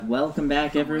Welcome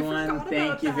back, everyone.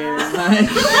 Thank you very much.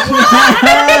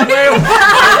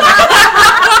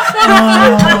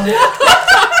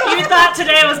 You thought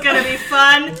today was going to be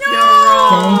fun?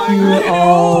 No! Thank you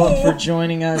all for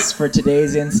joining us for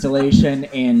today's installation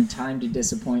in Time to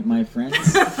Disappoint My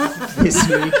Friends. This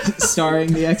week,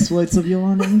 starring the exploits of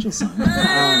Iolanda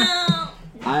Angelsong.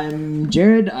 I'm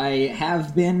Jared. I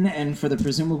have been, and for the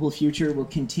presumable future, will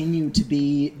continue to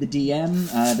be the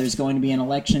DM. There's going to be an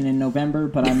election in November,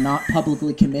 but I'm not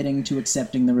publicly committing to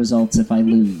accepting the results if I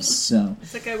lose, so...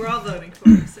 It's okay, we're all voting for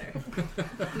you, sir.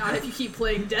 Not if you keep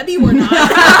playing Debbie, we're not.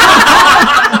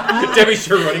 Debbie's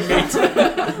your running mate.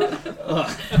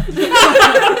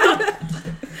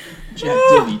 Jack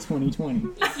Debbie 2020.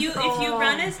 If you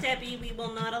run as Debbie, we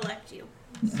will not elect you.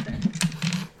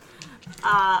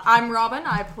 I'm Robin.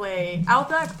 I play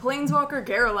Outback Plainswalker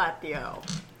Garalatio.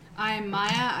 I'm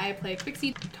Maya. I play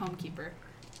Qixi Tomekeeper.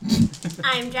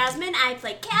 I'm Jasmine. I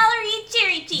play Calree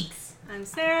Cherry Cheeks. I'm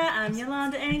Sarah. I'm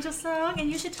Iolanda Angelsong,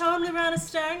 and you should totally run a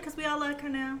Stern because we all like her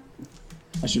now.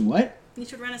 I should what? You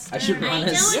should run a Stern. I should run a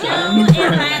I Stern. don't know if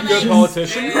I like Good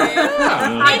politician. Maybe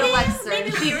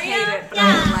Maybe She hate it, but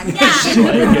I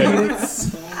Yeah. It so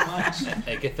much.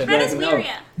 Run as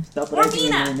Miria. Stop Or writing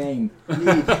Mina. my name.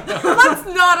 Let's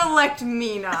not elect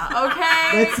Mina, okay?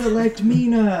 Let's elect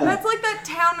Mina. That's like that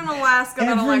town in Alaska that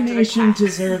Every elected nation a cat.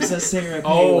 deserves a Sarah Oh,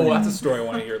 Palin. that's a story I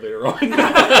want to hear later on.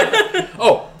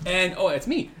 It's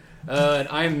me. And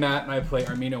I'm Matt, and I play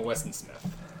Armmina Weston-Smith.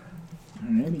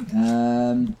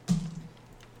 Alrighty.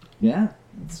 Yeah,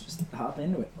 let's just hop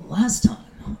into it. Last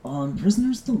time, on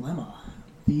Prisoner's Dilemma,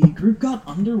 the group got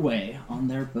underway on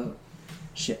their boat.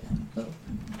 Ship. Boat.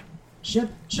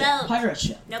 Pirate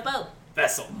ship. No boat.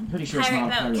 Vessel. I'm pretty sure it's not a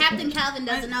Pirate pirate Captain boat. Calvin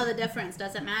doesn't know the difference.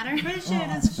 Does it matter? Pretty sure Oh, it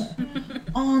that's is. fair.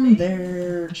 On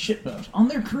their shipboat, on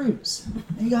their cruise.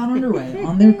 They got underway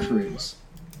on their cruise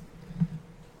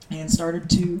and started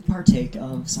to partake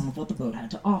of some of what the boat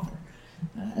had to offer,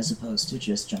 as opposed to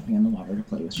just jumping in the water to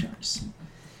play with sharks.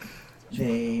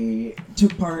 They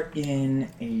took part in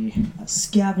a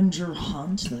scavenger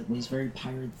hunt that was very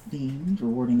pirate-themed,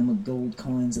 rewarding them with gold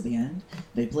coins at the end.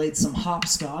 They played some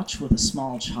hopscotch with a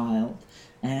small child,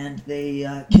 and they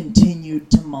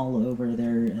continued to mull over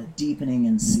their deepening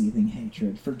and seething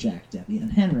hatred for Jack, Debbie,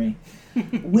 and Henry,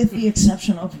 with the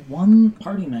exception of one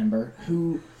party member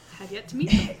who Had yet to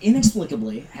meet them.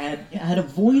 inexplicably had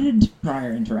avoided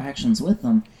prior interactions with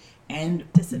them and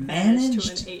Disadvantage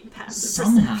managed to an 8 passive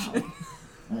somehow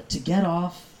perception. to get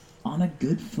off on a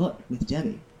good foot with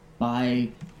Debbie by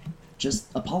just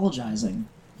apologizing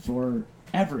for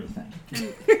everything,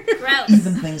 Gross.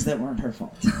 even things that weren't her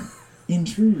fault, in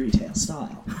true retail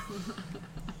style.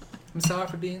 I'm sorry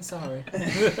for being sorry.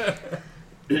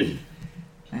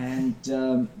 And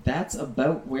that's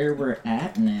about where we're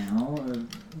at now.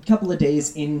 A couple of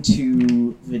days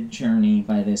into the journey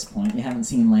by this point. You haven't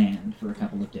seen land for a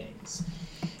couple of days.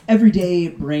 Every day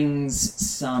brings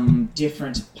some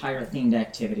different pirate-themed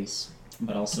activities,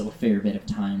 but also a fair bit of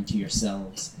time to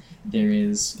yourselves.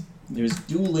 There's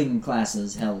dueling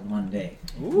classes held one day.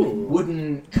 Ooh. With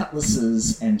wooden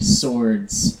cutlasses and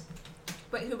swords.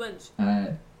 Wait, who wins?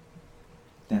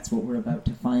 That's what we're about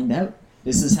to find out.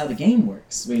 This is how the game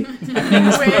works. Everything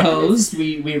is proposed.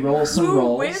 We roll some Who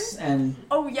rolls, wins? and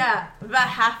Oh yeah, the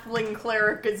halfling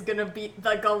cleric is gonna beat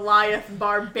the Goliath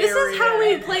barbarian. This is how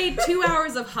we played 2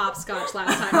 hours of hopscotch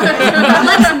last time.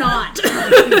 Let's not.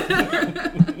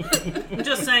 I'm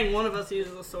just saying one of us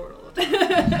uses a sword all the time.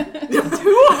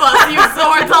 Two of us use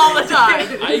swords all the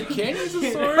time. I can use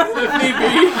a sword if need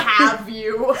be. Have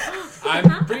you?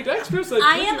 I'm pretty dexterous.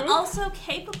 I am also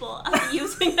capable of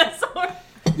using a sword.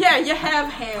 Yeah, you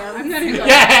have hands. I'm gonna go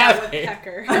Yeah. with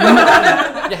Pecker. You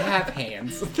have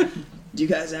hands. do you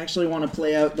guys actually want to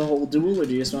play out the whole duel, or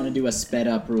do you just want to do a sped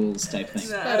up rules type thing?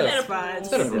 That's fine.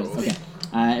 Instead of rolls. Okay.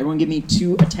 Everyone, give me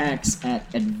 2 attacks at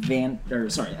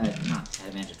advantage. Not at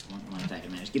advantage. One attack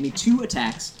advantage. Give me 2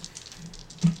 attacks.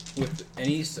 With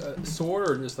any sword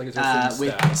or just like a staff?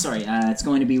 It's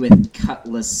going to be with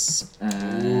cutlass,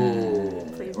 Ooh.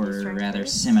 or rather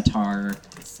scimitar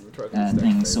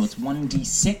thing. So it's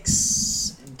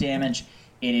 1d6 damage.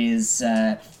 It is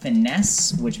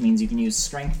finesse, which means you can use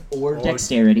strength or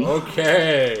dexterity.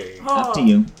 Okay. Up to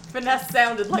you. Finesse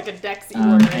sounded like a Dexy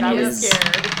Um, word, and and I it was is-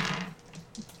 scared.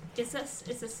 Is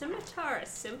a scimitar a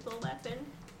simple weapon?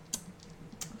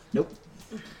 Nope.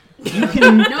 You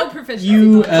can. No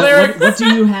proficiency. What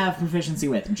do you have proficiency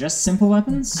with? Just simple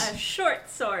weapons? A short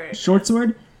sword. Short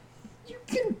sword? You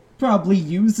can probably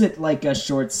use it like a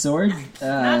short sword.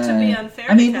 Not to be unfair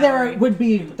I mean, to there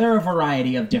Calree. are a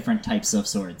variety of different types of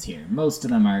swords here. Most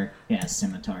of them are,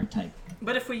 scimitar type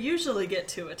But if we usually get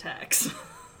 2 attacks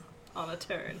on a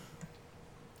turn,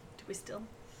 do we still?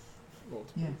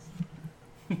 Yeah.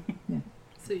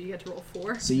 So you get to roll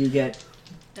 4. So you get...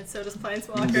 And so does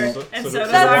Plainswalker, So- and so so does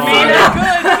does That's Armmina. Armmina.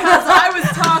 good because I was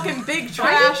talking big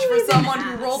trash for someone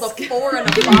who rolled a 4 and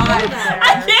a 5 I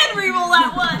there. can reroll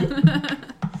that one.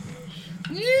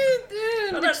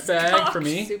 Mixed bag for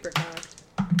me. Super cocked.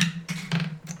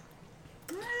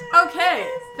 Okay,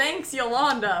 thanks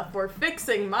Yolanda for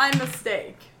fixing my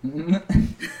mistake.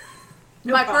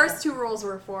 My first 2 rolls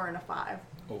were a 4 and a 5.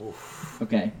 Oh.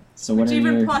 Okay, so what Which are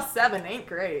even your... plus 7 ain't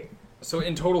great. So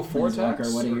in total 4 Plainswalker,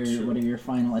 attacks? what are your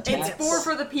final attacks? It's 4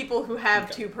 for the people who have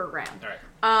Okay. 2 per round.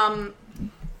 Alright.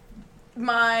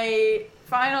 My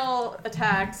final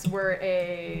attacks were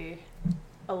a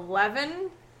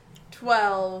 11,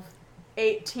 12,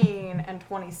 18, and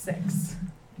 26.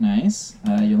 Nice.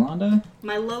 Yolanda?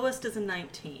 My lowest is a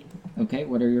 19. Okay,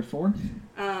 what are your 4?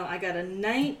 I got a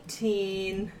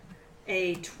 19,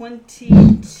 a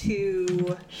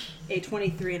 22, a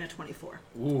 23, and a 24.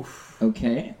 Oof.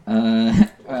 Okay.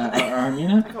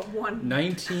 Armmina? I got 1.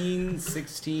 19,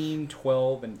 16,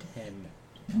 12, and 10.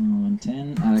 And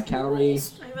 10. Calree?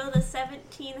 I rolled a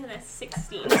 17 and a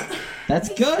 16. That's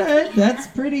good. That's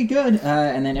pretty good.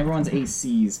 And then everyone's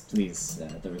ACs, please.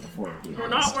 There were the 4 of you. We're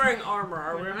not wearing armor,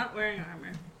 are we? We're not wearing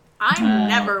armor. I'm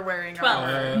never wearing 12.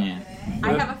 armor. Yeah.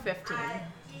 I have a 15.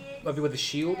 With a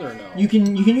shield or no? You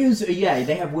can use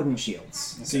they have wooden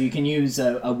shields, so you can use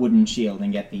a wooden shield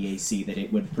and get the AC that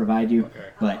it would provide you. Okay.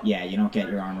 But yeah, you don't get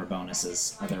your armor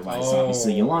bonuses. Otherwise, Oh.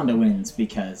 obviously Yolanda wins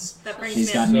because That brings she's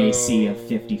me got up. an AC of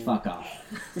 50. Fuck off.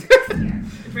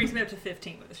 It brings me up to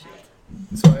 15 with a shield.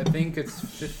 So I think it's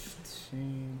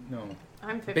 15. No.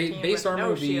 I'm 15 Base with armor no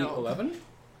would be shield. 11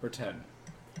 or 10.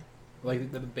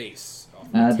 Like the base.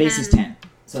 Base is 10,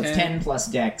 so it's 10. 10 plus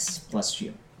Dex plus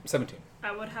shield. 17.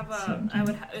 I would have a.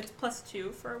 17. It's plus 2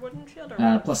 for a wooden shield,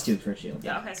 or Plus 2 for shield.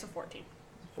 yeah. Okay, so 14.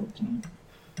 14.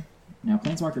 Now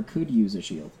Plainswalker could use a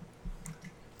shield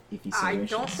if he so I wishes.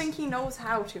 don't think he knows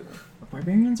how to.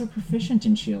 Barbarians are proficient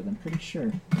in shield. I'm pretty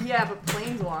sure. Yeah, but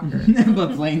Plainswalker. But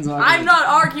Plainswalker. I'm not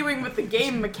arguing with the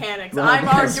game mechanics. Well, I'm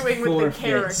because arguing with the 4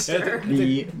 fits. character.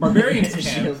 The Barbarians can.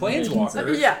 shield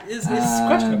Plainswalker Yeah. is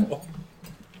questionable.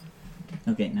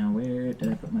 Okay, now where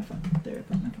did I put my phone? There I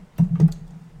put my phone.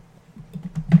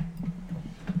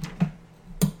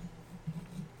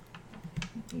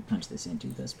 Let me punch this into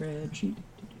the spreadsheet.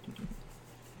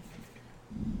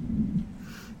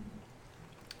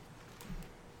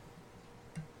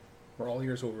 We're all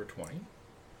years over 20.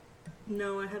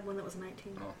 No, I had one that was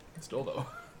 19. Oh, still though.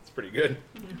 It's pretty good.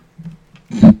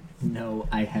 No,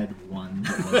 I had one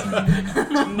that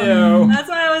wasn't. No. That's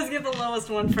why I always get the lowest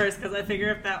one first, because I figure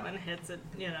if that one hits it,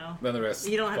 Then the rest.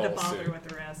 you don't have to falls bother suit. with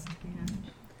the rest.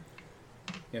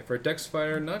 Yeah, for a Dex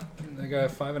fighter, I got a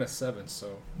 5 and a 7,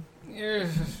 so. Yeah.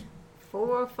 4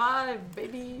 or 5,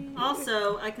 baby.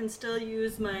 Also, I can still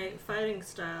use my fighting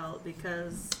style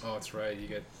because Oh, that's right. You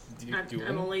get. Do you do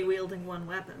I'm only wielding one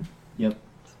weapon, Yep.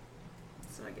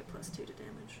 so I get plus 2 to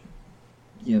damage.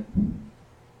 Yep.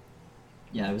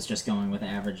 Yeah, I was just going with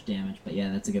average damage, but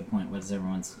yeah, that's a good point. What is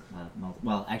everyone's...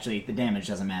 well, actually, the damage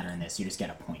doesn't matter in this. You just get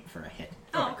a point for a hit.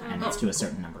 Oh, okay. And it's to a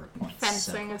certain number of points.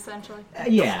 Fencing, essentially. So.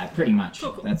 Yeah, pretty much.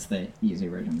 Cool, cool. That's the easy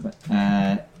version. But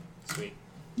Sweet.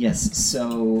 yes,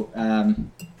 so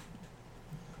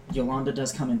Iolanda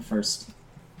does come in first.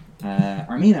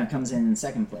 Armmina comes in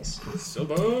second place.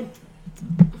 Silver.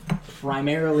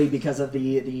 Primarily because of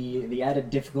the added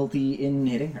difficulty in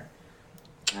hitting her.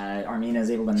 Armmina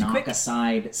is able to knock quick.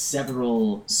 aside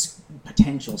several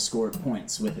potential scored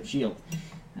points with her shield,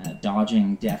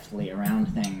 dodging deftly around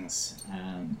things,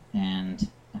 and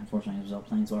unfortunately, as a result,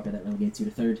 Plainswalker, that relegates you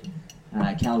to third.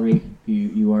 Calree,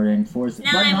 you are in fourth,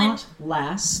 Now but I win. not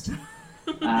last. Shield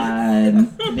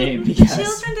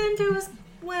Because turned into as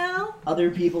well.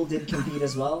 other people did compete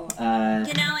as well.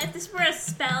 You know, if this were a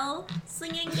spell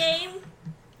slinging game,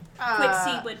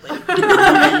 Qixi would win.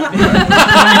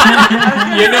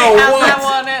 You know How's what? that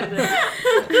one ended?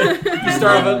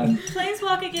 Start of it.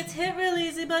 Planeswalker gets hit real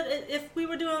easy, but if we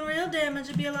were doing real damage,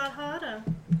 it'd be a lot harder.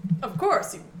 Of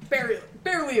course, you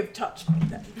barely have touched me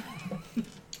then.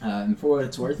 And for what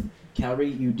it's worth,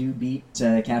 Calree, you do beat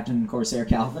Captain Corsair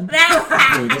Calvin,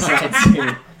 who decides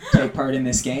to take part in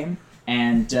this game,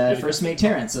 and First Mate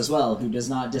Terrence as well, who does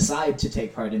not decide to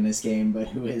take part in this game, but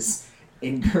who is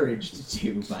encouraged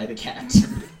to by the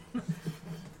captain.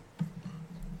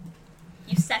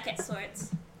 You suck at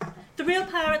swords. The real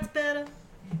pirate's better.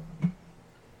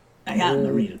 I am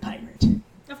the real pirate.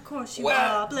 Of course you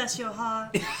Wow. are. Bless your heart.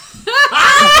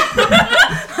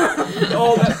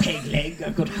 Oh, a peg leg,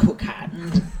 a good cook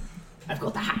hand, I've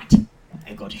got the hat.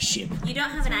 I've got a ship. You don't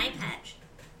have an eye patch.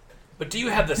 But do you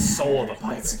have the soul of a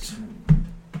That's pirate?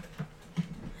 true.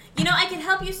 You know, I can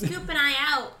help you scoop an eye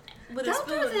out with a Don't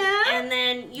do spoon, that. and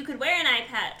then you could wear an eye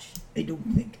patch. I don't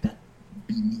think that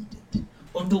be needed.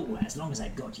 Although, as long as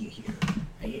I've got you here,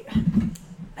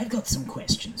 I've got some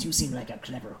questions. You seem like a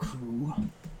clever crew.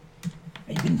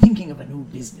 I've been thinking of a new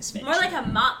business venture. More like a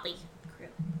motley crew.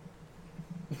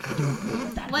 I don't know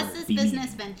what that What's would this be.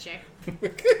 business venture?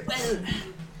 Well,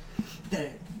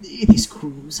 this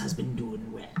cruise has been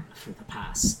doing well for the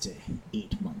past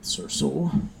 8 months or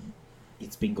so.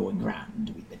 It's been going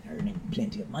grand. We've been earning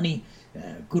plenty of money,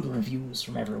 good reviews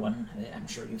from everyone. I'm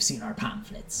sure you've seen our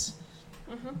pamphlets.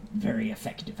 Mm-hmm. Very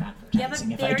effective You have a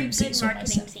advertising, if I very do say good so marketing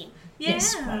myself. team.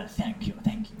 Yes, Yeah. well, thank you.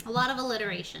 A lot of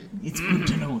alliteration. It's good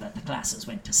to know that the classes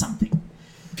went to something.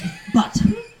 But,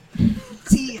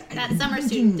 see... That summer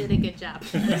student did a good job.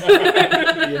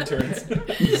 The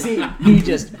interns. See, he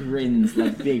just grins,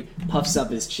 like big, puffs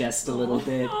up his chest a little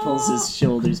bit, pulls his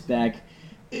shoulders back.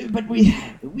 But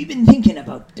we've been thinking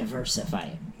about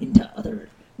diversifying into other,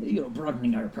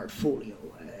 broadening our portfolio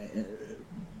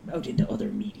out into other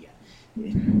media.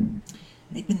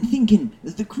 I've been thinking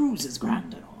the cruise is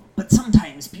grand and all, but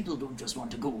sometimes people don't just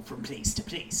want to go from place to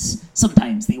place.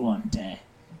 Sometimes they want, I'm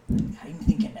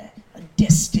thinking a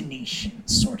destination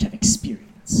sort of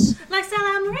experience. Like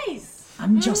Salam Reese.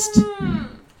 I'm just...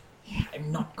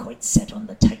 I'm not quite set on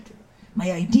the title.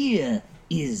 My idea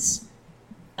is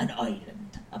an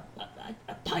island.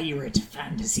 A pirate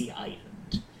fantasy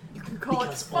island. You can call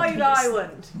Because it Fight obviously-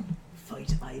 Island.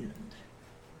 Fight Island.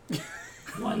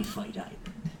 Why Fight Island?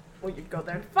 Well, you'd go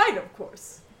there and fight, of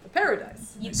course. The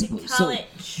paradise. You I could suppose call so. it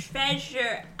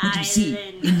Treasure But you see,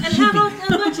 Island. in And how keeping... about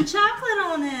a bunch of chocolate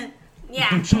on it?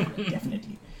 Yeah. Chocolate,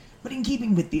 definitely. But in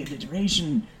keeping with the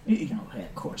alliteration,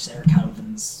 Corsair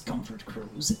Calvin's Comfort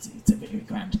Cruise, it's a very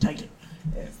grand title.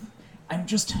 I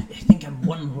think I'm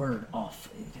one word off.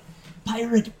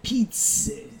 Pirate Pete's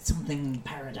something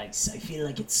paradise. I feel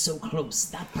like it's so close.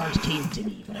 That part came to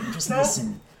me, but I'm just Nope.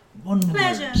 missing one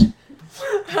Pleasure. word.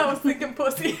 I was thinking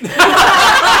pussy.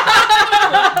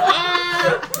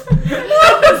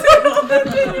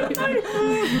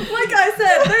 Like I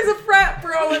said, there's a frat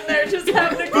bro in there just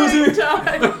having a great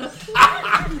time.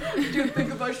 Do you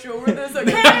think if I show her this, I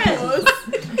can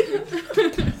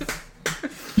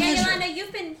Yeah, Iolanda,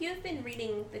 you've been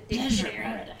reading the Pleasure dictionary.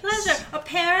 paradise. Pleasure. A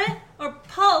parrot or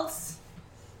pulse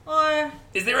or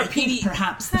Is there a I think PD?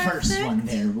 perhaps the first Perfect. one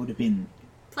there would have been...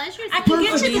 Pleasure's I can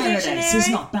get Perfect you the paradise is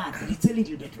dictionary. not bad, but it's a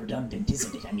little bit redundant,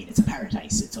 isn't it? I mean, it's a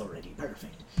paradise, it's already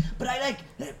perfect. But I like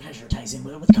that pleasure ties in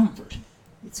well with comfort.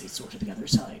 It's sort of the other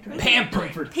side, right? Pampering.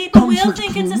 Comfort, People will comfort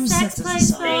think it's a cruise sex sets us place,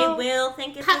 aside. They though. will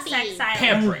think it's Puppy. a sex island.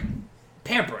 Pampering.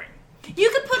 Pampering. You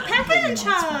could put Pekka Pampering in is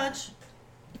fine. charge.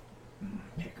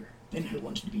 Pecker. Then who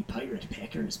wanted to be pirate?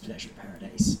 Pecker's pleasure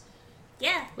paradise.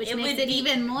 Yeah, which it makes would it be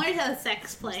even more a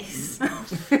sex place. I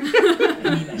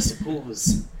mean, I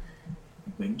suppose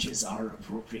wenches are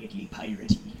appropriately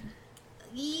piratey.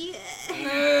 Yeah.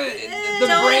 The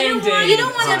So branding. You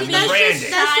don't want on to. the That's branding.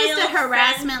 just a Child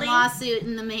harassment friendly. lawsuit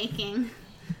in the making.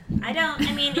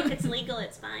 I mean, if it's legal,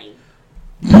 it's fine.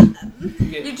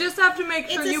 You just have to make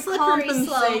sure It's a you slippery compensate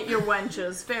slope. your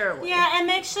wenches fairly. Yeah, and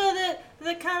make sure that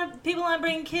the kind of people aren't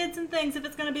bringing kids and things if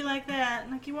it's going to be like that.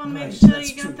 Like, you want to make Right, sure that's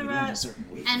you true. got the We want a right... certain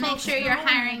weight. And make Folks sure your go on.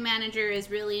 hiring manager is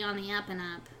really on the up and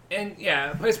up. And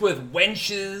yeah, a place with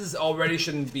wenches already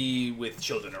shouldn't be with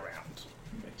children around.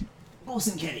 Right.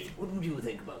 Bosun Kelly, what would you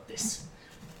think about this?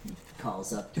 He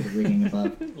calls up to the rigging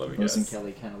above. Let me Bosun guess.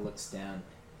 Kelly kind of looks down.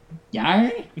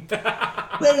 Yar?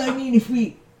 Well, I mean, if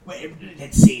we... Well,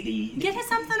 let's say the... Give her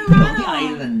something to you know,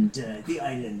 run the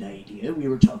island idea we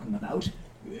were talking about.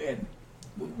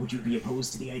 Would you be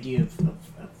opposed to the idea of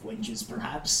wenches,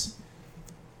 perhaps?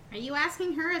 Are you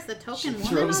asking her as the token woman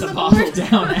Throws on a the bottle board?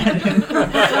 down at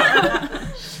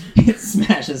him. It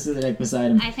smashes to the deck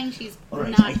beside him. I think she's All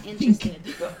right, not I think-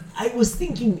 interested. I was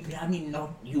thinking, I mean,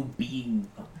 not you being...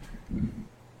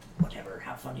 whatever,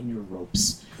 have fun in your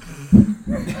ropes.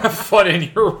 Have fun in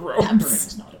your Pampering ropes.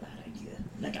 is not a bad idea.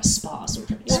 Like a spa sort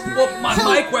of Well, experience.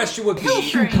 my question would be...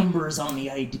 Cucumbers on the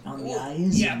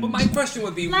eyes. Yeah, but my question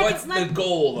would be, Like- what's like- the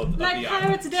goal of Like the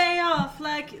Pirates island? Day Off.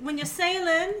 Like, when you're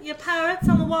sailing, you're pirates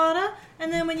on the water,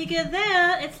 and then when you get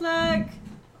there, it's like...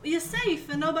 You're safe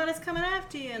and nobody's coming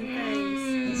after you and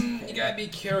things. You gotta be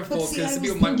careful But see, because I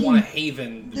people was might thinking want a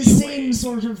haven to The be same away.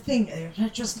 sort of thing.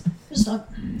 Just a,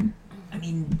 I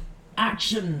mean,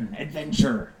 action,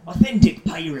 adventure, authentic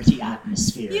piratey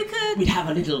atmosphere. You could- We'd have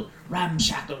a little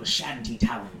ramshackle shanty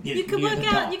town built You could near work the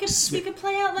out. You could docks you with- could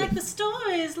play out like the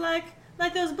stories, like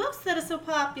Like those books that are so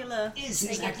popular. Yes, They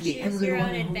get to exactly. choose your own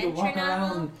Everyone who adventure walk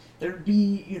novel. around, there'd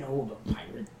be, you know, a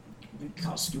pirate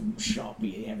costume shop.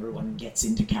 Everyone gets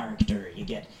into character. You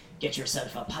get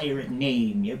yourself a pirate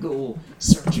name. You go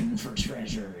searching for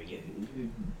treasure.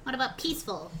 What about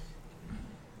peaceful?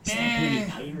 It's not really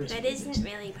pirate. That is isn't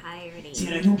it? really piratey.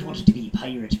 See, I don't want it to be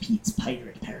Pirate Pete's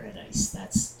Pirate Paradise.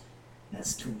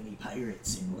 That's too many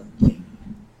pirates in one thing.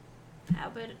 How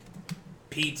about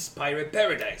Pete's Pirate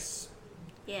Paradise.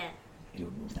 yeah? I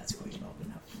don't know if that's quite long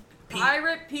enough.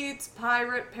 Pirate Pete's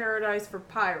Pirate Paradise for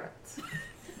pirates.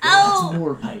 Oh, That's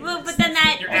more pirates. well, but then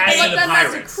that You're adding But the then that's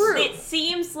a pirates. crew. it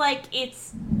seems like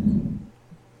it's.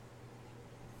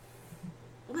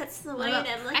 What's the word about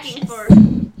I'm looking precious? for?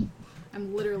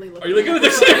 I'm literally looking. Are you looking at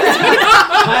this?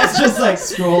 Let's just like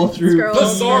scroll through. Scroll.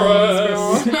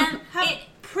 Thesaurus.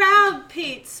 Proud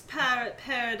Pete's Pirate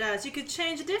Paradise. You could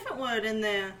change a different word in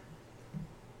there.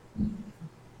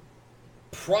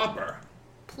 Proper.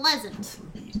 Pleasant.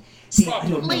 See, I don't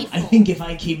know. I Playful. think if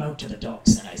I came out to the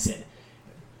docks and I said,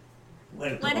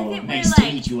 "Welcome, What if all, it were nice to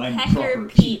like meet you. I'm Pecker Proper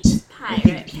Pete's Pete." I think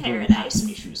Pirate people would have Paradise. some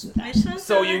issues with that. Mission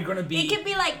So for you're that? gonna It be could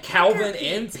be like Calvin Pecker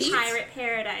and Pete's Pete? Pirate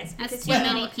Paradise. That's because too you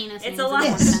many know, penis it's names a in lot. one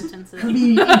Yes. sentences. I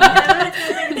mean,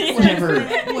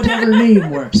 whatever name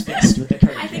works best with the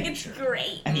current I think it's adventure.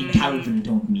 great. I mean, Calvin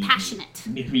don't mean Passionate.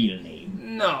 my real name.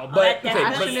 No, but that okay,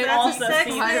 passionate but, also That's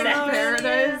a seems sexy Pirate word.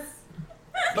 Paradise.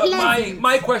 but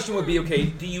my question would be, okay,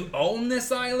 do you own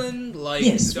this island? Like,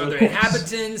 Yes, are of there course.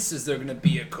 inhabitants? Is there going to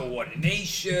be a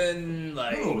coordination?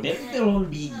 Like, Oh, they'll all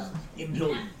be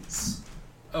employees.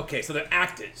 okay, so they're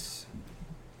actors,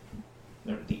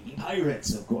 They're the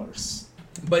pirates, of course.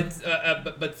 but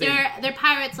they, They're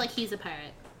pirates like he's a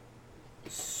pirate.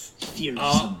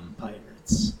 Fearsome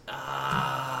pirates.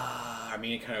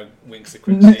 Armmina kind of winks at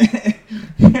Qixi.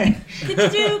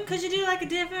 Could you do like a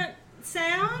different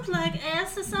sound, like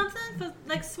S or something, for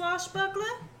like swashbuckler?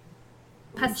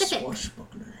 Pacific.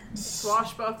 Swashbuckler.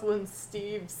 Swashbuckling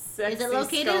Steve's sexy Is it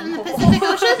located in the scumhole.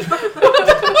 Pacific Ocean?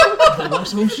 The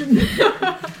what ocean?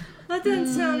 That doesn't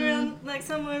sound real like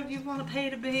somewhere you want to pay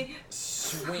to be.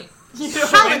 Swing.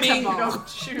 Swimming, don't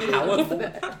shoot it.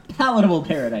 Palatable. Palatable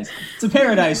paradise. It's a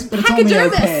paradise, but it's only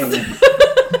okay.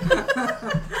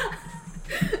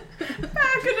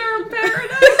 Pachyderm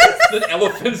Paradise. The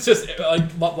elephants just like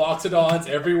loxodons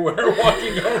everywhere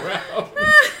walking around.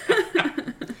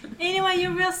 Anyway,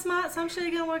 you're real smart, so I'm sure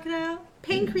you're gonna work it out.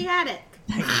 Pancreatic.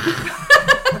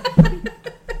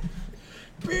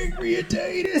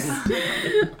 Pancreatitis.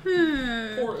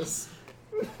 Horus.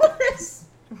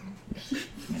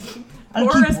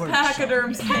 Boris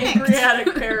Pachyderm's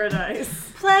Pancreatic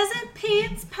Paradise. Pleasant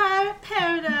Pete's Pirate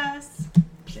Paradise.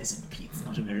 Pleasant Pete's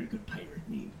not a very good pirate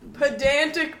name.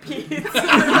 Pedantic Pete.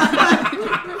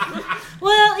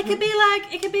 Well, it could be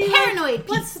like Paranoid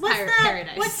what's Pete's what's Pirate that?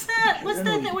 Paradise. What's that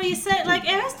Paranoid thing where you say like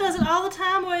Eris does it all the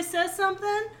time where he says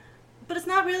something, but it's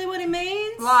not really what he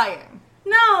means? Lying.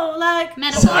 No, like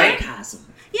Metaphor. Sarcasm.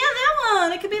 yeah, that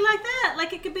one. It could be like that.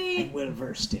 Like it could be. I'm well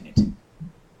versed in it.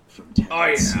 From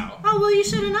talents. Oh, you know. Oh well, you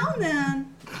should have known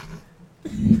then.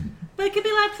 But it could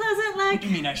be like pleasant, What like do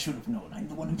you mean I should have known? I'm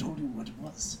the one who told you what it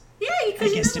was. yeah, I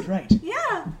because you guessed know. it right.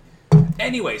 Yeah,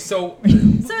 Anyway, so so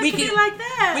it We could be can- like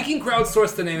that. we can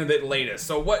crowdsource the name of it later.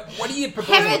 So what do you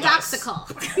propose? Paradoxical.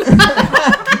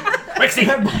 Qixi,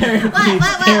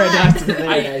 What? Paradoxical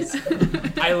paradise.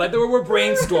 I let the we're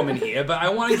brainstorming here, but I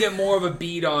want to get more of a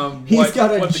beat on He's what,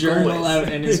 got a what the goal journal is. out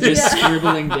and is just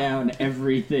scribbling down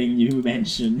everything you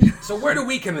mentioned. So where do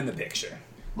we come in the picture?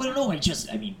 Well, no, just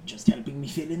helping me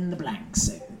fill in the blanks.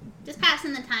 Just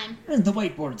passing the time. And the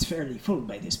whiteboard's fairly full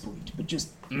by this point, but just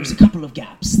there's a couple of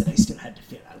gaps that I still had to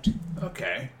fill out.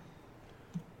 Okay.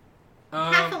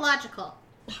 Pathological.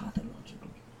 Pathological.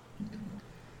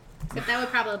 Except that would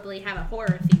probably have a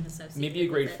horror theme associated Maybe a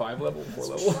grade with it. 5 level, 4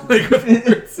 level. Like,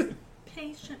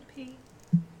 Patient Pete.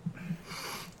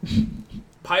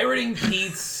 Pirating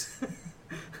Pete's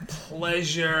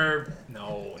pleasure.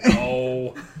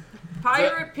 No.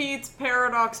 Pirate Pete's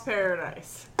Paradox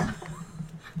Paradise. I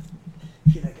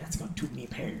feel like that's got too many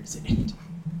pairs in it.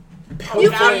 Oh,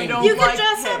 now you don't You could like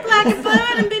dress up pears. like a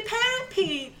bird and be Parrot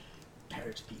Pete.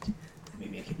 Parrot Pete.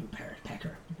 Maybe I can do Parrot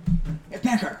Pecker. Hey,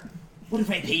 Pecker, what if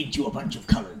I paint you a bunch of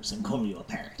colors and call you a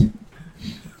parrot?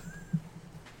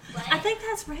 I think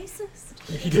that's racist.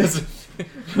 He doesn't.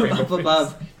 From up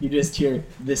above, you just hear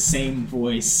the same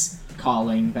voice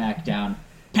calling back down.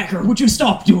 Pecker, would you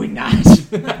stop doing that?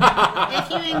 If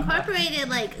you incorporated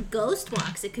like ghost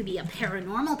walks, it could be a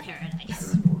paranormal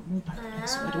paradise. Paranormal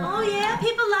paradise. Why do I Oh want yeah, that?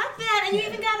 people like that, and you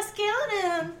even got a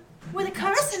skeleton with a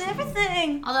curse and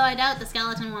everything. Although I doubt the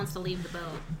skeleton wants to leave the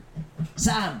boat.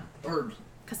 Sam, or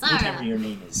whatever Kasara. your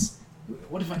name is.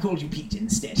 What if I called you Pete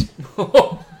instead?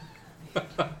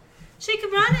 She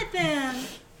could run it then.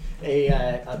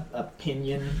 A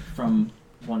pinion from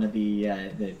one of the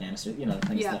banister, the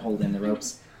things Yeah. that hold in the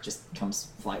ropes, just comes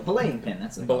flying. Belaying pin,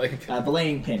 that's what Belaying pin.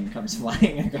 belaying pin comes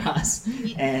flying across,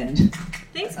 and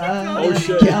Things get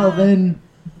thrown. Calvin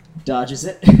dodges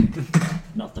it.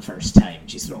 Not the first time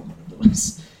she's thrown one of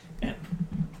those.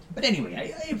 But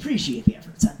anyway, I appreciate the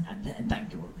efforts, and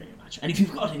thank you all very much. And if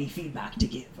you've got any feedback to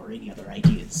give or any other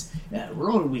ideas,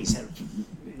 we're always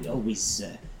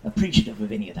appreciative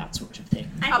of any of that sort of thing.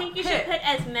 I think you should pit put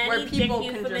as where many dick people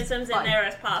can just euphemisms in fight. there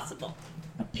as possible.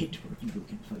 A pit where people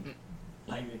can fight.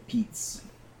 Pirate Pete's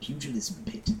pugilism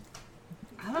pit.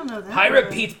 I don't know that. Pirate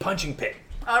word. Pete's punching pit.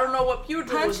 I don't know what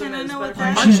pugilism Punching, I is, know but what if that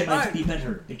I is. Punching punch might be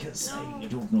better because I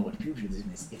don't know what pugilism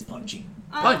is. It's punching.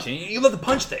 Punching? You love to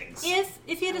punch things.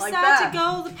 If you I decide like that. to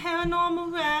go the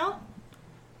paranormal route,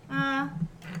 I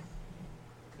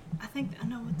think I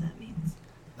know what that means.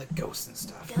 Like ghosts and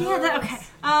stuff. Yeah, that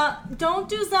okay. Don't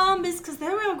do zombies because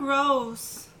they're real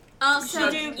gross. Also,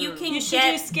 should do- you can You should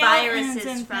get do skeletons viruses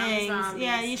and from things. zombies.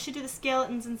 Yeah, you should do the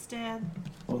skeletons instead.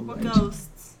 Or Alright. ghosts.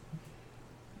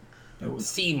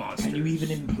 Sea monsters. Can you even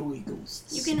employ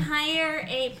ghosts? You can hire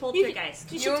a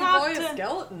poltergeist. You you should talk employ a to.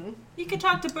 skeleton. You could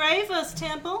talk to Bravus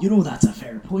Temple. You know, that's a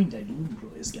fair point. I do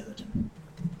employ a skeleton.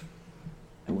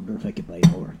 I wonder if I could buy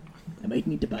more. I might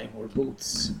need to buy more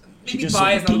boats. She Maybe just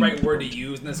buy sort is of not the came right word to with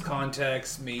use in this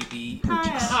context. Maybe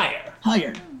Hire. hire.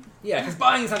 Higher. Yeah, because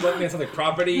buying sounds like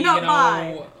property, Not you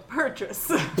buy. know. Purchase.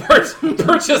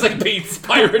 Purchase like Pete's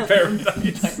Pirate Paradise.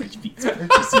 Pirate Pete's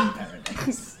purchasing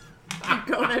paradise. You're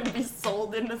going to be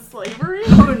sold into slavery?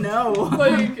 Oh no.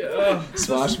 Like,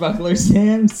 Swashbuckler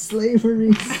Sam,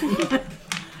 slavery.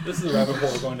 This is a rabbit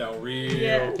hole we're going down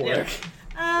real quick.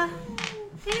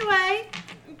 Anyway,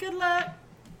 good luck.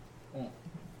 Oh.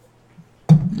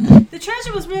 The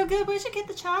treasure was real good. Where'd you get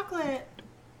the chocolate?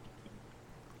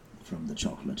 From the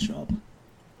chocolate shop.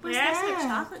 What's Where's that? the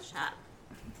chocolate shop?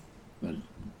 Well,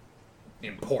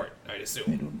 Import, I'd I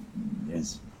assume. don't.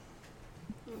 Yes.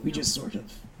 We just sort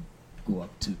of go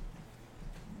up to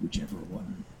whichever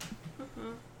one.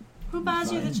 Who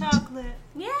buys you the Fine. chocolate?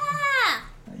 Yeah! I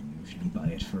usually buy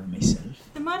it for myself.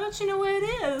 Then why don't you know where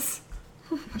it is?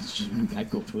 It's just, I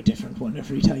go to a different one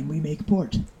every time we make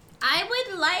port. I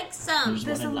would like some.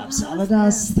 There's one in a lot of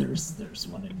Lapsaladas, there's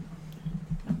one in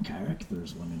Amkarak,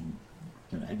 there's one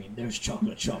in... I mean, there's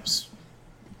chocolate shops.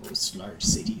 Most large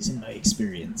cities, in my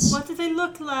experience. What do they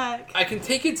look like? I can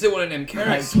take it to one in Mkarak,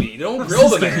 Like, sweetie. Don't grill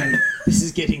the man. This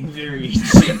is getting very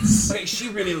tense. Okay, she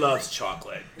really loves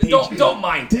chocolate. They do. Don't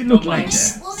mind They it. look Don't like mind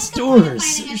it. We'll make a point of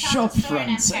stores, finding a shop chocolate store in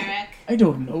fronts. Amkarak. I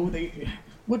don't know.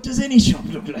 What does any shop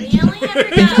look like? We only ever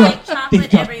They've got like they've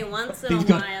chocolate got- every once in a They've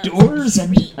while. got It's a doors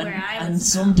and treat where I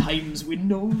was from. sometimes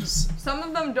windows. Some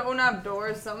of them don't have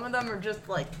doors, some of them are just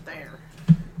like there.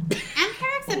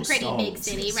 Amkarak's a pretty big stalls,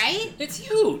 city, yes. right? It's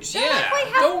huge, yeah.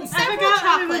 we have Don't. I several forgot I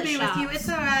chocolate would be with you. shops. It's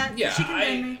alright. Yeah, She can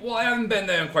bring me. I haven't been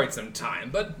there in quite some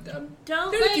time, but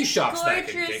Don't there's a few shops that I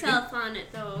gorge can dig yourself on it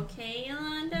though, okay,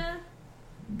 Iolanda?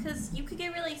 Because you could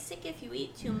get really sick if you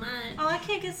eat too much. Oh, I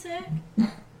can't get sick.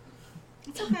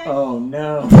 It's okay. Oh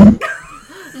no.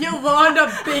 Yolanda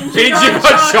binging Binging on on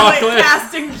chocolate, chocolate.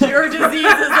 casting cure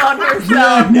diseases on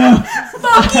herself. No.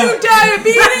 Fuck you,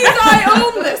 diabetes!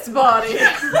 I own this body.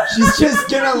 She's just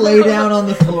gonna lay down on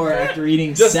the floor after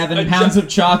eating Just 7 a pounds of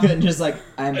chocolate and just like,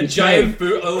 I'm a betrayed. giant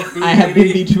food. I have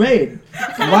been betrayed.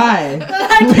 Why?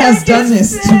 Who has done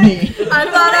this to me? I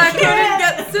thought I couldn't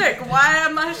get sick. Why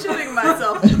am I shitting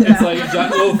myself to It's death? like a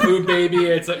giant little food baby.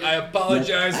 It's like I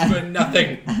apologize for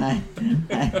nothing.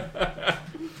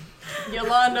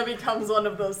 Yolanda becomes one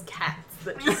of those cats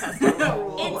that just has to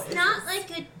roll. It's not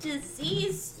like a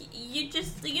disease. You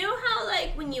know how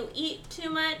like when you eat too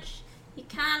much, you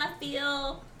kind of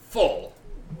feel Full.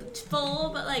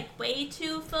 full, but like way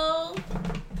too full.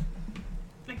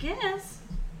 I guess.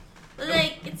 But,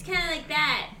 like it's kind of like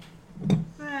that.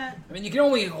 But I mean, you can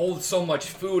only hold so much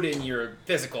food in your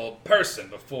physical person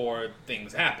before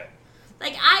things happen.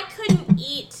 Like I couldn't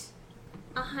eat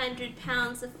 100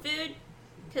 pounds of food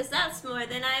because that's more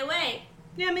than I weigh.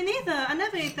 yeah, me neither. I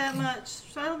never eat that much.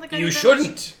 So I don't think I You eat that shouldn't.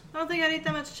 Much, I don't think I'd eat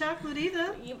that much chocolate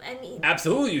either. I mean,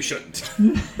 Absolutely, you shouldn't.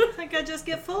 I think I'd just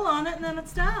get full on it and then it'd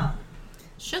stop.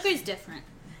 Sugar's different.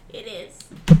 it is.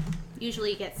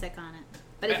 Usually you get sick on it.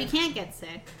 But if you can't get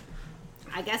sick,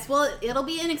 I guess it'll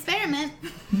be an experiment.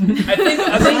 I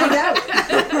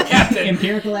think, Captain,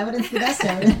 Empirical evidence, the best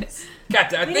evidence.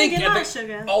 Captain, I We think, didn't get I no think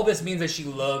sugar. all this means that she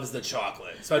loves the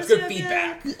chocolate. So it's That's good okay.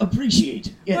 feedback.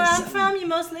 Appreciate. Yes. Where I'm from, you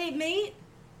mostly eat meat.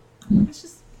 It's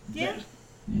just Yeah.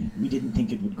 We didn't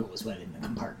think it would go as well in the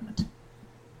compartment.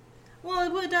 Well,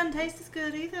 it would have done taste as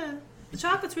good either. The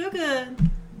chocolate's real good.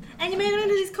 And you made them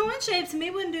into these corn shapes, and me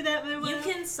wouldn't do that very well. You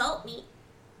can salt meat.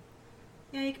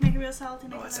 Yeah, you can make it real salty.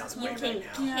 Oh, that sounds You great can right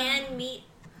now. can meat.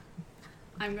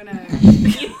 I'm gonna.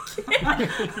 You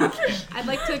can. I'd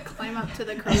like to climb up to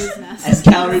the crow's nest. As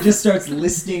Calree just starts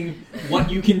listing what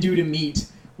you can do to meat,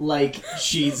 like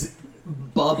she's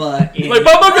Bubba in Like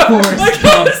Bubba Forrest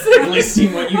Gump,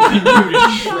 listing what you can do to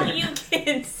shrimp. You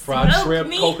can Fried smoke shrimp,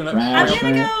 meat. coconut. Fried I'm shrimp,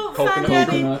 gonna go find coconut,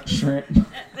 Debbie. coconut shrimp.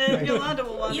 Yolanda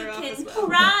will wander You off as can well.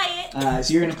 fry it.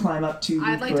 So you're gonna climb up to the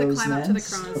I'd like to crow's climb up to the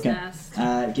nest. crow's Okay. nest.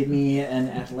 Give me an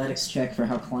athletics check for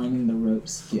how climbing the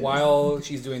ropes feels. While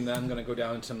she's doing that, I'm gonna go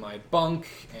down to my bunk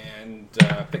and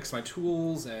fix my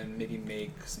tools and maybe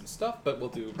make some stuff. But we'll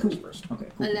do Cool. first. Okay,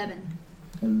 cool. 11.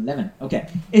 11. Okay.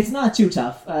 It's not too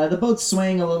tough. The boat's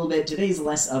swaying a little bit. Today's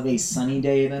less of a sunny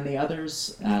day than the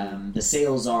others. The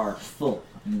sails are full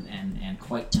and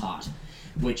quite taut,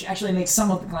 which actually makes some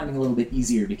of the climbing a little bit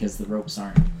easier because the ropes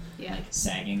aren't Yeah.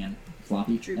 sagging and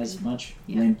floppy Droopy. as much.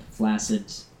 Yeah. Limp, flaccid,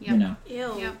 Yep. you know,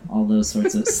 Ew. Yep. all those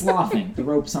sorts of sloughing. The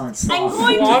ropes aren't I'm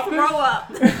sloughing. going to throw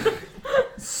up.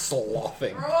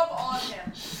 Sloughing. Throw up on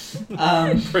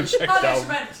him. Projectile.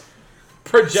 Punishment. So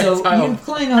Projectile. you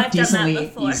climb up I've done that decently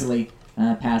before. easily,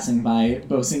 passing by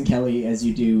Bosun Kelly as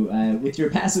you do. With your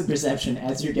passive perception,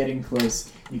 as you're getting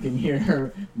close, you can hear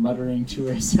her muttering to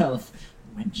herself,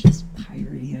 "Wench is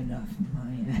piratey enough,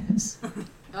 my ass."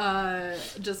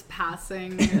 Just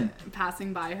passing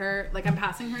by her. Like I'm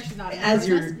passing her. She's not. In the As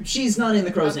crow's nest? she's not in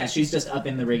the crow's Okay. nest. She's just up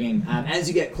in the rigging. As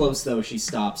you get close, though, she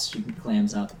stops. She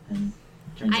clams up and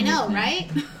turns. I know, away. right?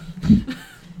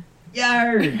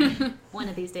 Yar! One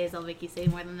of these days I'll make you say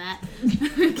more than that.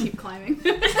 Keep climbing.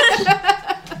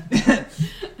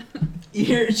 You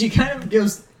hear she kind of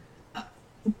goes.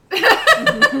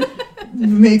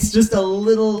 Makes just a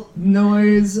little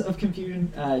noise of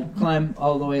confusion. Climb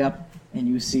all the way up, and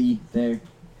you see there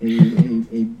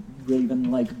a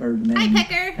raven-like bird named Hi,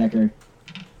 Pecker. Pecker.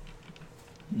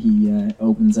 He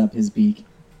opens up his beak.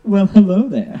 Well, hello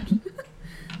there.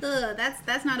 Ugh,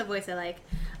 that's not a voice I like.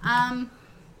 I'm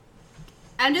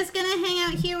just gonna hang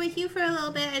out here with you for a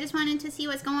little bit. I just wanted to see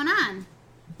what's going on.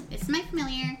 It's my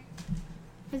familiar.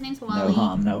 His name's Wally. No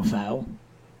harm, no foul.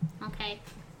 Okay.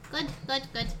 Good.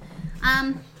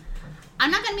 I'm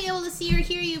not gonna be able to see or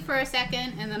hear you for a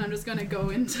second. And then I'm just gonna go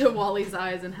into Wally's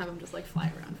eyes and have him just like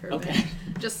fly around for a Okay. bit.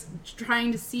 Just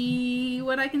trying to see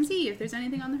what I can see, if there's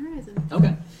anything on the horizon.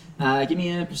 Okay. Give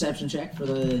me a perception check for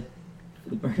the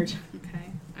bird. Okay.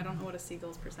 I don't know what a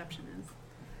seagull's perception is.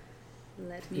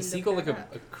 Let me Is look seagull like that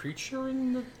a up. creature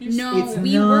in the No, It's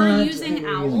we not- were using we're using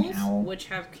owls, owl. which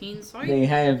have keen sight. They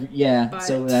have, yeah.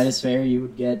 So But- that is fair. You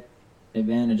would get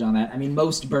advantage on that. I mean,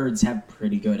 most birds have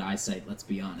pretty good eyesight. Let's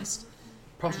be honest.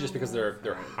 Probably just because they're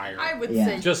higher. I would Yeah.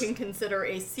 say Just- you can consider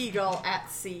a seagull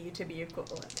at sea to be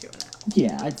equivalent to an owl.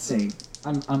 Yeah, I'd say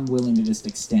I'm willing to just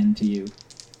extend to you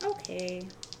Okay.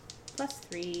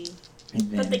 +3.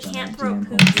 advantage. But they on can't that throw DM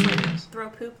poop home like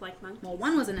rules. monkeys. Well,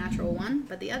 one was a natural one,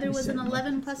 but the other You was said an no.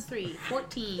 11 +3.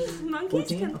 14. Monkeys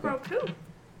 14? can Okay. throw poop.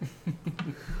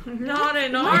 Not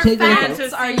in What our take that out?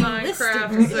 fantasy Are you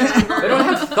Minecraft. They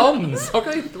don't have thumbs. How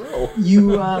can they throw?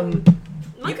 You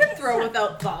You can throw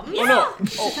without thumbs. Oh no!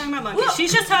 She's talking about monkeys.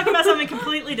 She's just talking about something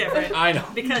completely different. I know.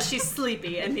 Because she's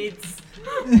sleepy and needs.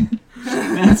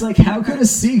 Matt's like, how could a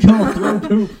seagull throw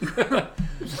poop?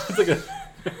 It's like a.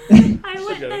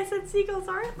 I said seagulls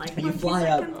aren't like You monkeys fly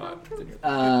that up. can throw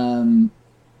poop.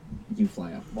 You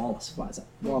fly up. Wallace flies up.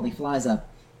 Wally flies up,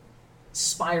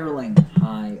 spiraling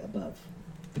high above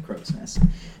the crow's nest.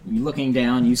 You're looking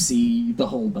down. You see the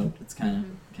whole boat. It's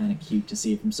kind of cute to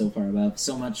see it from so far above.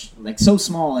 So much, like so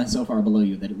small and so far below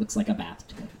you that it looks like a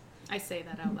bathtub. I say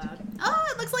that out loud. Oh,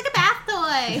 it looks like a bath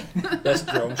toy. Best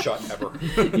drone shot ever.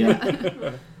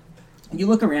 Yeah. You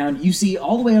look around. You see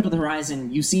all the way out to the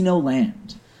horizon. You see no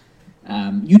land.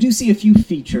 You do see a few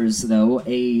features, though.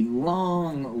 A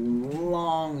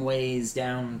long ways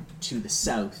down to the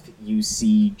south, you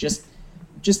see just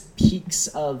peaks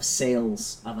of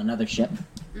sails of another ship,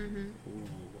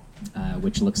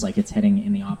 which looks like it's heading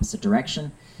in the opposite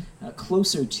direction.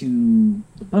 Closer to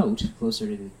the boat, closer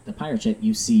to the pirate ship,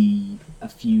 you see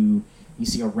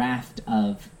a raft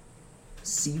of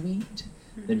seaweed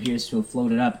that appears to have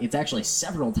floated up. It's actually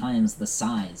several times the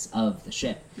size of the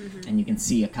ship, and you can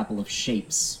see a couple of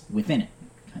shapes within it,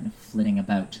 kind of flitting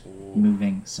about,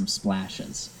 moving some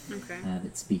splashes Okay.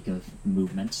 that speak of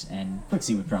movement. And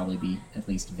Qixi would probably be at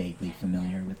least vaguely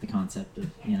familiar with the concept of,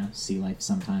 sea life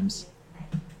sometimes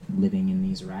living in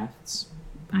these rafts.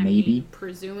 I Maybe. mean,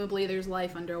 presumably there's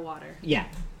life underwater. Yeah.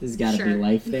 there's got to Sure. be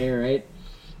life there, right?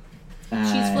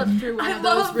 She's flipped through one I of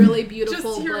those love really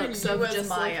beautiful just hearing books you of as just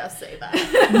like, Maya say that.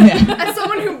 Yeah. As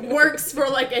someone who works for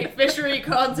like a fishery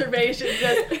conservation,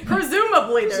 just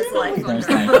presumably there's life There's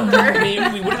under. life under. I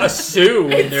mean, we would assume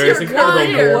It's there's your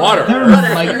incredible career. water. There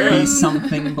Whatever. might be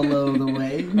something below the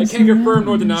waves. I can't confirm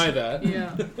nor deny that.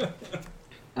 yeah.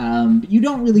 You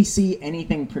don't really see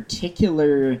anything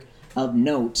particular of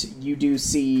note. You do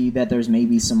see that there's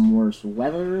maybe some worse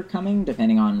weather coming,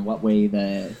 depending on what way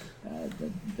the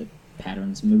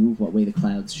patterns move, what way the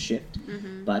clouds shift.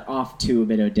 Mm-hmm. But off to a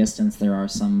bit of a distance, there are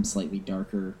some slightly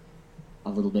darker, a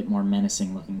little bit more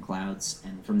menacing-looking clouds.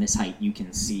 And from this height, you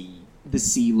can see the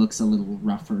sea looks a little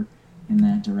rougher in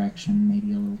that direction,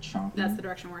 maybe a little choppy. That's the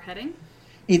direction we're heading.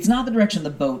 It's not the direction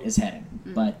the boat is heading,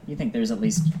 but you think there's at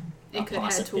least It a could head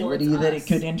possibility towards that us. it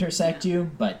could intersect you,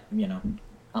 but,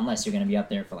 unless you're going to be up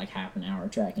there for like half an hour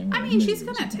tracking. I or mean, she's maybe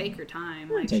gonna something. take her time.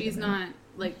 We're Like, taking she's her. not,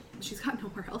 like, she's got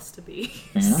nowhere else to be.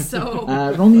 Fair enough. So,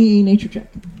 Roll me a nature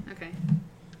check. okay.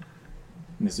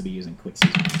 And this would be using Quixi's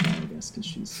modifier, I guess, because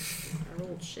she's I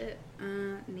rolled shit.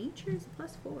 Nature's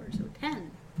 +4, so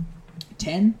 10.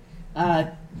 10.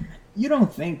 You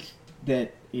don't think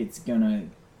that it's gonna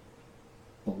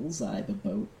bullseye the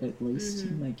boat, at least.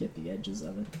 You might get the edges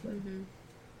of it. But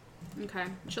Okay.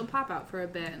 She'll pop out for a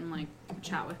bit and, like,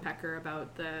 chat with Pecker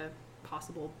about the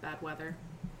possible bad weather.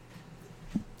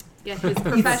 Get his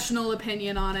professional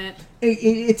opinion on it.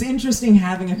 It's interesting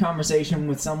having a conversation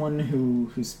with someone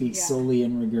who speaks Yeah. solely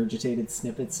in regurgitated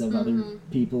snippets of other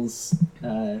people's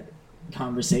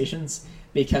conversations,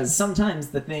 because sometimes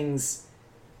the things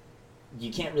you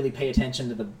can't really pay attention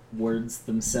to the words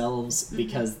themselves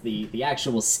because the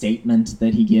actual statement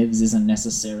that he gives isn't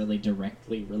necessarily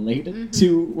directly related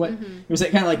to what it was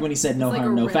kind of like when he said no It's like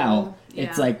harm a no riddle. foul. Yeah.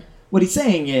 It's like what he's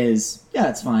saying is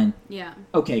it's fine, Yeah.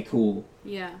 okay, cool.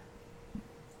 Yeah.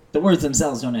 The words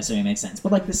themselves don't necessarily make sense,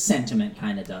 but like the sentiment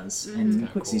kind of does. And kinda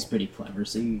Quixi's cool. pretty clever,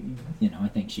 so I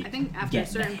think she. I think after a get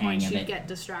the certain hang point, of she'd it. get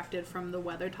distracted from the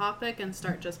weather topic and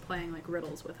start just playing like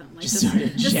riddles with him. Like Just sort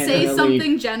of just say generally,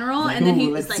 something general, like, and then "Ooh, he's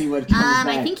let's like, see what comes I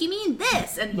back." think you mean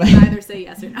this. and he can either say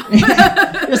yes or no.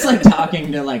 Just like talking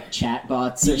to like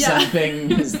chatbots or Yeah. something,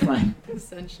 just like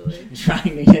Essentially,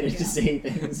 trying to get it to Yeah. say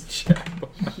things.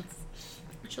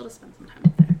 she'll just spend some time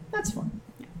up there. That's fun.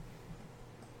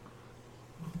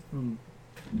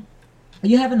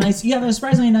 You have a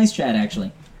surprisingly nice chat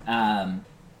actually.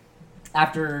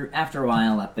 After a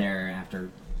while up there, after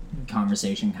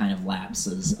conversation kind of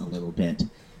lapses a little bit,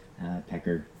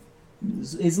 Pecker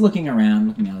is looking around,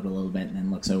 looking out a little bit, and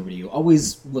then looks over to you.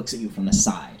 Always looks at you from the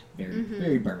side,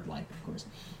 very bird-like, of course.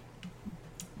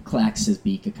 Clacks his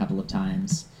beak a couple of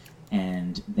times,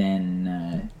 and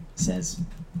then says,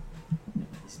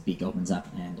 his beak opens up,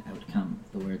 and out come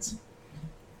the words.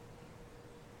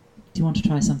 Do you want to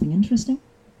try something interesting?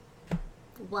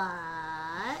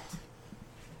 What?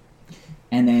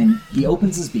 And then he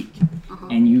opens his beak,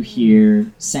 and you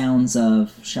hear sounds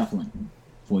of shuffling,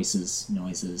 voices,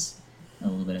 noises, a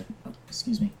little bit of, oh,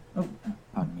 excuse me. Oh,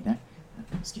 pardon me there.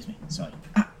 Excuse me, sorry.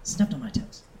 Stepped on my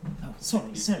toes. Oh, sorry,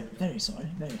 very sorry,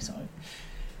 very sorry.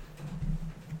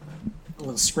 A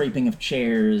little scraping of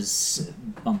chairs,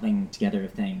 bumping together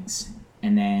of things,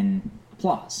 and then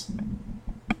applause.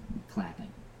 Clapping.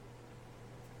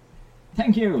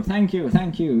 Thank you, thank you,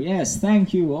 thank you. Yes,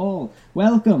 thank you all.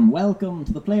 Welcome, welcome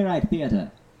to the Playwright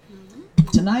Theatre.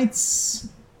 Tonight's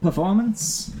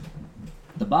performance,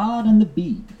 The Bard and the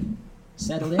Bee.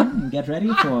 Settle in and get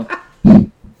ready for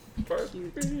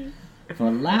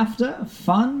laughter,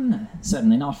 fun.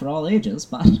 Certainly not for all ages,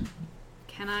 but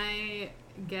Can I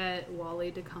get Wally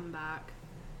to come back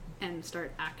and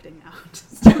start acting out the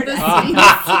scenes?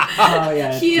 oh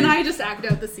yeah, He and I just act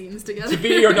out the scenes together. To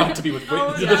be or not to be with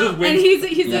Oh, this yeah. is And wings.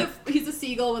 he's a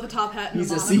seagull with a top hat and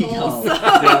he's a a monocle. seagull. So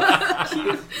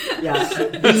Yeah,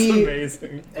 That's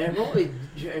amazing.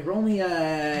 roll me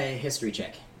a history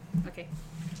check. okay.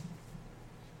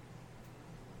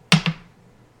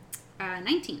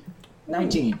 19.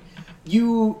 19.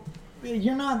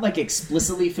 You're not like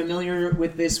explicitly familiar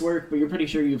with this work, but you're pretty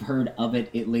sure you've heard of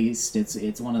it at least.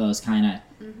 It's one of those kind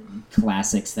of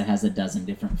classics that has a dozen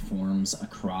different forms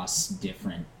across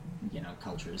different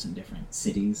cultures and different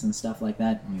cities and stuff like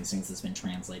that. One of these things that's been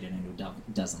translated into a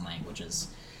dozen languages,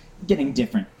 getting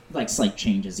different like slight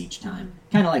changes each time.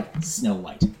 Kind of like Snow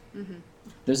White.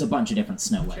 There's a bunch of different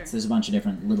Snow Whites. Sure. There's a bunch of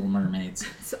different Little Mermaids.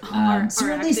 So our so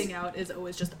at least- acting out is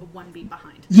always just one beat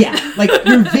behind. Yeah, like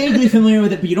you're vaguely familiar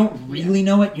with it, but you don't really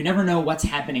know it. You never know what's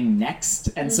happening next,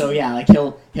 and so yeah, like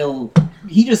he'll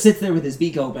he just sits there with his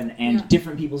beak open, and Yeah.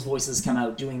 different people's voices come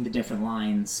out doing the different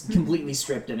lines, completely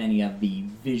stripped of any of the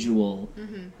visual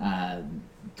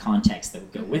context that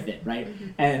would go with it, right?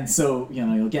 And so,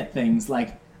 you'll get things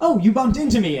like, "Oh, you bumped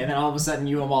into me," and then all of a sudden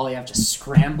you and Wally have to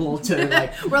scramble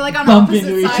to We're like on bump opposite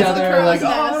into each sides of the other, like,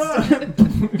 crow's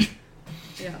nest.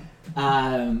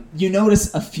 "Oh." You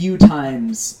notice a few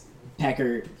times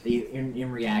Pecker,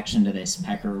 in reaction to this,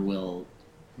 Pecker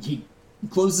he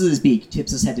closes his beak,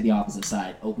 tips his head to the opposite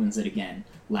side, opens it again,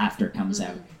 laughter comes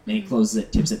out, then he closes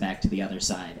it, tips it back to the other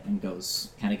side, and goes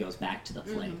back to the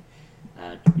play.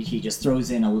 He just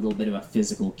throws in a little bit of a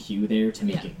physical cue there to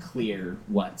make it clear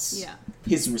what's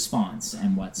his response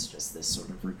and what's just this sort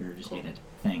of regurgitated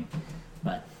thing.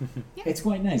 But it's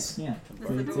quite nice, yeah.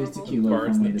 It's a cute little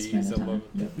Birds fun and way to the spend bees, the I time. love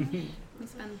Yep. We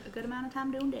spend a good amount of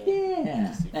time doing that.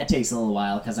 Yeah, that takes a little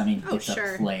while because it's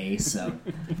sure. a play, so.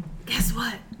 Guess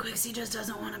what? Qixi just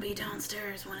doesn't want to be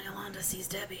downstairs when Iolanda sees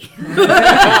Debbie.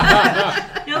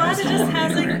 Yolanda just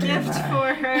has a gift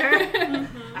for her.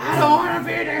 I don't want to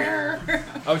be there.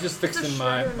 I was just fixing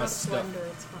my Shredder, not stuff. Splendor,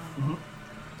 it's fine.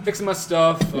 Fixing my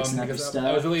stuff Fixing up your because stuff.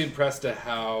 I was really impressed at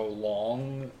how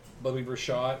long the Weaver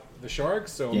shot the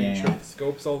sharks. So Yeah. make sure the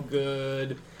scope's all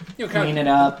good. Clean it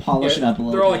up, polish it up a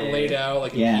little bit. They're all like laid out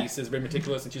like in Yeah. pieces, very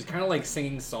meticulous, and she's kind of like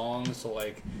singing songs. So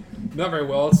like not very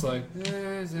well. It's like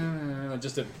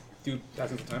just a few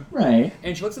passing of time. Right.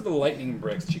 And she looks at the lightning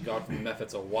bricks that she got from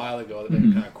Methods a while ago that have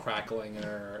been kind of crackling in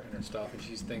her stuff, and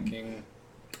she's thinking,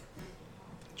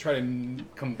 try to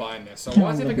combine this. So I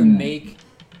want to see if I can make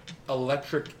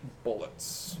electric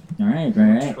bullets. All right.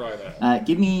 Try that.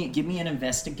 Give me an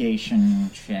investigation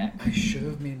check. I should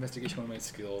have made investigation one of my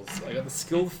skills. I got the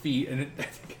skill feat and I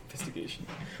think investigation,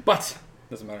 but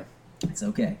doesn't matter. It's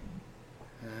okay.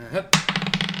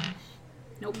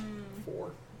 Nope.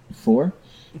 4. 4.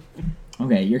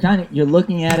 Okay, you're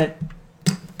looking at it,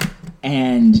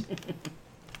 and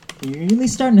you're really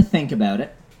starting to think about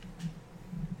it.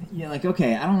 You're like,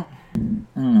 okay, I don't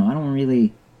know, I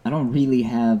don't really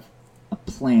have a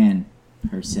plan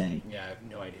per se. Yeah, I have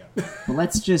no idea. But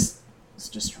let's just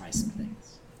try some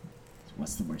things.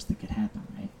 What's the worst that could happen,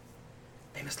 right?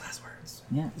 Famous last words.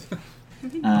 Yeah.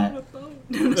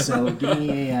 So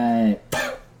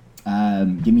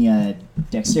give me a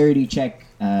dexterity check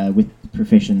with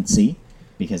proficiency,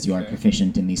 because you are Okay.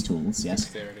 proficient in these tools. Yes.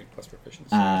 Dexterity plus proficiency.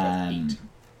 So that's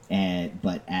 8.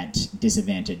 But at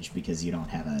disadvantage because you don't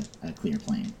have a clear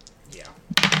plane. Yeah.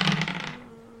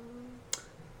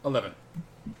 11.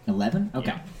 11.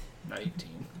 Okay. Yeah, not 18.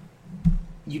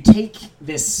 You take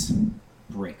this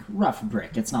rough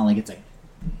brick. It's not like it's a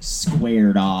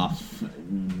squared off,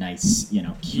 nice, Yeah,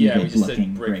 we cubic just said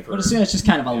looking brick brick. for- But it's just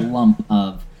kind of a lump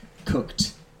of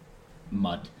cooked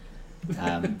mud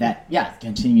that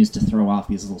continues to throw off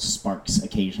these little sparks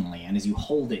occasionally. And as you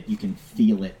hold it, you can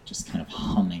feel it just kind of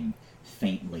humming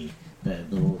faintly. The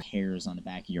little hairs on the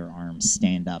back of your arms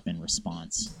stand up in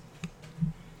response.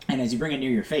 And as you bring it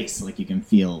near your face, like you can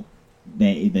feel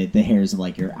the hairs of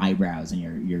like your eyebrows and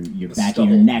your The back of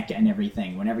your stubble. neck and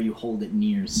everything. Whenever you hold it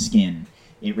near skin,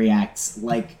 it reacts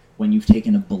like when you've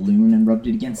taken a balloon and rubbed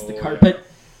it against the Oh, carpet.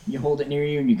 You hold it near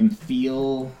you and you can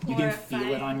feel it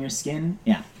Horrifying. on your skin.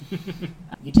 Yeah.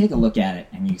 You take a look at it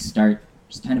and you start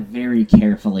just kind of very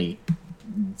carefully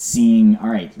seeing, all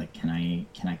right, like can I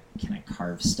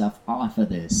carve stuff off of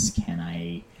this?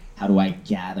 How do I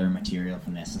gather material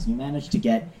from this? As you manage to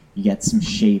get some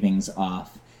shavings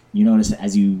off. You notice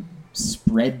as you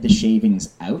spread the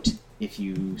shavings out, if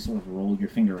you sort of roll your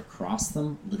finger across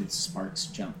them, little sparks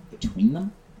jump between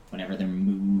them whenever they're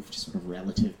moved sort of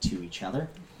relative to each other.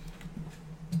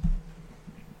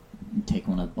 You take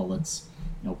one of the bullets,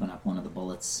 you open up one of the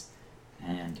bullets,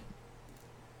 and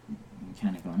you're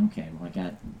kind of going, okay, well I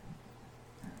got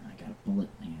a bullet.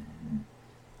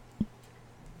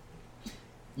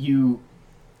 You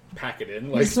Pack it in.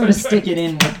 You Like sort of stick it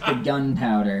in with the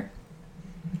gunpowder.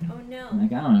 Oh no.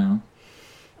 Like, I don't know.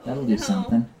 That'll do no.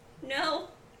 something. No.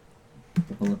 Put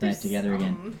the bullet back together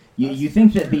again. Some. You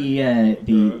think that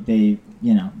the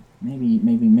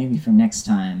maybe for next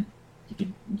time you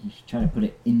should try to put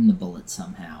it in the bullet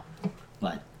somehow,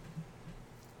 but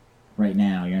right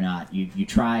now you're not. You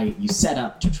set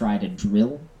up to try to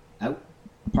drill out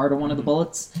a part of one of the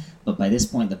bullets, but by this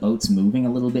point the boat's moving a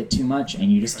little bit too much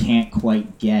and you just can't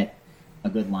quite get a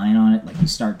good line on it. Like you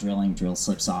start drilling, drill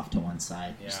slips off to one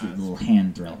side. Just a Yeah, little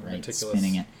hand drill, right? meticulous.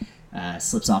 Spinning it.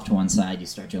 Slips off to one side, you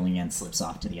start drilling in, slips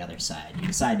off to the other side. You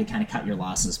decide to kind of cut your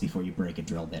losses before you break a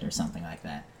drill bit or something like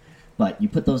that. But you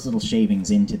put those little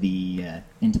shavings into the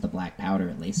black powder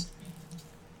at least.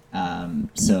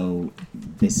 So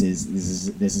this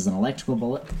is an electrical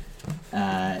bullet.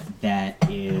 That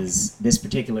is, this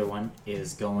particular one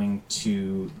is going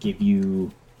to give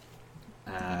you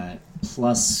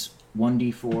plus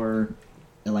 1d4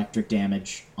 electric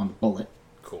damage on the bullet.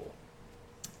 Cool.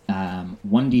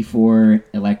 1d4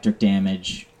 electric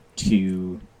damage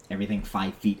to everything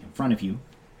 5 feet in front of you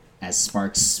as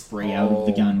sparks spray out of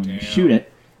the gun when you shoot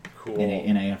it. Cool.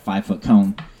 In a 5-foot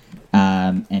cone.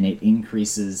 And it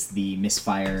increases the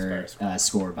misfire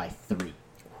score by 3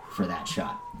 for that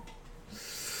shot.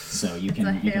 So you can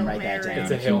write that down.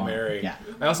 It's a Hail Mary. Yeah.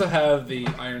 I also have the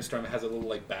Iron Storm. It has a little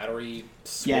like battery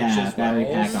switch as battery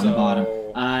well, pack on the bottom.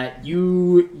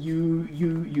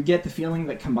 You get the feeling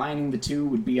that combining the two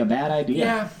would be a bad idea.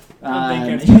 Yeah. I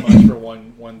think it's too much for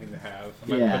one thing to have. I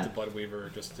might put the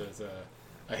Bloodweaver just as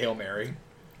a Hail Mary.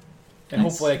 And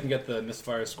hopefully I can get the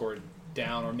misfire score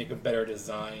down or make a better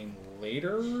design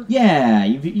later. Yeah,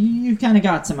 you've kind of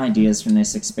got some ideas from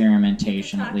this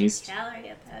experimentation, at least.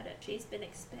 Calree about it. She's been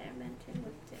experimenting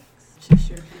with dicks. She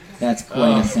sure can. That's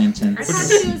quite a sentence. I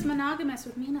thought she was monogamous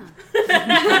with Mina.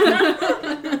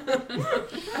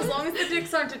 As long as the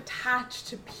dicks aren't attached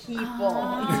to people.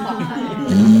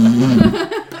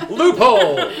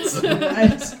 Loopholes!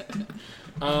 That's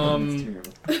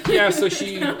Yeah, so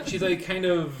she's like kind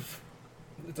of...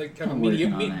 It's like kind of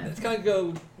it's kind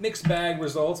of a mixed bag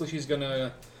result. So she's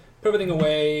gonna put everything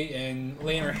away and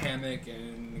lay in her hammock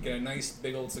and get a nice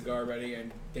big old cigar ready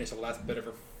and finish the last bit of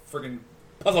her friggin'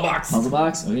 puzzle box. Puzzle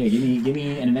box? Okay, give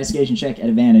me an investigation check at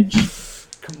advantage.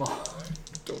 Come on,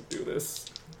 don't do this.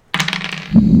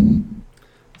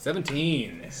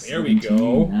 17. There we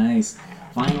go. Nice.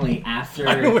 Finally, after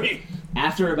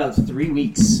about 3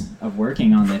 weeks of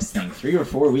working on this thing, 3 or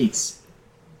 4 weeks,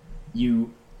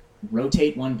 you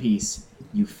rotate one piece,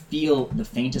 you feel the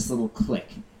faintest little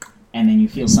click, and then you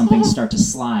feel something start to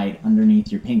slide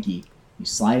underneath your pinky. You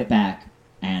slide it back,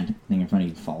 and the thing in front of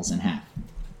you falls in half.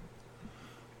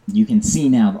 You can see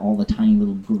now all the tiny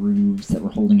little grooves that were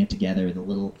holding it together, the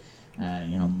little,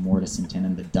 mortise and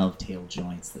tenon, the dovetail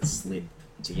joints that slid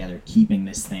together, keeping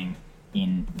this thing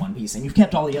in one piece. And you've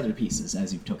kept all the other pieces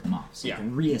as you took them off. So you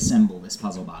can reassemble this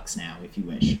puzzle box now if you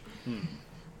wish.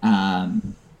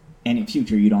 And in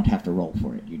future, you don't have to roll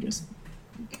for it. You just...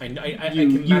 I can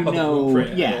map out the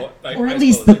blueprint. Yeah, or at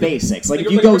least the basics. Like if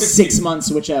you go 6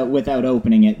 months without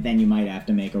opening it, then you might have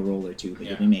to make a roll or two, but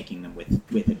you'll be making them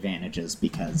with advantages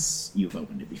because you've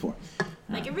opened it before.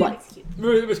 Like a Rubik's Cube.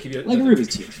 Rubik's Cube. Like a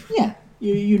Rubik's Cube. Yeah,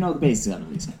 you know the basics of it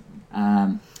at least.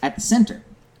 At the center,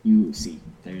 you see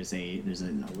there's a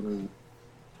little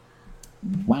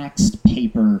waxed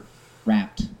paper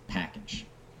wrapped package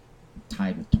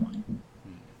tied with twine.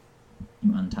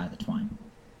 You untie the twine,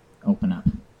 open up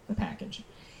the package,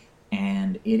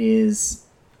 and it's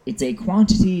a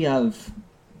quantity of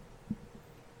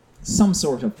some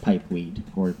sort of pipeweed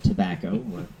or tobacco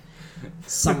or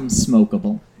some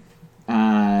smokable.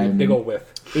 Big ol'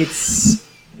 whiff.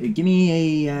 Give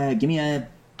me a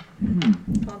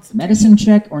medicine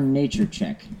check or nature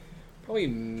check. Probably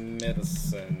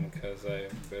medicine, because I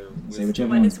have better wisdom. Say whichever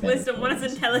One one's is better. wisdom, one is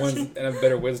intelligence. And I have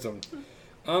better wisdom.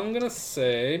 I'm gonna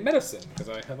say medicine, because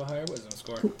I have a higher wisdom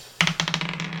score. Cool.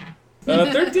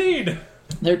 13!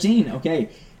 13, okay.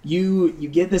 You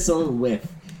get this a little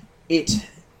whiff. It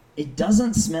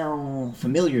doesn't smell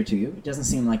familiar to you. It doesn't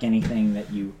seem like anything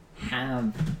that you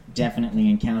have definitely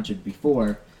encountered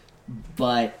before,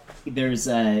 but there's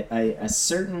a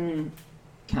certain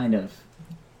kind of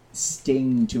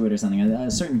sting to it or something,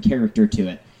 a certain character to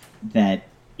it that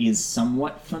is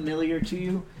somewhat familiar to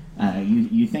you.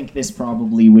 You think this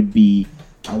probably would be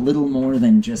a little more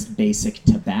than just basic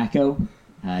tobacco.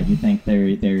 You think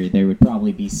there would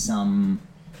probably be some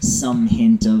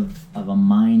hint of a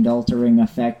mind-altering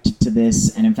effect to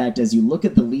this. And in fact, as you look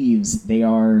at the leaves, they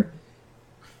are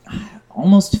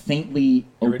almost faintly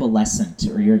opalescent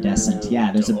or iridescent.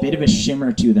 Yeah, there's a bit of a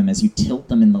shimmer to them. As you tilt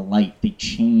them in the light, they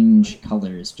change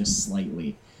colors just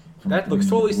slightly. That looks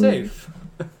totally safe.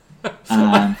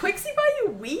 Qixi buy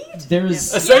you weed?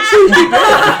 There's Essentially,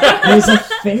 there's a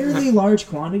fairly large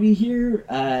quantity here,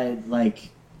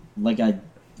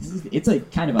 it's a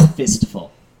kind of a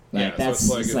fistful. Like Yeah,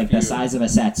 so it's it's like like the size of a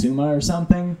satsuma or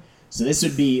something. So this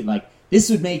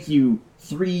would make you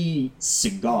 3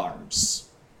 cigars,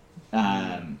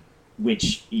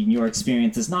 which in your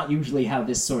experience is not usually how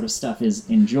this sort of stuff is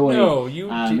enjoyed. No,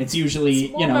 it's usually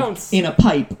small amounts. in a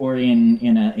pipe or in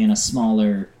a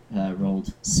smaller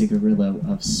rolled cigarillo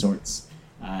of sorts.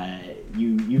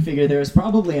 You figure there's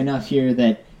probably enough here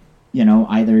that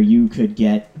either you could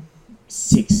get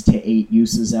 6 to 8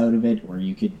 uses out of it, or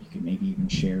you could maybe even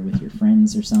share with your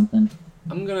friends or something.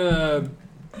 I'm gonna.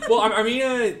 Well,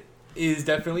 Armmina is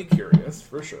definitely curious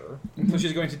for sure, so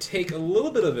she's going to take a little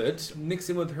bit of it, mix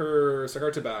it with her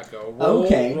cigar tobacco.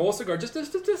 Roll a cigar just to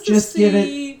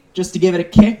see to give it a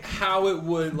kick. how it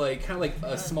would kind of like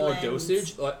a smaller blends.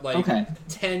 dosage, like Okay.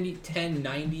 10,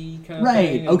 90 kind of Right.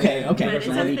 thing. Okay. But Okay. it's a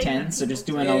 90-10. thing. So just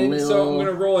doing a And little. so I'm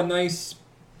gonna roll a nice.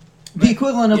 the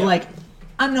equivalent of Yeah. like,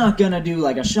 I'm not gonna do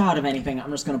like a shot of anything.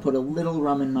 I'm just gonna put a little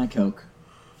rum in my Coke.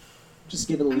 Just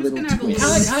give it a I'm just little gonna have a twist.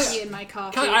 little Kinda- whiskey in my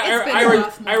coffee. Kinda It's been a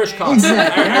rough Irish morning. coffee.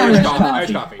 Exactly.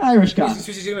 Irish coffee. Irish coffee.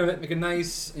 So she's gonna make a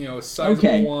nice, sizable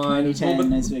Okay. one. 90-10.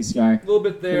 Nice big cigar. A little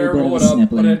bit there. Little bit Roll of it a up.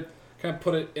 snippling.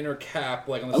 Put it in her cap,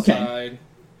 like on the Okay. side.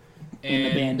 In the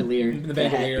bandolier. In the The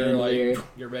hat bandolier, bandolier. like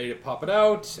you're ready to pop it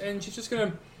out, and she's just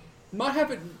gonna not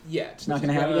have it yet. It's not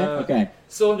gonna have it yet. Okay.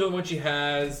 Still enjoy what she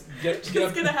has. Get She's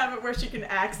up. gonna have it where she can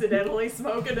accidentally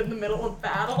smoke it in the middle of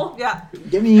battle. Yeah.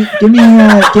 Give me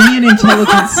an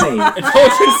intelligence save.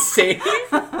 Intelligence save.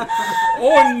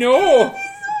 Oh no!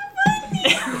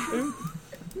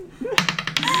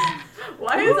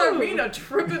 Why is Armmina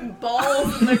tripping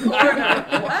balls in the corner?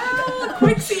 Well,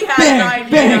 Qixi had Bang,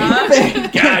 an bang, idea.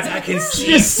 bang. Guys, I can She see.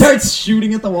 just starts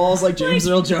shooting at the walls like James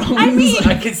Earl Jones.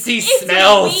 I can see It's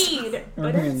smells. a weed,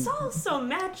 but it's also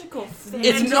magical.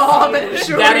 It's Gnomish.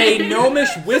 that a gnomish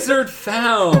wizard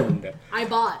found. I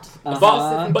bought.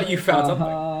 But you found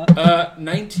Uh-huh. something.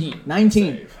 19.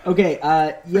 19. Save. Okay,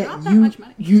 not yeah, that much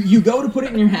money. you go to put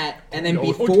it in your hat, and then No.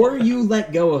 before you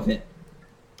let go of it,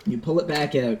 you pull it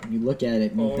back out, you look at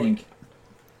it, and you Oh. think,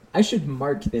 I should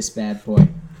mark this bad boy.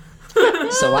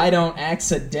 So I don't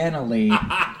accidentally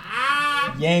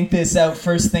yank this out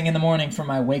first thing in the morning for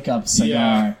my wake-up cigar.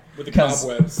 Yeah, with the 'Cause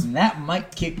cobwebs. that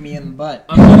might kick me in the butt.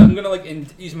 I'm gonna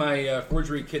use my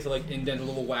forgery kit to indent a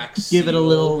little wax. Give it a seal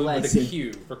little with wax a seal.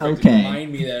 Q for Quixi Okay. to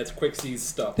remind me that it's Quixi's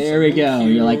stuff. There So we little go.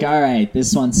 Q, You're like, alright,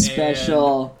 this one's And-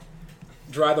 special.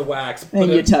 dry the wax. And put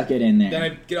you it- tuck it in Then there. I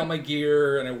get on my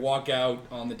gear and I walk out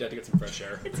on the deck to get some fresh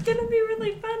air. It's gonna be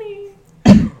really funny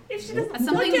if she doesn't That's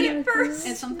look something at we, it first.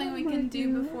 It's something we can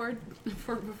do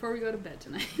before we go to bed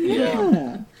tonight.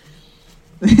 Yeah.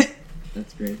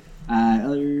 That's great.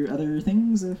 Other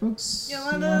things, folks? you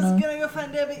Yolanda's wanna- gonna go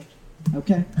find Debbie.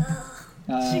 Okay.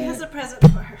 She has a present for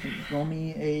her. Roll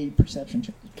me a perception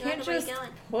check. Can't Where you just going?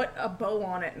 put a bow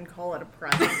on it and call it a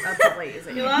present. That's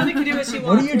lazy. Yolanda can do what she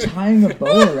What are wants. you tying a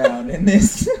bow around in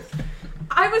this?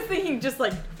 I was thinking just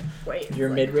wait. Your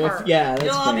like midriff? her. Yeah, that's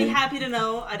You'll all be fair. happy to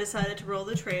know I decided to roll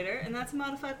the traitor, and that's a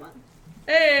modified one.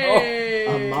 Hey.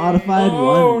 A modified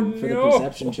Oh, one for the no.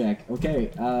 perception check. Okay,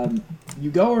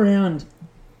 you go around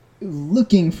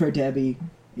looking for Debbie.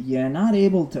 You're not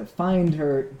able to find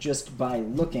her just by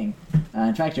looking.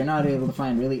 In fact, you're not able to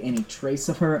find really any trace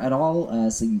of her at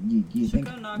all. So you think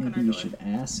go knock on maybe her you door. should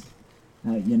ask.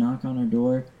 You knock on her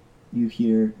door. You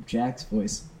hear Jack's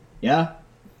voice. Yeah?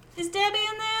 Is Debbie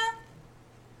in there?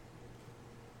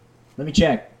 Let me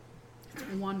check.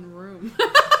 One room.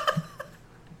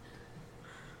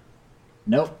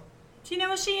 Nope. Do you know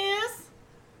where she is?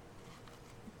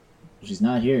 She's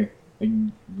not here.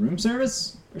 Room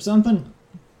service or something?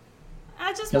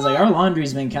 I just Because want... our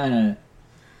laundry's been kind of...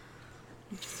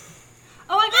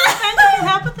 Oh, I got a friend who can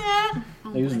help with that.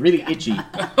 It was really itchy.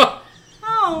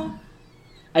 Oh,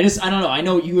 I don't know. I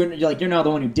know you're not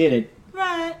the one who did it,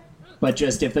 right. but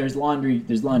just if there's laundry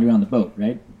on the boat,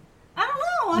 right? I don't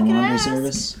know. I The can laundry ask.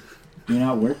 service. Do you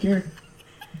not work here?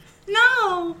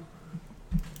 No,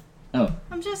 Oh.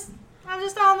 I'm just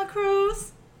on the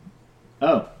cruise.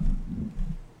 Oh.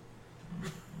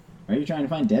 Why are you trying to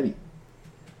find Debbie?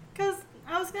 Cause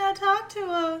I was gonna talk to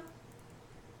her.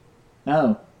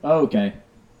 Oh. Oh, okay.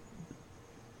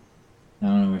 I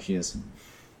don't know where she is.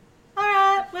 All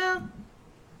right. Well,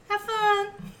 have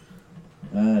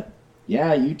fun.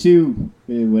 Yeah, you too.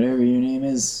 Whatever your name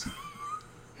is.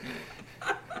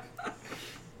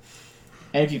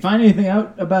 And if you find anything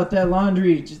out about that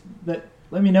laundry, just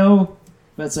let me know.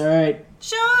 If that's all right.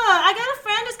 Sure. I got a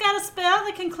friend who's got a spell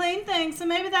that can clean things, so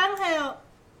maybe that'll help.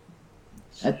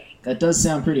 That does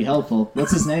sound pretty helpful.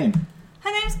 What's his name?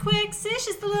 Her name's Qixi.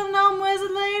 She's the little gnome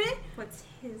wizard lady. What's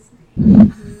his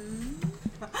name?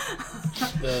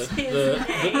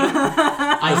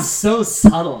 I'm so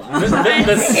subtle. I'm sorry.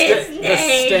 The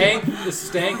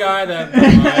stank guy that I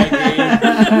gave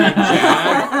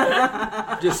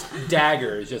Jack, just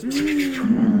daggers, just. I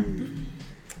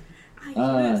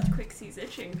used Quixi's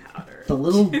itching powder. The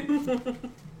little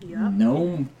Yep.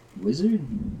 gnome wizard?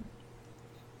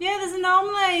 Yeah, there's a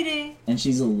gnome lady. And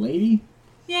she's a lady?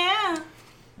 Yeah, I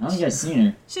don't think I've seen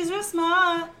her. she's real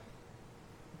smart.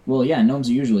 Well, yeah, gnomes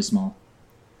are usually small.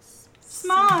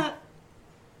 Smart.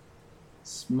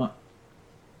 Smart.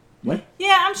 What?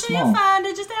 Yeah, I'm sure Small. you'll find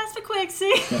it. Just ask for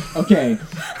Qixi. Okay.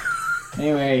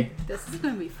 Anyway, This is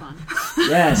gonna be fun.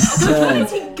 yes. What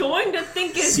is he going to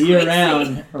think is See you Qixi?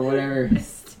 around, or whatever.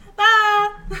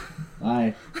 Bye.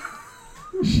 Bye.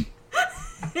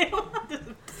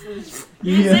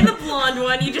 You say the blonde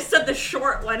one, you just said the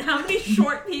short one. How many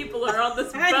short people are on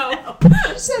this I boat? know.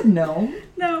 I said no.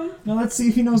 No. Now let's see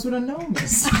if he knows what a gnome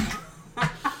is.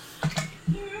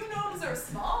 You gnomes are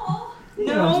small.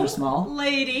 Gnomes are small.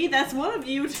 Lady, that's one of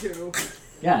you two.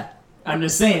 Yeah. I'm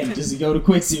just saying, does he go to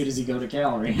Qixi or does he go to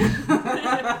Calree?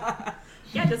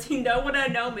 Yeah, does he know what a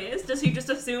gnome is? Does he just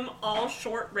assume all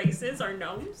short races are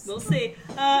gnomes? We'll see.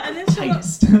 And then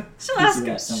Tightest. she'll ask. Qixi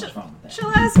has so much fun with that. She'll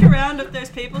ask around if there's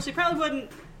people. She probably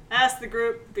wouldn't ask the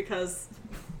group because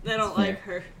they don't Fair. like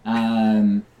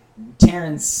her.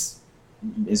 Terrence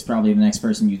is probably the next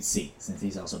person you'd see, since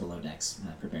he's also below decks,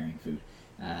 preparing food.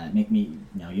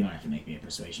 No, you don't have to make me a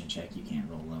persuasion check. You can't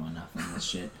roll low enough on this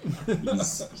shit.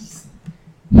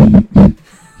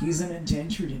 He's an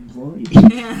indentured employee.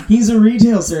 He's a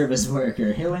retail service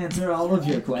worker. He'll answer all of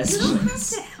your You don't have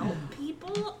questions. to help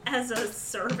people as a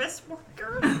service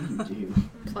worker. You do.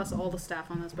 Plus, all the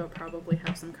staff on this boat probably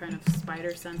have some kind of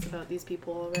spider sense about these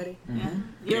people already. Yeah.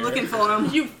 You're looking for them.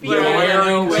 You feel Where Yeah, are I they?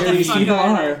 know Where where the these fuck people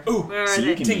are they? are. Ooh, Where So are you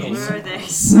they? can tingles. Where are they?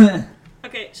 tingles.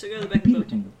 Okay, she'll go to the back of the Peter boat.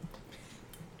 tingle.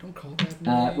 Don't call that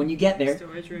name. When you get there,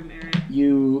 Storage room area.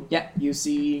 you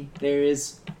see there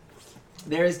is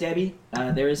Debbie,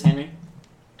 there is Henry.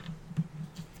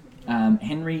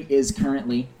 Henry is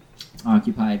currently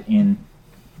occupied in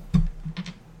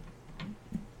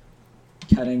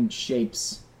cutting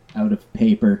shapes out of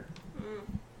paper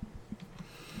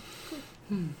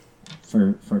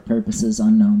for purposes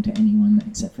unknown to anyone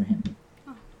except for him.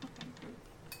 Oh, okay.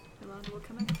 Iolanda will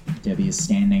come in. Debbie is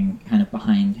standing kind of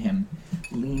behind him,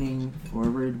 leaning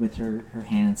forward with her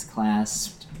hands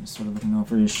clasped, sort of looking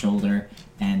over his shoulder,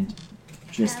 and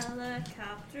just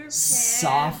Helicopter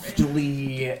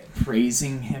softly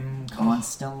praising him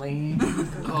constantly.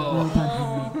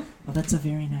 Oh, that's a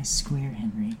very nice square,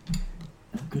 Henry.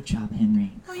 Oh, good job,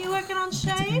 Henry. Are you working on That's a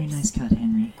very shapes? nice cut,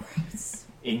 Henry.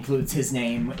 It includes his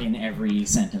name in every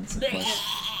sentence, of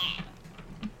course.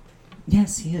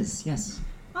 Yes, he is. Yes.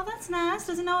 Oh, that's nice.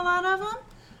 Does he know a lot of them?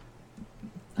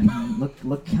 I mean,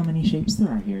 look how many shapes there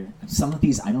are here. Some of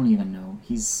these I don't even know.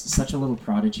 He's such a little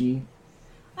prodigy.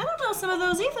 I don't know some of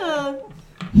those either. Oh,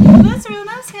 that's real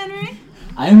nice, Henry.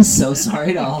 I'm so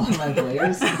sorry to all of my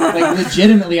players. Like,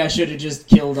 legitimately, I should have just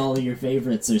killed all of your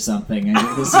favorites or something.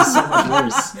 This is so much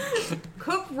worse.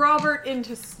 Cook Robert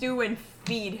into stew and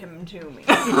feed him to me.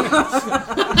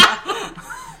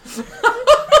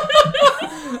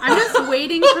 I'm just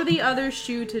waiting for the other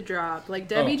shoe to drop. Like,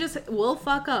 Debbie just will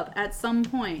fuck up at some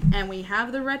point, and we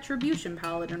have the Retribution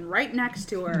Paladin right next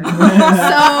to her.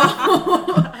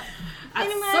 So,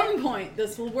 at some point,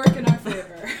 this will work in our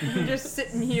favor. I'm just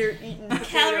sitting here eating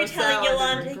Calree potato telling salad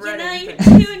Iolanda, and you know, regretting you're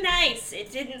things. too nice.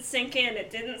 It didn't sink in. It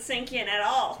didn't sink in at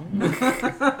all.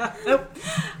 Nope.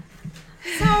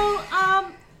 So,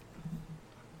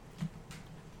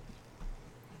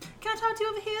 can I talk to you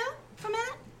over here for a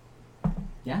minute?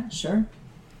 Yeah, sure.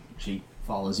 She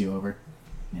follows you over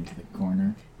into the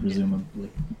corner, presumably.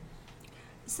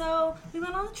 So, we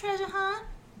went on the treasure hunt,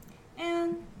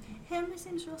 and Henry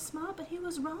seems real smart, but he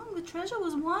was wrong. The treasure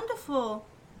was wonderful.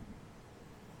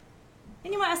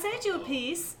 Anyway, I saved you a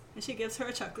piece, and she gives her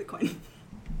a chocolate coin.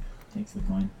 Takes the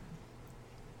coin.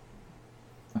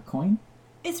 A coin?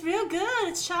 It's real good.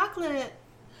 It's chocolate.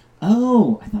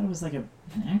 Oh, I thought it was like an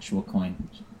actual coin.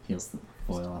 She peels the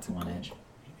foil off one edge.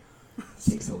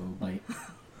 Takes a little bite.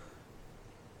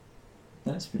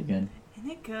 That's pretty good.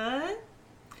 Isn't it good?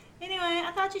 Anyway,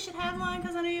 I thought you should have one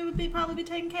because I knew you would probably be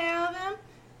taking care of him,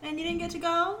 and you didn't get to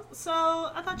go, so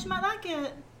I thought you might like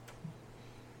it.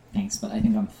 Thanks, but I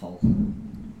think I'm full.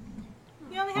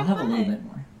 You only I'll have have a one. little bit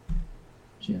more.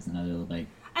 She has another little bite.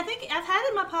 I think I've had it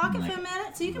in my pocket Like- for a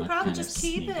minute, so you can like probably kind of just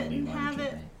keep it sneakily and large have a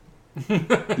it.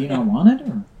 bite. Do you not want it,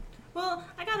 or? Well,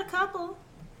 I got a couple.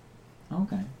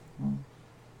 Okay. Well,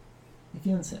 if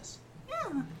you insist.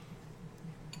 Yeah.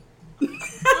 It's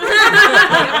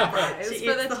She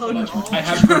for eats the the whole Much, coin. much, I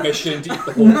have permission to eat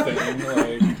the whole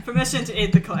thing. Like, Permission to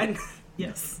eat the coin.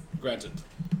 Yes. granted.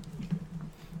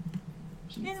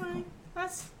 Anyway, I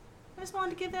just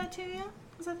wanted to give that to you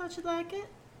because I thought you'd like it.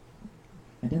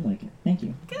 I did like it. Thank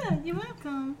you. Good. You're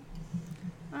welcome.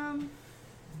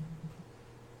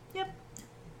 Yep.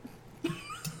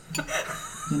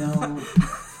 You know,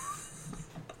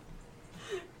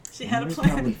 She had a Amber's plan.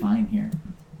 probably fine here.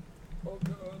 Oh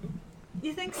god.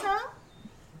 You think so?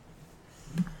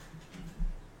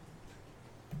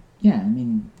 Yeah, I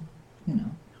mean, you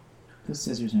know, Those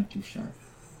scissors aren't too sharp.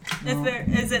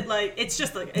 Is it like it's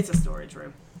just like it's a storage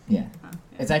room? Yeah. Oh,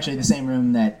 yeah. It's actually the same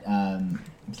room that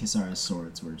Kisara's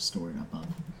swords were stored up of.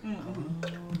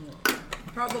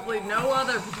 Probably no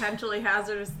other potentially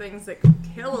hazardous things that could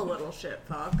kill a little shit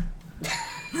fuck.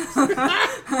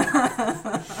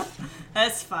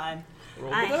 That's fine. Roll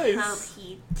the I dice. hope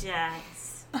he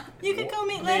does. You could go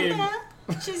meet Linda.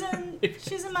 She's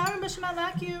in my room, but she might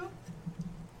like you.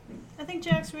 I think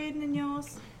Jack's reading in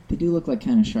yours. They do look like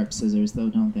kind of sharp scissors, though,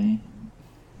 don't they?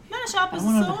 Not as sharp I as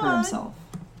want a him to hurt sword. himself.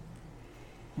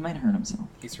 He might hurt himself.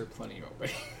 He's heard plenty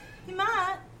already. He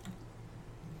might.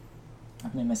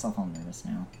 I've made myself all nervous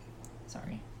now.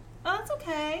 Sorry. Oh, that's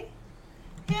okay.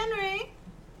 Henry,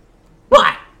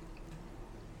 What?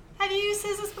 have you used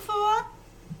scissors before?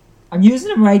 I'm using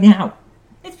them right now.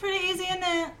 It's pretty easy, isn't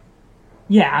it?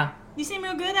 Yeah. You seem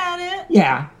real good at it.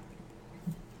 Yeah.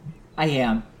 I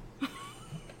am.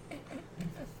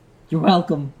 You're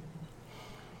welcome.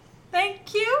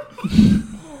 Thank you.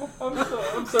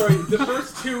 I'm sorry. The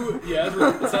first two,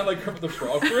 it sounded like Kermit the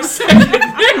Frog for a second.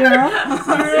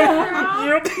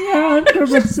 Yeah,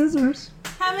 Kermit scissors.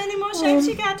 How many more shapes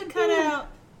you got to cut out?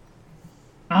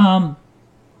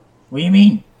 What do you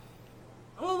mean?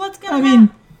 Well, what's gonna I happen? mean,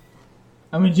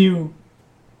 I'm gonna do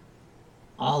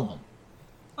all of them.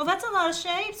 Oh, that's a lot of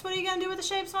shapes. What are you gonna do with the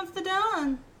shapes once they're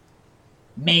done?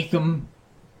 Make them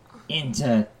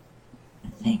into a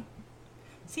thing.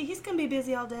 See, he's gonna be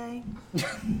busy all day.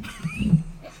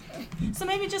 So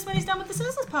maybe just when he's done with the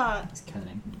scissors part. He's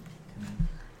cutting.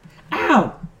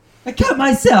 Ow! I cut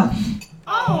myself!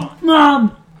 Oh,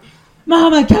 Mom!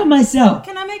 Mom, I cut myself!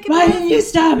 can I make it Why better? didn't you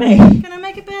stop me? Can I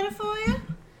make it better for you?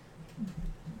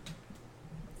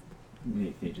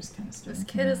 They just kind of start. This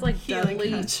kid is like Healing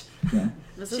Dudley. touch. Yeah.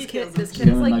 She Kid kills is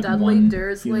Doing, like like, Dudley one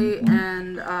Dursley healing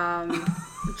and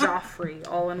Joffrey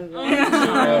all in one.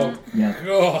 Oh, Yep.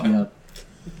 God.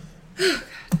 Yep.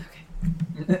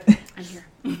 I'm here.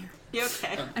 You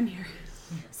okay? I'm here.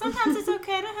 Sometimes it's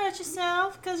okay to hurt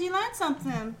yourself because you learned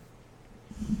something.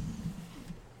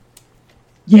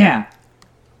 Yeah.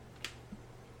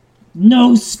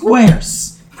 No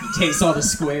squares. He takes all the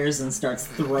squares and starts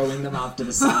throwing them off to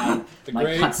the side. The Like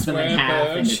great cuts them in square half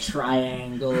patch. into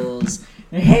triangles.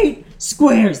 I hate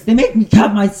squares. They make me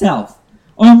cut myself.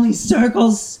 Only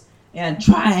circles and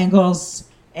triangles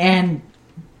and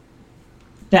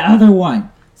the other one.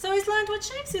 So he's learned what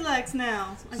shapes he likes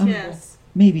now, I Um, guess.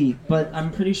 Maybe, but I'm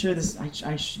pretty sure this. I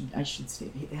should stay.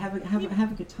 Have a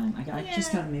good time. I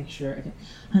just Yeah. gotta make sure. Okay.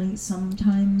 Honey,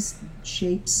 sometimes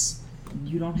shapes.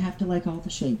 You don't have to like all the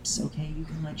shapes. Okay, you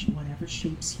can like whatever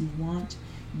shapes you want.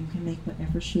 You can make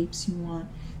whatever shapes you want.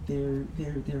 They're.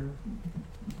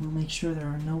 We'll make sure there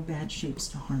are no bad shapes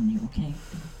to harm you. Okay.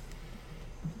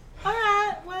 All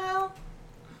right. Well,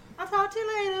 I'll talk to you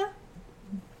later.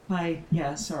 Bye.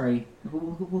 Yeah. Sorry.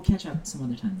 We'll catch up some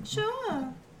other time.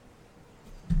 Sure.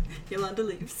 Yolanda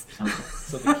leaves. Okay.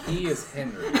 So the key is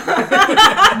Henry.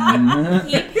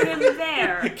 Keep him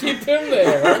there. Keep him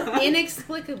there.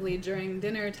 Inexplicably, during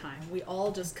dinner time, we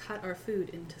all just cut our food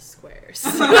into squares.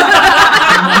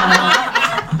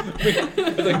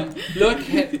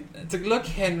 Look,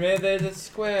 Henry, there's a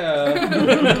square.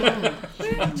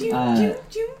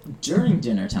 During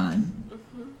dinner time,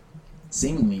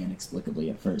 seemingly inexplicably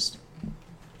at first,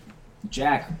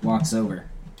 Jack walks over,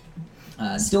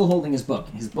 still holding his book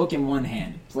in one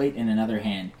hand, plate in another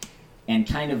hand, and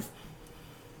kind of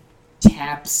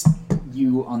taps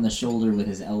you on the shoulder with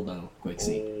his elbow,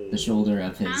 Qixi, the shoulder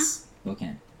of his book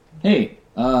hand. Hey,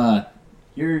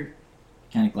 you're...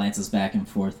 kind of glances back and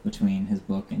forth between his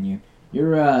book and you.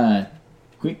 You're,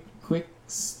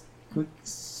 Quicks.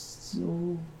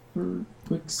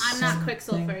 I'm not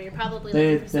Quicksilver. You're probably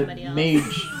The looking for somebody else.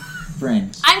 mage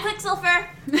friend. I'm Quicksilver.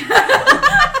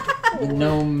 The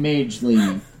gnome mage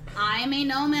lady. I'm a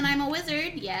gnome and I'm a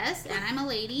wizard, yes, and I'm a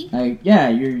lady. Yeah,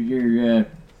 your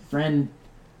friend.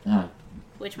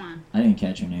 Which one? I didn't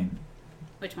catch her name.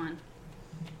 Which one?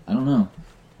 I don't know.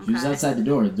 She was Okay. outside the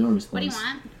door. The door was What do closed.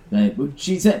 you want? But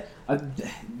she said, I've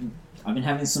been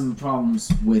having some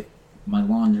problems with my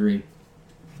laundry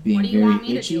being What do you very want me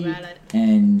to itchy, do about it?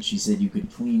 and she said you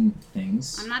could clean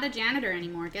things. I'm not a janitor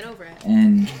anymore. Get over it.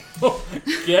 And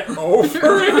Get over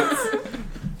it.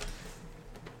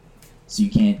 so you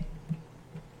can't.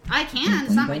 I can.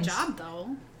 It's not my Things? job,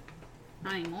 though.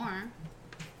 Not anymore.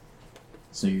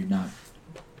 So you're not.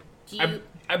 Do you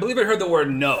I believe I heard the word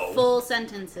no. full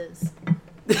sentences?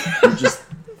 You're just.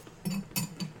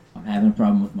 I'm having a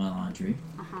problem with my laundry.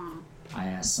 Uh-huh. I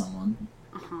asked someone.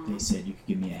 Uh-huh. They said you could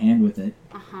give me a hand with it.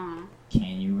 Uh-huh.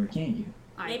 Can you or can't you?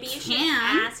 I Maybe you should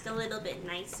can. ask a little bit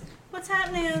nicer. What's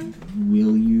happening?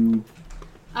 Will you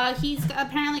He's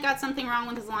apparently got something wrong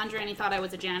with his laundry and he thought I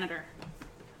was a janitor.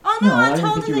 Oh No, no, I I didn't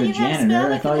told think him you were that a you had a spell janitor. I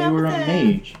that thought could you were a help with it.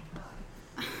 mage.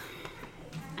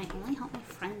 I only help my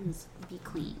friends be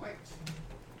clean.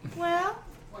 Well,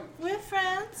 we're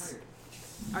friends.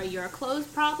 Are your clothes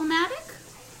problematic?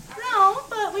 No,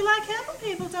 but we like helping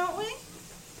people, don't we?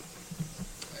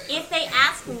 If they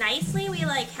ask nicely, we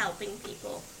like helping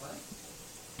people.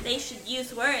 They should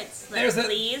use words like There's a-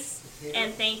 please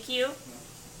and thank you.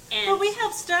 And But we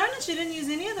helped Stern and she didn't use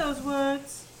any of those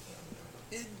words.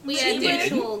 We She had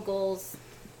did. mutual goals.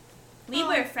 we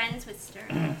were friends with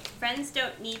Stern. Friends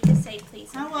don't need to say please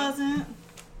and I thank wasn't.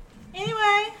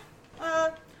 Anyway,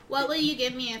 What will you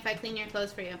give me if I clean your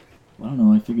clothes for you? I don't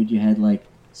know. I figured you had like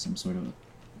some sort of a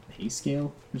pay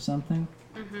scale or something.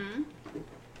 Mm-hmm.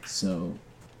 So,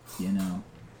 you know,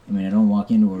 I mean, I don't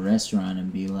walk into a restaurant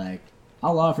and be like,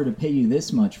 I'll offer to pay you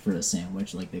this much for a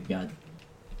sandwich. Like they've got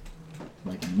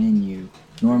like a menu.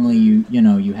 Normally,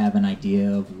 you have an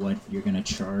idea of what you're gonna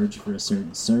charge for a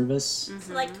certain service.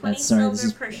 So like 20 This silver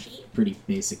is per sheet. pretty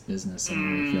basic business. I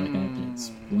don't really feel like I have to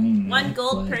explain. 1 that,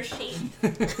 gold but- per sheet.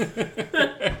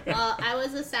 Well, I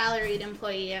was a salaried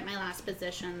employee at my last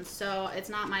position, so it's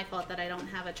not my fault that I don't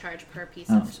have a charge per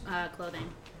piece of clothing.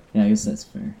 Yeah, I guess that's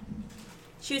fair.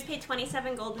 She was paid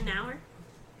 27 gold an hour.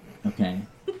 Okay.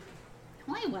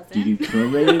 No, I wasn't. Do you do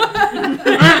prorated?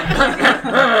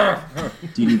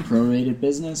 Do you do prorated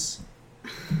business?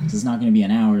 'Cause it's not going to be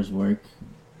an hour's work.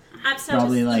 So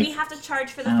Probably like, we have to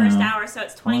charge for the I don't first know, hour, so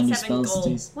it's how long do 27 spells gold.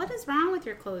 taste? What is wrong with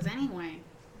your clothes anyway?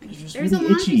 They're just There's really a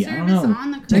laundry itchy. I don't service know.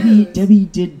 on the Debbie cruise.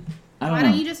 did. I don't Why know.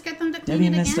 don't you just get them to clean Debbie it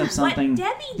messed again? up something. What?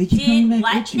 They Debbie keep coming did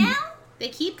back what itchy. now? They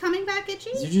keep coming back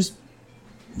itchy? They're just.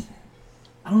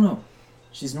 I don't know.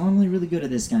 She's normally really good at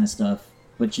this kind of stuff,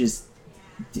 but just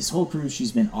this whole cruise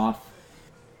she's been off.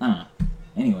 I don't know.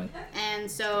 Anyway, And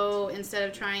so instead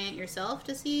of trying it yourself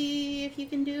to see if you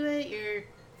can do it, you're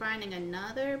finding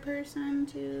another person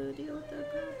to deal with the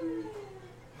problem?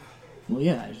 well,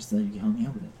 yeah, I just thought you could help me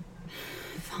out with it.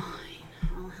 Fine.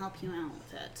 I'll help you out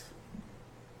with it.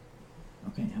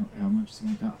 Okay, how much is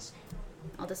it gonna cost?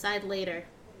 I'll decide later,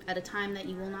 at a time that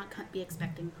you will not be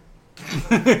expecting.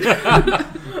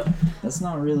 That's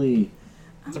not really.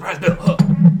 Surprise, Bill. Huh.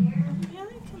 I'm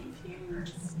really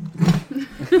confused.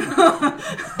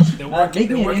 They're Make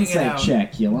me an working it insight out.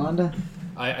 check, Yolanda.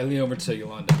 I lean over to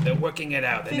Iolanda. They're working it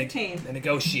out. They 15.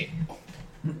 negotiate.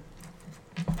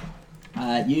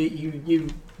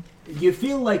 You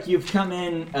feel like you've come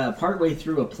in partway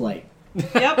through a play.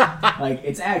 Yep. Like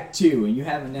it's Act 2, and you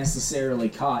haven't necessarily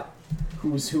caught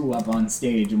who's who up on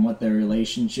stage and what their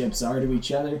relationships are to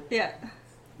each other. Yeah.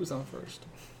 Who's on first?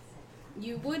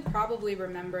 You would probably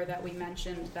remember that we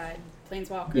mentioned that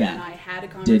Plainswalker Yeah. and I had a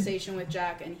conversation with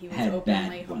Jack, and he was Had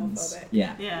openly bad ones. homophobic.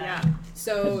 Yeah. Yeah.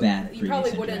 So Had bad you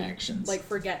probably previous wouldn't interactions. like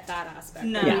forget that aspect.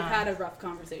 No. We've Yeah. had a rough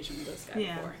conversation with this guy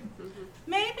Yeah. before.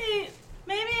 Maybe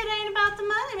it ain't about the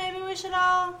money. Maybe we should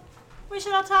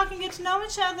all talk and get to know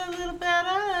each other a little better,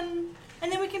 and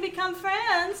then we can become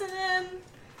friends,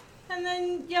 and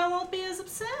then y'all won't be as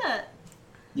upset.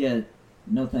 Yeah,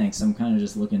 no thanks. I'm kind of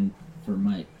just looking for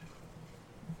my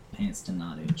pants to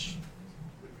not itch.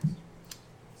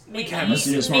 Maybe, can't- Unless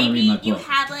you just wanna read my you book.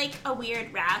 had like a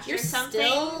weird rash You're or something.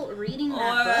 still reading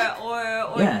that book?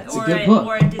 Or Yeah, it's a good book.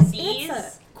 or a disease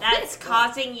It's a that's quick book.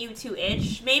 causing you to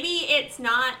itch. Maybe it's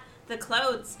not the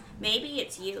clothes. Maybe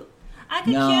it's you. I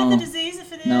could No. cure the disease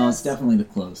if it is. No, it's definitely the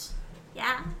clothes.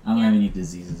 Yeah. I don't yeah. have any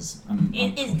diseases. I'm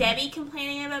Is clean. Debbie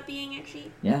complaining about being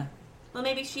itchy? Yeah. Well,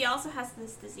 maybe she also has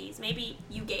this disease. Maybe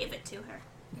you gave it to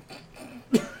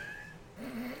her.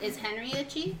 Is Henry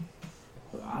itchy?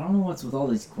 I don't know what's with all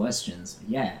these questions. But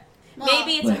yeah. Well,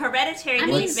 Maybe it's But- a hereditary I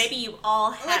mean, disease. Maybe you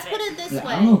all have let's it. put it this I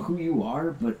way. don't know who you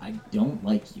are, but I don't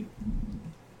like you.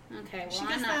 Okay, She well,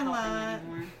 gets I'm not that helping lot.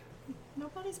 anymore.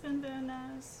 Nobody's been very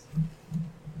nice.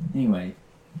 Anyway,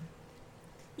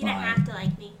 You don't Bye. have to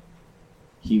like me.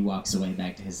 he walks away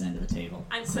back to his end of the table,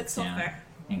 I'm sits down, Quicksilver.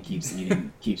 and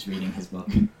keeps reading his book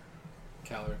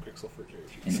Calree and Quicksilver Jerry.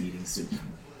 and eating soup.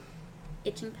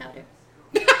 Itching powder.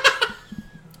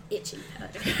 Itching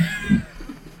powder.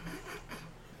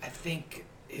 I think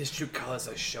his true colors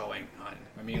are showing, hon.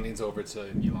 Armmina leans over to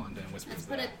Iolanda and whispers Let's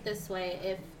put that. it this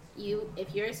way: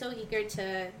 if you're so eager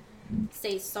to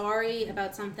say sorry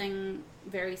about something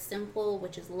very simple,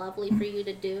 which is lovely for you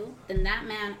to do, then that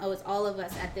man owes all of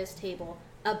us at this table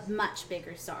a much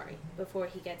bigger sorry before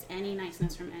he gets any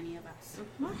niceness from any of us.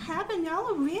 What happened? Y'all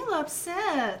are real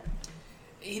upset.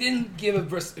 He didn't give a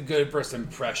good first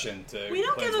impression to We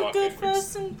don't give a Plainswalker good groups.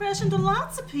 first impression to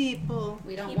lots of people.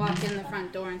 We don't walk in the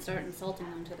front door and start insulting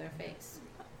them to their face.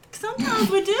 Sometimes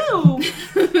we do.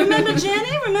 Remember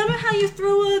Jenny? Remember how you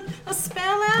threw a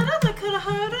spell at her that could have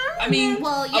hurt her? I mean,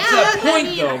 Well, up yeah, to that point, I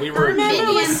mean, though, we were... Remember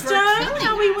with minions were Stern, killing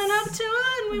how we us. went up to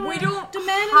her and we We were don't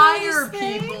demanding all these hire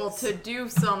things? people to do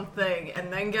something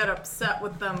and then get upset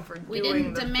with them for We doing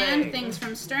didn't the demand thing. things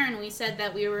from Stern. We said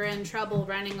that we were in trouble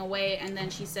running away, and then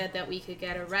she said that we could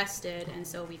get arrested, and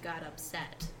so we got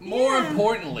upset. More Yeah.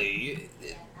 importantly,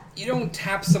 you don't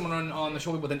tap someone on the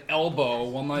shoulder with an elbow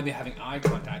while not even having eye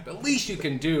contact. The least you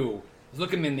can do is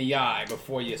look them in the eye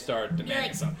before you start Be demanding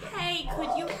like, something. hey,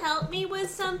 could you help me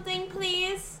with something,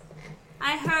 please?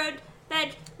 I heard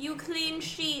that you clean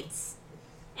sheets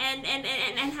and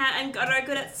are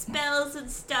good at spells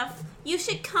and stuff. You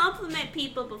should compliment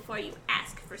people before you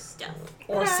ask for stuff.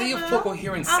 Or say a Well, full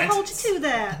coherent I'll hold sentence. you to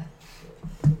that.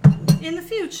 In the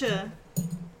future.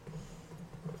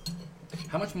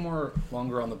 How much more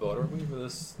longer on the boat are we for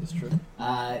this trip?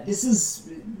 This is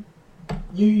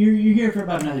you're here for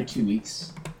about another 2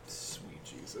 weeks. Sweet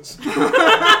Jesus. It's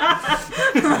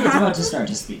about to start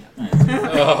to speed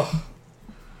up.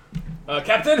 All Oh.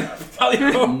 Captain, tell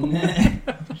you. right.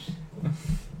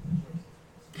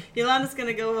 Yolanda's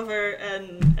gonna go over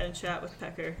and chat with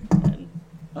Pecker and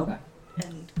Okay.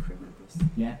 crew members.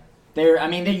 Yeah.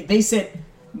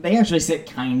 They actually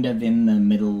sit kind of in the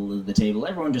middle of the table.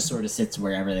 Everyone just sort of sits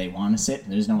wherever they want to sit.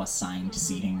 There's no assigned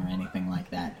seating or anything like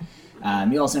that.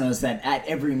 You also notice that at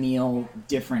every meal,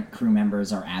 different crew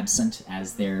members are absent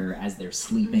as they're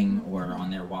sleeping or on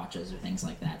their watches or things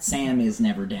like that. Sam is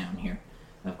never down here,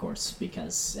 of course,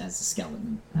 because as a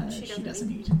skeleton, she doesn't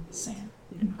eat Sam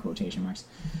in quotation marks.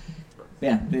 But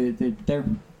yeah, they're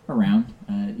around.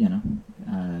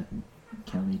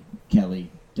 Kelly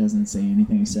doesn't say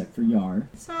anything except for Yar.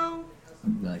 So,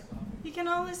 Like, you can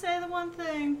only say the one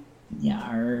thing.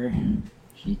 Yar.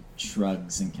 She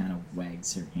shrugs and kind of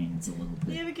wags her hands a little You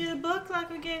bit. ever get a book like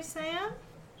we gave Sam?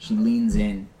 She leans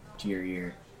in to your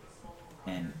ear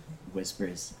and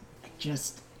whispers, I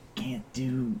just can't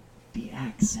do the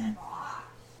accent.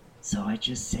 So I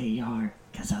just say Yar,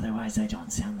 because otherwise I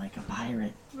don't sound like a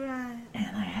pirate. Right.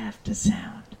 And I have to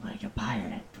sound like a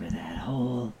pirate with that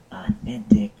whole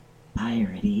authentic,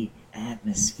 piratey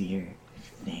atmosphere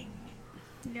thing.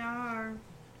 Yar.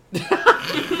 Peek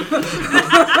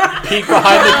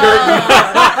behind the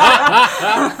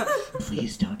curtain.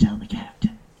 Please don't tell the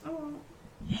captain. Oh.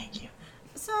 Thank you.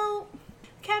 So,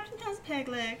 Captain has a peg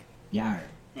leg, Yar.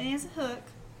 and he has a hook,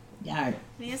 Yar. and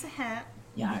he has a hat,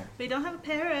 Yar. but he don't have a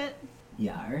parrot,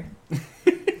 Yar. and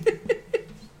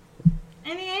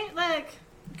he ain't, like,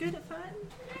 good at fighting.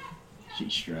 She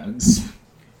shrugs.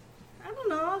 I don't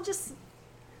know,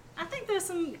 I think there's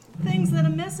some things that are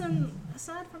missing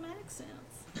aside from accents.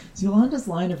 So Yolanda's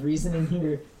line of reasoning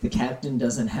here, the captain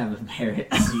doesn't have a parrot,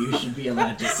 so you should be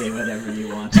allowed to say whatever you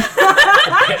want.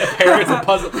 Parrot's a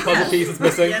puzzle piece is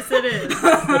missing. Yes, it is.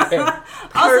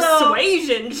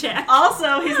 Persuasion check.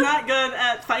 Also, he's not good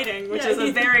at fighting, which is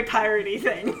a very piratey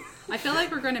thing. I feel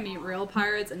like we're going to meet real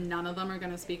pirates, and none of them are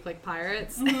going to speak like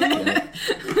pirates. They're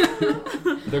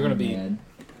gonna be Man.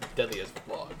 deadly as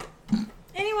fuck.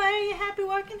 Anyway, are you happy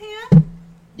working here?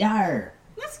 Yar!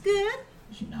 That's good.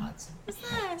 She nods. That's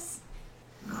nice.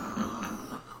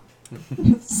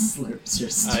 Slurps her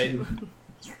stew.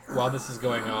 While this is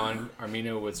going on,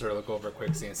 Armmina would sort of look over at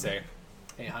Qixi and say,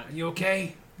 "Hey, hon, are you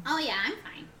okay?" Oh yeah, I'm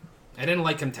fine. I didn't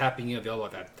like him tapping you on the elbow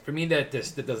like that. For me, that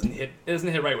doesn't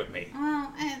hit right with me.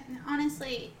 Well,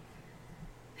 honestly,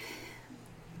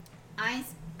 I've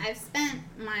spent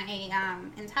my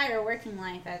entire working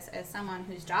life as someone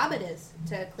whose job it is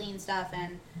to clean stuff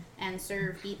and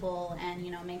serve people and,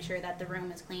 make sure that the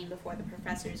room is clean before the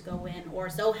professors go in, or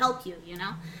so help you,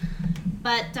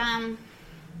 But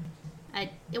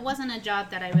it wasn't a job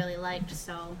that I really liked,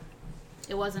 so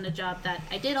it wasn't a job that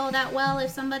I did all that well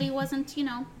if somebody wasn't,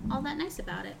 all that nice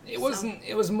about it. It wasn't.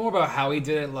 It was more about how he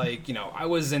did it. Like, I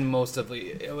was in most of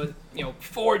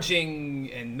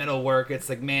forging and metalwork. It's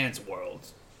like man's world.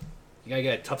 You gotta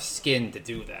get a tough skin to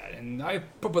do that. And I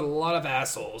put up with a lot of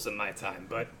assholes in my time,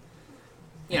 but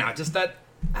just that.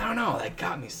 I don't know. That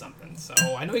got me something. So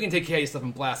I know you can take care of yourself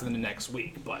and blast them in the next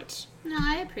week, but No,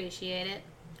 I appreciate it.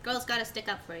 Girls gotta stick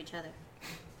up for each other.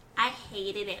 I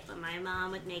hated it when my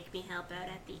mom would make me help out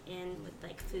at the inn with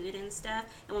like food and stuff.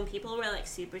 And when people were like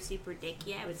super, super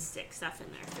dicky, I would stick stuff in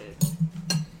their food.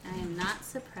 I am not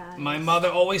surprised. my mother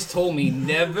always told me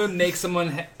never make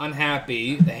someone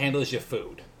unhappy that handles your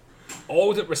food.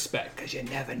 Always with respect, because you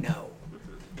never know.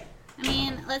 I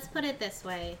mean, let's put it this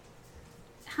way.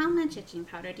 How much itching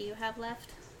powder do you have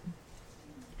left?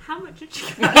 How much did you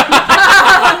It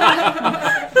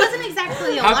wasn't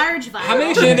exactly a large vial. How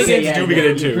many shenanigans do we get You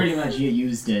into? pretty much you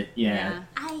used it, yeah.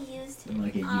 I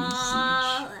Like a huge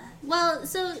siege. Well,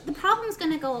 so the problem's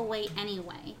gonna go away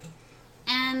anyway.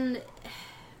 And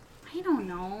I don't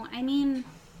know. I mean,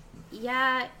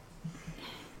 yeah,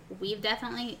 we've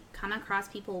definitely come across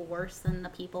people worse than the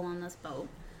people on this boat.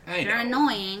 They're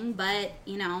annoying, but,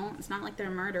 you know, it's not like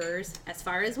they're murderers. As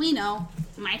far as we know,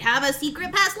 might have a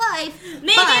secret past life.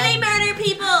 Maybe they murder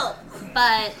people!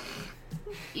 But,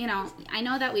 you know, I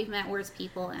know that we've met worse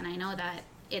people, and I know that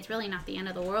it's really not the end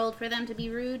of the world for them to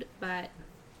be rude, but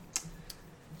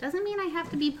doesn't mean I have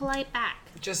to be polite back.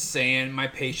 Just saying, my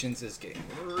patience is getting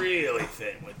really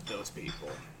thin with those people.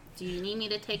 Do you need me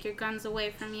to take your guns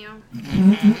away from you?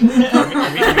 Armmina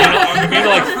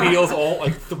like feels all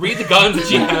like 3 of the guns that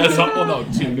she has. Well, no,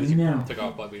 2 because you took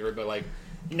off Blood Weaver, but like,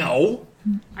 no.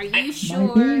 Are you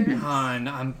sure? Hon,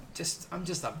 I'm just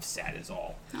upset is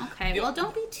all. Okay, well,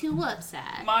 don't be too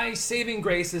upset. My saving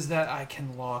grace is that I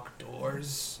can lock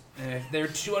doors, and if they're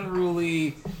too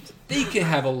unruly, they can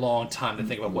have a long time to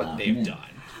think about what they've done.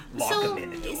 Lock them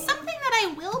in the door. Something that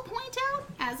I will point out,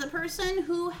 as a person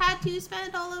who had to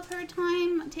spend all of her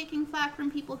time taking flack from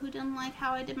people who didn't like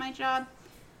how I did my job,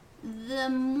 the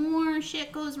more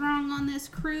shit goes wrong on this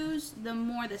cruise, the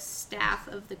more the staff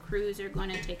of the cruise are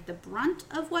going to take the brunt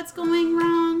of what's going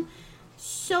wrong.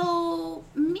 So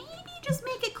maybe just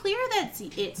make it clear that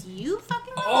it's you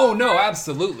fucking wrong. Oh, no,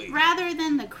 absolutely. Rather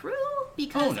than the crew,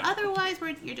 because no. otherwise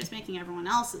you're just making everyone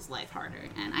else's life harder.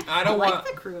 And I don't like want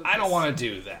the crew. I don't want to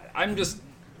do that.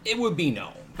 It would be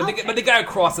no. But, Okay. but they got to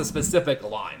cross a specific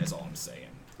line is all I'm saying.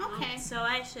 Okay. So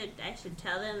I should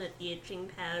tell them that the itching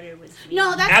powder was me.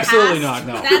 No, that's Absolutely past.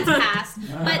 not, no. That's past.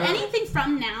 But anything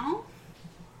from now,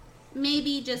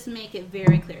 maybe just make it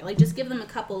very clear. Like, just give them a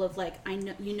couple of, like, I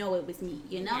know, you know it was me,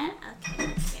 you know? Yeah,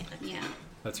 okay. Yeah.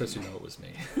 That's first you know it was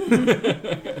me.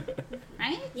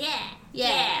 Right?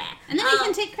 Yeah. And then you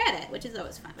can take credit, which is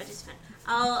always fun. Which is fun.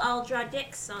 I'll draw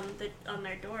dicks on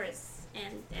their doors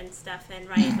and stuff and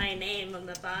write my name on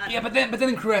the bottom. Yeah, but then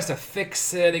the crew has to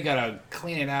fix it. They gotta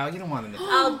clean it out. You don't want them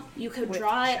to. You could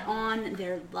draw it on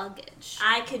their luggage.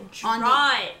 I could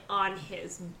draw it on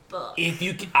his book.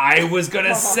 I was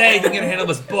gonna say you can handle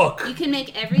this book. You can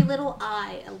make every little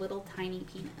eye a little tiny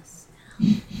penis.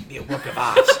 Be a work of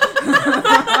art.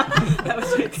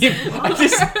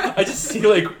 I just see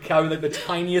like Calvin like the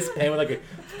tiniest pen with like a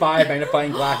 5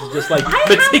 magnifying glasses, just like I have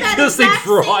that meticulously exact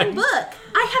drawing. same book.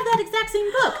 I have that exact same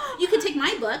book. You could take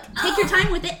my book, take your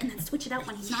time with it, and then switch it out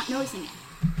when he's not noticing it.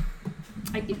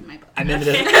 I'd give him my book. I'm into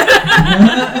this.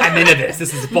 I'm into this.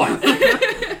 This is fun.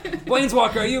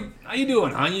 Plainswalker, how you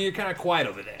doing, huh? You're kind of quiet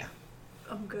over there.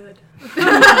 I'm good.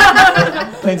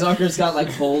 Plainswalker's got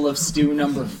like bowl of stew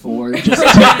number 4 just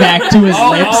tipped back to his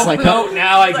lips. Like, no,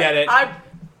 now I get it. I've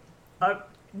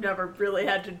never really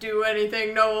had to do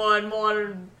anything no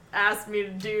one asked me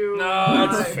to do. No,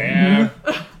 that's fair.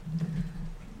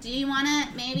 Do you want to,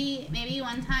 maybe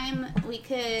one time we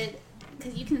could,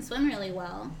 because you can swim really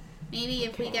well, maybe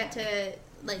if we get to,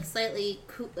 like, slightly,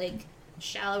 like,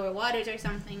 shallower waters or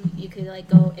something, you could, like,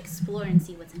 go explore and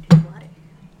see what's under the water.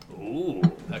 Ooh,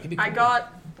 that could be cool. I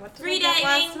got, what did I get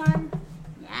last time?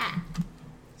 Yeah.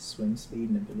 swim speed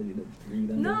and ability to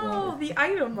breathe underwater. No, the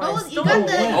item. Oh, you stole. got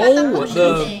the potion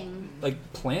the thing,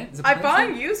 like plant. Is it I plant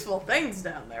find thing? useful things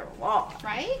down there a lot.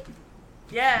 right?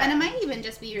 Yeah. And it might even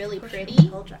just be really pretty.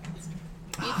 Projects.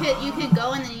 You could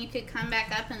go and then you could come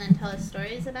back up and then tell us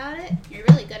stories about it. You're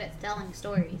really good at telling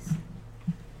stories.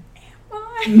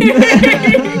 Well,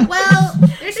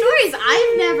 there's stories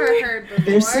I've never heard before.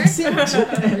 They're succinct,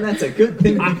 and that's a good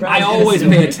thing. I always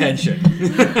pay attention.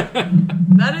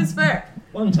 That is fair.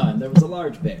 One time there was a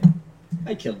large bear.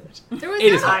 I killed it. There was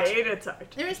It is I ate it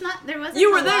tart. There wasn't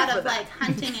You were a there lot for of that. like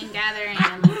hunting and gathering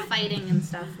and like fighting and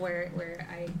stuff where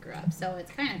I grew up. So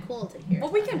it's kind of cool to hear.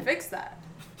 Well, we can fix that.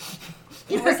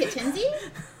 You work at Tinsy?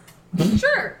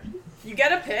 Sure. You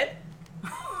get a pit.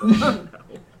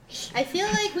 I feel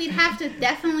like we'd have to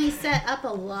definitely set up a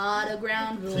lot of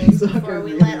ground rules Plainswalker before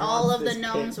we really let all wants of the this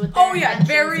gnomes pit. with their Oh yeah, inventions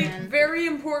very in. very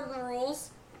important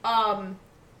rules.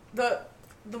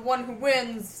 The one who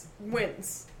wins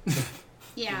wins.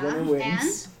 Yeah. Winner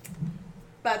wins. And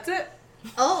That's it.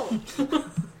 oh.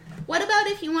 What about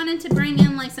if you wanted to bring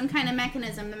in like some kind of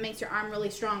mechanism that makes your arm really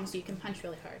strong so you can punch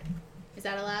really hard? Is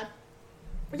that allowed?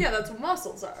 Yeah, that's what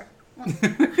muscles are. But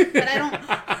I don't.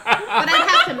 But I'd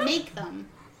have to make them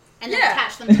and then Yeah.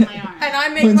 attach them to my arm. And I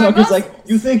make my Plainswalker's muscles. like,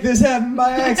 you think this happened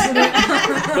by accident?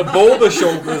 The boulder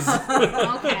shoulders.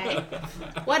 Okay.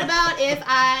 What about if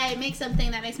I make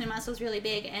something that makes my muscles really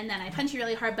big and then I punch you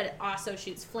really hard, but it also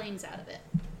shoots flames out of it?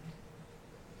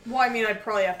 Well, I mean, I'd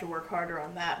probably have to work harder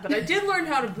on that, but I did learn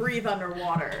how to breathe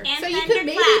underwater. And So you could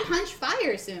maybe thunderclap. punch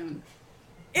fire soon.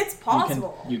 It's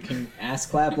possible. You can ass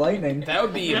clap lightning. That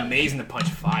would be amazing to punch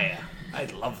fire.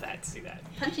 I'd love that. To see that.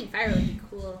 Punching fire would be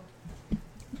cool.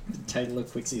 Title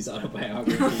of Quixi's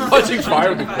autobiography. Punching fire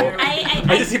would be cool.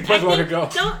 I just see Plainswalker go.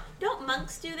 Don't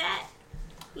monks do that?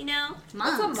 You know?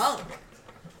 Monks. What's a monk?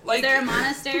 Like, Is there a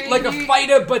monastery? like a here?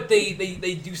 fighter, but they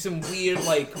do some weird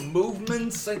like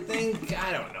movements. I think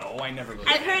I don't know. I never. Really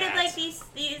I've did heard of that. like these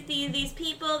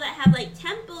people that have like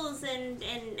temples and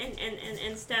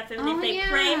stuff, and Oh, if they yeah.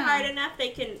 pray hard enough, they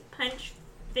can punch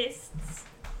fists.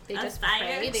 They of just fire.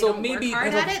 pray. They So don't maybe work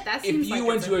hard at it. That if seems you like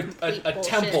went it's to complete a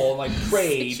bullshit temple and like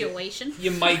prayed, situation. you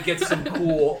might get some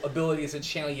cool abilities to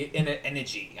channel your inner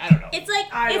energy. I don't know. It's like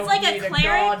I it's don't like need a a cleric,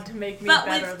 god to make me but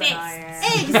better with than I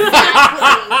fists. am.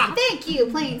 Exactly. Thank you,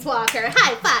 Plainswalker.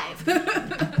 High five.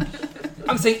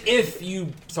 I'm saying if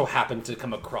you so happen to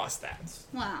come across that.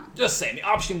 Wow. Just saying, the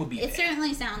option would be It there.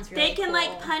 certainly sounds really They can cool.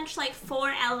 like punch like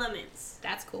 4 elements.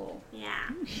 That's cool. Yeah.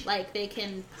 Like they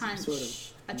can punch Sort of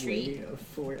a tree.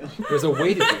 There's a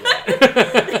way to do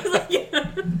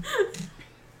that.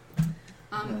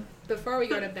 Before we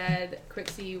go to bed,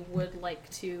 Qixi would like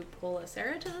to pull a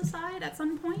Sarah to the side at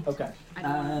some point. Okay. I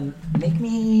don't Make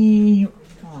me,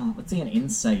 let's say, an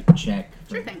insight check.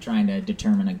 For Sure thing. Trying to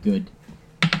determine a good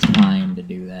time to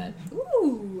do that.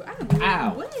 Ooh, I don't know.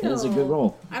 Ow, that was a good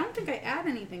roll. I don't think I add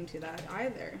anything to that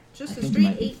either. Just I a think you straight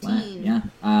might be 18.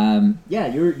 flat. Yeah.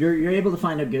 You're able to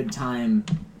find a good time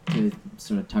to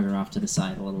sort of tug her off to the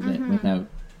side a little bit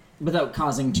without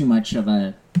causing too much of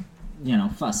a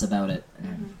fuss about it.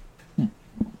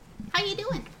 How you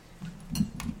doing?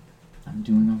 I'm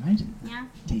doing all right. Yeah.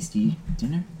 Tasty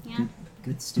dinner. Yeah.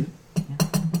 Good stew.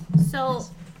 So,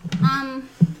 I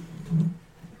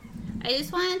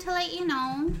just wanted to let you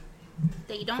know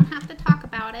that you don't have to talk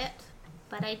about it,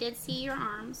 but I did see your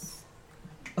arms.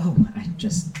 Oh,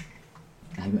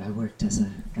 I worked as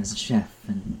a chef,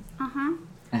 and Uh-huh.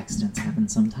 accidents happen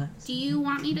sometimes. Do you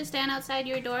want me to stand outside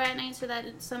your door at night so that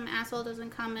some asshole doesn't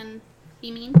come and be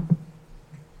mean?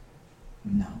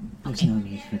 No, there's Okay. no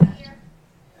need for that.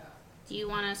 Do you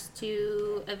want us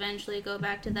to eventually go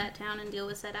back to that town and deal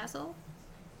with said asshole?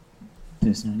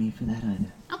 There's no need for that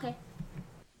either. Okay.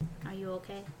 Are you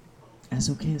okay? As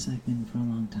okay as I've been for a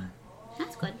long time,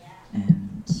 That's good.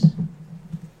 and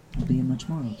I'll be much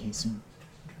more okay soon.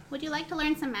 Would you like to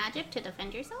learn some magic to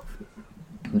defend yourself?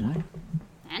 Could I?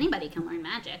 Anybody can learn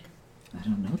magic. I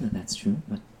don't know that that's true,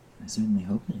 but I certainly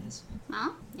hope it is.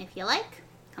 Well, if you like,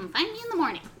 come find me in the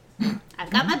morning. I've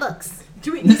got my books.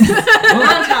 Doing this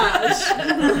montage.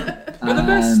 We're the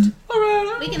best.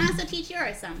 We can also teach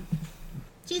Eris some.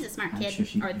 She's a smart I'm kid. sure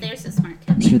she'd Or be- there's a smart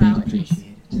kid. I'm sure they'd Apologies.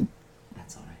 appreciate it.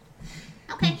 That's all right.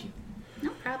 Okay, Thank you.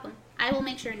 no problem. I will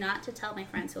make sure not to tell my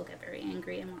friends who'll get very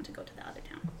angry and want to go to the other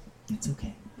town. It's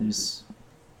okay. There's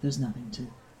nothing to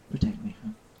protect me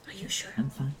from. Are you sure? I'm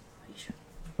fine. Are you sure?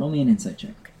 Roll me an insight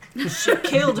check. She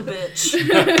killed a bitch.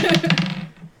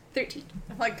 13.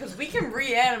 I'm like, because we can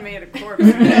reanimate a corpse.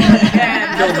 Kill him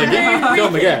Kill him again. Kill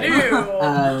him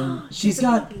again. She's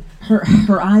got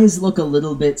her eyes look a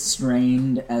little bit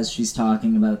strained as she's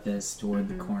talking about this toward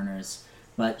the corners,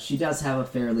 but she does have a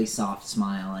fairly soft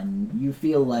smile, and you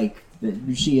feel like that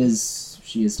she is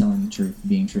telling the truth,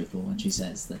 being truthful when she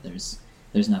says that there's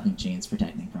nothing Jane's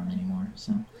protecting from anymore.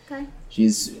 So Okay.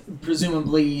 she's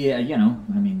presumably,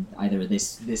 either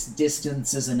this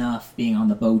distance is enough, being on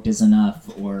the boat is enough,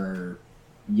 or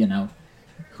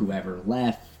whoever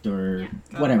left or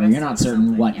whatever. You're not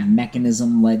certain what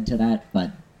mechanism led to that,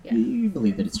 but Yeah. you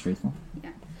believe that it's truthful.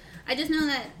 Yeah. I just know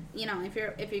that, if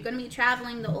you're going to be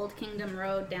traveling the Old Kingdom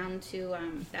Road down to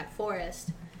that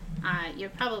forest, you're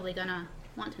probably going to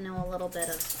want to know a little bit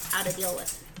of how to deal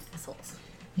with assholes.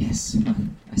 Yes, well,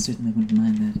 I certainly wouldn't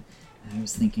mind that. I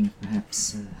was thinking of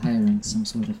perhaps hiring some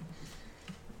sort of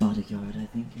bodyguard, I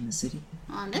think, in the city.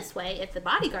 Well, in this way, if the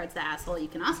bodyguard's the asshole, you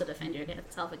can also defend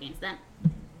yourself against them.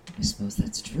 I suppose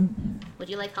that's true. Would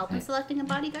you like help in selecting a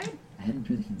bodyguard? I hadn't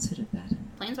really considered that.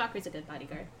 Planeswalker's a good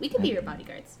bodyguard. We could be your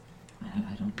bodyguards.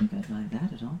 I don't think I'd mind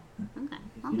that at all. Okay.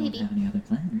 If Well, you maybe. don't have any other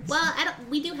plans. Well,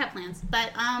 we do have plans,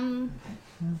 but Well,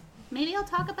 maybe I'll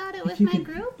talk about it with you my could-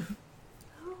 group.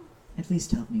 at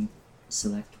least help me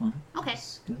select one. Okay.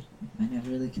 That's good. I never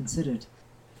really considered.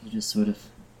 You just sort of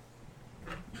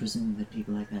presume that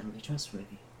people like that will be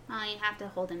trustworthy. You have to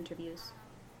hold interviews.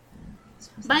 I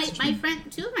suppose My that's true.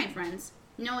 friend, 2 of my friends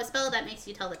know a spell that makes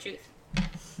you tell the truth.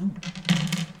 Oh,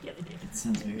 that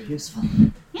sounds very useful.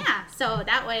 Yeah, so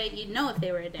that way you'd know if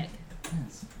they were a dick.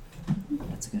 Yes.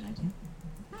 That's a good idea.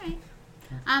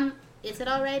 Alright. Is it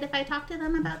alright if I talk to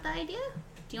them about the idea?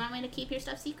 Do you want me to keep your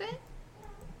stuff secret?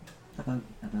 About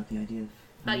the idea of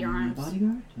About your hiring a arms.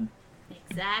 bodyguard? Or-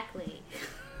 Exactly.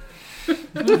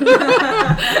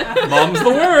 Mom's the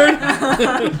word.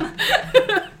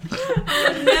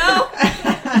 No.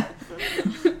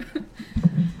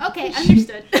 Okay,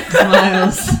 understood.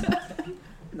 Smiles.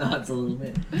 Nods a little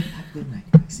bit. Have a good night,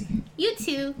 Qixi. You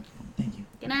too. Thank you.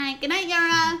 Good night. Good night,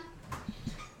 Yara.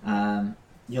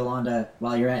 Yolanda,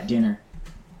 while you're at dinner,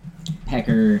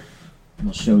 Pecker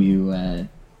will show you an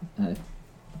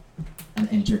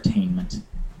entertainment.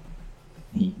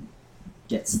 He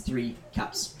gets 3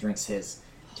 cups, drinks his,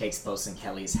 takes Bosun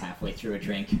Kelly's halfway through a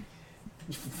drink,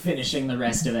 finishing the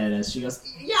rest of it as she goes,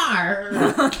 Yar!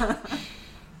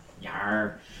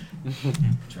 Yar!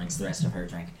 Drinks the rest of her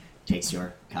drink, takes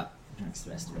your cup, drinks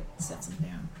the rest of it, sets him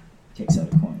down, takes out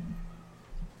a coin.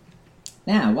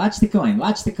 Now, watch the coin,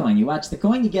 watch the coin. You watch the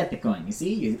coin, you get the coin. You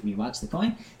see? You watch the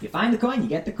coin, you find the coin, you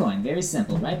get the coin. Very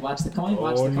simple, right? Watch the coin,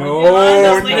 watch the coin.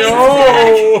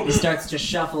 No! He starts to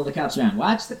shuffle the cups around.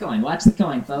 Watch the coin,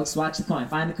 folks. Watch the coin.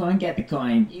 Find the coin, get the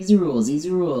coin. Easy rules,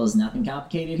 easy rules. Nothing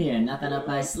complicated here. Nothing up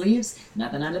my sleeves.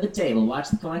 Nothing under the table.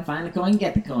 Watch the coin, find the coin,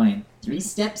 get the coin. 3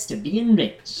 steps to being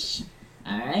rich.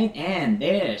 Alright, and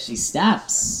there she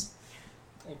stops.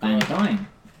 Find the coin.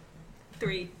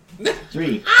 3.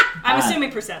 3. I'm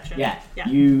assuming perception. Yeah. Yeah.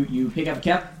 You pick up a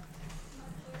cup.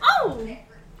 Oh!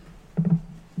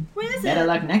 Where is Better it?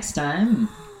 luck next time.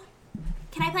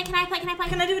 Can I play? Can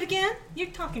I do it again?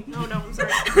 You're talking. Oh no, I'm sorry.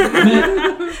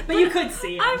 But you could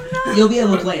see it. I'm not. You'll be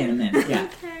able to play in a minute. Yeah.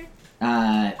 Okay.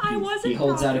 He wasn't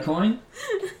holds out a coin.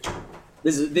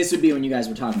 This would be when you guys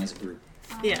were talking as a group.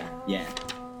 Yeah. Yeah.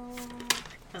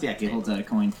 So yeah, he holds out a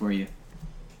coin for you.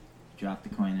 Drop the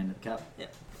coin into the cup. Yeah.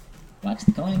 Watch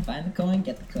the coin, find the coin,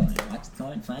 get the coin. Watch the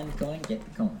coin, find the coin, get the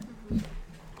coin.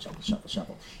 Shuffle, shuffle,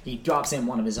 shuffle. He drops in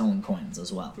one of his own coins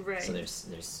as well. Right. So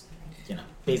there's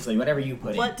basically whatever you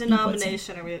put What in. He puts in.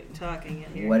 denomination are we talking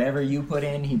in here? Whatever you put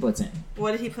in, he puts in.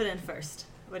 What did he put in first?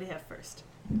 What did he have first?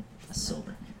 A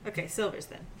silver. Okay, silver's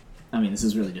then. I mean, this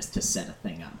is really just to set a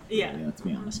thing up. Yeah. Really, let's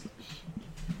be honest.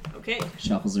 Okay.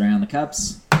 Shuffles around the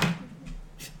cups.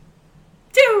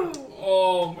 2!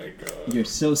 Oh my god. You're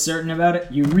so certain about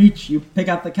it. You reach, you pick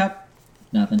up the cup.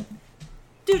 Nothing.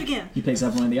 Do it again. He picks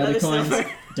up one of the other Another coins, silver.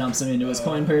 dumps them into his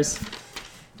coin purse,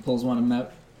 pulls one of them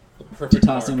out, Perfect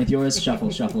toss him mark. with yours.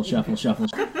 Shuffle, shuffle, shuffle, shuffle.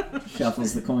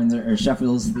 Shuffles the coins or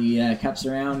shuffles the cups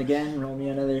around again. Roll me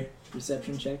another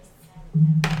perception check.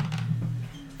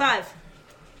 5.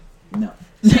 No.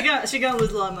 She gonna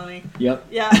lose a lot of money. Yep.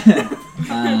 Yeah.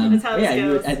 That's how this yeah, you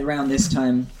would, goes. at around this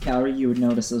time, Calree, you would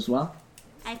notice as well.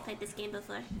 I've played this game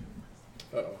before.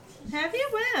 Uh-oh. Have you?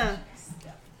 Where?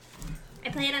 I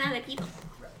play it on other people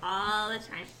all the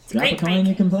time. It's a Drop a great coin, break.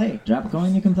 you can play. Drop a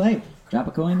coin, you can play. Drop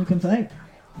a coin, you can play.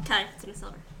 Cut. It's in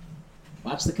silver.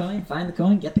 Watch the coin, find the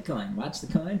coin, get the coin. Watch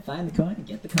the coin, find the coin, and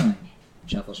get the coin.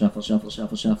 Shuffle, shuffle, shuffle,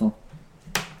 shuffle, shuffle.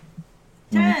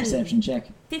 Roll a 10. perception check.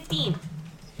 15.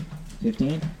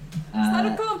 15. Is that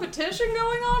a competition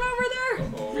going on over there?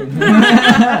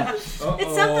 Uh-oh.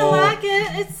 It's something like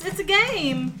it. It's a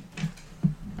game.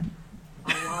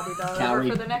 I'll lobby that over Calree,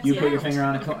 for the next you put your round. finger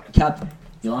on a cup.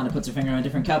 Yolanda puts her finger on a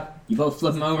different cup. You both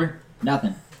flip them over.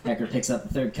 Nothing. Pecker picks up the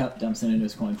third cup, dumps it into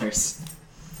his coin purse.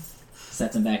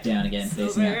 Sets him back down again,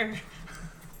 facing up. Silver.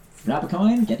 Drop a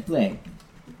coin, get to play.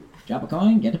 Drop a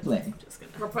coin, get to play. Just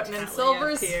gonna We're putting in tally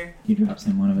silvers. up here. He drops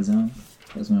in one of his own.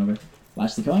 Throws one over.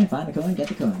 Watch the coin, find the coin, get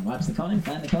the coin. Watch the coin,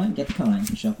 find the coin, get the coin.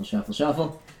 Shuffle, shuffle,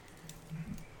 shuffle.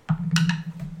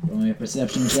 Rolling a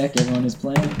perception check, everyone is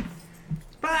playing.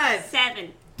 5.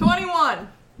 7. 21.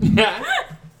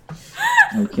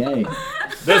 Okay.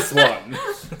 This one.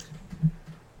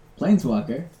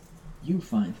 Plainswalker, you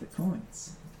find the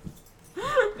coins.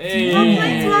 Hey.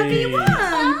 Plainswalker, you won.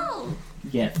 Oh! You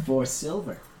get 4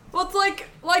 silver. Well, it's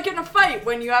like in a fight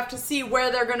when you have to see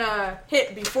where they're gonna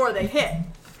hit before they hit.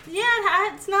 Yeah,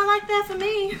 it's not like that for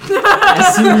me.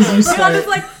 As soon as you I'm start, just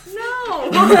like,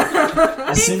 no.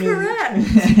 as soon Incorrect.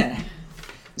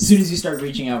 as soon as you start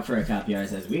reaching out for a cup, Yara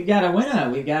says, "We've got a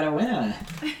winner. We've got a winner.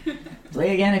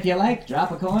 Play again if you like. Drop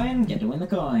a coin, get to win the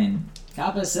coin.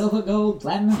 Copper, silver, gold,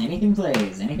 platinum, anything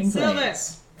plays. Anything Silver.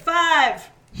 plays. 5.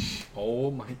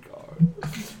 Oh my god.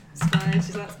 It's fine.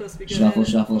 She's not supposed to be good Shuffle, at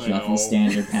it. shuffle, I shuffle. know.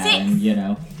 Standard pattern, you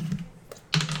know.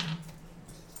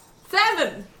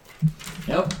 7.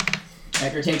 Nope.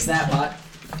 Becker takes that pot.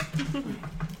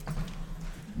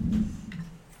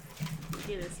 Do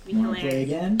this. Be Want to play hilarious.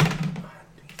 again?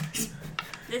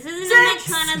 This isn't as much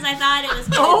fun as I thought it was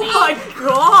going to Oh be. my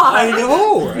god. I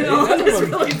know, right? It's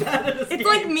really bad at this It's game.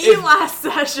 like me last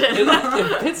session.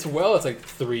 It fits well. It's like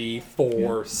 3,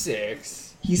 4,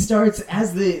 6. He starts,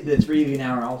 as the 3 of you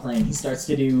now are all playing, he starts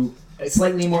to do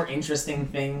slightly more interesting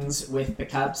things with the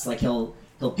cups. Like he'll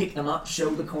He'll pick them up, show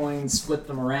the coins, flip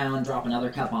them around, drop another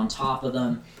cup on top of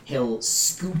them. He'll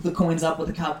scoop the coins up with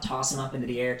a cup, toss them up into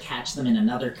the air, catch them in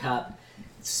another cup,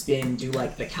 spin, do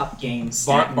like the cup game,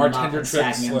 stacking them up bartender and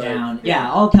stacking tricks, them down. like-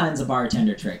 Yeah, all kinds of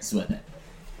bartender tricks with it.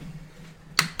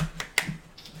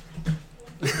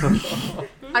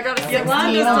 I got a 16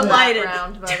 Yolanda's on that delighted.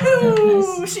 round, by the way.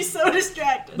 Ooh, she's so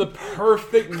distracted. The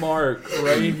perfect mark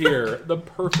right here. The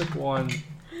perfect one.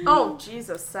 Oh,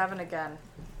 Jesus, 7 again.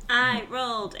 I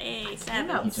rolled a I'm 7.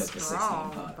 not He took the 16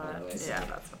 strong, pot, by the but way, so- yeah,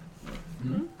 that's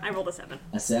fine. I rolled a 7.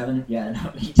 A 7? Yeah,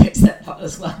 no, he takes that pot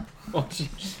as well. Oh, gee.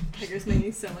 Tigger's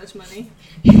making so much money.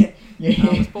 I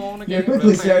you're, was born you're again,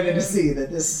 quickly but starting to man. see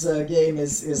that this game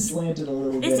is slanted a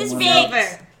little This bit. is in one big.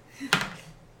 direction.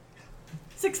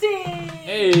 16!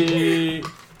 Hey.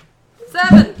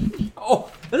 7!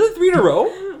 Oh, that's a 3 in a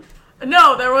row?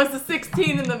 No, there was a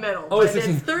 16 in the middle. Oh, but it's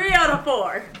 16. it's 3 out of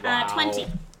 4. Wow. 20.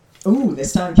 Ooh,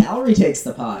 this time Calree takes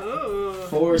the pot. Ooh.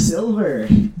 4 silver.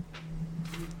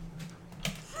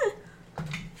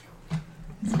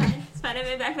 It's fine. It's fine. I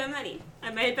made back my money.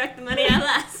 I made back the money I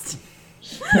lost.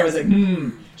 I was like,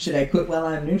 should I quit while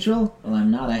I'm neutral? Well, I'm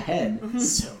not ahead.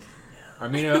 So,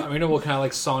 Armmina will kind of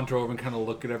like saunter over and kind of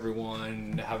look at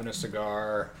everyone, having a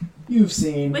cigar. you've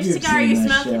seen Which you've cigar are seen you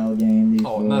that smoking? shell game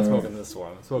before. Oh, I'm not smoking this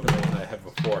one. I'm smoking the one I had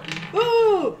before.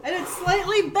 Ooh, I did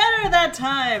slightly better that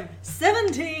time.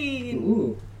 17.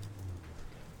 Ooh.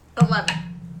 11.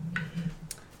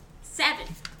 7.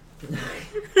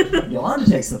 Iolanda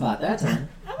takes the pot that time.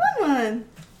 I won one.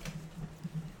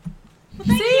 Well,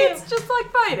 thank See, you. it's just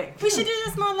like fighting. We should do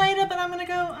this more later, but I'm gonna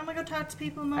go talk to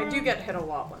people more. I do get hit a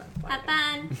lot when I'm Have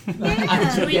fighting. fun.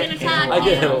 Yeah. Who are you gonna talk I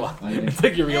get hit a to? lot. It's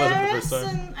like you realize it the Eris first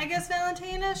time. and I guess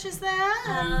Valentina, she's there.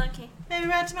 Oh, okay. Maybe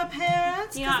write to my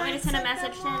parents. Do you want 'cause me I to send a sent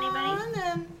message them to anybody? one,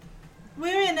 and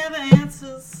Weary never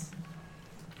answers.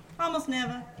 Almost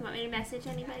never. Do you want me to message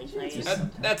anybody for you?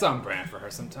 That's on brand for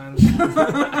her sometimes.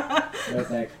 Right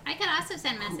back. I could also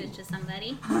send a message to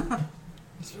somebody.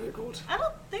 It's very good. I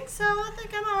don't think so. I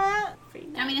think I'm alright. Free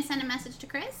Want me to send a message to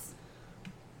Chris?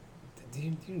 Do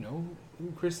you know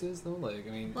who Chris is though? Like,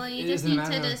 I mean, Well, it you just isn't a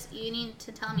need to matter of- you need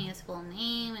to tell me his full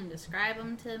name and describe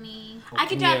him to me. I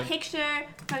could Yeah. draw a picture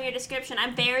from your description.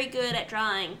 I'm very good at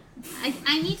drawing.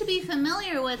 I need to be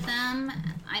familiar with them.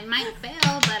 I might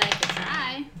fail, but I could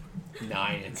try.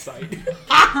 9 insight.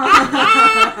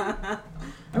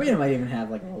 I mean, it might even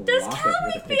have like a little Does rocket with a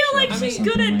Calree picture feel like on it or she's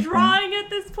something good at like drawing at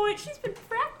this point? She's been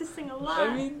practicing a lot.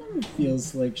 I mean, that.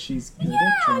 Feels like she's good Yeah,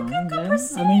 at drawing. good I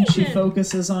mean, she persuasion.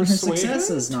 focuses on her Persuasion?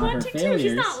 successes, not her 22. failures.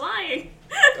 She's not lying.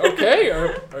 okay,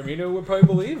 Armmina would probably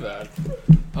believe that.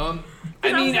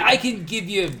 I mean, I can give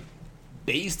you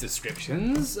base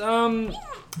descriptions.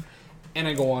 And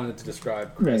I go on to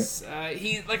describe Chris.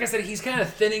 He, like I said, he's kind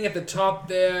of thinning at the top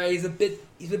there. He's a bit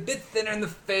thinner in the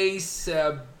face.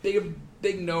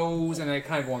 Big nose, and I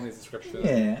kind of go on these descriptions.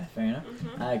 Yeah, fair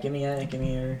enough. Give me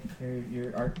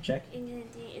your art check.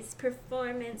 It's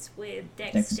performance with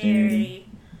Dexterity. dexterity.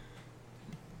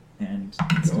 And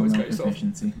always still got no yourself.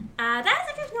 proficiency. That's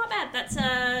actually not bad. That's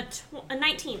a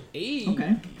 19. Hey.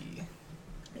 Okay.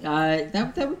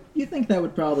 You think that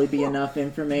would probably be enough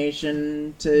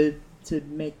information to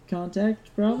make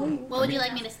contact, probably? What would you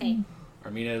like me to say?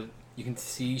 Armmina, you can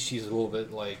see she's a little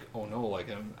bit like, oh no, like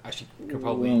actually could A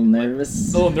probably little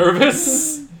nervous. a little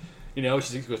nervous. You know,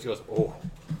 she goes, oh,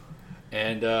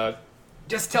 and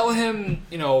just tell him,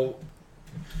 you know,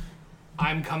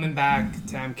 I'm coming back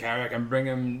to Amkarak. I'm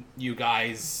bringing you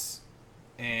guys,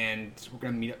 and we're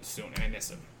gonna meet up soon. And I miss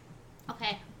him.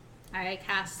 Okay. I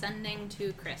cast sending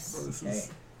to Chris.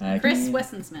 Okay. Chris Give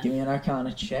Wessensmith. me an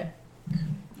Arcana check.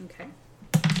 Okay.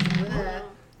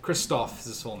 Christoph is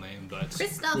his full name, but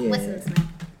Christoph Yeah. Wessensmith.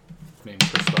 maybe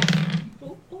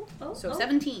Christoph. So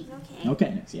 17. Okay.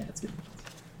 Okay, next. Yeah, it's good.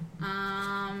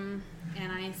 And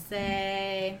I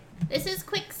say, this is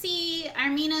Qixi,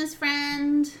 Armina's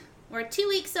friend. We're 2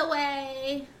 weeks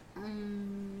away.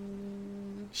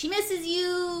 She misses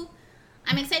you.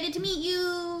 I'm excited to meet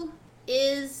you.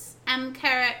 Is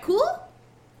Amkarak cool?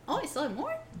 Oh, I still have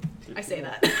more? I say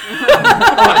that.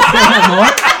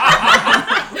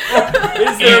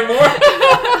 Is there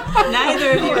more?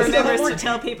 Neither of you remembers to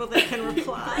tell people they can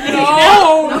reply.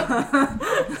 No.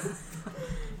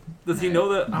 Does he know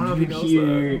that? I don't know if he knows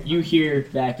that. You hear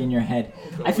back in your head.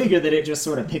 I figure that it just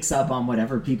sort of picks up on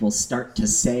whatever people start to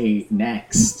say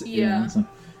next. you Yeah. know,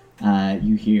 so,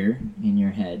 you hear in your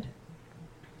head.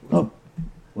 Oh,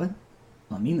 what?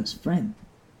 Armina's friend.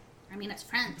 Armina's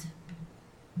friend.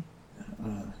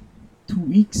 2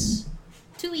 weeks.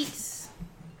 2 weeks.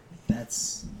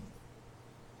 That's.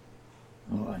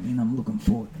 Oh, I mean, I'm looking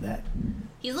forward to that.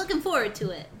 He's looking forward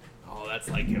to it. Oh, that's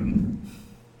like him.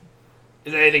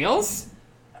 Is there anything else?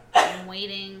 I'm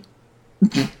waiting.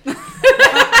 Is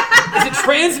it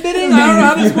transmitting? I don't know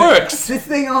how this works. This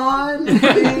thing on.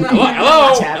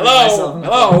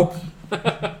 Hello.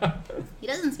 He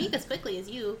doesn't speak as quickly as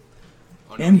you.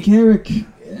 Oh, no, Carrick.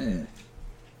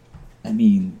 I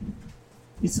mean,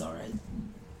 it's alright.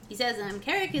 He says,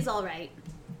 Carrick is alright.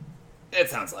 It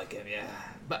sounds like him, yeah.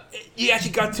 But you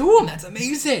actually got to him. That's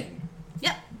amazing.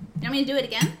 Yep. You want me to do it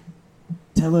again?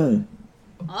 Tell her.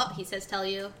 Oh, he says tell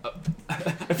you.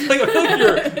 I feel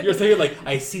like you're saying like,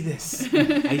 I see this.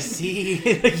 I see.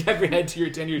 Like you have your head to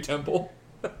your temple.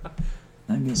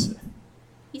 I miss her.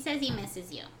 He says he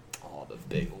misses you. Oh, the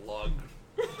big lug.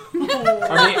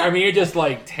 Armmina just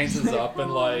like tenses up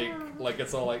and like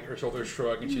it's all like her shoulders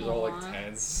shrug and she's all like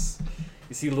tense.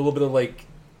 You see a little bit of like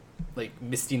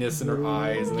mistiness in her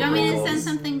eyes. And Do you want me to send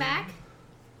something back?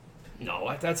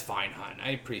 No, that's fine, hon.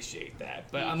 I appreciate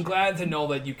that, but I'm glad to know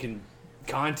that you can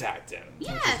contact him.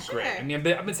 Yeah, which is sure. great. I mean,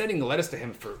 I've been sending letters to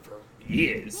him for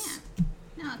years. Yeah.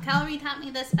 No, Calree taught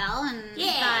me the spell and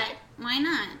thought, why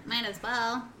not? Might as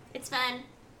well. It's fun.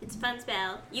 It's a fun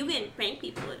spell. You can prank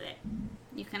people with it.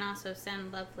 You can also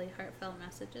send lovely, heartfelt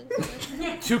messages.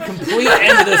 To complete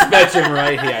end of the spectrum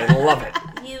right here. I love it.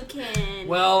 You can.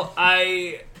 Well,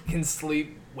 I can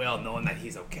sleep well knowing that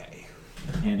he's okay.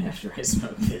 And after I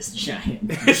smoke this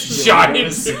giant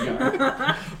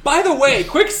cigar. By the way,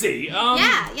 Qixi.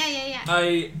 Yeah.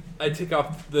 I take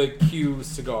off the Q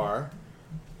cigar.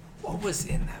 What was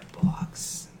in that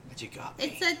box that you got me?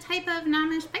 It's a type of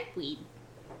gnomish pipeweed.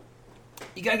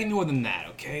 You gotta give me more than that,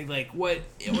 okay? Like, what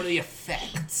are the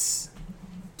effects?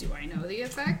 Do I know the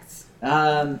effects?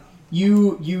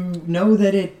 You know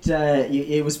that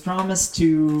it was promised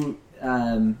to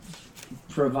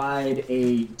provide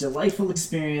a delightful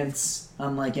experience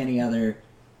unlike any other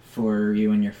for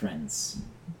you and your friends.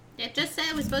 It just said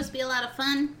it was supposed to be a lot of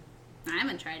fun. I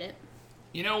haven't tried it.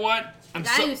 You know what? The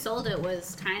guy who sold it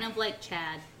was kind of like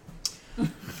Chad.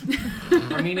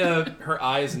 Armmina, her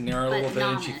eyes narrow a little bit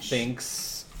and she gnomish.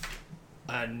 thinks,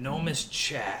 gnomish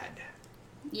Chad.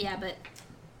 Yeah, but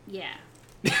yeah.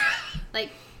 Like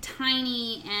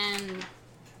tiny and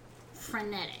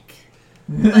frenetic.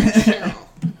 But chill.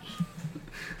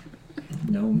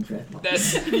 Gnome dreadlocks.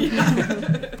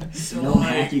 That's so Gnome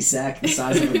hacky sack the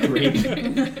size of a grape.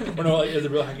 Or no, like, it's a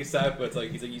real hacky sack, but it's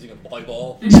like he's like using a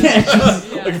volleyball. Yeah,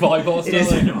 just- Like volleyball It stuff.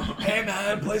 is a Like, gnome. Hey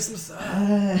man, play some stuff.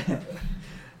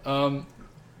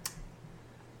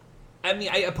 I mean,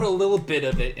 I put a little bit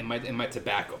of it in my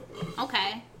tobacco.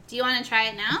 Okay. Do you want to try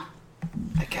it now?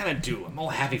 I kind of do. I'm all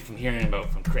happy from hearing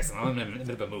about from Chris. I'm in a bit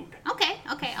of a mood. Okay,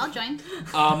 I'll join.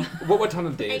 What time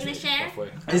of day Are you is gonna it? share? Roughly?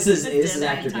 This is dinner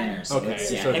after time. dinner, so Okay, it's,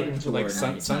 so heading like toward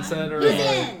sunset or Who's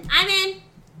in? I'm in.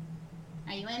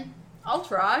 Are you in? I'll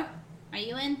try. Are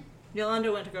you in?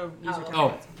 Yolanda went to go use her Oh,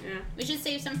 tablets. Yeah. We should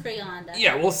save some for Iolanda.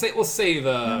 yeah. We'll save You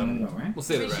wanna go, right? we'll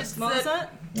save the We should rest. What was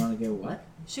that? You want to go what?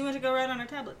 She went to go write on her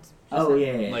tablets. Oh,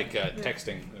 yeah. Like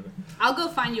texting. I'll go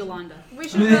find Yolanda. We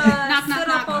should Knock, sit knock, up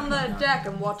knock. on the deck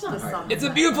and watch the Not sun. hard. It's a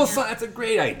beautiful sun. That's a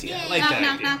great idea. I like knock, that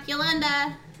knock, idea. knock.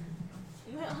 Yolanda.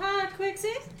 Hi,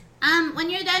 Qixi. When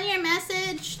you're done your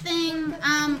message thing,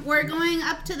 we're going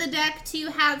up to the deck to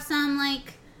have some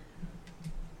like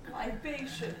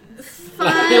Libations.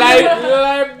 fun.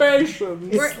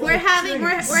 Libations. we're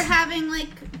having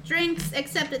like drinks,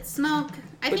 except it's smoke.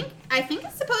 I think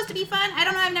it's supposed to be fun. I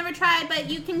don't know. I've never tried, but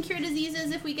you can cure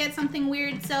diseases if we get something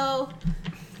weird. So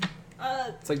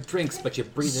It's like drinks, but you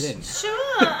breathe it in. Sure.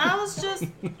 I was just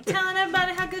telling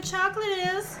everybody how good chocolate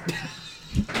is.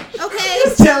 okay.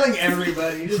 Just telling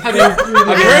everybody. Just Have you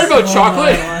heard about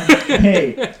chocolate?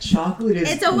 Hey, chocolate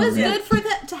is. It's always great. good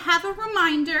to have a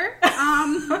reminder.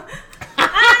 I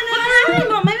don't know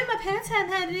anymore. Maybe my parents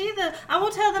hadn't had it either. I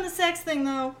won't tell them the sex thing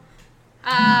though.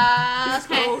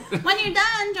 Okay. When you're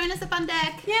done, join us up on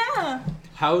deck. Yeah.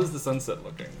 How's the sunset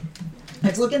looking?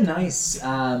 It's looking nice.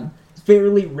 It's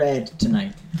fairly red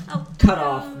tonight. Oh, Cut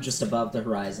off just above the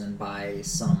horizon by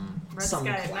some Red some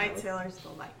sky cloud. at night, sailors the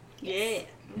light. Yeah.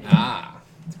 Ah,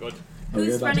 it's good. Oh, you're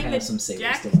Who's about to running have the some sailors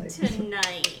deck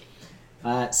delight.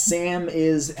 tonight? Sam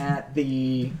is at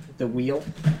the wheel,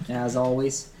 as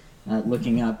always.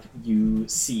 Looking up, you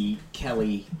see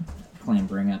Kelly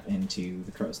clambering up into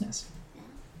the crow's nest.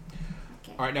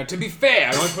 All right, now to be fair,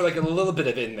 I only put like a little bit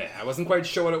of it in there. I wasn't quite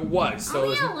sure what it was, so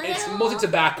Only a it's little. mostly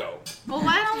tobacco. Well,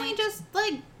 why don't we just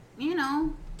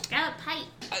Grab a pipe.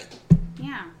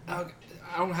 yeah. I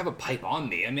don't have a pipe on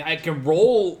me. I mean, I can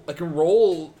roll a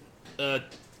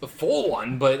full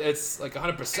one, but it's like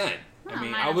 100%. Well, I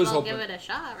mean, might I as was well hoping. give it a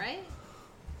shot, right?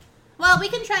 Well, we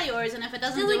can try yours, and if it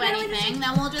doesn't Do we do gotta leave anything, it?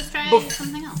 then we'll just try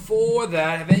something else. Before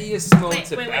that, have any of you smoked Wait.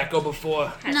 tobacco before?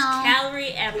 Has No.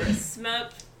 Calree ever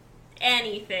smoked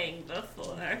anything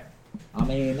before? I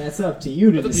mean, that's up to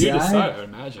you to That's what you decide, decide. I would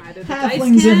imagine. Either the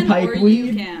Halflings dice and can, or pipeweed.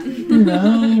 you can. You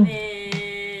know.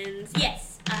 And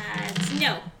yes,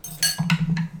 no.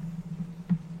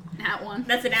 That one.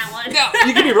 That's an at one. No,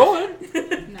 you can be rolling.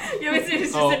 No. It's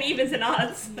just Oh. an evens and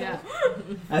odds. Yeah.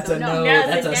 That's So a no. no. No,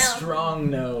 That's it's a a no. strong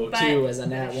no, But- too, as a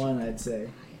nat 1, I'd say.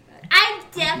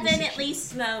 I've definitely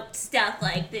smoked stuff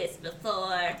like this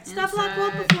before. Stuff like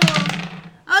what Inside. before?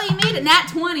 Oh, you made it. Nat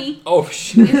 20. Oh,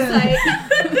 shit. Insight.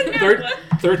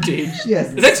 13. Yes.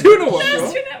 Is that 2 in a row?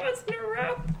 That's two that was in a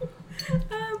row.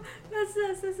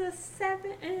 That's a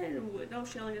 7. No,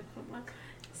 she only got 1.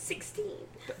 16.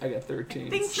 I got 13.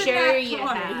 Things Sure that you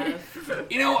 20. have.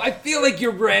 You know, I feel like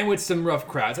you ran with some rough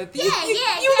crowds. I think Yeah, you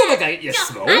yeah. look like you No,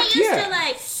 smoked. I used yeah. to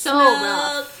like So smoke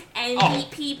rough. and Oh.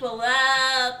 beat people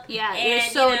up. Yeah, and, you're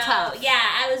so you know, tough. Yeah,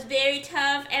 I was very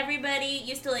tough. Everybody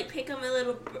used to like pick on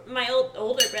my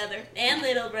older brother and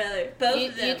little brother, both You,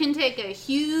 of them. you can take a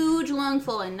huge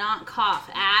lungful and not cough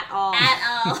at all.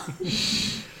 at all.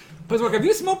 Plainswalker, have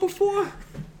you smoked before?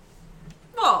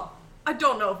 Well, I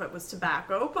don't know if it was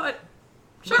tobacco, but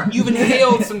sure. You've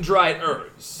inhaled some dried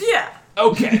herbs. Yeah.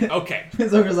 Okay, okay.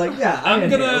 Zoker's like, yeah, I'm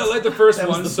gonna inhaled. light the first That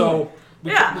was one, the so point.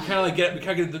 we Yeah. kind of like get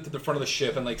to the front of the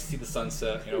ship and like see the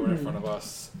sunset, you know, right in front of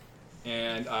us.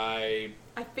 And I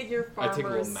figure I take a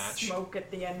little farmers match. smoke at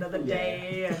the end of the Yeah.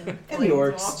 day, and And the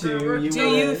orcs, Plainswalker too. would You Do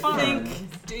were you fine.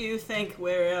 think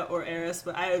Weria or Eris,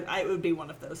 but I would be one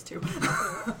of those two,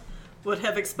 would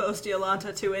have exposed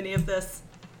Iolanda to any of this?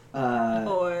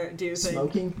 Or do you think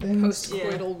Smoking things?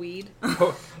 Post-coital weed.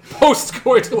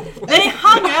 post-coital. they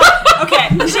hung out? Okay,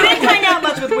 she didn't hang out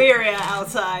much with Weria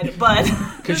outside, but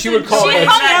Because she would call she it.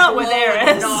 hung out with blow and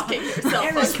Eris. knocking yourself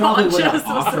Eris probably would have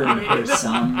unconscious. offered her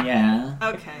some, yeah.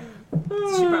 Okay. I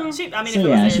mean, So if it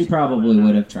yeah, was she Eris, probably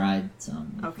would have tried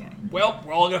some. Okay. Well,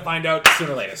 we're all gonna find out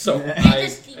sooner or later. So You I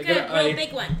gotta get roll a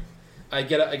big one. I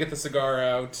get the cigar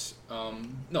out.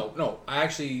 No. I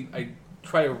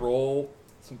try to roll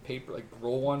some paper, like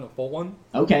roll one, a full one.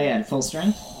 Okay, at full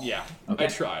strength? Yeah, Okay. I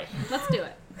try. Let's do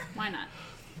it. Why not?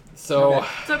 So Okay.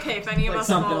 It's okay if any of Like us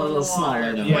something fall a in little the smaller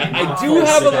water. than yeah, like I a do full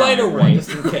have a cigar, lighter one right? just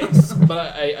in case.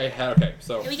 But I had okay.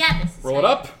 So We got this. roll it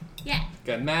up. Yeah.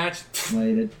 Got a match.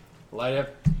 Lighted. Light up.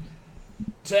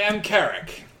 Tam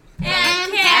Carrick.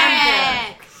 And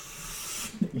Carrick.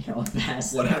 You know,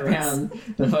 pass What it happens? around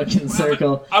the fucking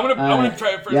circle. I'm gonna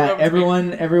try it first. Yeah,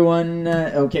 everyone.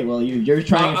 Okay, well, you're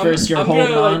trying first. You're I'm holding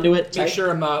gonna, on to it. Make tight. sure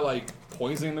I'm not like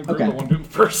poisoning the group. Okay. I want to do it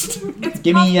first.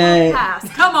 Give me a. Pass.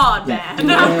 Come on, Yeah, man.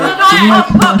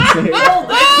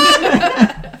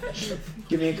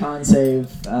 give me a con save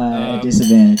at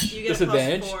disadvantage. You get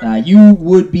Disadvantage? a +4. You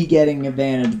would be getting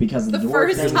advantage because of the, The dwarf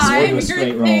first thing, so time do a your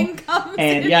straight roll. thing comes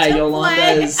And into yeah, play.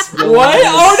 Yolanda's. What?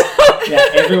 Oh Yeah,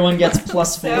 everyone gets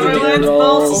 +4 to their Everyone's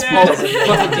rolls. bullshit. because of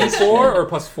Plus a D4 or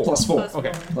 +4? +4.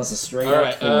 Okay. Plus a straight All up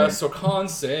right. 4. So con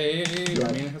save. Yeah.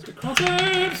 I mean, it has to be con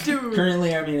save. Dude,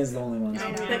 Currently, Armina's the only one.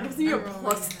 that gives you a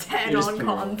 +10 Here's on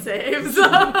pre-roll. con saves.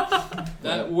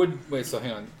 That would wait. So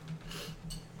hang on.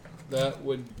 That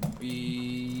would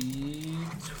be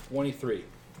 23.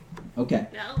 Okay.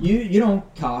 No. You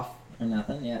don't cough or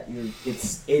nothing. Yeah,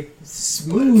 it's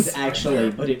smooth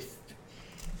actually, but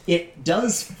it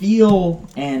does feel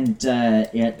and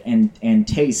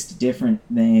taste different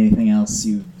than anything else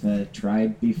you've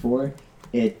tried before.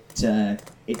 It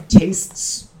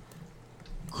tastes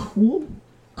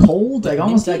cold, like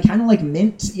almost like kind of like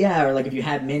mint. Yeah, or like if you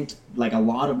had mint, like a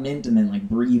lot of mint, and then like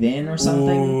breathe in or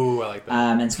something. Ooh, I like that.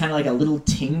 And it's kind of like a little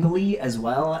tingly as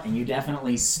well, and you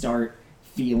definitely start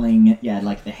feeling,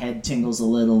 like the head tingles a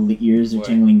little, the ears are Like-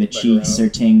 tingling, the like cheeks around? are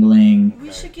tingling.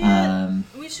 We should get.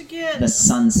 We should get. The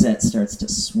sunset starts to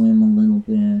swim a little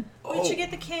bit. We should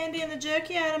get the candy and the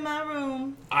jerky out of my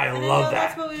room. I I didn't love know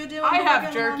That's that. what we were doing. I but have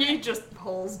we're gonna jerky, want just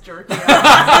pulls jerky out.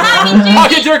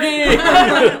 Pocket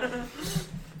jerky.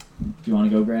 Do you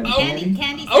want to go grab the Candy,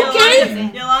 candy? candy. Okay.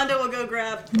 it. Yolanda will go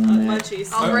grab Yolanda.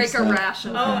 munchies. I'll break a Stop.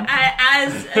 ration. Oh,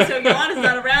 so Yolanda's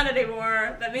not around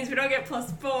anymore. That means we don't get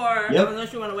 +4. Yep.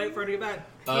 Unless you want to wait for her to get back.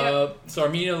 So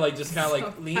Armmina like just kind of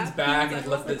like leans back and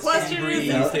lets the Question is, breeze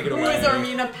Yeah. take it who away. is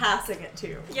Armmina passing it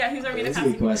to? Yeah, who's Armmina That's a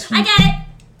good passing? question. I got it.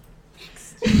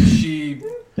 She.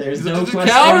 There's Is it no the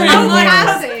question calorie? I'm like,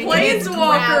 Passing.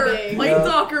 Plainswalker. Grabbing.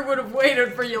 Plainswalker would have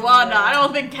waited for Yolanda. I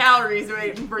don't think Calree's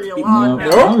waiting for No, Yolanda.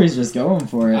 Calree's just going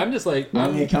for it. I'm just like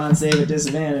Roll me a con save at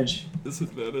disadvantage.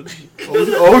 disadvantage.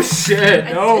 Oh shit!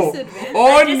 A No. disadvantage.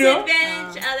 Oh no.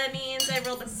 Disadvantage. That means I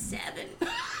rolled a 7.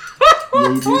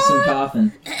 You do some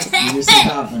coughing.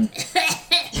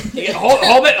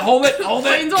 Hold it.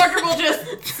 Plainswalker will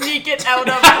just sneak it out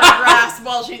of her grasp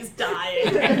while she's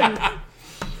dying.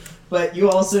 But you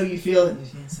feel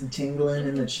some tingling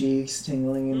in the cheeks,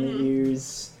 tingling in the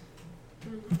ears.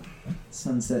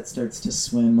 Sunset starts to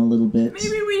swim a little bit.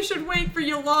 Maybe we should wait for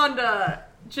Iolanda.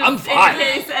 Just I'm fine. in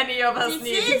case any of us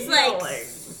need This is like healing.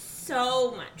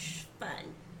 so much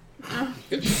fun.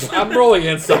 I'm rolling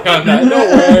inside on that. No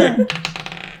way.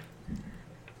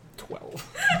 12.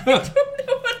 I don't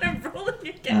know what I'm rolling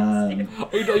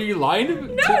against. Are you lying?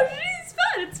 No, it's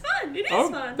fun. It's fun. It is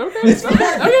fun. Okay. It's fun.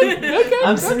 Okay.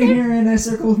 I'm sitting here in a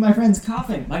circle with my friends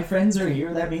coughing. My friends are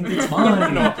here, that means it's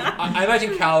fun. No, I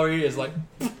imagine Calree is like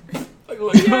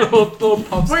little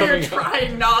pumps Where coming you're out.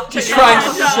 trying not to She's trying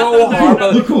so hard,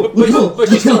 but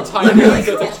she's still tiny. Like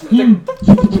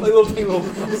little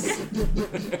pumps.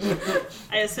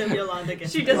 I assume Iolanda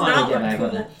gets She does Come on, not get look back on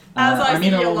cool. that. As I see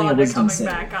Armmina rolling a Iolanda wisdom coming save.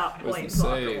 back up, Wisdom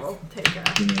Plainswalker save. will take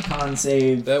her. Give me a con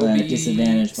save. That would be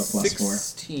disadvantage, but plus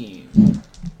 16.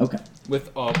 4. Okay.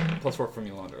 With plus 4 from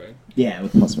Iolanda, right? Yeah,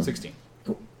 with plus 4. 16.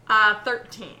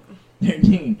 13.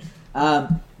 13.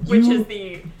 Which You- is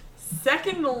the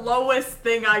second lowest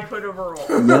thing I could have rolled.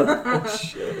 Yep. Oh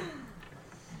shit.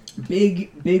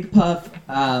 Big puff.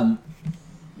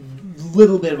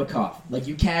 Little bit of a cough. Like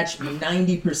you catch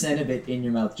 90% of it in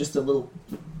your mouth. Just a little.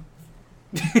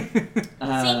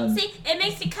 See, it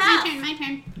makes you cough. My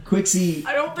turn. Qixi,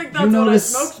 I don't think You that's what I notice-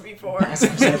 smoked before.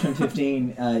 passive perception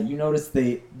 15. You notice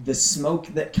the smoke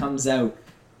that comes out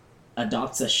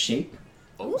adopts a shape.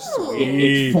 Ooh.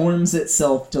 It forms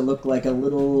itself to look like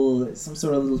some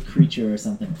sort of little creature or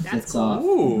something. That's Flits cool. off.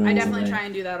 Ooh. rolls I definitely away. try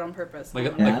and do that on purpose.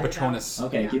 Like Yeah. Patronus.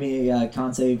 Okay, give me a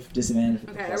con save disadvantage.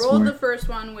 Okay, I plus rolled 4. the first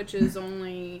one, which is an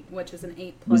 8 plus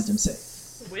Wisdom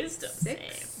save. Wisdom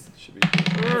 6. Should be.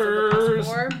 Plus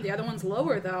 4. The other one's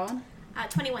lower though.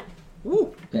 21.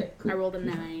 Ooh. Okay, cool. I rolled a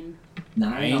 9.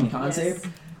 9 on con Yes. save.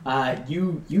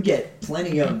 You get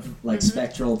plenty of like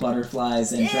spectral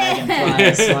butterflies and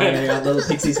dragonflies flying around, little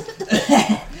pixies. Look,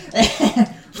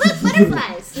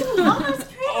 butterflies. Oh, that's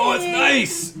pretty. Oh, it's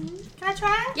nice. Can I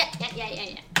try it?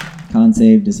 Yeah. Con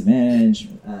save disadvantage.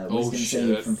 Wisdom shit.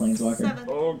 save from Plainswalker. 7.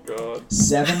 Oh god.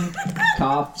 7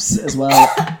 coughs as well.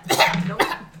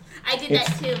 I did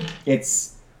that too.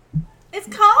 It's It's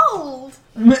cold.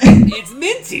 10. It's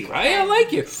minty, right? I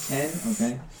like it.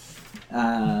 Okay.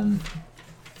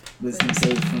 Wisdom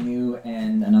save from you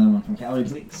and another one from Calree,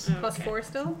 please. Plus 4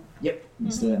 still? Yep.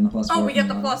 You still getting the plus 4. Oh, we get from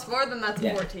the Iolanda. plus 4, then that's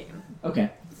Yeah. 14.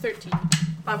 Okay. 13.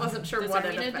 I wasn't sure Does what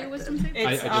it Armmina do wisdom affected.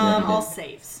 save? It's I did. all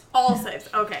saves. All saves,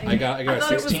 okay. I got a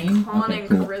thought it 16. was con Okay, and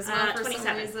cool. charisma for 27.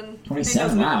 some reason.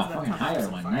 27. I Wow. think those Fucking ones higher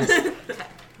that one. come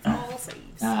Nice. All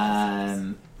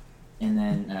saves. And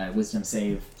then wisdom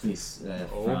save, please,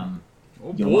 Oh. from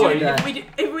Oh Yolanda. boy.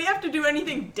 If we have to do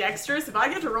anything dexterous, if I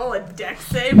get to roll a dex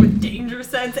save with danger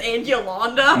sense and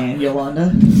Iolanda, And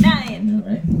Yolanda. 9. No,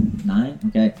 right? 9?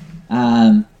 Okay.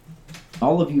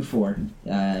 All of you 4,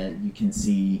 you can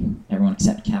see everyone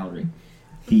except Calree.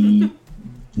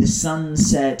 The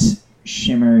sunset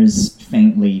shimmers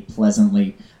faintly,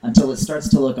 pleasantly, until it starts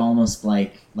to look almost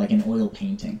like an oil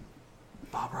painting.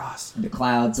 Bob Ross. The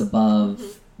clouds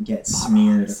above get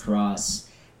smeared across,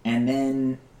 and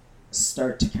then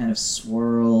start to kind of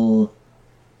swirl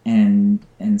and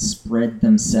spread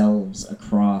themselves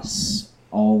across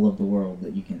all of the world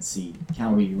that you can see.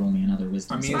 Calree, you roll me another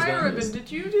wisdom. I mean, save, it's gonna- please. Ryrivan,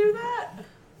 did you do that?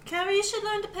 Carrie, you should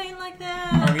learn to paint like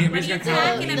that. I mean, we're What just are gonna you kind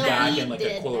of talking lean about? back You and like a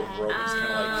did coil of rope. It's kind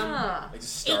of Ah. like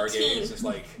stargaze. 18. Just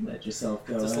like Let yourself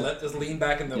go. just lean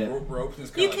back in the Yeah. rope and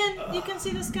just You kind of can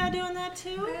see this guy doing that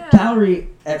too. Calree,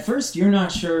 at first you're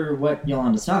not sure what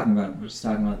Yolanda's talking about. She's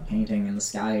talking about the painting and the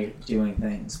sky doing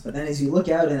things. But then as you look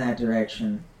out in that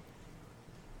direction,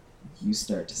 you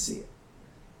start to see it.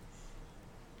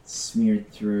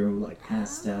 Smeared through like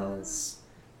pastels,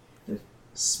 the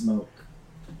smoke,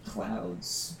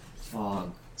 clouds,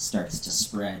 fog starts to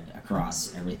spread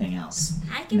across everything else.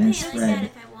 I can And then paint like spread. that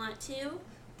if I want to.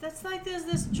 That's like there's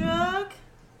this drug.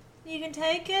 You can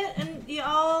take it and you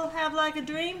all have like a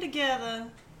dream together.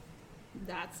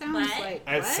 That sounds What? like.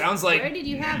 That what? sounds like- Where did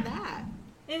you have that?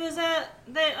 It was at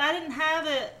I didn't have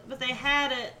it, but they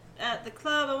had it at the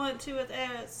club I went to with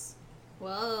Eris.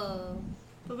 Whoa.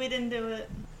 But we didn't do it.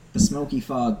 The smoky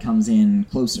fog comes in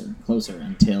closer, closer,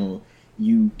 until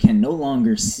you can no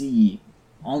longer see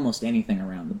almost anything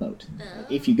around the boat.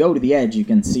 If you go to the edge, you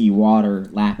can see water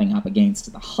lapping up against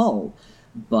the hull,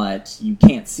 but you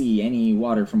can't see any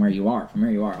water from where you are. From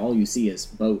where you are, all you see is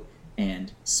boat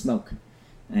and smoke.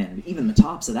 And even the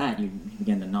tops of that, you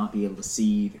begin to not be able to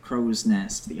see the crow's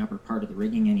nest, the upper part of the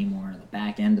rigging anymore, the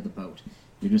back end of the boat.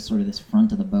 You're just sort of this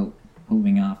front of the boat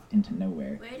moving off into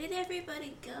nowhere. Where did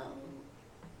everybody go?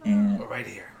 And We're right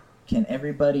here. can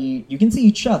everybody... You can see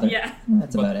each other. Yeah.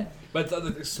 That's about it. But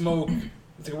the smoke,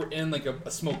 it's like we're in like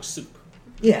a smoke soup.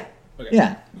 Yeah. Okay.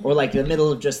 Yeah. Or like the middle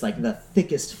of just like the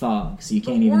thickest fog, so you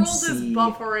can't The even world see... is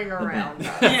buffering the around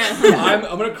back. us. Yeah. I'm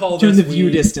gonna call Turn this the view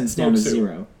we- distance down to smoke soup.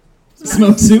 0.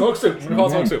 Smoke soup? Smoke soup. I'm gonna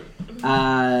call it Okay. smoke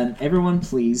soup. Everyone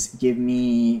please give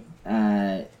me...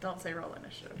 Don't say roll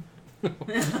initiative.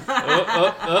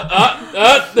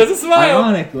 There's a smile.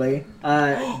 Ironically,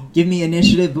 give me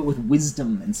initiative, but with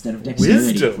wisdom instead of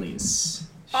dexterity, Wisdom? please.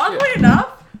 Oddly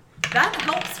enough, that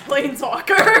helps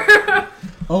Plainswalker.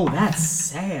 Oh, that's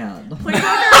sad. Plainswalker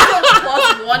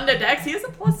has a +1 to Dex. He has a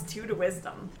 +2 to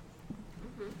Wisdom.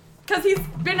 Because he's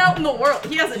been out in the world.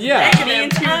 He has a negative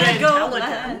 2 to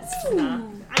intelligence.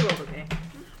 I rolled okay.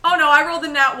 Oh no, I rolled a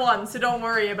nat 1, so don't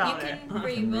worry You about it. can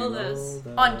re-roll those.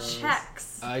 On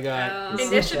checks. I got. This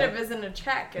is Initiative check. isn't a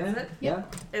check, is it? Yeah.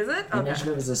 Is it? Okay.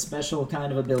 Initiative is a special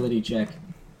kind of ability check.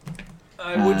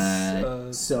 I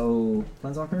would. So,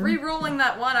 Plainswalker? Re-rolling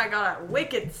that 1, I got a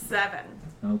wicked 7.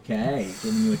 Okay,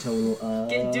 giving you a total of...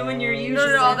 Doing your No, usual.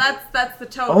 no, that's the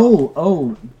total.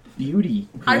 Oh, beauty.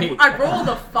 Great. I rolled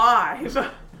a 5.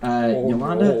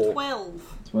 Yolanda?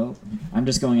 12. 12. I'm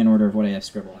just going in order of what I have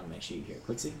scribbled on my sheet here.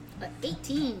 Quixi?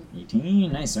 18.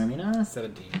 18. Nice. Armmina?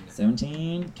 17.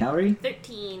 17. Calree?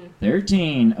 13.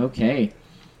 13. Okay.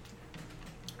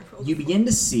 You begin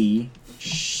to see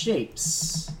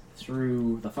shapes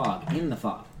through the fog, in the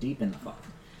fog, deep in the fog.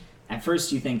 At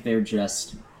first you think they're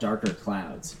just darker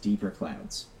clouds, deeper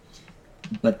clouds.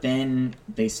 But then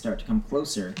they start to come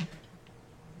closer,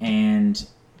 and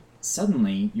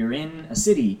suddenly you're in a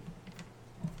city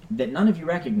that none of you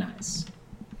recognize.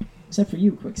 Except for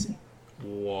you, Qixi.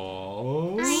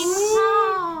 Whoa.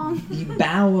 I The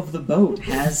bow of the boat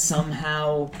has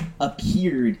somehow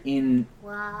appeared in know.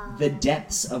 Wow. the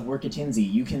depths of Workatinzi.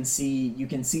 You can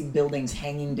see buildings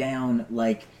hanging down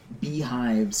like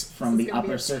beehives from the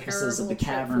upper surfaces of the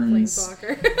caverns.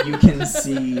 You can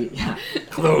see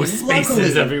Closed spaces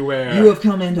Luckily, everywhere. You have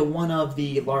come into one of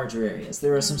the larger areas.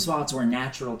 There are some spots where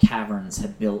natural caverns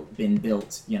have been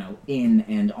built, in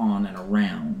and on and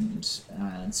around.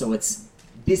 So it's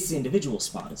this individual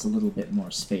spot is a little bit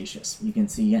more spacious. You can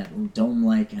see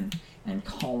dome-like and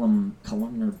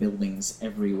columnar buildings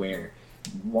everywhere.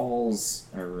 Walls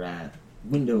or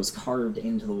windows carved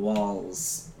into the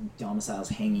walls, domiciles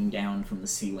hanging down from the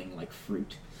ceiling like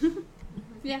fruit.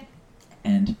 Yeah.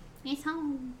 And He's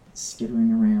home.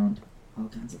 skittering around all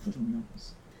kinds of little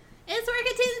gnomes. It's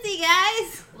Workatinzi,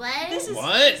 guys. What? This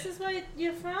This is where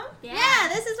you're from? Yeah,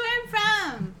 this is where I'm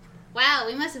from. Wow,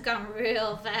 we must have gone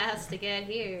real fast to get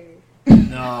here.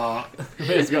 No.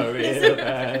 It's going real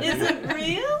bad. Is it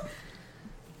real?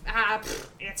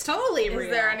 It's totally real. Is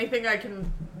there anything I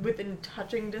can within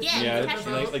touching distance? Yeah, Yeah, touch it's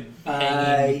those. like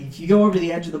hanging. If you go over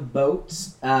the edge of the boat,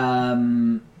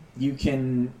 you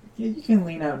can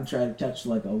lean out and try to touch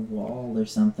like a wall or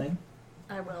something.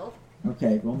 I will.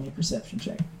 Okay, roll me a perception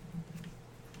check.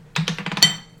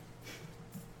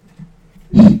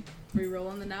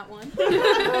 Rerolling the nat 1.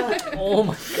 Oh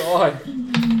my god.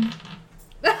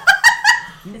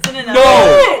 It's in another.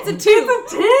 No! It's a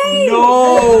 2.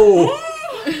 No!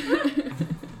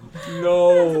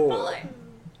 No!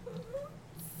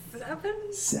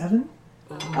 7?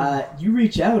 You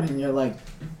reach out and you're like,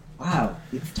 wow,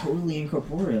 it's totally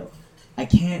incorporeal. I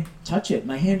can't touch it.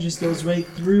 My hand just goes right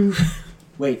through.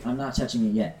 Wait, I'm not touching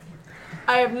it yet.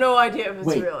 I have no idea if it's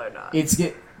Wait, real or not. It's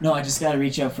good. No, I just gotta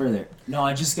reach out further. No,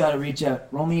 I just gotta reach out.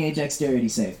 Roll me a dexterity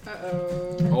save.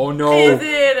 Uh-oh. Oh no! Is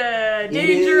it a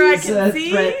danger I It is can a see?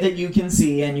 threat that you can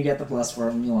see, and you get the plus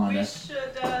from We Iolanda. should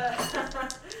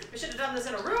have done this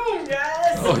in a room,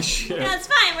 guys. Oh shit! No, it's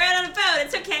fine. We're out on a boat.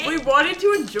 It's okay. We wanted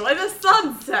to enjoy the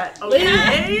sunset,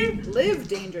 okay? Live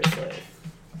dangerously.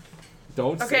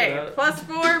 Don't say Okay, that.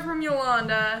 +4 from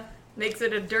Iolanda makes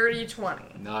it a dirty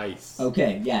 20. Nice.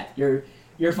 Okay, yeah, you're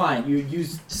fine. You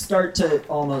start to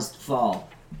almost fall,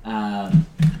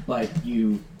 but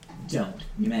you don't.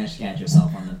 You manage to catch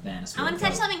yourself on the banister. I want to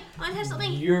touch something. I want to touch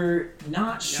something. You're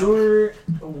not sure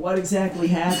what exactly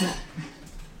happened.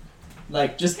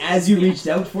 Like, just as you reached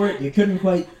out for it, you couldn't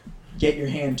quite get your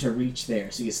hand to reach there,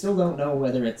 so you still don't know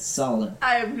whether it's solid.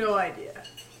 I have no idea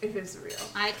if it's real.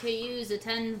 I could use a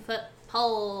 10-foot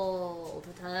pole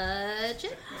to touch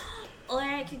it. Or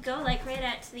I could go like right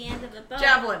out to the end of the boat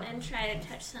Javelin. and try to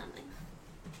touch something.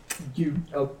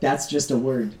 That's just a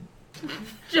word.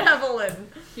 Javelin.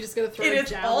 You just gotta throw It a is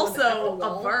javelin at the also a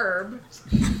wall. verb.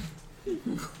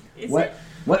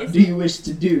 What do you wish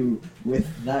to do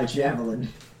with thy javelin?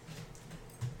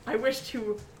 I wish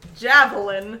to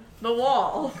javelin the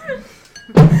wall.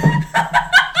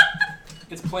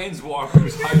 It's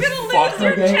Plainswalker's high as fuck.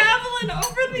 Your Okay. javelin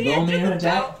over the Roll edge me of an the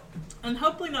attack. boat. And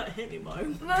hopefully not hit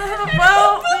anybody.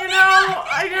 Well,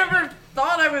 I never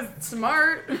thought I was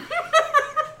smart.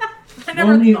 I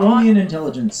never Roll me thought. an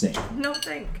intelligence save. No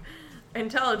think.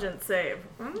 Intelligence save.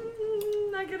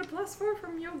 I get a +4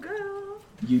 from you, girl.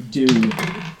 You do.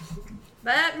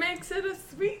 That makes it a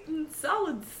sweet and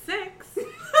solid 6.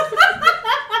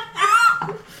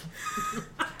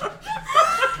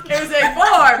 It was a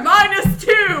 4 minus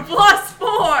 2 plus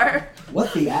 4.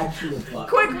 What the actual fuck?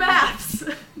 Quick maths.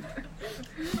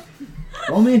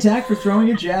 Roll me an attack for throwing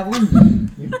a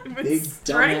javelin. You With big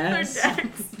strength dumbass. or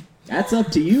dex? That's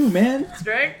up to you, man.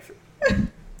 Strength.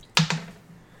 I'm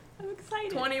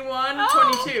excited. 21,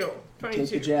 Oh. 22. Take the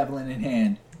 22. javelin in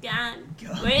hand. God.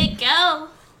 Where'd it go?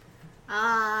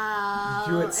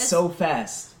 Threw it so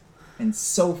fast and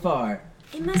so far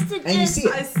It must have And you just see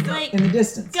it. like in the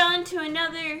distance. gone to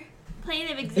another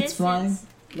plane of existence. It's flying.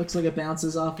 Looks like it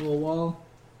bounces off of a wall,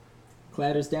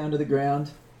 clatters down to the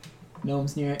ground.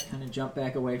 Gnomes near it kind of jump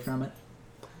back away from it.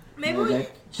 Maybe Well, we they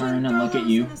turn shouldn't and throw look at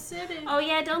those you. in the city. Oh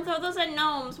yeah, don't throw those at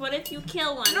gnomes. What if you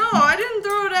kill one? No, I didn't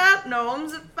throw it at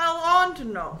gnomes. It fell onto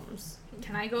gnomes.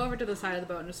 Can I go over to the side of the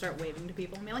boat and just start waving to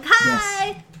people and be like,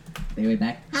 hi? They wave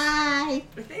back. Hi.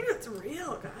 I think it's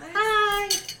real, guys. Hi.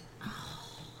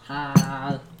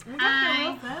 Hi.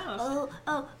 Hi. Oh,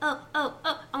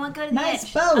 I want to go to the Nice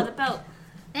edge boat. of the boat.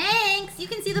 Thanks. You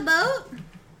can see the boat.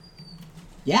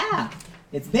 Yeah,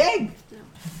 it's big.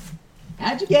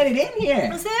 How'd you get it in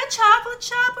here? Is there a chocolate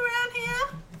shop around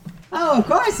here? Oh, of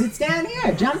course, it's down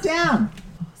here. Jump down.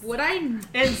 Would I?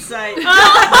 Insight.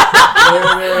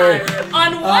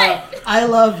 On what? I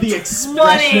love the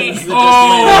expressions 20. that just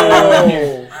went on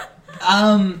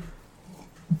here.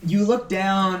 You look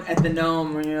down at the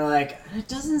gnome and you're like, it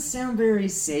doesn't sound very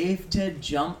safe to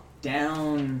jump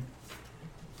down.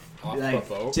 Off Like,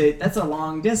 the boat. that's a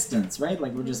long distance, right?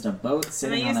 Like, we're just a boat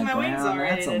sitting on used the my wings ground.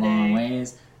 already That's a today. long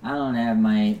ways. I don't have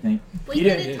my thing. We You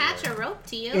could don't- attach a rope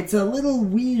to you. It's a little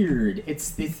weird. It's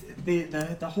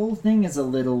the whole thing is a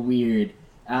little weird.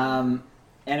 And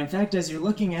in fact, as you're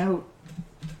looking out,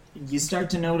 you start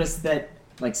to notice that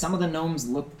like some of the gnomes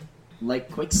look like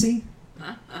Qixi.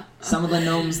 Some of the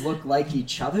gnomes look like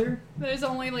each other. There's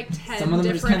only like 10 Some of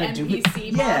them just different kinda do it-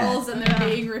 NPC Yeah. models and they're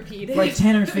being repeated. Like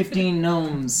 10 or 15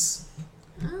 gnomes,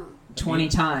 Oh. 20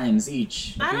 times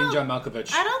each. I Being don't, John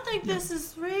Malkovich. I don't think this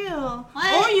is real.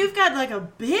 What? Or you've got like a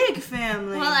big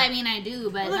family. well, I mean, I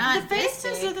do, but Look, not the this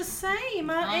faces big. are the same,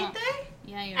 ain't they?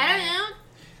 Yeah, you're I don't right. know.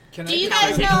 Can Do you can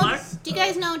guys take a know? look? Do you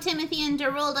guys know Timothy and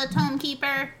Derulda,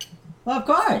 Tomekeeper? Well, of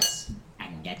course. I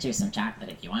can get you some chocolate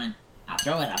if you want. I'll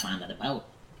throw it up onto the boat.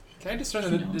 Can I discern You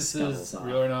that know, this skulls is off.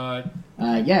 real or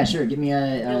not? Yeah, sure. Give me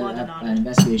Yolanda an nodded.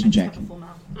 investigation check. Full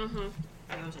mouth.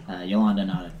 Mm-hmm. Yolanda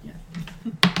nodded. Yeah.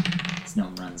 This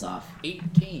gnome runs off.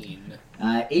 18.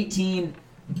 18.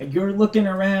 You're looking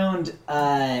around.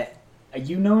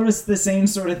 You notice the same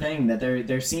sort of thing. That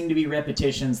there seem to be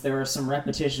repetitions. There are some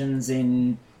repetitions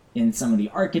in some of the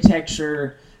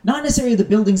architecture. Not necessarily the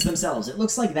buildings themselves. It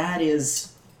looks like that is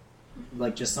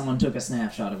like just someone took a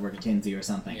snapshot of Workatinzi or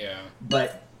something. Yeah.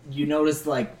 But you notice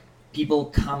like people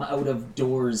come out of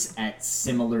doors at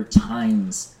similar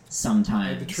times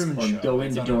sometimes, Like the Truman or Show. go It's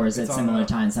into on doors it's at on similar a-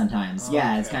 times sometimes. Oh,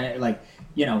 Yeah, it's okay. kind of like,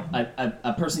 you know,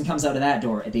 a person comes out of that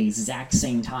door at the exact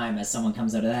same time as someone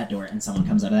comes out of that door, and someone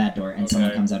comes out of that door, and someone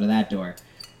Okay. comes out of that door.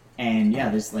 And yeah,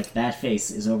 there's like that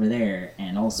face is over there,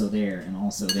 and also there, and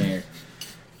also there.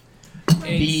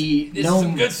 The This is some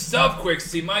gnome, good stuff,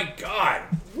 Qixi. My God.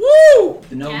 Woo!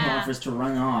 the gnome who Yeah. offers to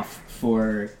run off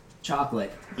for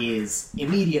chocolate is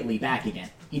immediately back again.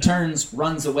 He turns,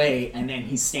 runs away, and then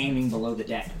he's standing below the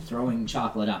deck, throwing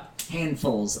chocolate up.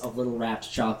 Handfuls of little wrapped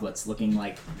chocolates looking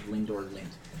like Lindor Lint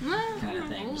kind of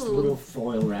thing. Just Ooh. little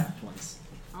foil wrapped ones.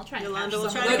 I'll try and Yolanda catch will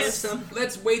some. try to get Let's, some.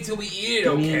 let's wait till we eat it,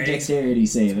 Give me a okay? dexterity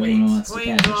save. Everyone wants to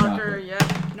catch a Plainswalker, chocolate.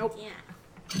 yeah. Nope.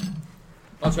 Yeah.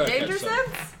 I'll try to Danger catch some.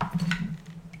 sense?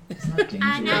 It's not No.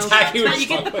 dangerous. Attack you But with you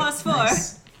get the chocolate. +4.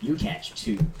 Nice. You catch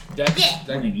 2. Dex,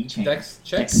 Yeah. One in each hand. Dex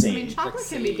check. Dex I mean, save. chocolate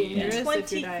can be dangerous if you're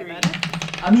 23.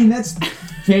 diabetic. I mean, that's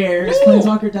fair. Is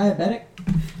Plainswalker diabetic?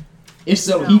 If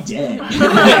so, he dead.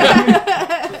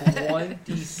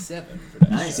 27 for that.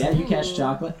 Nice, yeah, you catch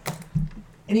chocolate.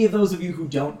 Any of those of you who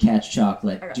don't catch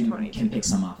chocolate I got do, 22. can pick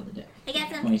some off of the deck. I got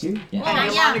them. 22? Yeah. Well,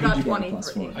 And yeah. Yolanda got You get a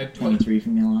plus 23. 4. I put- 23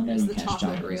 from Yolanda, Is you the catch chocolate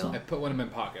chocolate as real? well. I put one in my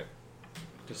pocket.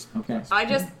 Just Okay. I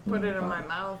just put it in my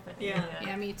mouth. Yeah.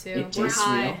 Yeah, me too. It We're tastes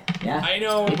high. real. Yeah. I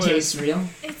know, It but tastes real.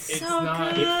 It's It's so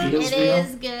not- good. It feels It real.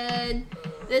 is good.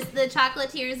 The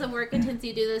chocolatiers will work until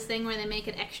you do this thing where they make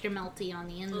it extra melty on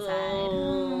the inside.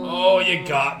 Oh, you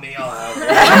got me. I'll have it.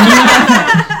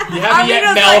 you haven't yet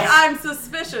Armina's melt. like, I'm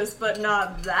suspicious, but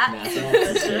not that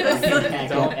suspicious.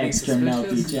 Don't be Extra melty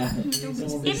suspicious. Japanese.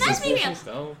 It must be real.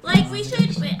 No. Like we should.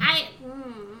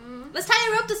 Let's tie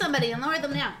a rope to somebody and lower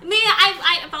them down.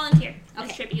 I volunteer. As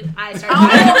Okay. tribute. I start.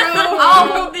 I'll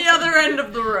move the other end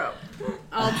of the rope.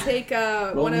 I'll take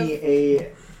Roll one of. me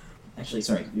a. Actually,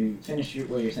 sorry. You finish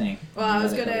what you're saying. Well, I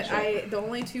was Another gonna. color check. The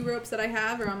only 2 ropes that I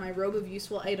have are on my robe of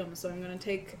useful items, so I'm gonna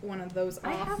take one of those off.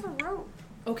 I have a rope.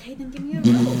 Okay, then give me a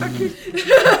rope.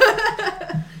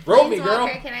 Roll me, girl.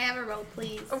 Plainswalker, can I have a rope,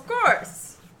 please? Of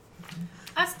course.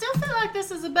 I still feel like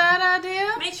this is a bad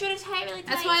idea, Make sure to tie it really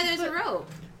tight. That's why there's a rope.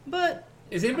 but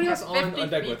Is anybody else on 50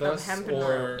 deck feet with of us? hemp and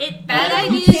Or It Bad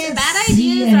You ideas. can't Bad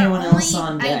see ideas are anyone else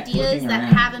on only deck ideas looking that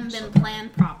around. haven't been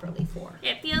planned properly for.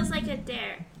 It feels like a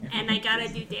dare, and I gotta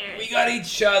do dares. We got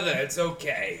each other. It's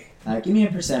okay. Give me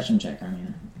a perception check,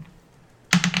 Armmina.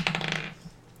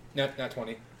 not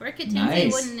 20. Workatinze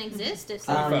Nice. wouldn't exist if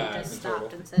someone 25 just in stopped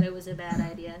total. and said it was a bad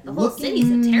idea. The whole Looking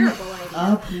city's a terrible idea.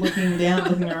 Up, looking down,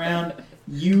 looking around.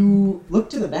 You look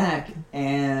to the back,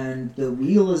 and the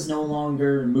wheel is no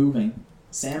longer moving.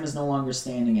 Sam is no longer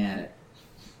standing at it.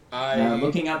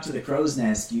 Looking up to the crow's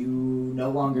nest, you no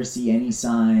longer see any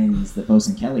signs that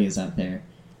Bosun Kelly is up there.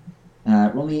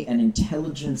 Roll me an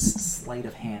intelligence sleight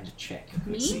of hand check.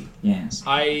 Me? See. Yes.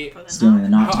 I. Still in the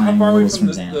not How time far away rules from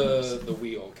from Xanathars. the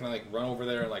wheel? Can I like run over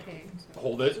there and like Okay.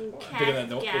 hold it? I'm thinking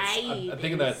that I'm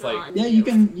thinking that it's like. Yeah, you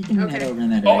can head Okay. over in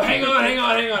that Oh, direction. hang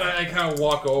on! I kind of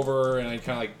walk over and I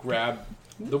kind of like grab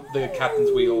the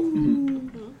captain's wheel,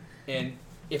 and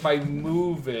if I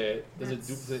move it,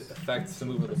 does it affect the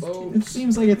movement of the boat? It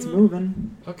seems like it's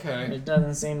moving. Okay. It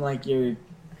doesn't seem like you're...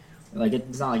 Like,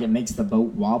 it's not like it makes the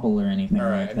boat wobble or anything All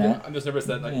right. like that. I'm just nervous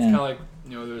that like Yeah. it's kind of like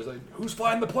there's like who's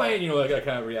flying the plane? Like that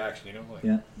kind of reaction. Like,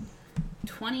 Yeah.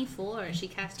 24. She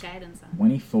cast guidance on.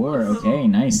 24, okay,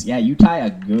 nice. Yeah, you tie a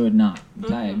good knot. You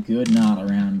tie a good knot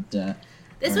around...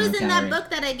 This around was in that Calree. book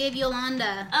that I gave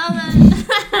Yolanda. Oh,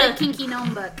 The kinky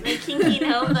gnome book. the kinky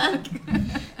notebook.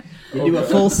 You do a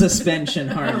full suspension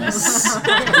harness.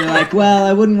 You're like, well,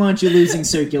 I wouldn't want you losing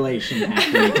circulation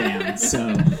halfway down,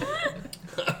 so...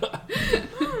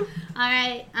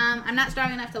 Alright, I'm not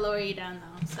strong enough to lower you down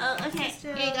though. So. Oh, okay.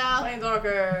 Here you go.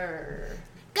 Plainswalker.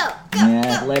 Go, go, Yeah, go,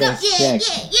 athletics go.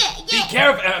 check. Yeah. be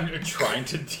careful! I'm trying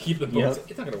to keep the boat. Yep.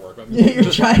 It's not gonna work.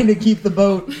 You're trying to keep the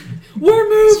boat We're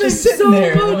moving just sitting so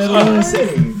there in the much. middle of the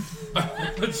city.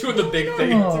 I'm doing the big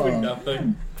thing, doing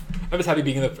nothing. I'm just happy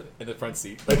being in the front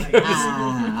seat. Like,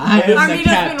 I am the Armina's been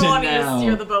captain wanting to now.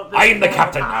 steer the boat. This I am the whole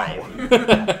captain time.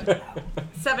 now.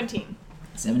 17.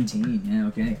 17, yeah,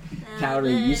 okay.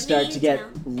 Calree, you start to get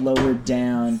lowered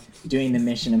down, doing the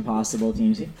Mission Impossible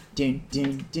theme. Dun,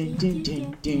 dun, dun, dun,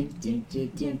 dun, dun, dun, dun,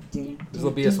 dun, dun, There's a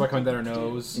little bit of sweat coming down our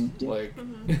nose. Like,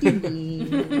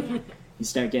 dun. You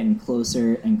start getting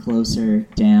closer and closer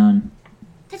down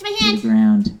Touch my to the hand.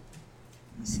 ground.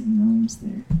 You see gnomes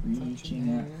there,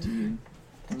 reaching up to you.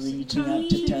 Reaching up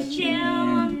to touch your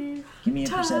hand. Give me a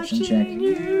perception check.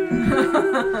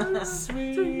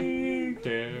 sweet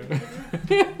dear.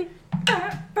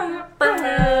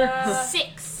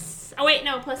 6. Oh wait,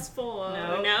 no, +4.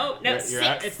 No. No, You're 6.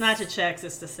 at- it's not to checks,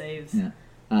 it's to saves. Yeah.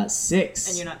 6.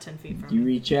 And you're not 10 feet from You me.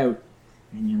 reach out,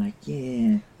 and you're like,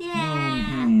 yeah, Yeah. gnome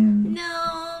hand.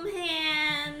 Gnome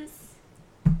hands.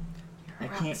 I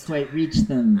can't quite reach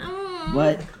them. Mm.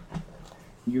 What?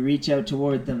 You reach out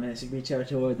toward them. As you reach out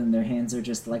toward them, their hands are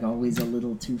just like always a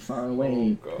little too far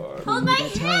away. Oh god. Hold my Ooh,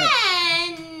 that's hard.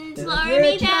 hand. They're Lower like, me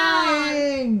 "We're down.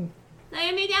 trying."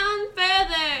 Lower me down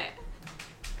further.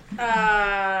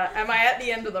 Am I at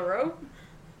the end of the rope?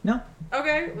 No.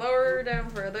 Okay, lower her down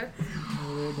further.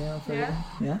 Lower down further.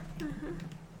 Yeah. Yeah.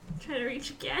 Try to reach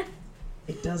again.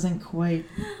 It doesn't quite.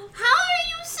 How are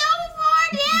you so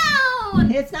far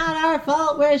down? It's not our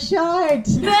fault. We're short.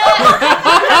 We're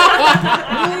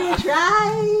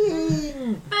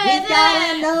trying. We've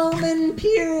got a gnomon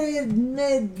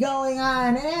pyramid going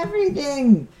on.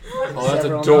 Everything. Oh, that's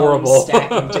Several adorable. gnomes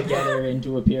stacking together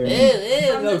into a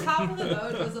pyramid. From the top of the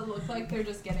boat, does it look like they're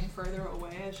just getting further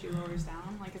away as she lowers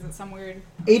down? Like, is it some weird...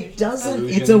 It doesn't.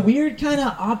 Illusion. It's a weird kind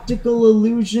of optical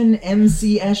illusion,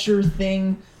 MC Escher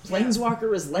thing.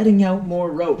 Plainswalker is letting out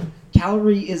more rope.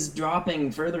 Calree is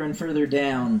dropping further and further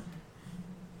down.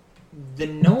 The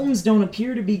gnomes don't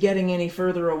appear to be getting any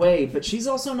further away, but she's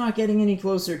also not getting any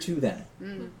closer to them.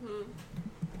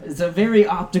 It's a very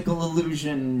optical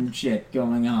illusion shit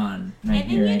going on I right think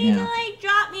here, you right need now. to, like,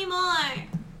 drop me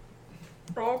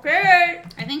more. Okay.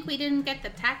 I think we didn't get the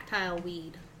tactile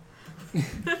weed.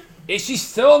 Is she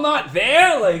still not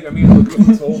there? Like, Armmina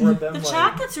looks over at them. The like,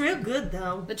 chocolate's real good,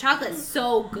 though. The chocolate's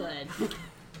so good.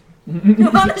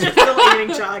 Yolanda's just still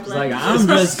eating chocolate. It's like, I'm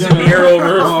just gonna... Hair over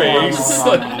her face.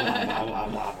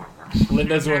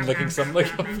 Linda's the one licking something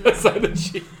like on the side of the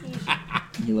cheek.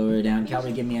 You lower it down.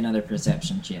 Calree, give me another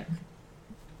perception check.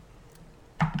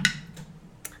 Oh,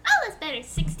 that's better.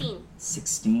 16.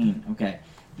 16. Okay.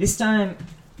 This time,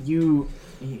 you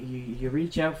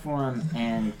reach out for him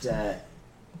and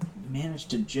manage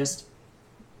to just,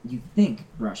 you think,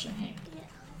 brush a hand.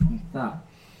 You thought.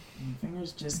 Your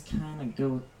fingers just kind of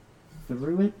go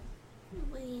through it.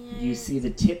 Weird. You see the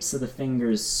tips of the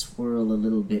fingers swirl a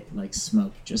little bit like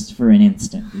smoke just for an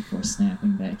instant before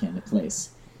snapping back into place.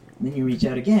 And then you reach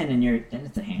out again and then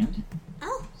it's a hand.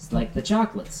 Oh. It's like the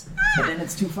chocolates. But then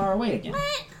it's too far away again.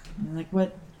 What? And you're like,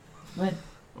 what?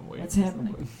 What's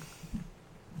happening?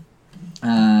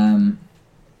 And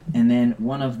then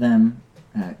one of them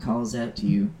calls out to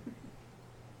you,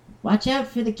 "Watch out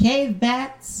for the cave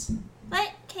bats."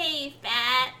 What cave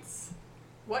bats?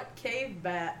 What cave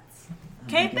bats?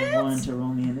 Cave bats? I want to roll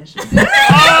me initiative.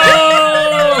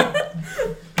 Oh!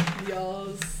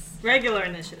 Yes. Regular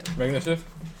initiative. Initiative?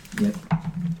 Yep.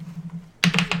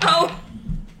 Oh.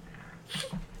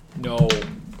 No.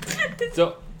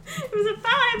 So, It was a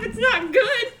 5. It's not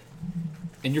good.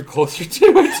 and you're closer to it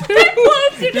too. I'm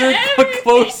closer to You're the everything.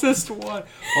 closest one.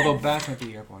 Although bats might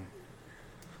be airborne.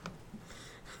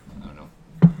 I don't know.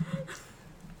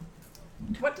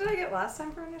 What did I get last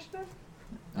time for initiative?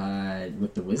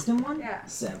 With the wisdom one? Yeah.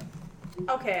 7.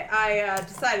 Okay, I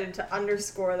decided to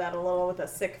underscore that a little with a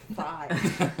sick 5.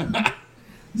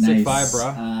 Sick Nice. 5,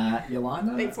 bruh.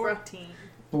 Yolanda? Thanks, bro.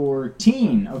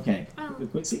 14. Okay. Oh. The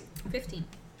Qixi? 15.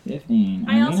 15.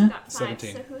 I also Armmina? got 5,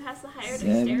 17. so who has the higher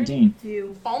dexterity? 17.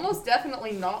 You. Almost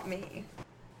definitely not me.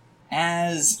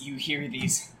 As you hear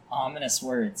these ominous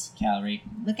words, Calree,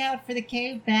 look out for the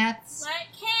cave bats. What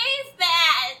cave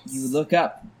bats? You look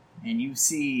up and you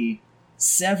see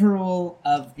several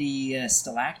of the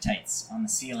stalactites on the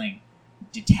ceiling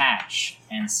detach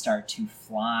and start to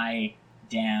fly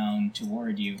down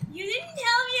toward you. You didn't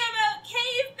tell me about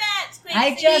cave bats, Quixi.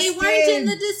 I just They weren't did. in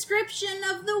the description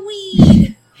of the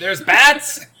weed. There's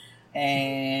bats!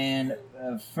 And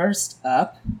first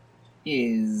up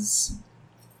is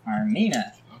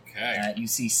Armmina. Okay. You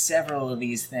see several of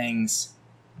these things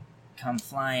come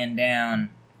flying down.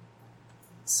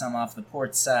 Some off the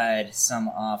port side, some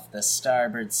off the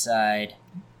starboard side.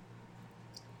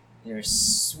 They're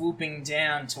swooping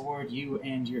down toward you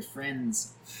and your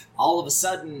friends. All of a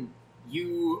sudden,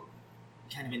 you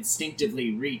kind of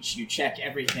instinctively reach, you check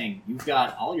everything. You've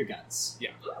got all your guns. Yeah.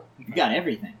 You've got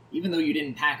everything. Even though you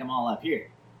didn't pack them all up here.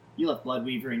 You left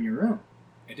Bloodweaver in your room.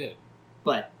 I did.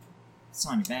 But it's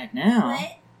on your back now.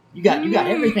 What? You got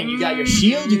everything. You got your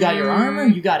shield, you got your armor,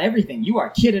 you got everything. You are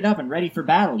kitted up and ready for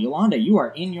battle. Yolanda, you are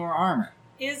in your armor.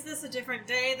 Is this a different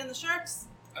day than the sharks?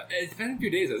 It's been a few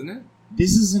days, hasn't it?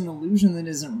 This is an illusion that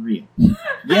isn't real.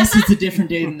 Yes, it's a different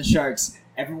day than the sharks.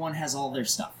 Everyone has all their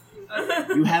stuff.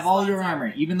 You have all your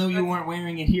armor. Even though you weren't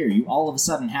wearing it here, you all of a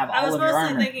sudden have I all was of your mostly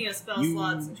armor. thinking of spell You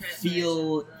slots and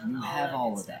feel transformations and you have that all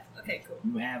good of that. stuff. Okay, cool.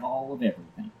 You have all of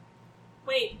everything.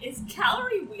 Wait, is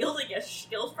Calree wielding a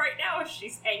shield right now, or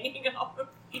she's hanging off of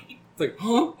me? It's like,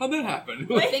 huh? How'd that happen?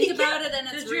 Think about it and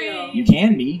it's The real. dream. You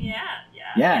can be.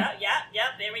 Yeah,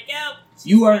 there we go. She's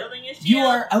You are wielding a shield. you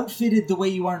are outfitted the way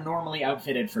you are normally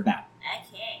outfitted for battle.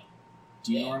 Okay.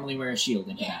 Do you normally wear a shield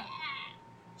into Yeah. battle?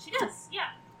 She does, yeah.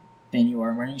 Then you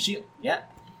are wearing a shield. Yeah.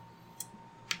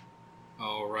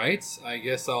 Alright, I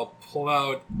guess I'll pull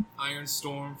out Iron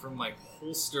Storm from my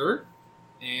holster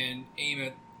and aim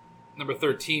at number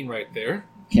 13 right there.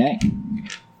 Okay.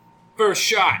 First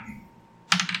shot!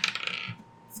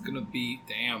 It's gonna be,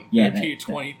 damn, Yeah, gonna be that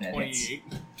 20, hits. 28,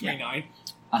 29.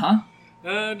 Uh-huh.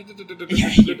 Yeah,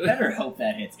 you better hope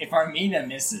that hits. If Armmina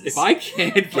misses. If I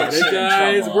can't get Get you it, in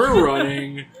guys, trouble. we're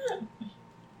running.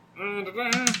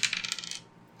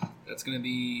 That's gonna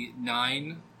be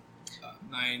 9.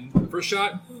 9 first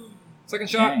shot. Second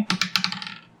shot.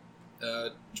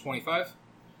 Okay. 25.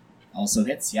 Also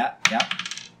hits. Yeah.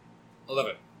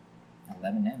 11.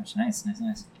 11 damage. Nice. 9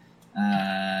 So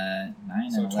and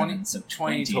 11. 20 So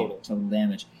 20 total.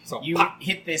 damage. So You pop.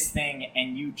 hit this thing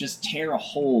and you just tear a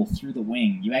hole through the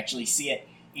wing. You actually see it.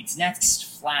 Its next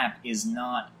flap is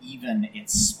not even. It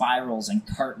spirals and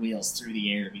cartwheels through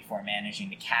the air before managing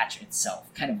to catch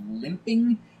itself. Kind of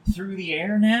limping through the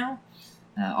air now.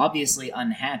 Obviously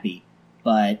unhappy.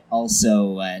 but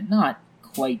also not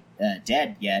quite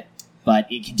dead yet.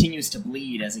 But it continues to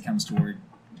bleed as it comes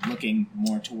looking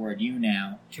more toward you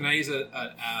now. Can I use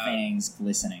a fangs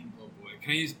glistening? Oh boy!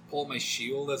 Can I pull my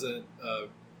shield as a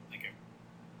like an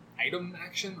item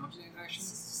action, object action?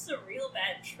 This is a real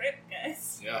bad trip,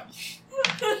 guys. Yeah.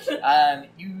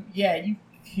 You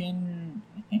can.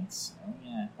 I think so.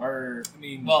 Yeah. Or I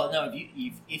mean, well, no.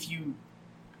 If you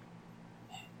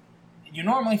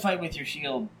normally fight with your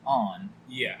shield on.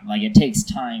 Yeah. Like it takes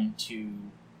time to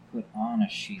put on a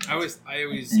shield. I always I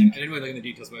didn't really look in the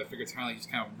details, but I figured it's kind of like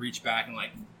just kind of reach back and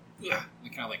like, and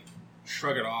kind of like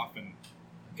shrug it off and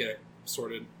get it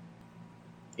sorted.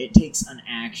 It takes an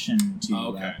action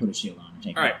to put a shield on and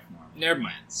take it off. Never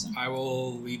mind. So. I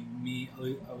will leave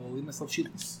myself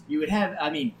shieldless. You would have. I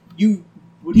mean, you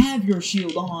would have your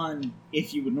shield on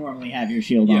if you would normally have your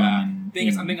shield on. Thing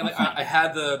is, I'm thinking like, I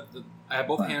had I had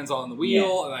both hands on the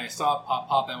wheel, and I saw it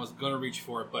pop, and I was going to reach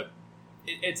for it, but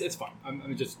it's fine.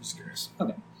 I'm just curious.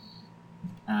 Okay.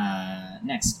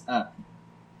 Next up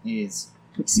is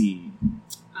Qixi.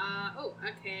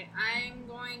 Okay. I'm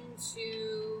going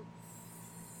to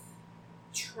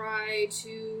try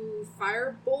to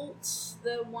firebolt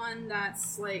the one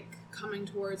that's like coming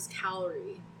towards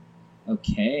Calree.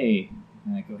 Okay.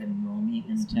 Go ahead and roll me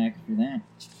an attack for that.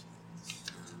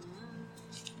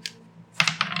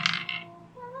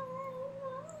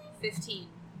 15.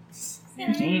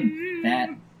 15. That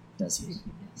does hit.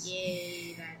 Yes.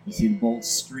 Yay, that You see the bolt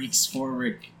streaks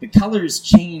forward. The colors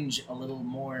change a little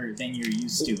more than you're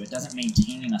used to. It doesn't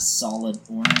maintain a solid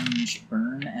orange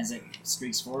burn as it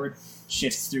streaks forward.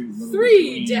 Shifts through a little 3 bit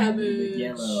green, a damage. little bit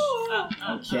yellow.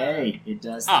 Okay, it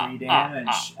does 3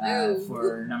 damage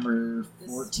for number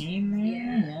 14 there.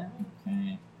 Yeah.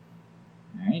 Okay.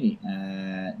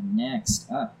 Alrighty.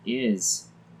 Next up is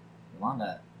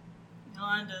Iolanda.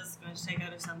 Yolanda's going to take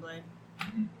out her sunblade.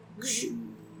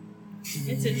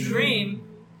 It's a dream,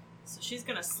 so she's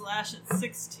going to slash at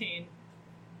 16.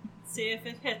 See if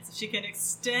it hits. If she can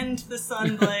extend the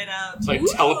sunblade out. It's like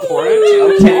teleport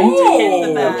it? Okay. To hit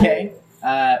the back. Okay.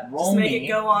 Roll Just make me. it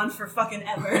go on for fucking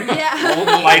ever. Yeah. Roll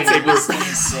the lightsabers.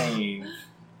 Save. Ooh,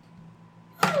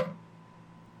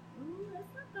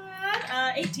 that's not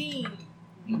bad. 18.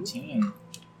 18.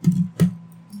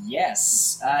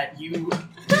 Yes. You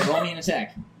roll me an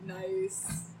attack. Nice.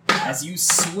 As you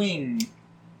swing,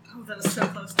 Oh, that was so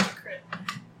close to a crit.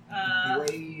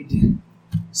 blade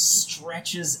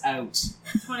stretches out.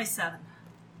 27.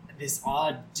 This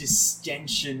odd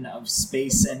distension of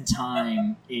space and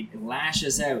time. It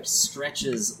lashes out,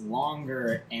 stretches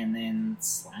longer, and then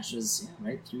slashes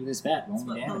right through this bat. Roll That's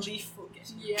me what damage. belief will get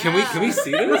you. Yeah. Can we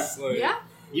see this? Like, Yeah.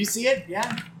 You see it?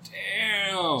 Yeah.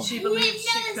 Damn. She believed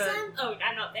she could. Oh,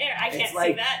 I'm not there. I It's can't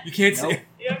like- see that. You can't see Nope. it.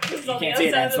 Yeah, 'cause it's You on can't the see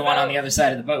it. other side That's of the one on boat. the other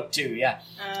side of the boat, too. Yeah.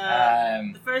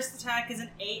 The first attack is an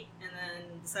 8, and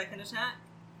then the second attack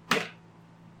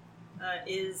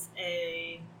is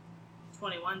a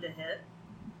 21 to hit.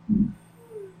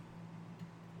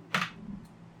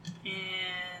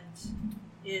 And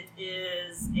it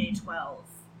is a 12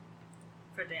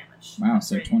 for damage. Wow,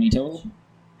 so Great 20 damage. total?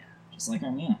 Just like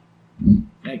Armmina.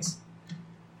 Yikes.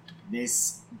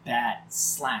 This bat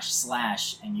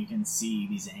slash, and you can see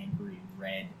these angry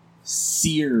red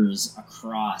sears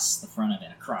across the front of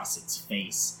it, across its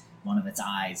face. One of its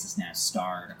eyes is now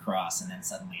starred across, and then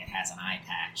suddenly it has an eye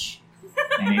patch.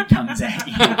 And it comes at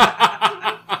you.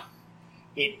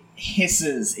 It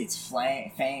hisses, its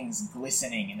fangs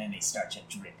glistening, and then they start to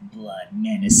drip blood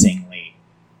menacingly.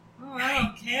 Oh, I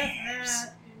don't care for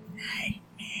that.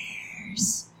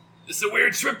 Nightmares. This is a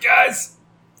weird trip, guys.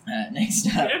 Next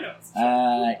I up don't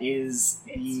know. is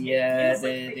the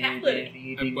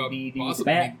Possibly.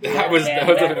 bat. That was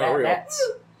definitely not real.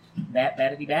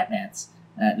 Batty bat bats.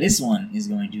 This one is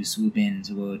going to swoop in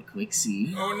toward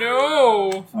Qixi Oh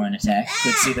no! for an attack.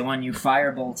 Qixi, the one you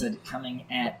firebolted coming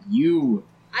at you.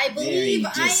 I believe I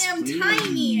am displeased.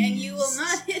 tiny and you will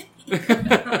not hit me.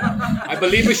 I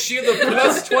believe a shield of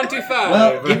plus 25.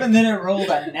 Well, given that it rolled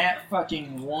a nat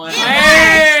fucking 1,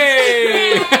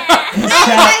 Hey! this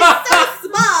cat I'm so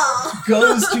small.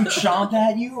 goes to chomp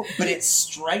at you, but it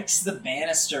strikes the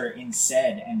banister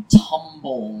instead and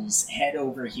tumbles head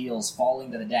over heels,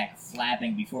 falling to the deck,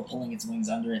 flapping before pulling its wings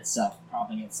under itself,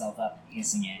 propping itself up,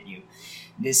 hissing at you.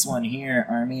 This one here,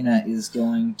 Armmina, is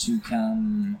going to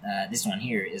come...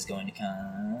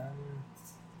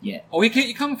 Yeah. Oh,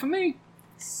 you coming for me?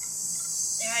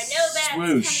 There are no bats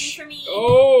Swoosh. coming for me.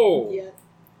 Oh! Yeah.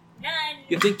 None.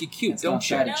 You think you're cute, It's gonna don't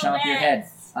you? try to No chomp your head.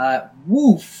 bats.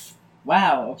 Woof!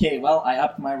 Wow, okay, well, I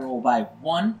upped my roll by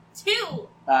 1. 2.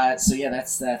 So yeah,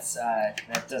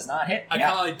 that does not hit. I Yeah.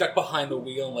 kind of like duck behind the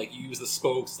wheel and like use the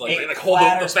spokes, like It hold up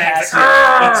the clatters bags. past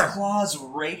Like, you. Its claws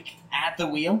rake at the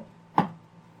wheel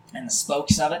and the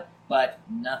spokes of it, but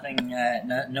nothing.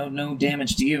 No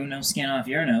damage to you. No skin off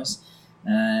your nose.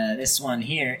 This one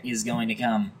here is going to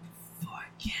come for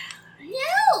Calree.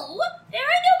 No! There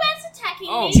are no bats attacking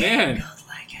oh me. man!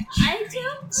 Like a I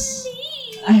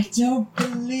treat. don't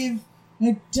believe.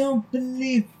 I don't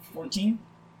believe. 14.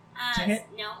 Check it.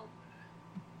 No.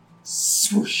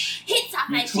 Swoosh. Hits off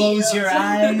my You close shield. your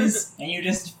eyes and you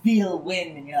just feel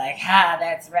wind, and you're like, "Ha,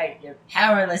 that's right. You're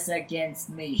powerless against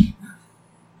me."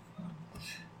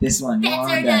 This one, Bats are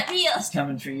Iolanda, not real. is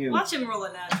coming for you. Watch him roll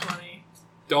a nat 20.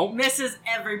 Don't. Misses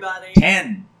everybody.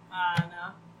 10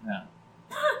 No.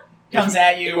 comes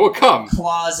at It you. will come.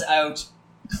 Claws out.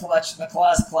 The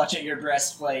claws clutch at your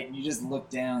breastplate, and you just look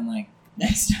down like,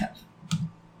 next up.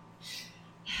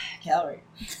 Calree.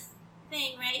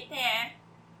 Thing right there.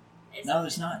 No,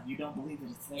 there's not. You don't believe that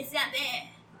it's there. It's not there.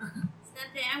 It's not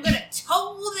there. I'm gonna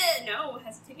toll it. No,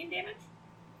 has it taken damage?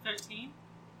 13.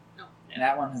 No.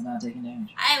 That one has not taken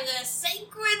damage. I'm gonna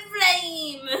sacred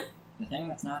flame. The thing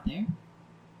that's not there?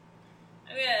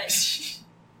 I'm gonna.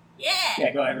 Yeah.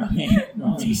 Yeah, go ahead,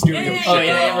 roll me. He's doing Yeah. your Oh, shit.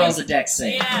 yeah, it rolls a dex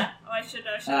save. Yeah. Oh, I should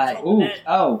have told it.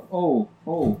 Oh.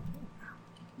 No.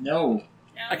 No.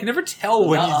 I can never tell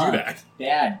when you Uh-uh. do that.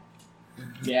 Bad.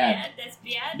 Yeah, that's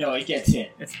bad. No, it gets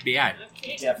hit. It's bad.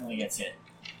 Okay. It definitely gets hit.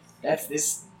 That's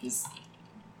this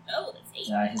Oh, that's 8.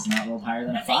 guy has not rolled higher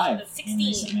than a That's 5 That's in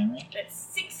recent 16. memory. That's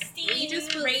 16 We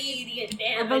just radiant We're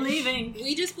damage. believing.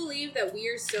 We just believe that we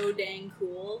are so dang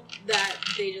cool that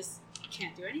they just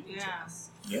can't do anything to Yeah. us.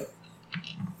 Yep.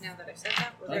 Now that I've said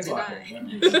that, we're going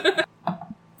Plainswalker. to die.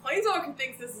 Plainswalker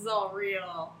thinks this is all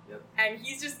real. Yep. And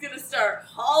he's just gonna start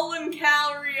hauling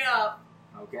Calree up.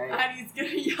 Okay. And he's gonna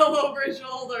yell over his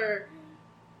shoulder,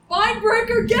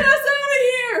 "Mindbreaker, get us out of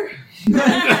here!"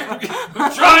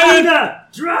 Trying!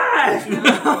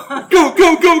 Drive!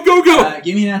 Go!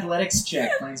 Give me an athletics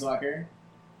check, Plainswalker.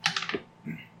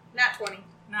 Nat 20.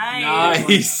 Nice.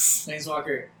 Nice.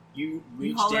 Planeswalker, you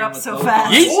reach haul her down up with so both fast.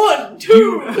 arms, Yeet. 1,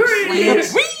 2, 3.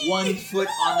 plant one foot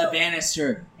on the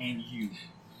banister, and you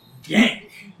yank.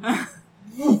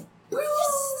 Do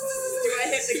I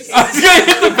hit the I was cage? gonna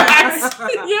hit the backs.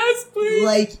 Yes, please.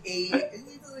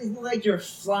 like you're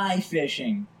fly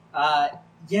fishing.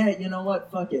 Yeah, you know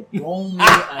what? Fuck it. Roll me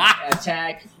an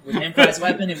attack with an improvised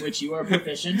weapon in which you are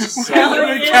proficient. So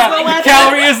Calree is the weapon.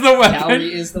 Calree is the weapon.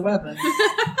 Calree is the weapon.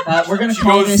 We're gonna She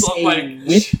call goes this like- a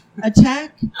whip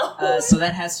attack. So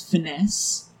that has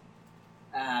finesse,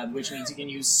 which means you can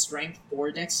use strength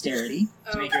or dexterity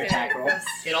to make your attack roll.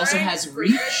 It also has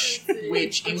reach,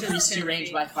 which increases your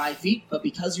range by 5 feet, but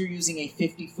because you're using a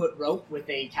 50-foot rope with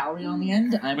a Calree on the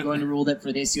end, I'm going to rule that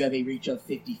for this you have a reach of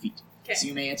 50 feet. Okay. So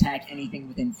you may attack anything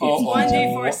within 50 Oh, feet.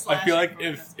 1d4 I slash feel like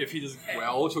bonus. if he does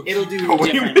well, It'll do go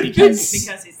away different with because- this.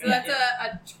 Because he's So that's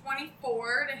a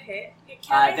 24 to hit.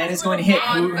 That is going to hit.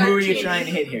 Who are you 13. trying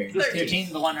to hit here? 13.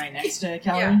 13, the one right next to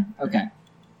Calree? Okay.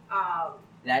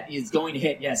 That is going to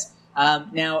hit, yes.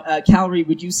 Now, Calree,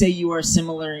 would you say you are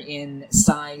similar in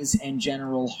size and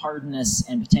general hardness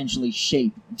and potentially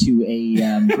shape to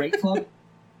a great club?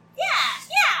 Yeah,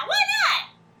 why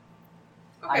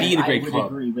not? Be the I great would club.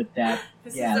 agree with that.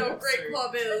 This Yeah. is so great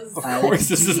club is. Of That's course,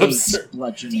 this is D8 absurd.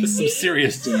 bludgeoning. This is some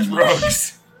serious damage.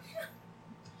 drugs.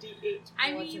 D8.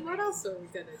 I mean, what else are we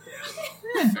going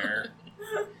to do? Fair.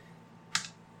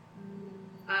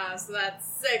 So that's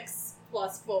 6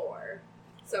 plus 4.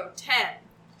 So 10.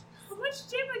 How much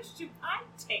damage do I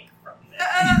take from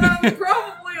this?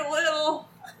 Probably a little.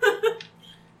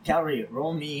 Calree,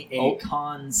 roll me a Oh.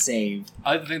 con save.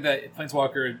 I think that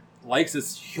Plainswalker likes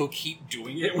this. He'll keep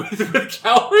doing it with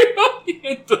Calree on the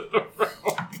end of the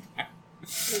rope.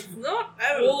 It's not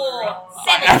out of the row.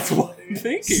 That's what I'm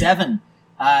thinking. 7.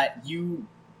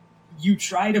 You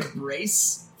try to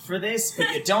brace for this, but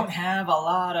you don't have a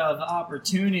lot of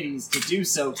opportunities to do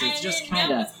so, because I it's just didn't know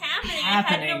kind what of was happening. I had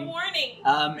happening. no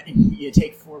warning. You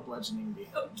take 4 bludgeoning damage.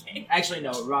 Okay. Actually,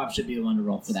 no, Rob should be the one to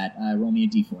roll for that. Roll me a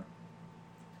d4.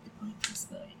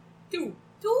 2.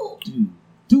 2.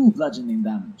 2 bludgeoning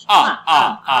damage.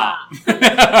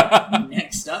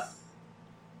 Next up,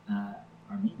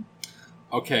 Armmina.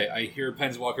 Okay, I hear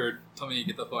Plainswalker tell me to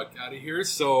get the fuck out of here.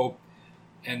 So,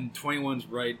 and 21's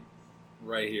right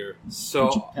here. Would you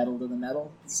So pedal to the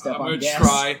metal? Step I'm on gonna gas.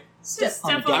 try. Step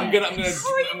on Step the on- gas. I'm gonna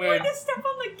How are you I'm going gonna to step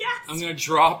on the gas? I'm gonna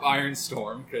drop Iron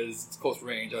Storm because it's close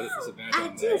range. I have disadvantage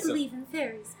on that. in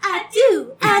fairies. I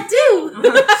do.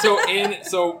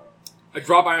 So I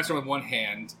drop Iron Storm with one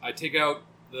hand. I take out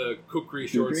the Kukri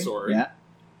short Kukri? sword. Yeah.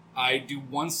 I do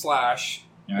one slash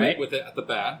All right. with it at the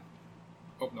bat.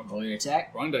 Oh, no. Roll your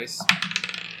attack. Wrong dice.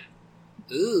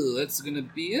 Ooh, that's going to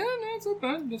be... no, it's not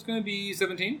bad. That's going to be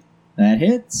 17. That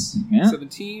hits. Yeah.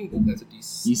 17. Oh, that's a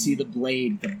DC. You see the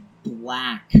blade, the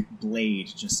black blade,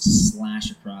 just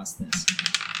slash across this.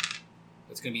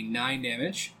 That's going to be 9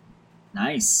 damage.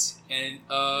 Nice. And,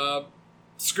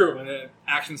 screw it.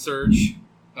 Action surge.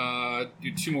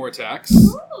 Do 2 more attacks.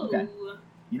 Okay.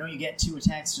 You know you get 2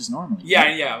 attacks just normally.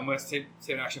 Yeah. I'm going to take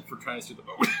an action for trying to steer the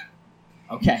boat.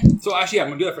 Okay. So actually, I'm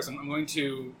going to do that first. I'm going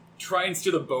to try and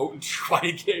steer the boat and try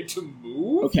to get it to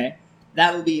move. Okay.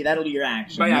 That'll be your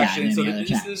action. My action. And So then the other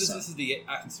attack, this is the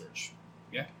action surge.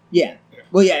 Yeah. Yeah. Okay.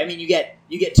 Well, yeah. I mean, you get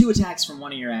 2 attacks from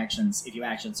one of your actions. If you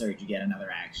action surge, you get another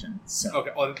action. So.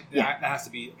 Okay. Oh, Yeah. that has to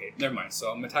be. Okay. Never mind. So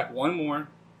I'm going to attack one more.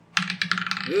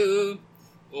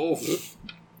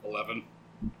 11.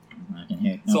 I can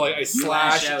hit. So No. I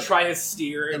slash, out try to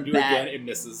steer, and the do it bat. again. It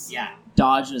misses. Yeah.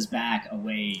 Dodges back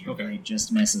away. Your Okay. blade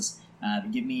just misses.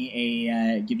 Give me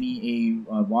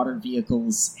a water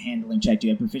vehicles handling check. Do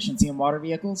you have proficiency in water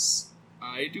vehicles?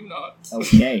 I do not.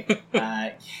 Okay.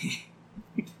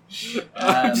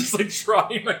 I'm just like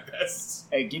trying my best.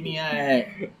 Give me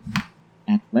a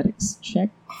athletics check.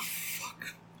 Oh,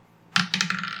 fuck.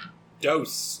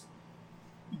 Dose.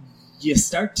 You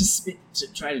start to spin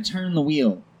to try to turn the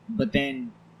wheel, but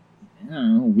then I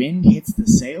don't know, wind hits the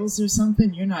sails or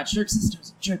something. You're not sure because it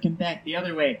starts jerking back the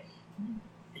other way.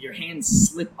 Your hands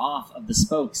slip off of the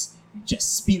spokes. It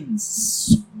just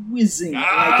spins, whizzing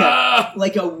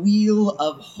like a wheel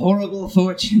of horrible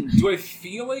fortune. Do I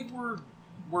feel like we're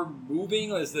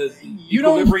moving? Is the You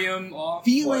don't equilibrium off?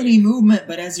 Feel Like- any movement,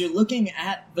 but as you're looking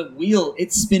at the wheel,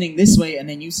 it's spinning this way, and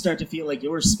then you start to feel like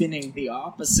you're spinning the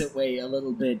opposite way a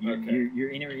little bit. Your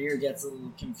inner ear gets a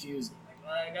little confused.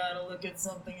 Like, I gotta look at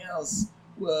something else.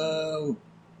 Whoa.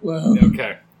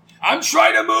 Okay. I'm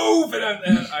trying to move,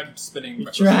 and I'm spinning.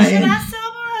 You're trying. Should I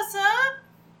sober us up?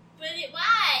 But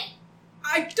why?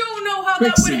 I don't know how Qixi.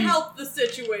 that would help the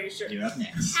situation. You're up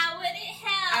next. How would it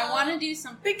help? I want to do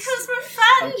something. Because we're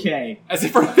fun. Okay. As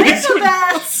if we're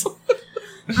Bats.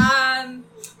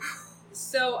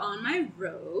 So on my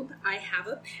robe, I have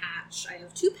a patch. I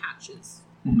have 2 patches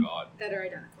Oh God. that are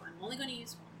identical. I'm only going to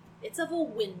use one. It's of a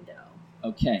window.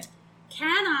 Okay.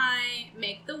 Can I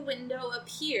make the window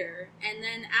appear, and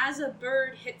then as a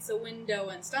bird hits a window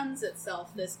and stuns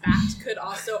itself, this bat could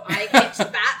also eye hit the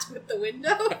bat with the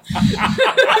window?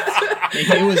 Make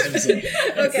me a wisdom save.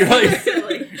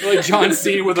 Okay. You're like John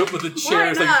Cena with the chair. Why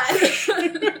It's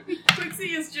like, not?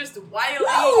 Qixi is just wily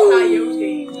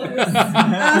coyote.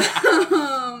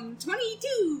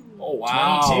 22. oh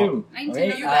wow. 22. 19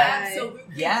 Okay, You on absolutely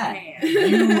yeah.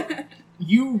 can.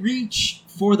 You reach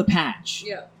for the patch.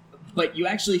 Yeah. But you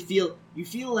actually feel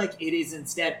like it is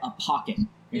instead a pocket.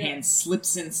 Your hand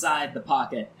slips inside the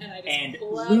pocket, And I just and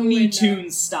pull out a Looney window.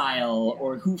 Tunes style,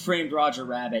 or Who Framed Roger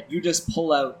Rabbit, you just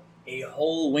pull out a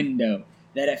whole window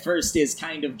that at first is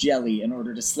kind of jelly in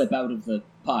order to slip out of the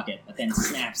pocket, but then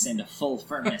snaps into full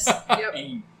firmness, Yep. and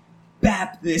you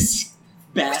bap this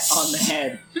bat on the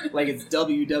head like it's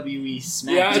WWE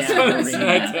SmackDown Yeah, it's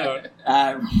arena.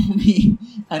 SmackDown. Roll me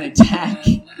an attack.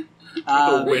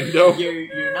 a window?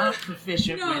 You're not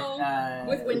proficient No.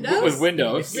 with With windows? With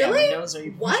windows. Yeah, Really? Windows. Are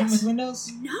you What? proficient with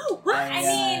Windows? No, what? I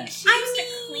mean, she used to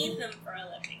clean them for a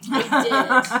living. I did.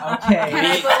 Okay. Can I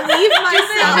believe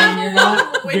myself? I mean, you're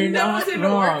not Windows in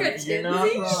wrong. work You're not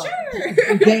attending? wrong.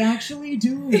 Sure. They actually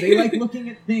do. They like looking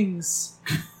at things.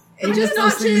 They just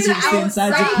those things are just the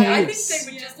insides of outside. I think caves.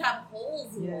 they would just have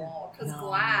holes in the wall because No,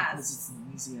 glass. because it's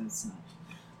noisy outside.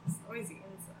 It's noisy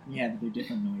inside. Yeah, but they're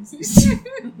different noises.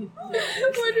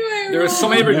 What do I There are roll? so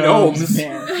many different gnomes.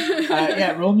 Man.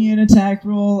 Yeah, roll me an attack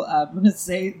roll. I'm gonna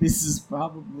say this is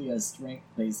probably a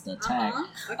strength-based attack. Okay.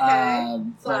 But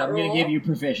Flat I'm gonna roll. give you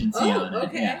proficiency Oh, on it.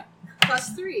 okay. Yeah.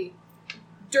 +3.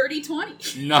 Dirty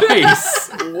 20. Nice.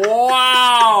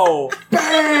 Wow.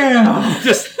 Bam!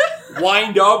 Just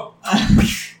wind up. I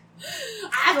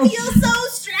feel so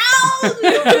strong.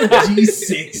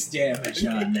 D6 damage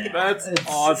on that. That's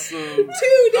awesome. 2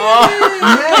 Yay!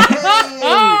 damage!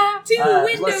 2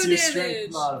 window plus your damage.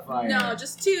 strength modifier. No,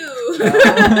 just 2.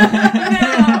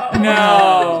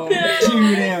 No.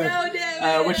 2 damage. No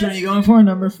damage. Which one are you going for?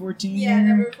 Number 14? Yeah,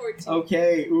 number 14.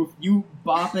 Okay, oof, you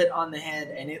bop it on the head,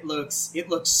 and it looks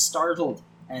startled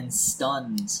and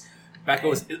stunned. Back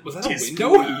was that a window?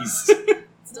 Displeased.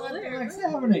 Still What the there. heck's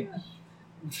happening?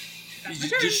 He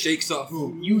just shakes off.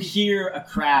 You hear a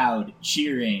crowd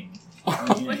cheering.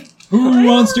 Who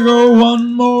wants to go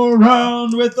one more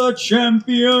round with a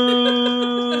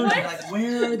champion? Like,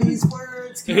 where are these words?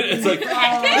 backwards. It's like,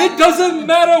 it doesn't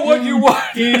matter what you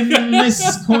want. In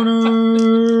this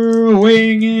corner,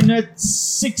 weighing in at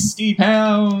 60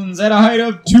 pounds, at a height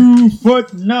of 2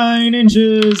 foot 9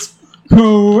 inches,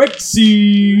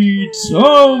 Qixi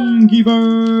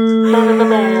Tomekeeper.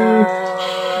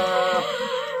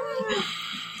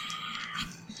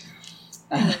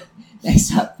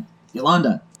 Next up,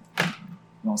 Iolanda. You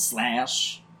want to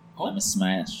slash? Let me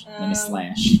smash. Let me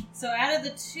slash. So out of the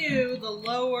two, the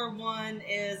lower one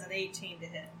is an 18 to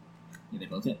hit. Yeah, they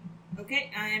both hit.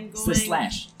 Okay, I'm going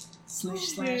Slash.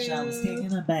 Slash. I was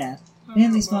taking a bath.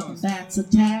 And these fucking bats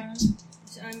attacked.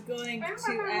 So I'm going to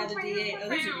add a d8. Oh,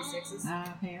 those are d6s. I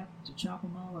have to chop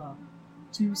them all up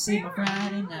to save my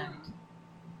Friday night.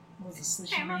 Was a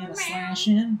slashing and a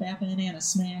slashing, bapping and a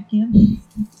smacking.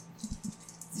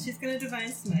 She's gonna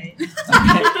divine smite.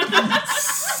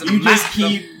 Okay. You just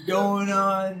keep going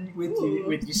on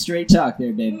with your straight talk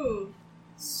there, baby. Ooh.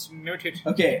 Snooted.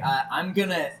 Okay, I'm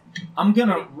gonna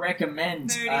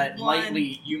recommend 31.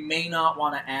 lightly. You may not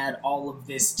want to add all of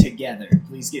this together.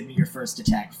 Please give me your first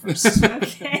attack first.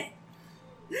 Okay.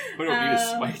 We don't need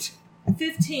a smite.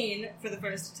 15 for the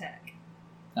first attack.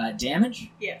 Damage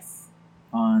Yes.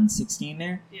 on 16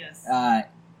 there. Yes.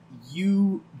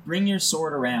 You bring your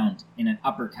sword around in an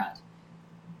uppercut,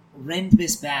 rend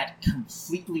this bat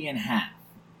completely in half,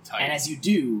 Tight. and as you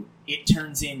do, it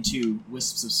turns into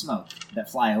wisps of smoke that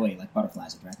fly away like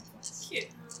butterflies or dragonflies. Cute.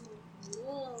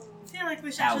 Whoa. I feel like we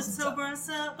should Thousands just of sober us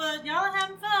up, but y'all are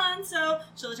having fun, so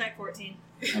she'll attack 14.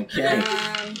 Okay.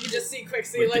 You just see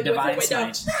Qixi With like the with the divine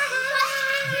window. smite.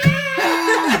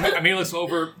 I mean, looks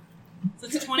over. So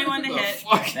it's a 21 to The hit,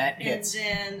 fuck? That and hits.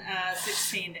 then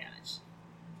 16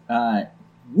 damage.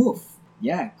 Woof.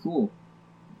 Yeah, cool.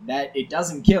 That it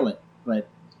doesn't kill it, but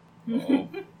Oh.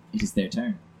 it is their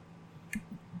turn.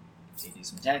 They do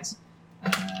some attacks.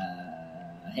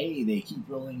 Hey, they keep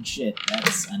rolling shit.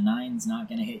 That's a 9's not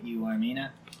gonna hit you,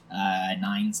 Armmina.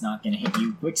 9's not gonna hit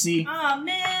you, Qixi. Aw,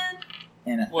 man!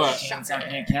 And a What? 13's not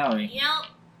gonna hit Calree. Yep.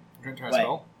 You're gonna try Wait. to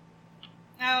spell?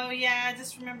 Oh, yeah, I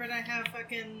just remembered I have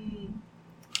fucking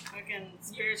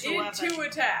spiritual In weapon. 2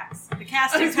 attacks. The I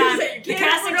casting was gonna time. say, you The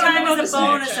can't casting put it on time the is a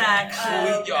bonus bonus action.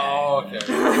 action. Oh,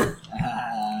 okay.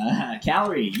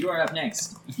 Calree, you are up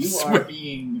next. You are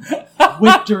being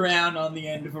whipped around on the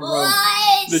end of a rope.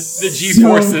 What? The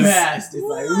G-forces. So fast. It's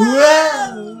like,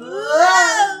 whoa!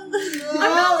 I'm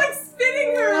not like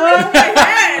spinning her around my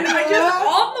head. I just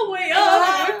on the way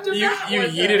up whipped her You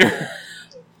backwards. yeeted her.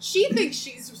 She thinks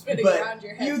she's spinning But around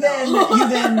your head. you now.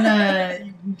 then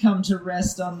you can come to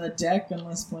rest on the deck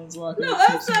unless Plainswalker. No,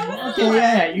 that's keeps not you- what- Okay,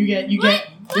 yeah, you get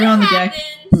What you're on the deck.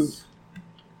 happens Poof.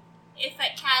 if I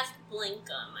cast blink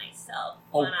on myself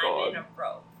Oh, when I'm in a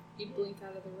rope? You blink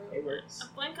out of the room. It works. I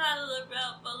blink out of the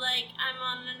rope, but like I'm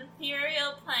on an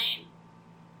ethereal plane.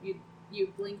 You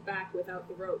blink back without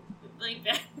the rope, Blink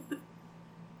back.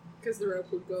 because the rope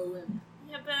would go limp.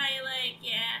 Yeah, but I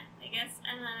guess,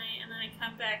 and then I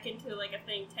come back into like a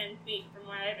thing 10 feet from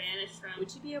where I vanished from.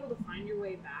 Would you be able to find your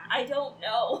way back? I don't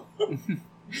know. How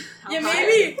Yeah, high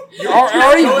maybe. You're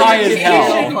already high as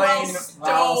hell.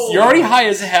 Stone. You're already high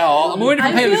as hell. I'm going to I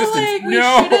compare feel resistance. like we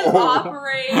No. shouldn't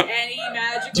operate any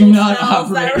magical Do not spells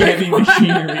that operate heavy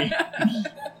require- machinery.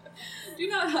 Do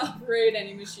not operate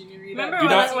any machinery. Remember that Do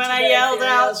not- when I yelled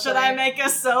out, should I make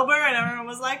us sober? And everyone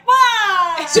was like,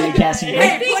 why? So you're casting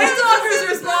Hey, blink? Plainswalker's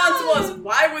response was,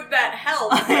 why would that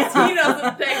help? Because he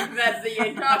doesn't think that the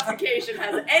intoxication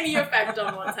has any effect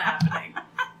on what's happening.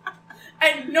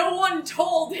 And no one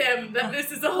told him that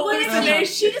this is a hallucination.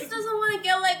 She just doesn't want to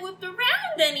get like whipped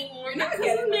around anymore. You're not because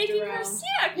getting it's making whipped her around.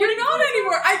 sick. You're not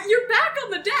anymore. You're back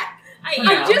on the deck. For I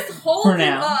now. just hold For you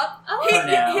now. up,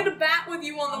 Oh, hit a bat with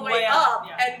you on the way up,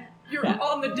 yeah. and you're Yeah.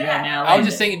 on the You are deck. now I was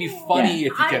just saying it'd be funny if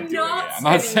you I'm kept doing it. not I'm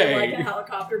not spinning like a saying.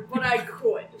 helicopter, but I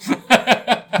could.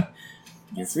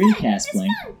 You're free to cast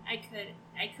blink. I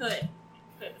could.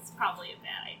 But it's probably a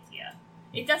bad idea.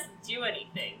 It doesn't do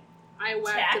anything. I whacked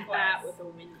a Attack-wise. bat with a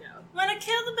window. When I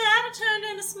killed the bat, it turned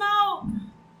into smoke.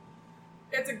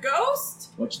 It's a ghost?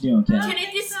 What you doing, Cal? Can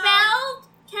it dispelled?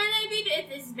 Can I be?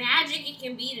 If it's magic, it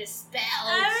can be dispelled.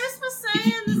 Iris was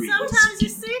saying that sometimes you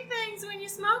see things when you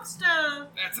smoke stuff.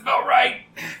 That's about right.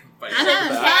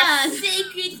 Cast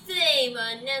Sacred Flame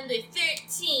on number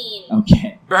 13.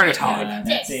 Okay. Burn it hard. That's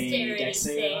a Dexterity dex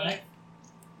save on save. it.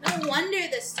 No wonder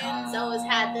the students always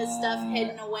had this stuff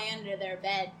hidden away under their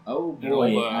bed. Oh You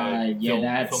boy. know, Yeah, film-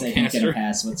 that's film I think gonna canister.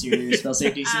 pass. What's your spell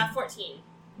save DC? 14.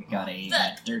 We got a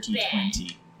Fuck dirty that.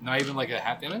 20. Not even like a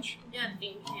half damage?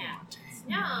 Nothing counts.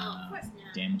 No, of course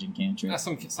not. Damaging cantrip. That's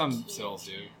some still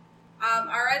do.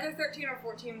 Are either 13 or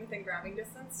 14 within grabbing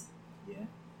distance? Yeah.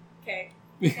 Okay.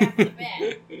 After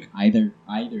that. Either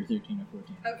 13 or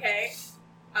 14. Okay.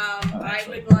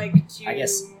 actually, I would like to. I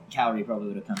guess Calree probably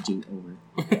would have come to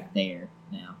over there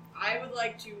now. I would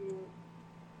like to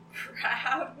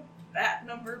grab that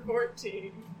number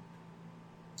 14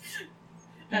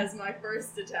 as my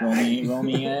first attack. Roll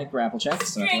me a grapple check.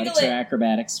 So Strangle athletics or it.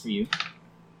 acrobatics for you.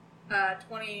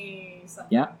 20 something.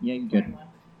 Yeah, you're good.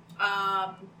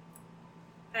 21.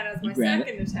 And as You my grab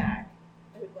second attack,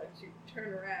 I would like to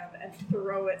turn around and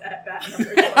throw it at that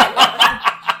number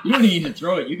 21. You don't need to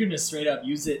throw it. You can just straight up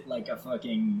use it like a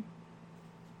fucking,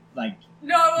 like.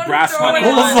 No, I want Brass to throw it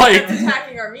knuckles, at like-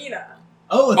 attacking Armmina.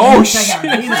 Oh, shit.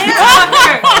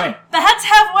 Plainswalker! Bats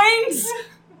have wings!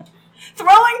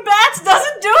 Throwing bats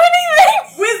doesn't do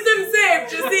anything! Wisdom save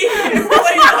to see if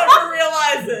Plainswalker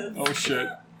realizes. Oh shit!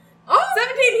 Oh,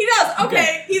 17, he does.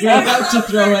 Okay, he's You're gonna about to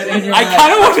throw it and you're I like,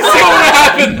 kind of want to see what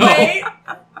happened though. Wait.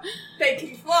 They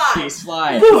can fly. Please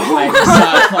fly. I just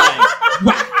saw it flying.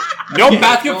 Whack. No Okay,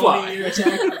 bat can roll fly. me your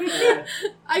attack.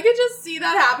 I could just see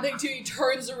that happening too. He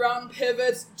turns around,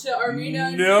 pivots to Armmina.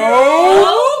 And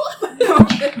No.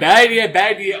 Bad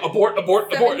idea. Abort.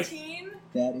 17.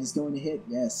 That is going to hit,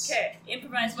 yes. Okay.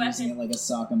 Improvised Using it weapon. like a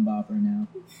sock and bopper now.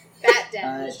 Bat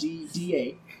damage.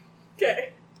 D8.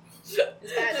 Okay. Is bat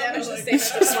damage the Like,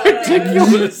 same as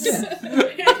Ridiculous.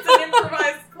 It's an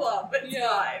improvised club, but it's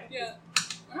fine. Yeah.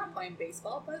 We're not playing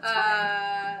baseball, but it's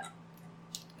fine.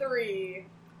 3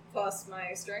 plus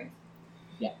my strength.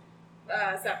 Yeah.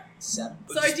 7. 7.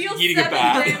 So I deal Eating a 7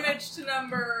 bat. damage to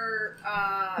number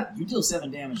You deal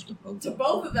 7 damage to both. to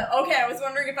both of them. Okay, I was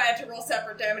wondering if I had to roll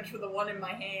separate damage for the one in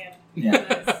my hand. Yeah.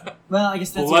 Nice. Well, I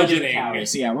guess that's what you do with Bludgeoning. Calree.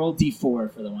 So yeah, roll D4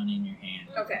 for the one in your hand.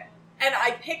 Okay. And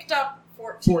I picked up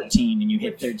 14. 14, and you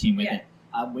hit Which- 13 with yeah. it.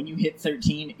 When you hit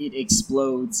 13, it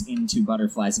explodes into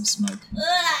butterflies of smoke.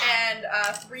 And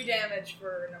 3 damage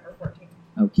for number 14.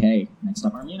 Okay, next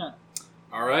up, Armmina.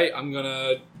 All right, I'm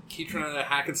gonna keep trying to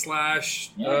hack and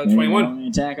slash. Yeah, roll 21. an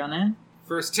attack on that.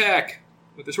 First attack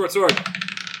with the short sword.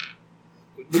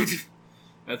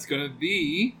 That's gonna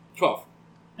be 12.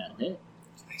 That'll hit.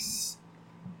 Nice.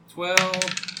 12,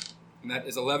 and that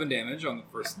is 11 damage on the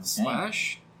first Okay.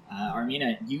 slash.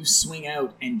 Armmina, you swing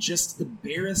out, and just the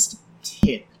barest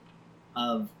tip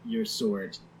of your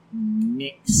sword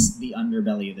nicks the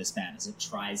underbelly of this bat as it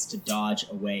tries to dodge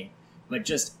away, but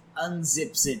just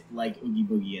unzips it like Oogie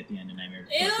Boogie at the end of Nightmare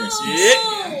Before Ew. Christmas.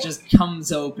 Yeah. It just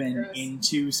comes open Gross.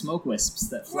 into smoke wisps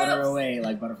that flutter Gross. away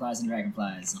like butterflies and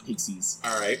dragonflies and pixies.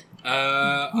 All right.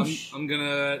 I'm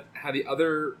gonna have the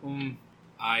other.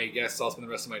 I guess I'll spend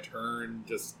the rest of my turn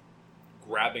just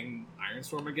grabbing Iron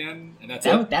Storm again, and that's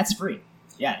it. That's free.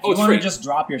 Yeah, if Oh, you it's want to free. just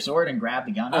drop your sword and grab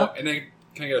the gun Oh, up, and then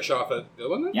can I get a shot off at the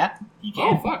other one then? yeah, you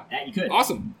can. Oh, fuck. That you could.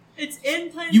 Awesome. It's in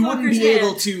Plainswalker's You wouldn't be hand.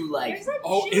 able to, like,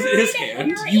 Oh, is it his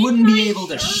hand? you wouldn't be able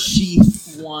to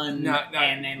sheath one No.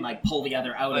 and then, like, pull the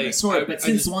other out of the Like, sword, I but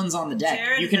since just- one's on the deck,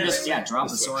 Jared you can does just, it. drop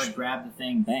the Switch. sword, grab the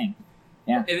thing, bang.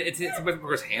 It's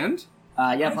Plainswalker's hand.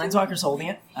 Yeah, Plainswalker's holding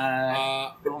it.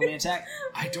 Roll me an attack.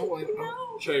 I don't want to.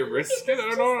 Should I risk it?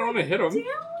 I don't want to hit him.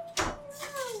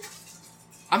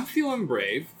 I'm feeling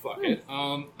brave. Fuck it.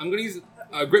 I'm gonna use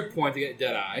a grip point to get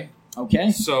Deadeye,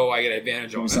 Okay. so I get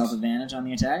advantage Give on yourself it. advantage on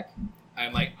the attack.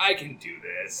 I'm like, I can do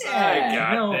this. Yeah, I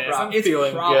got no this. problem. I'm It's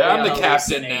feeling probably good. I'm a the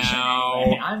captain hallucination now.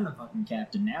 anyway. I'm the fucking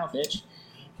captain now, bitch.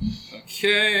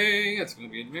 Okay, that's gonna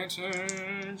be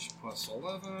advantage plus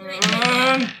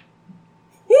 11.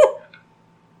 Woo!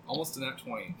 Almost in that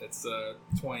 20. That's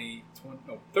 20,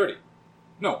 no, 30.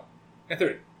 No, yeah,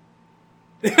 30.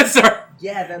 Sorry.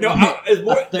 Yeah, that No, that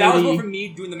was more from me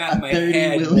doing the math in my 30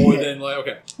 head will more hit. than like,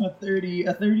 okay. A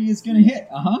 30 is gonna hit.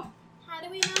 Uh-huh. How do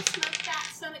we know smoke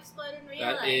bats don't explode in real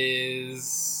That life?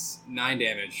 is 9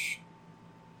 damage.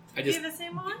 I Do you just have the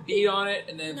same one? beat on it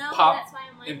and then No, pop that's why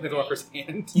I'm in like, Plainswalker's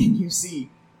hand. And you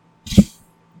see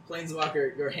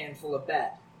Plainswalker, your handful of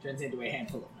bat turns into a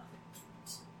handful of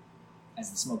nothing.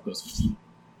 As the smoke goes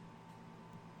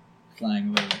flying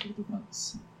away like little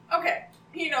bugs. Okay.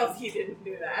 He knows he didn't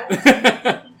do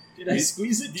that. Did I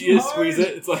squeeze it too You hard? squeeze it,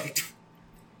 it's like.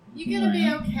 You're gonna be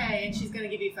okay, and she's gonna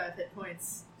give you 5 hit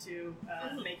points to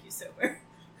make you sober.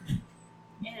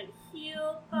 And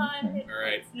heal 5 hit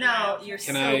Alright. No, you're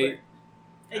Can sober.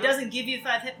 It doesn't give you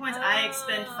 5 hit points. I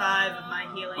expend 5 of my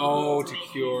healing Oh, to to make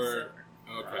you cure.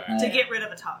 sober. Okay. To get rid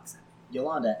of a toxin.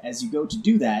 Yolanda, as you go to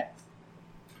do that,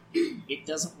 it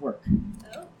doesn't work.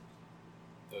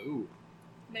 Ooh.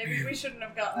 Maybe we shouldn't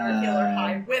have gotten our healer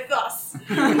high with us.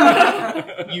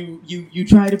 You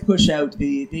try to push out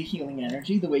the healing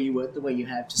energy the way you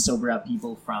have to sober up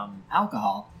people from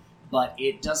alcohol, but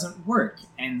it doesn't work.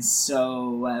 And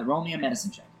so roll me a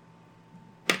medicine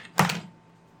check.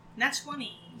 Nat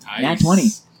 20. Nat 20.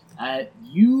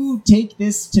 You take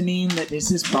this to mean that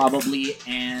this is probably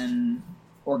an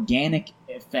organic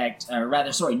effect, or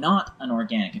rather, sorry, not an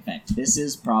organic effect. This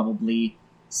is probably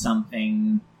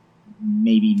something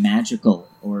maybe magical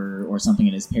or something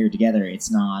that is paired together. It's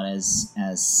not as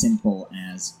simple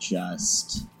as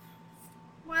just...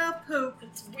 Well, poop.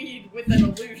 It's weed with an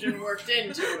illusion worked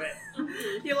into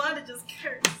it. Yolanda just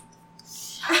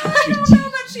cursed. I don't know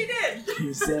that she did.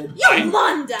 You said...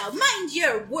 Yolanda, mind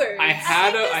your words. I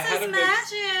had This a is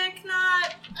magic,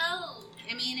 not... Oh.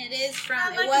 I mean, it is from.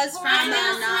 I'd It like was to from point the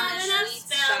out Not anonymous enough sweet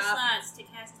spell shop. slots to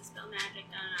cast a spell magic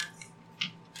on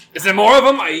us. Is there more of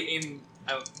them? I'm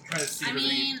trying to see. I if there's any-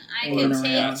 mean, I Going could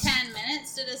take around. 10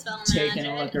 minutes to dispel Taking a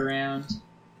magic. look around.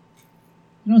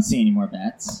 You don't see any more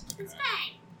bats. It's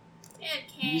fine.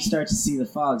 Okay. You start to see the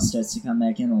fog starts to come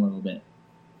back in a little bit.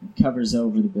 It covers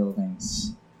over the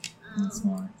buildings once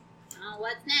more. Oh,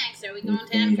 what's next? Are we They going to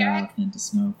fade Amcarrick? off into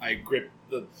smoke. I grip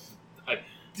the. Do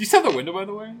you still have the window, by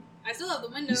the way? I still have the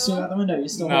window. You still got the window. You're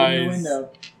still holding the Nice. window.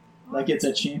 Like it's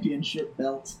a championship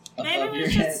belt Maybe above we your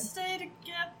should head. stay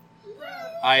together.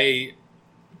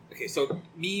 Okay, so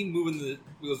me moving the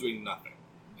wheels doing nothing.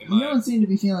 You don't seem to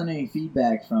be feeling any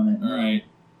feedback from it. no. Alright.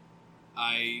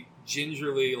 I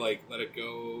gingerly, let it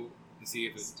go and see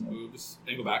if it Still. moves.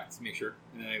 Then go back to make sure.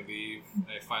 And then I leave. And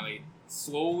I finally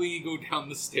slowly go down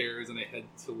the stairs and I head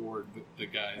toward the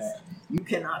guys. Okay. You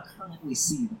cannot currently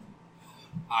see them.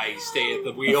 I stay at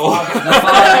the wheel.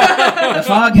 The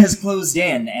fog has closed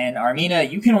in, and Armmina,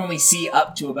 you can only see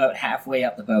up to about halfway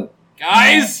up the boat.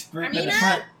 Guys! Group in the Armmina?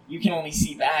 front, you can only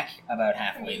see back about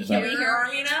halfway the Can we boat. hear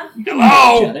Armmina? You can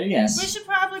Hello? hear each other, yes. We should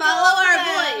probably Follow go over our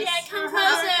there. voice. Yeah, come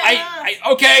Uh-huh.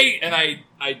 closer. Okay! And I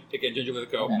again, gingerly let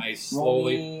it go. Okay. I Roll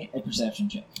slowly. me a perception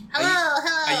check. Hello.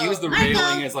 I use the Michael.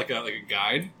 railing as like a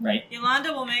guide. Right.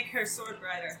 Yolanda will make her sword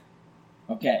rider.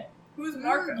 Okay. Who's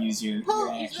Marco? Use your Polo.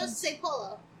 You're actions. supposed to say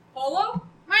Polo. Polo?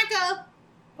 Marco.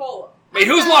 Polo. Wait,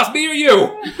 who's lost, me or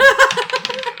you?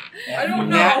 I don't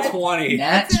know. Nat 20.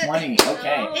 Nat It's a- 20.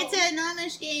 Okay. It's a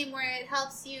gnomish game where it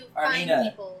helps you find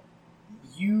Armmina. people.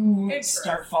 You Interesting.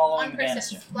 start following One the person.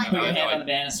 banister. You Blind put your man. hand on the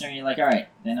banister and you're like, alright,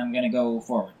 then I'm gonna go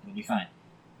forward. It'll be fine.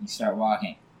 You start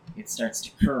walking. It starts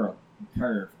to curve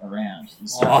around. You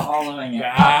start Oh, following it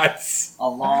up That's. a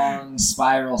long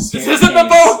spiral This staircase. isn't the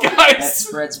boat, That guys!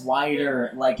 spreads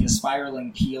wider like the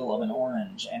spiraling peel of an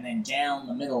orange, and then down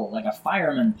the middle like a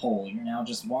fireman pole. You're now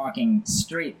just walking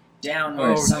straight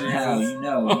downward Oh, somehow. Jesus. You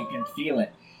know, you can feel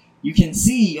it. You can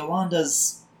see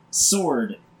Yolanda's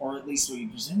sword, or at least what you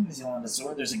presume is Yolanda's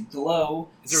sword. There's a glow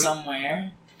Is there-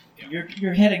 somewhere. Yeah.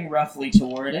 You're heading roughly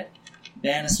toward it.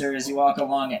 Banister, as you walk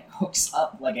along, it hooks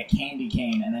up like a candy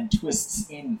cane and then twists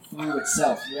in through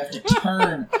itself. You have to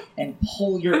turn and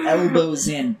pull your elbows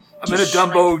in. I'm to in a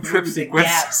Dumbo shrink trip through the sequence.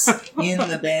 gaps in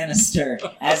the banister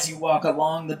as you walk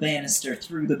along the banister,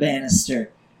 through the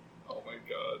banister. Oh my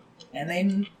god. And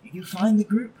then you find the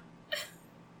group.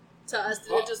 To us,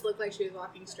 did it just look like she was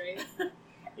walking straight?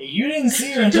 You didn't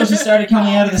see her until she started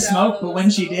coming out of the smoke, but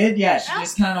when she did, yeah, she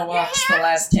just kind of walks the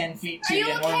last 10 feet to Are you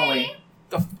you normally.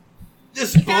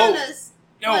 This Found boat. us.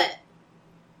 No, What?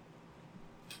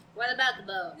 What about the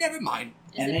boat? never mind.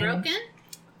 Is And it then- broken?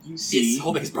 You This see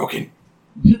whole thing's broken.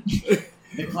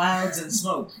 the clouds and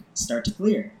smoke start to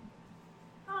clear,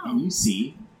 and Oh. you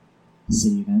see the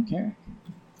city of Amcarrick.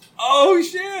 Oh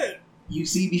shit! You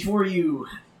see before you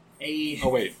a Oh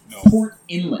wait, no. port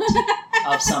inlet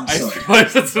of some I sort.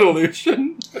 realize it's an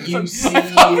illusion. You see- I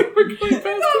thought we were going past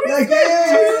it. Like,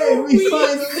 hey, we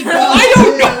finally got I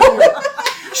don't there. know.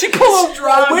 She pulled a window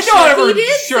out of He her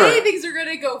did say shirt. things are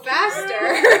gonna go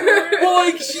faster. Well,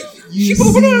 like she You put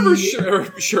a window out of see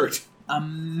her shirt. a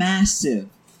massive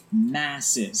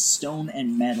stone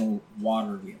and metal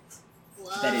water wheel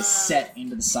that is set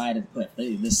into the side of the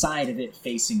cliff. The side of it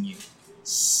facing you,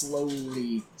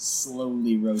 slowly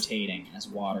rotating as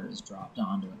water is dropped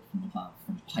onto it from above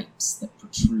from pipes that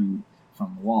protrude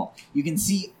from the wall. You can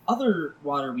see other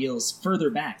water wheels further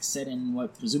back, set in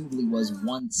what presumably was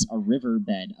once a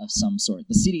riverbed of some sort.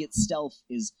 The city itself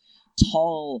is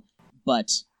tall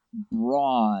but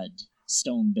broad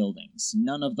stone buildings,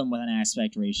 none of them with an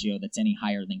aspect ratio that's any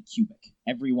higher than cubic.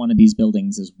 Every one of these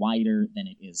buildings is wider than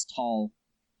it is tall.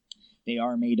 They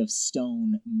are made of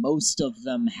stone. Most of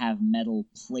them have metal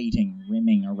plating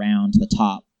rimming around the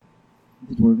top.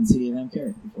 The dwarven city of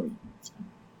Amcarrick before you.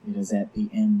 It is at the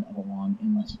end of a long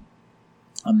inlet.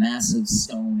 A massive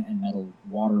stone and metal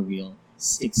water wheel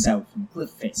sticks out from the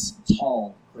cliff face, a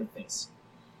tall cliff face,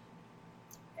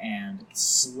 and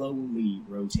slowly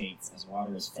rotates as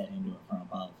water is fed into it from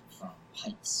above from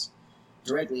pipes.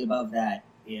 Directly above that,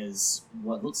 is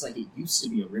what looks like it used to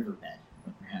be a riverbed,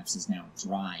 but perhaps is now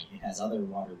dry. It has other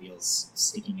water wheels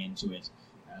sticking into it,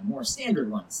 more standard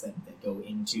ones that go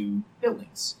into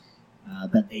buildings.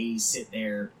 But they sit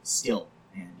there still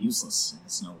and useless,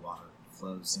 as no water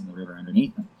flows in the river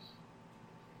underneath them.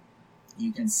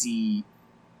 You can see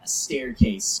a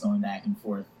staircase going back and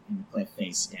forth in the cliff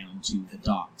face down to the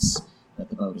docks that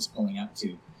the boat is pulling up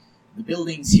to. The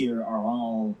buildings here are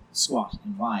all squat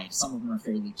and wide. Some of them are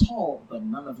fairly tall, but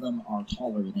none of them are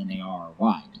taller than they are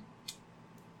wide.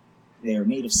 They are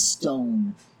made of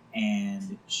stone,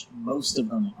 and most of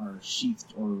them are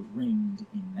sheathed or ringed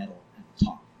in metal at the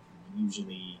top.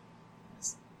 Usually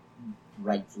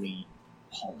brightly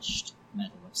polished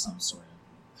metal of some sort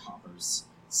of coppers,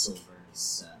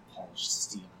 silvers, polished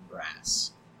steel and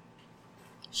brass,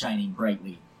 shining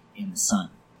brightly in the sun.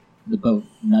 The boat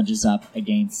nudges up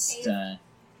against the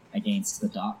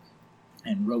dock,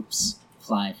 and ropes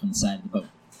fly from the side of the boat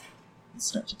and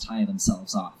start to tie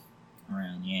themselves off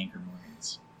around the anchor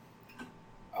moorings.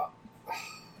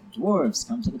 Dwarves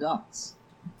come to the docks.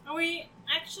 Are we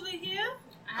actually here?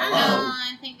 I don't know,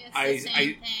 I think it's the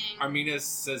same thing. Armmina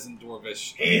says in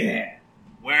Dwarvish, Hey there,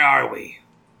 where are we?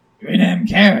 you're in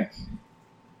Carrick.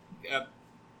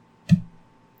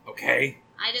 Okay.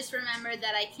 I just remembered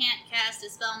that I can't cast a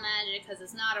spell magic because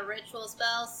it's not a ritual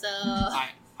spell, so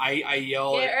I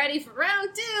yell get ready for round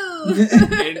 2!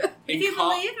 If you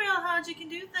believe real hard, you can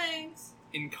do things.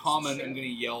 In common, I'm going to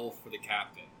yell for the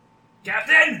captain.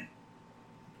 Captain!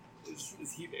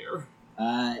 Is he there?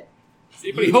 Is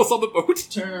anybody else on the boat?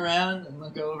 Turn around and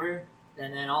look over,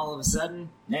 and then all of a sudden,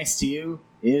 next to you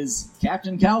is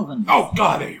Captain Calvin. Oh,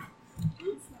 God! It's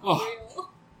not real.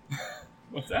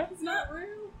 What's that? It's not real.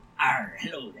 Arr,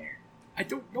 hello there. I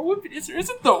don't know if it is or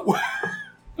isn't, though.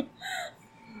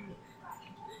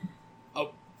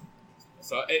 Oh,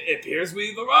 so it appears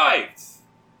we've arrived.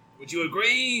 Would you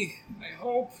agree? I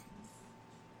hope.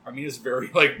 Armina's very,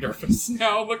 nervous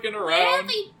now, looking Where have around.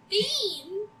 we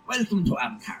been? Welcome to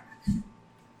Carrick.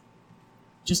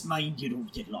 Just mind you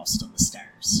don't get lost on the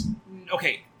stairs.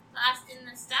 Okay, Lost in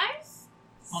the stars?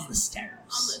 On the stairs.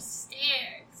 On the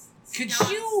stairs. Could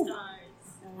Not you- stars.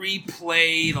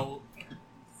 replay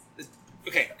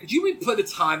could you replay the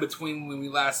time between when we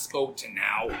last spoke to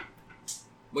now?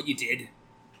 What you did?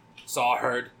 Saw,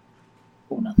 heard?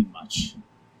 Oh, nothing much.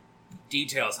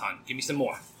 Details, hon. Give me some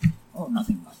more. Oh,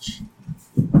 nothing much.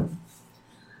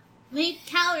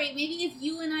 Calree, maybe if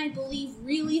you and I believe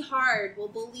really hard, we'll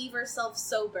believe ourselves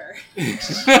sober.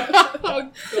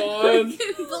 Oh, God.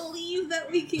 Believe that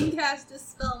we can cast a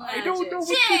spell magic. I don't know what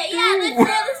Sure, to yeah, do.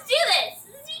 let's do this.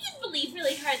 We just believe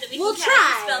really hard that we We'll can cast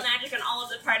try. spell magic on all of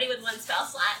the party with one spell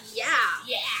slot. Yeah.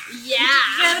 Yeah. You Yeah.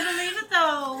 gotta believe it,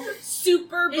 though.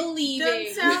 Super It believing.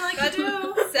 doesn't sound like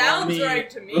you do. Sounds Me- right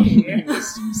to me.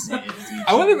 Wisdom saves.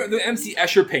 I want the MC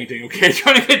Escher painting, okay?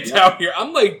 Trying to get down here.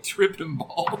 I'm tripping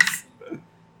balls.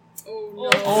 Oh no.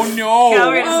 Oh, no.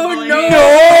 Calree doesn't Oh, believe. no.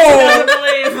 Doesn't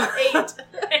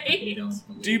believe. You don't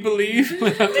believe. Do you believe?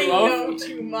 They know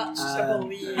too much to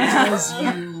believe. As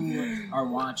you are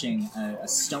watching, a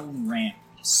stone ramp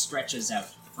stretches out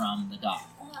from the dock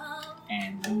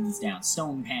and leans down.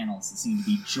 Stone panels that seem to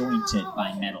be jointed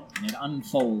by metal, and it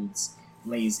unfolds,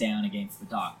 lays down against the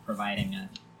dock, providing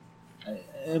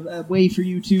a way for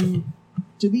you to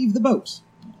leave the boat.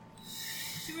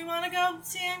 Do we want to go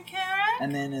see Carrick?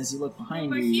 And then as you look behind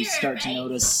We're you, you here, start to right?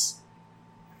 notice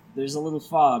there's a little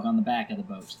fog on the back of the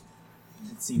boat.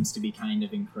 It seems to be kind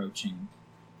of encroaching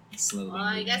slowly. Well,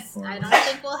 I moving guess forward. I don't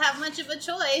think we'll have much of a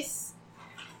choice.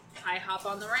 I hop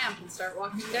on the ramp and start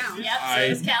walking down. Yep, so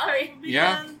does Calree. We'll be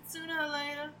Yeah. done sooner or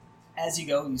later. As you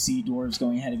go, you see dwarves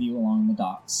going ahead of you along the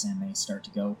docks, and they start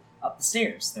to go up the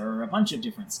stairs. There are a bunch of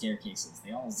different staircases.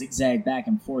 They all zigzag back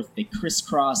and forth. They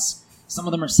crisscross. Some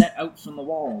of them are set out from the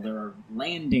wall. There are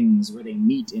landings where they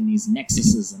meet in these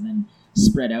nexuses and then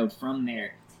spread out from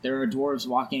there. There are dwarves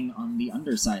walking on the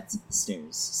undersides of the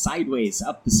stairs, sideways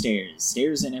up the stairs,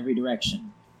 stairs in every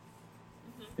direction.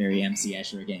 Very MC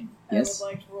Escher again. Yes? I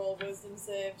would like to roll a wisdom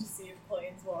save to see if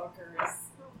Plainswalker is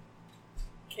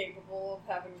capable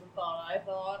of having the thought I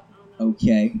thought.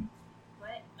 Okay. What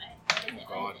is it?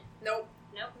 God. Nope.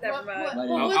 Nope. Never mind.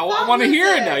 What I want to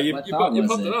hear it now. You What pumped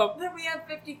thought was it it? up. Then we have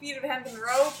 50 feet of hempen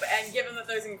rope, and given that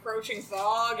there's encroaching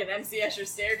fog and MC Escher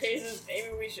staircases, maybe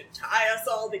we should tie us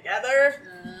all together.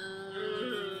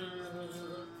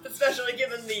 Especially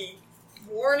given the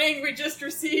warning we just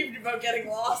received about getting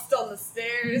lost on the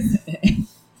stairs.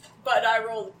 But I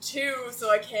rolled a 2,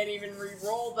 so I can't even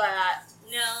re-roll that.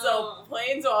 No. So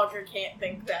Plainswalker can't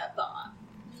think that thought.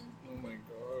 Oh my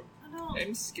God.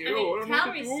 I'm scared. I mean,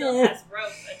 Calree still has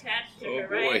rope attached to her,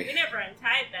 right? We never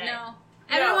untied that. No.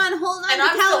 Everyone hold on And to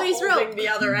I'm Calree's still holding rope. the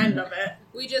other end of it.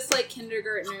 We just like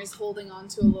kindergartners holding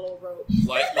onto a little rope.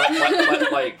 Like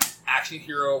action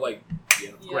hero, like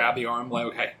grab the arm, like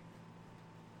okay.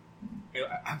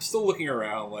 I'm still looking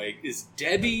around. Like, is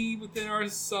Debbie within our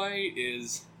sight?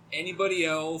 Is anybody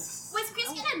else? Was Chris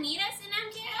gonna meet us in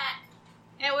MCAT?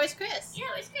 Yeah, where's Chris? Yeah,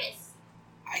 where's Chris?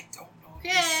 I don't know.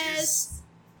 Chris!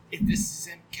 If this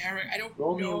is Carrot, I don't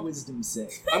Roll me a know. wisdom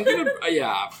save. I'm gonna,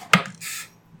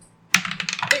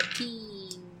 13.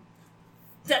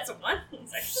 That's a 1.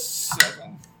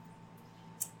 7.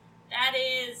 That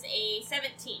is a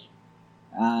 17.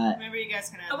 Remember, you guys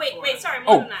can add. Oh wait, four. sorry,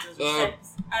 more than that. yeah.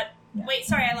 Wait,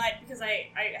 sorry, I lied because I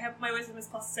have my wisdom is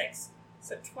 +6,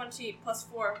 so 20 plus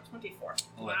 4, 24.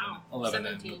 11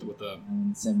 then 17. with the.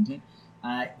 17.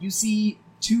 You see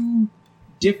two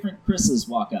different Chris's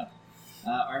walk up.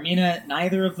 Armmina,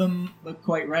 neither of them look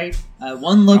quite right.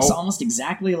 One looks Nope. almost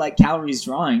exactly like Calree's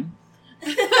drawing.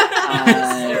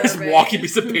 Just walking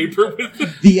piece of paper with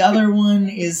it. The other one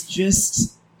is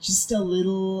just a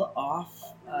little off.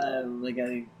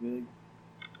 You're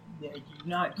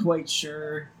not quite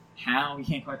sure how. You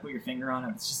can't quite put your finger on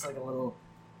it. It's just like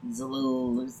there's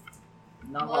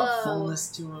not a lot of fullness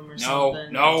to him or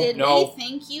something. Did No. we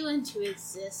think you into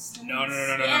existence?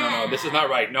 No. This is not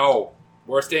right. No.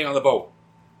 We're staying on the boat.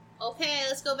 Okay,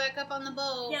 let's go back up on the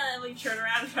boat. Yeah, then we turn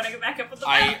around and try to go back up with the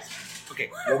I- boat. Okay,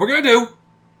 what we're gonna do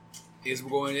is we're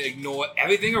going to ignore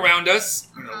everything around us.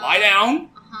 We're gonna lie down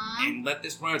Uh-huh. and let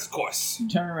this run its course. You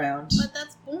turn around But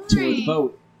that's boring. toward the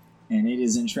boat, and it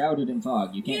is enshrouded in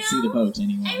fog. You can't see the boat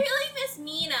anymore. I really miss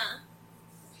Mina.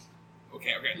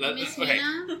 Okay. Miss Okay.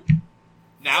 Hannah?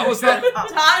 Now is the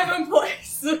Time and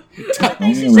place. Roll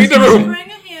me a Read wisdom the room. save. Bring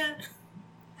him here.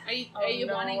 Are you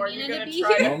wanting are Mina you to gonna be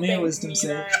try here? Roll me a think wisdom Mina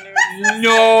save.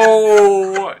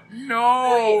 No.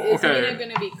 Wait, is Okay. Mina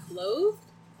gonna be clothed?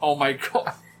 Oh my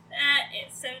god. That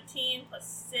is 17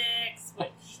 plus 6,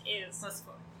 which is plus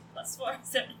 4.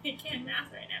 So I can't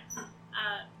math right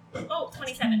now.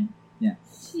 27.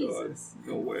 Jesus.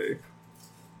 No way.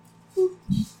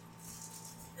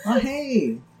 Oh,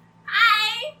 hey!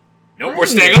 Hi! Nope, we're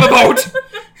staying on the boat.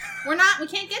 We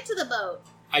can't get to the boat.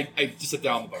 I just sit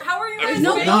down on the boat. How are you I guys mean,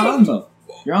 No, doing? not on the boat.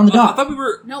 You're on the I dock. thought we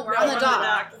were. No, we're No, on the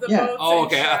dock. The Yeah. boat's Oh,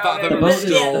 okay, I thought enshrouded. the boat was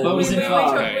still- Yeah, the boat is we in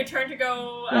fog. turned to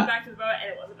go Yeah. back to the boat,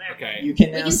 and it wasn't there. Okay. You can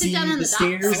We now can sit see down on the the dock.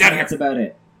 stairs, Sit down and that's about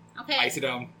it. Okay. I sit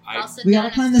down. I'll sit We down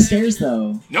gotta climb the next to stairs, Mina.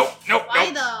 though. Nope.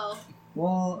 Why though?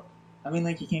 Well, I mean,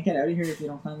 you can't get out of here if you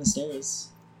don't climb the stairs.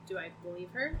 Do I believe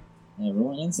her? Yeah,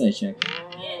 roll an insight check.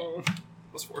 Oh.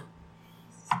 Plus 4.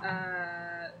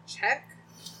 Check.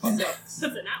 Yeah. 6.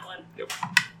 That's a nat one. Yep.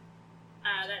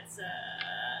 That's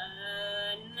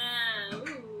no.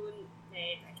 Ooh,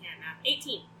 wait, I can't math.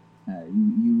 18.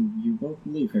 You both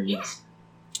believe her, yes.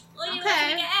 Well, you Okay. have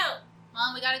to get out.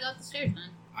 Well, we gotta go up the stairs then.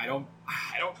 I don't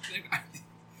think.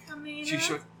 Amina, She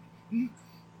should.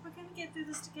 we're gonna get through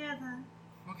this together.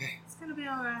 Okay. It's gonna be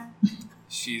alright.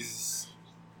 She's.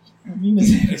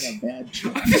 Amina's having a bad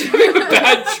trip.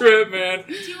 Bad trip, man.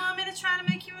 Do you want me to try to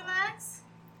make you relax?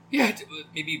 Yeah,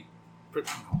 maybe.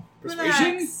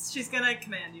 Persuasion? Relax. She's gonna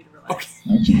command you to relax.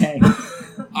 Okay.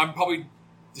 I'm probably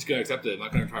just gonna accept it. I'm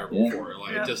not gonna try to roll Yeah. for it.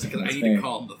 Like, Yeah. just because I That's need fair. to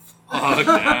calm the fuck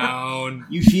down.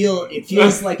 You feel it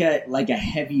feels like a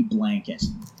heavy blanket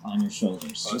on your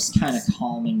shoulders, just kind of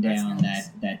calming down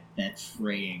that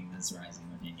fraying that's rising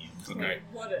within you. Okay.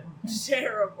 What a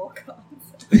terrible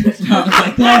concept.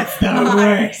 Like, that's the I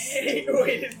worst. hate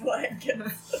weighted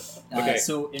blankets. Okay.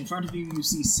 So in front of you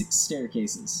see 6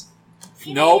 staircases. Are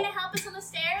Nope. you gonna help us on the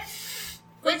stairs?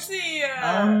 What's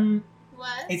the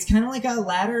What? It's kind of like a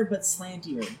ladder but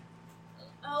slantier.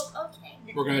 Oh, okay.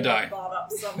 We're gonna die. Bought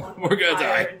up someone We're gonna with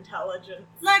higher die. Intelligence.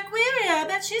 Like Weary, I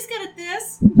bet she's good at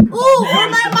this. Ooh, or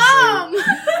my mom!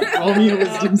 Roll me a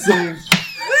wisdom save.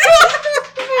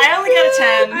 I only got a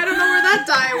 10. I don't know where that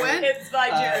die went. It's by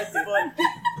Jared's foot.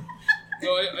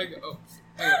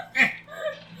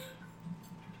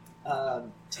 Oh,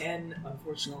 10,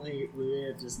 unfortunately,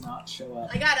 Weary does not show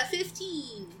up. I got a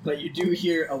 15. But you do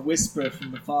hear a whisper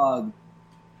from the fog.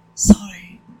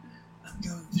 Sorry, I'm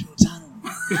going through a tunnel.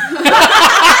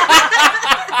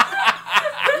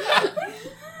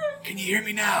 Can you hear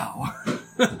me now?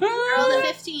 I rolled a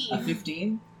A 15.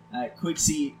 15.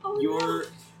 Qixi, your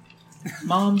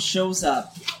mom shows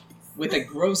up with a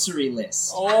grocery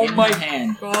list Oh in my her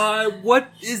hand. God, what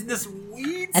is this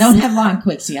weed? I don't have long,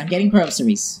 Qixi. I'm getting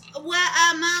groceries.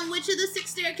 What, Mom, which of the 6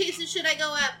 staircases should I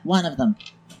go up? One of them.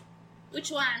 Which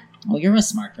one? Oh, you're a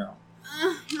smart girl.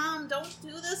 Mom, don't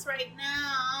do this right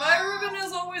now. My Ruben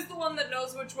is always the one that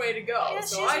knows which way to go, Yeah,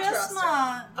 so she's I real trust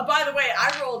smart. her. By the way,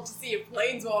 I rolled to see if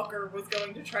Plainswalker was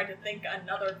going to try to think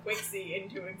another Qixi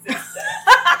into existence.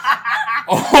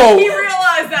 Oh! He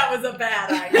realized that was a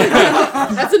bad idea.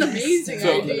 That's an amazing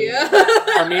So- idea.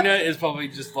 Armmina is probably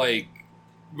just like,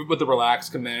 with the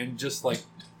relaxed command, just like,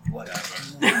 whatever.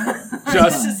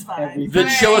 Just is fine. everything. The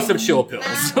Alright. chillest of chill pills.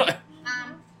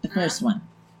 The first one.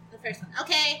 The first one.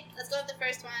 Okay, let's go with the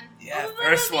first one. Yeah, Oh,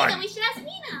 first Mina, one. we should ask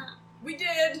Mina. We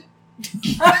did.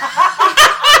 She said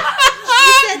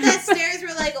that stairs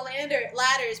were like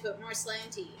ladders, but more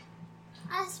slanty.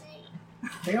 That's right.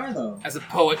 They are though. As a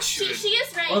poet She should.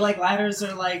 is right. Or like ladders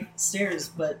are like stairs,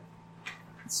 but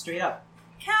straight up.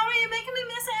 Calree, you're making me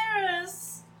miss Eris.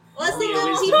 Let's We think of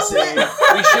always people do say-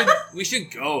 that... we should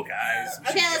go, guys. We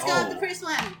Okay, should let's go with the first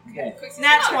one. Okay.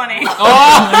 Nat 20.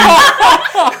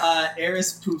 Oh!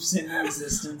 Eris poofs into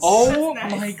existence. Oh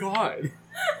That's nice. my god.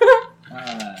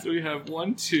 So we have 1, I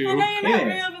know 2. you're not Yeah.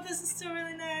 real, but this is still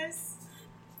really nice.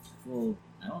 Well,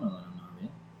 I don't know that I'm not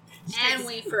real. And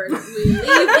we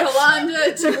leave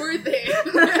Iolanda to Worthing.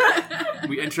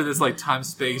 We enter this like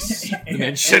time-space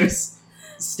dimension. Eris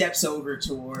steps over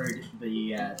toward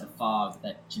the fog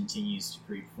that continues to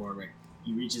creep forward.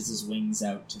 He reaches his wings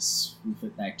out to swoof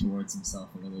it back towards himself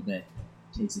a little bit.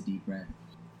 Takes a deep breath.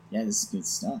 Yeah, this is good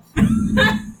stuff.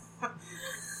 Alright,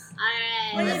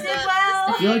 Well, you let's did go with well.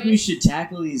 I feel like we should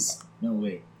tackle these. No,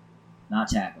 wait. Not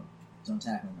tackle. Don't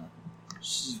tackle nothing. We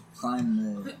should climb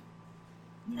the.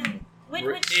 You know,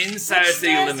 We're inside which the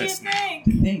stairs limits do you now. think?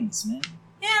 the things, man.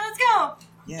 Yeah, let's go.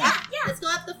 Yeah. Let's go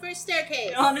up the first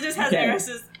staircase. Yolanda just has Okay.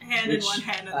 Eris's hand in one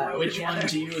hand and the rope Which in the one other.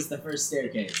 to you is the first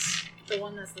staircase? The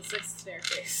one that's the sixth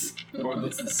staircase.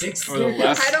 It's the sixth Or the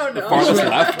left. I don't The know. farthest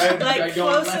left. Like, Are you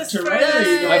going left closest to right? Or are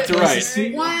you going Left to closest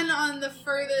right. to- One on the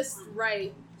furthest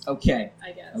right, Okay.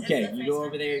 I guess. Okay, the you first go one.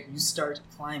 over there, you start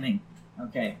climbing.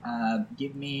 Okay,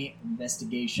 give me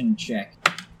investigation check.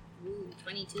 Ooh,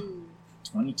 22.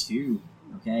 22.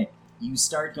 Okay, you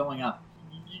start going up.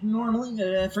 Normally,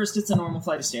 first it's a normal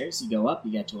flight of stairs. You go up,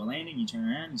 you get to a landing, you turn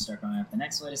around, you start going up the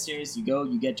next flight of stairs. You go,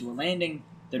 you get to a landing.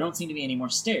 There don't seem to be any more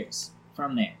stairs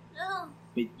from there. No.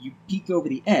 But you peek over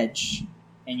the edge,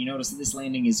 and you notice that this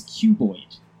landing is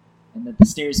cuboid, and that the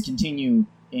stairs continue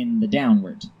in the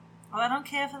downward. Oh, I don't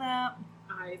care for that.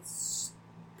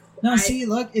 No, see,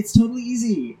 look, it's totally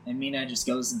easy. And Mina just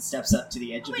goes and steps up to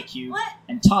the edge of the Wait, cube what?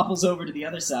 and topples over to the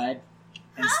other side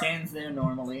and stands there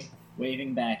normally,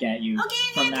 waving back at you Okay,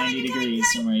 from okay, 90 okay, degrees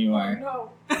okay. from where you are. No.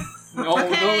 No,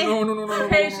 Okay. no, no, no, no, no,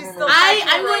 Okay, no, she's no, no, still- no.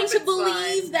 I'm going It's to fine.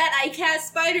 believe that I cast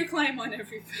spider climb on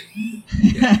everything.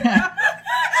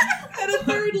 At a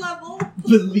third level.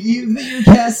 Believe that you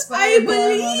cast I fireball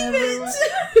believe on everyone.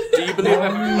 it! Do you believe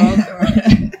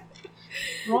that?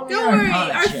 Roll me Don't your worry,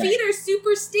 Arcana our check. feet are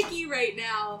super sticky right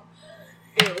now.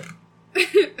 Ew.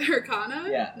 Arcana?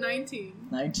 Yeah. 19.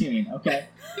 19, okay.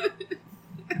 You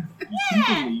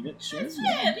can believe it, sure.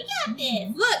 Yeah, we got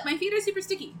this. Look, my feet are super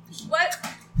sticky. Let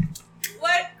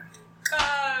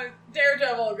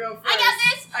Daredevil go first. I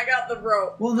got this. I got the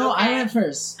rope. Well, no, I Okay. went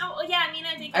first. Oh, yeah, Mina,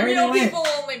 I think. I already Real went. people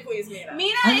only, please, Mina.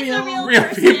 Mina I'm is a real. real Real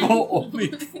person. people only,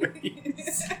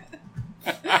 please.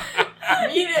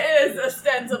 Mina is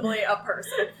ostensibly a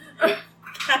person.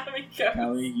 Can we go?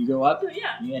 Callie, you go up,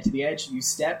 Yeah. you get to the edge, you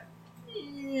step.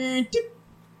 Dip,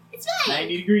 It's fine.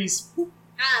 90 degrees.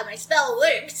 Ah, my spell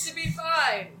worked. To be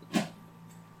fine.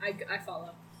 I follow.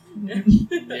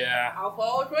 Yeah. I'll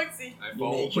follow Qixi. I You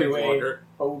follow make your way Plainswalker.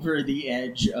 over the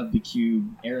edge of the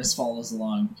cube. Eris follows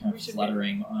along, kind We of should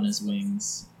fluttering on his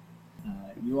wings.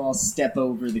 You all step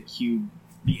over the cube,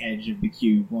 the edge of the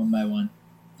cube, one by one.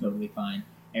 Totally fine.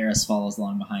 Eris follows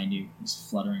along behind you, just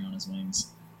fluttering on his wings.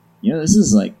 You know, this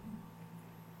is like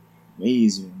way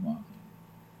easier than walking.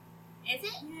 Is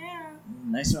it? Yeah.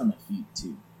 Nicer on the feet,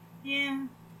 too. Yeah.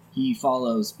 He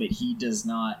follows, but he does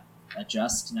not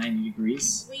adjust 90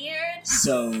 degrees. Weird.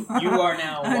 So you are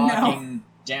now I know. walking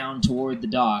down toward the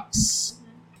docks,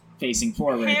 facing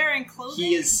forward. Hair and clothing.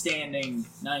 He is standing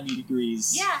 90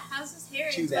 degrees. Yeah, how's his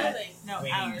hair To and that. clothing? No,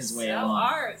 winging ours. his way No, along.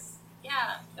 ours.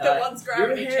 Yeah. The one's Your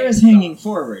gravity hair is changed hanging off.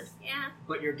 forward, Yeah.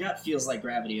 but your gut feels like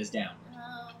gravity is down.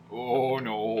 Oh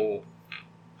no.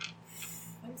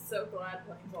 I'm so glad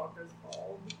Plainswalker's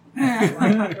bald.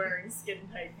 I'm like wearing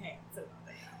skin-tight pants and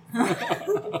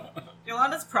nothing else.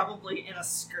 Yolanda's probably in a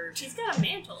skirt. She's got a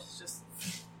mantle. It's just.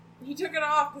 He took it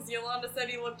off because Iolanda said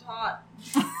he looked hot.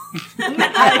 It's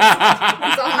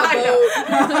on the boat.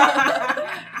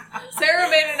 Sarah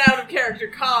made an out-of-character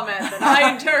comment that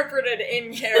I interpreted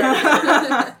in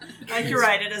character. Like you're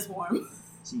right, it is warm.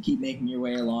 So you keep making your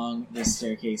way along. This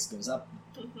staircase goes up.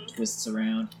 twists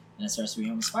around, and it starts to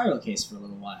become a spiral case for a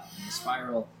little while. And the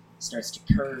spiral starts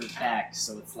to curve back,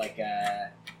 so it's like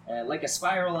a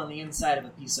spiral on the inside of a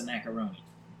piece of macaroni.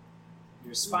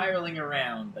 You're spiraling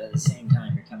around, but at the same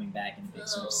time you're coming back in a big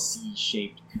sort of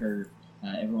C-shaped curve.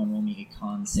 Everyone roll me a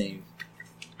con save.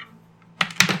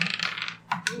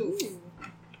 Ooh.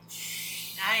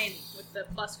 9 With the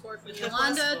 +4 for With the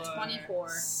Iolanda, +4. 24.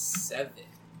 7.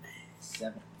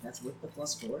 7. That's with the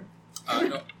 +4.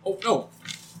 No. Oh, no.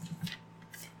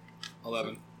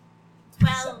 11.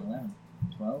 7, 11.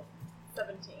 12.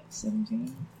 17.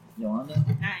 17. Yolanda?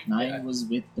 9 Yeah. was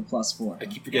with the +4. I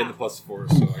keep forgetting the +4,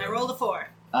 so I rolled a 4.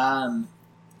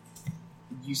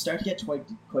 You start to get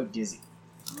quite dizzy.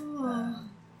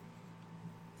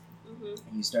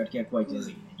 You start to get quite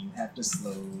dizzy, and you have to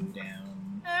slow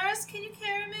down. Eris, can you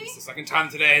carry me? It's the second time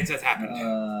today it's just happened.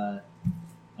 I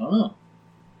don't know.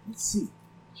 Let's see.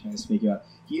 Trying to figure out.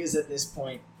 He is at this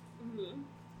point,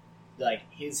 like,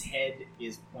 his head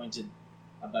is pointed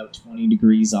about 20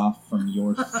 degrees off from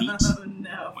your feet. Oh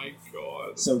no. oh my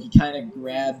god. So he kind of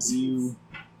grabs you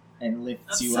and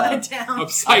lifts you up. Upside down.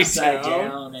 Upside down.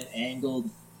 down and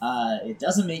angled. It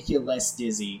doesn't make you less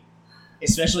dizzy,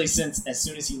 especially since as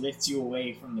soon as he lifts you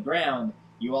away from the ground,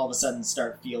 you all of a sudden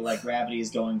feel like gravity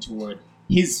is going toward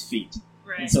his feet.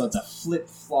 Right. And so it's a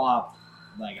flip-flop,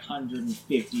 like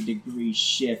 150 degree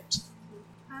shift.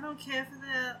 I don't care for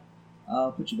that.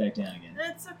 I'll put you back down again.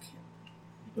 It's okay.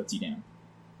 He puts you down.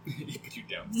 He put you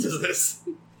down. What is this?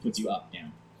 Puts you up,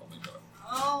 down. Oh my god.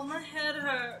 Oh, my head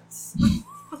hurts. Do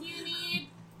you need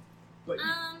But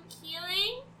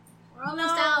healing? We're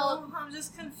almost out. I'm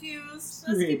just confused.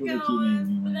 you're Let's keep able to keep going.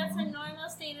 moving Well, that's a along. normal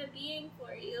state of being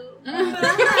for you.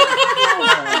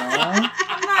 Aw.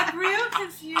 I'm not real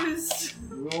confused.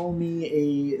 Roll me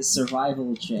a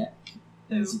survival check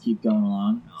as you keep going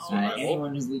along. Survival?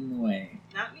 Anyone who's leading the way.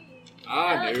 Not me.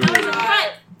 Ah, Calree no. in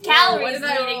front. Calree's What did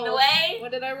I leading the roll? way.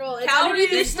 What did I roll? It's Calree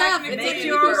underneath is stuff. technically It's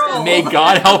your underneath roll. stuff. May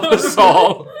God help us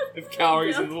all if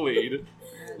Calree's in the lead.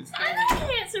 I'm not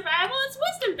looking at survival. It's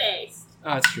wisdom based.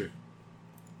 Ah, that's true.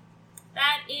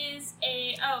 That is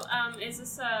a is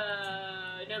this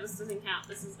no, this doesn't count.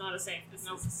 This is not a save. This is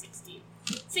a 16.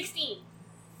 16.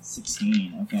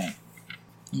 16, okay.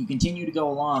 You continue to go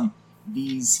along.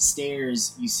 These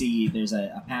stairs, you see there's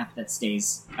a path that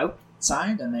stays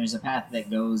outside, and there's a path that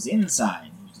goes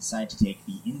inside. You decide to take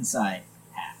the inside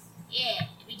path. Yeah,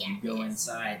 we got You go this.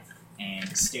 inside,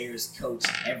 and stairs coat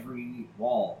every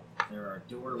wall. There are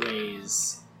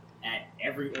doorways at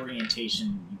every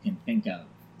orientation you can think of.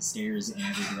 Stairs in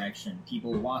every direction.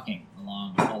 People walking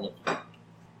along all of them.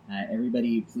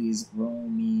 Everybody, please roll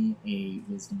me a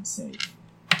wisdom save.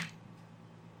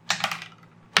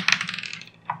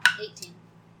 18.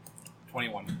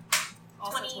 21.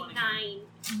 Also 20.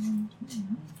 29.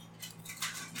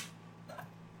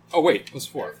 Oh, wait, it was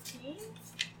 4.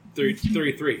 13?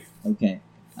 33. Okay.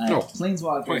 No.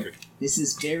 Planeswalker, 23. this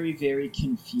is very, very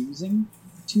confusing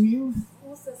to you.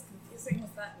 Almost as confusing as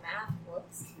that math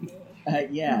looks to me.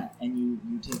 Yeah, and you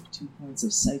take 2 points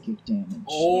of psychic damage.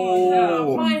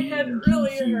 Oh, from my being head really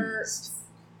confused. hurts.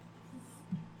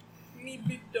 Me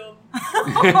big dumb.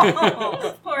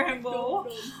 Poor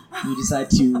Himbo. You decide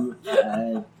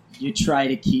to, you try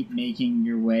to keep making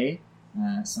your way.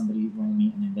 Somebody roll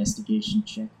me an investigation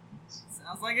check.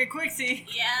 Sounds like a Qixi.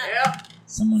 Yeah. Yep.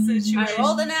 Someone who's I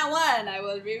rolled a nat 1. I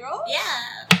will reroll?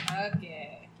 Yeah.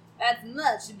 Okay. That's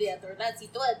much better. That's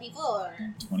 24.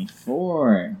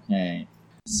 24. Okay.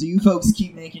 So you folks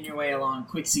keep making your way along,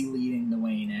 Qixi leading the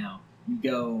way now. You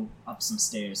go up some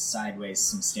stairs, sideways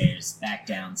some stairs, back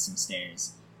down some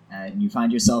stairs. And you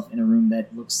find yourself in a room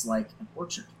that looks like an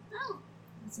orchard. Oh.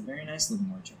 It's a very nice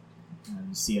looking orchard.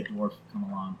 You see a dwarf come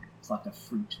along, pluck a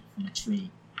fruit from a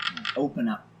tree, open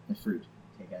up the fruit,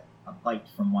 take a bite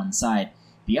from one side.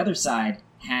 The other side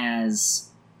has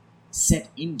set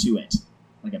into it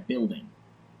like a building.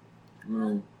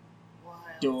 Little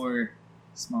door,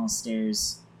 small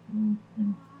stairs, and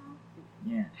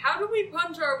yeah. How do we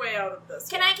punch our way out of this?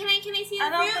 Can one? I see the I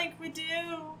don't fruit? think we do.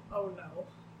 Oh no.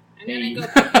 I'm They gonna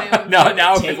go pick my own. No,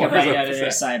 now take a it's bite out of their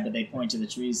side, but they point to the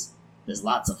trees. There's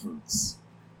lots of fruits.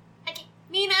 Okay.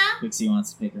 Mina. Pixie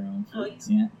wants to pick her own Oh, fruits.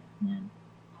 Yeah.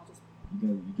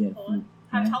 You get a Pull fruit.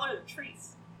 How Yeah. tall are the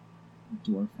trees?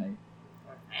 Dwarf height.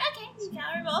 Okay.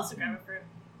 Calree will also grab a fruit.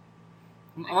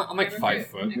 I'm like 5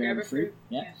 foot. Grab a fruit.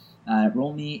 Yeah.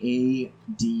 Roll me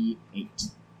a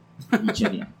d8. Each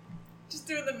of you. Just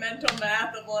doing the mental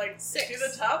math of like, 6. do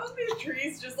the top of these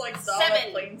trees just like stop 7.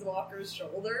 at Plainswalker's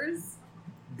shoulders?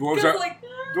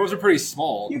 Dwarves are pretty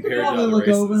small You could compared to probably other look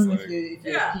races. over them like- if you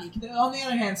Yeah. peek. On the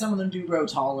other hand, some of them do grow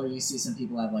taller. You see some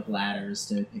people have like ladders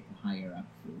to pick the higher up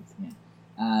fruits.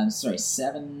 Yeah. Sorry,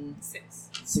 7, 6.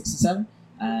 6 and 7.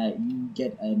 You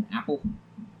get an apple.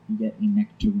 You get a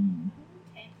nectarine.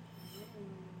 Okay.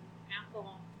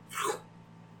 Apple.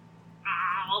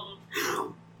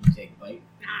 You take a bite.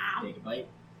 Take a bite.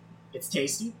 It's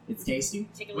tasty. It's tasty.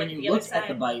 Take a When look at you the look other at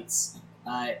the side. bites,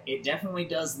 it definitely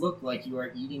does look like you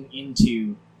are eating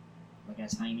into like a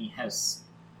tiny house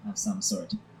of some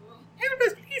sort.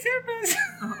 Eris, please,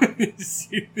 Eris.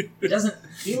 It doesn't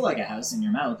feel like a house in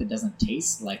your mouth. It doesn't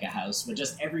taste like a house, but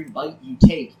just every bite you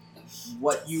take,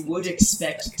 what you would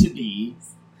expect to be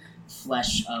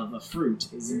flesh of a fruit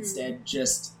is instead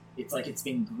just, it's like it's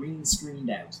been green screened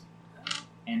out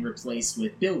and replaced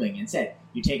with building instead.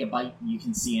 You take a bite and you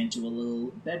can see into a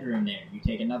little bedroom there. You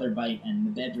take another bite and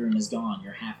the bedroom is gone.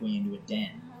 You're halfway into a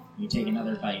den. You take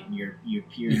another bite and you're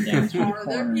peering down through the Are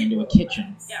there corner into a people?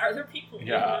 kitchen. Yeah, are there people?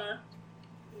 Yeah.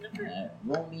 In the fruit?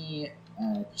 Roll me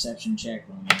a perception check.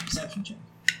 Roll me a perception check.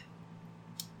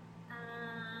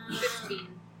 15.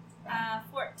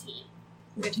 14.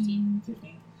 15.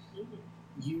 15. Mhm.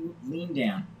 You lean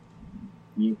down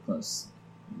real close.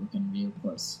 You're looking real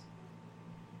close.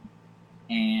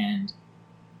 And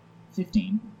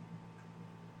 15.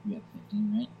 You got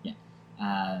 15, right? Yeah.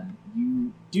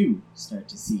 You do start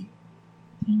to see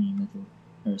a tiny little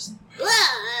person.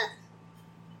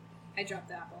 I dropped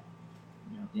the apple.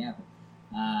 You know, the apple.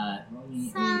 Roll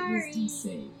me a wisdom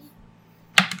save.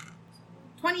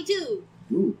 22.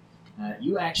 Ooh.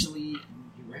 You actually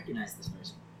recognize this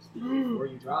person. Before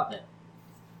you drop it.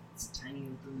 It's a tiny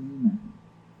little Mina.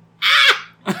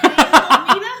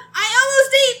 I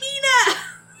almost ate Mina!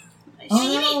 Oh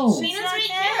no! Mina's right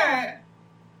here.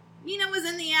 Mina was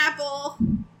in the apple.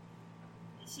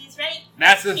 She's right.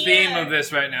 That's the here. theme of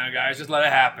this right now, guys. Just let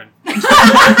it happen.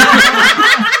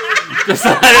 Just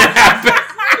let it happen.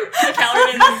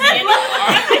 Calree didn't see anyone.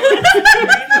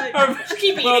 Just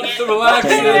keep eating Well, it. to relax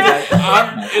it.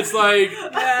 It's like,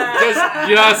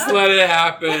 just let it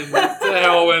happen. To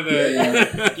hell with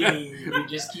it. You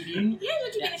just keep eating? Yeah,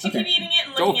 you keep eating it. She Okay. keep eating it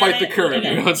and Don't looking fight at the it. current.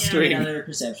 Okay. You're on stream. Another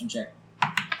perception check.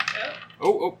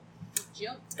 Oh.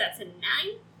 Jump. That's a 9.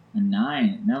 A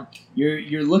 9. No.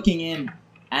 You're looking in.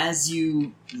 As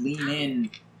you lean in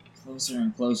closer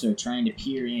and closer, trying to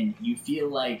peer in, you feel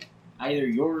like either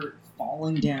you're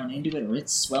falling down into it or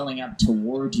it's swelling up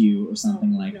toward you or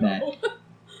something like that.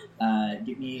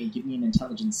 Give me an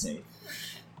intelligence save.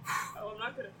 Oh, I'm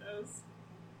not good at those.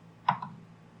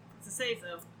 It's a save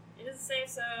though. It doesn't say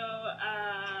so.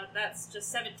 That's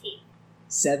just 17.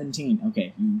 17.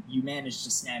 Okay, you managed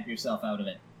to snap yourself out of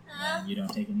it. You don't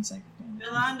take any psychic damage.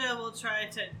 Iolanda will try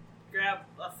to grab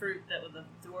a fruit that the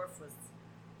dwarf was.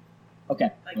 Okay.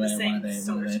 Like the same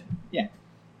sort. Yeah.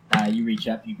 You reach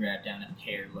up, you grab down a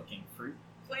pear-looking fruit.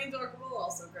 Plainswalker will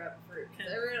also grab a fruit.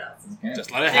 Everyone else. Okay.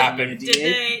 Just let it happen.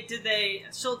 Did they?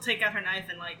 She'll take out her knife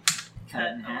and like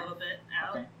cut in a half. little bit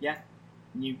out. Okay. Yeah.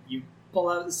 You pull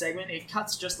out the segment. It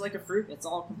cuts just like a fruit. It's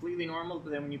all completely normal.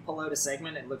 But then when you pull out a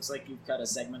segment, it looks like you've cut a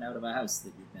segment out of a house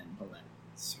that you've then pulled out.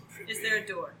 Is there a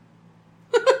door?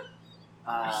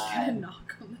 I gotta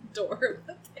knock on the door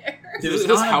with there. There's This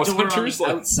not house a door on hunters, the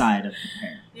like- outside of the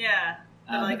pear. Yeah.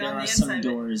 But But like there on the are some inside.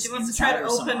 doors She wants to try inside to or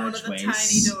some open one of the tiny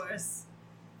archways. doors.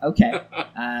 Okay.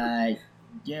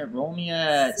 Yeah, roll me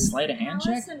a sleight of hand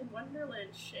check. Alice in Wonderland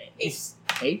shit. 8.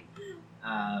 Sleight of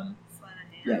hand.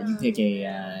 Yeah, you take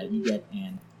you get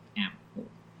an apple.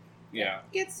 Yeah.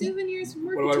 Get souvenirs from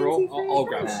work. What do I roll? I'll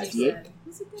grab it. She D8? said.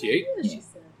 That's a good D8? idea, Yeah. she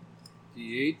said.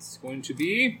 D8's going to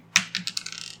be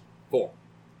 4.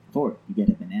 4. You get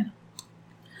a banana.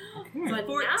 It's like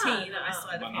 14 on my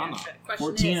sleight of hand Banana. check. Question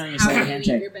 14 is, on your how sleight of do hand you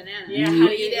eat check. your banana? Yeah, How You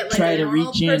do you eat it like try a to normal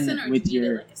reach in person, or with do you eat it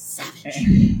your- like a savage?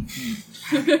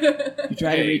 You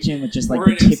try to Hey, reach in with just like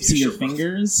we're the an tips of your institution.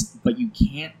 fingers, but you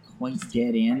can't quite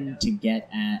get in to get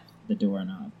at the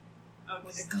doorknob. Okay.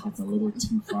 Like it's a little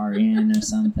too far in or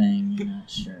something. You're not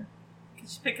sure. Can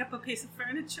she pick up a piece of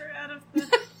furniture out of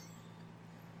the?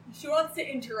 She wants to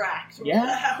interact with Yeah,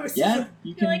 the house. Yeah, you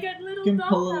You're can, like a little you can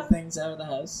pull little dollhouse. things out of the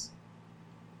house.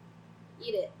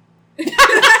 Eat it. She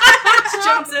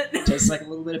jumps it. Tastes like a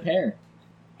little bit of pear.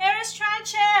 Eris, try a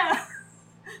chair.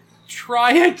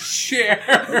 Try a chair.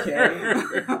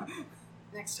 Okay.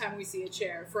 Next time we see a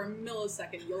chair, for a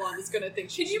millisecond, Yolanda's gonna think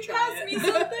she Can you should try pass it. me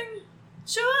something?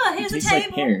 Sure, It here's a tastes like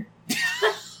table. pear.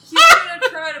 He's gonna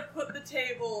try to put the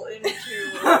table into.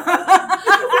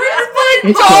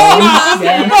 It's dollhouse?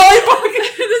 yeah. Polly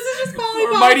Pocket. This is just Polly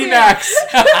Or Mighty Pocket. Max.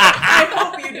 I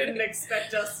hope you didn't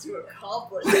expect us to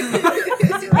accomplish.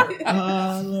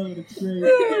 I love it. It's great.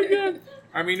 Oh my god.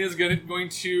 Armina's going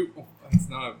to. Oh, that's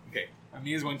not okay.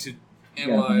 Armina's going to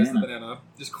analyze the banana.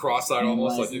 Just cross-eyed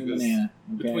almost like Analyzing this. banana.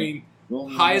 Okay. Between Roll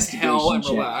me an high as hell and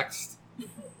investigation check. relaxed.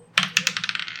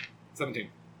 17.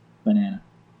 Banana.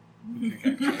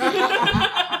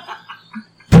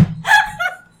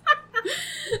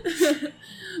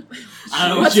 I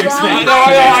don't know what you expect.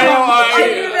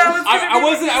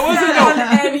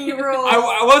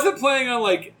 I wasn't planning on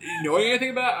like knowing anything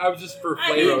about it. I was just for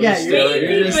flavor. Yeah,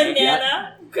 you're just-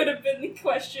 banana could have been the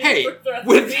question. Hey, for thrust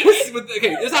with me. this,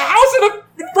 okay, there's a house and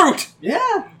a fruit.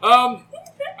 Yeah.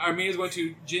 Armina's going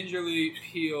to gingerly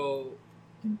peel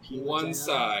Can peel it one down.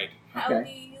 side. How Okay.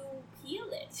 do you peel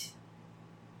it?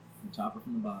 From the top or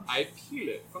from the bottom? I peel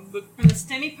it from the From the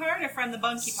stemmy part or from the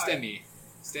bunky part? stemmy.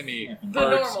 Yeah, from The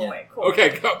parts, normal yeah. way, cool.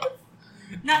 Okay, go.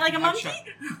 Not like a monkey?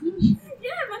 Yeah,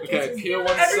 monkeys. Okay, peel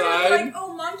one Everyone's side. like,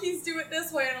 oh, monkeys do it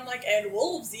this way, and I'm like, and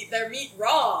wolves eat their meat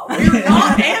raw. We're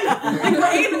not animals. Like, we're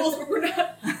animals, but we're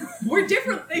not. We're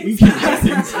different We things. can do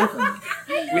things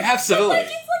differently. We have civility.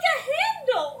 It's like a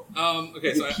handle.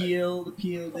 Okay, so You peel the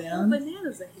peel down,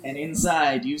 Bananas. and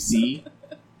inside you see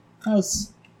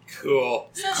house. cool.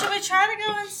 So should we try to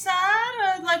go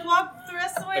inside or like walk the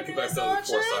rest of the way I through think this that's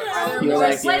the orchard? four or- sides. Feel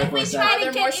like the What other if we four try sides. to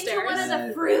Are there more get into one of stairs?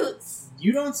 the fruits?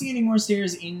 You don't see any more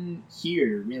stairs in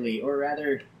here, really, or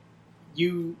rather,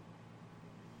 you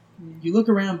look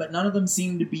around, but none of them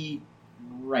seem to be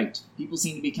right. People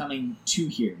seem to be coming to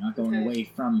here, not going Okay. away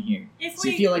from here. If So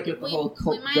you we, feel like if the We, whole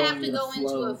cult we might going have to with go the into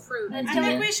flow a fruit. I idea,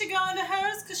 think we should go into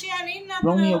hers because she hadn't eaten nothing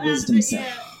Roll me a out of wisdom it save.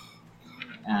 yet.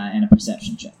 and a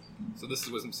perception check. So this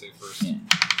is wisdom save first. Yeah.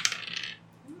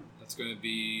 That's going to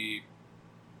be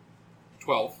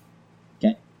 12.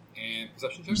 Okay. And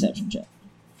perception check. Perception check.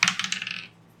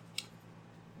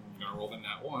 I'm gonna roll the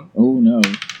nat 1. Oh no.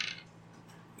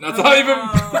 That's Oh, not even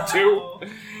no.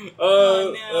 2.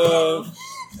 Oh,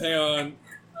 Hang on.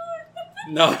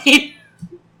 9.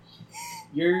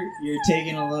 You're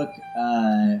taking a look.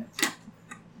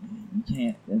 You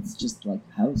can't. That's just like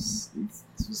house. It's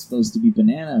supposed to be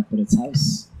banana, but it's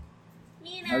house.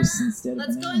 Nina, House instead of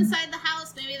let's go banana. inside the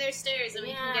house. Maybe there's stairs and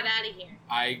we can get out of here.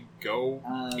 I go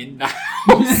in Um, the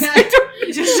house.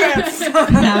 Just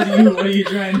try what are you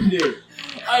trying to do?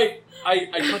 I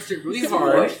concentrate really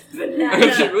hard. I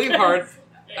concentrate really hard.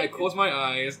 I close my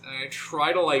eyes and I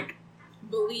try to like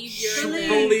Believe you're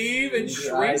believe and Your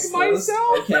shrink eyes closed?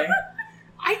 myself. Okay.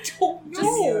 I don't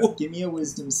know. Give me a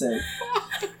wisdom save.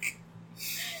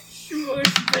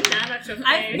 Banana to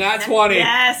I- Nat 20.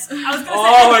 Yes, I was gonna say.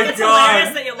 Oh I my think it's God.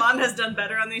 hilarious that Yolanda has done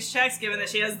better on these checks, given that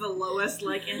she has the lowest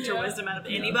like enter wisdom out of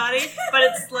anybody. But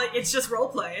it's like it's just role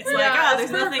play. It's like Yeah, there's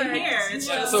it's nothing perfect. here. It's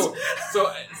Yeah. just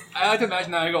So I like to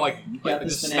imagine that I go like You got I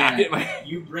this just smack it in my banana.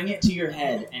 You bring it to your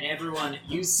head, and everyone,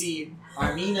 you see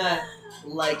Armmina,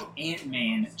 like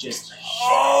Ant-Man, just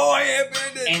Oh, I am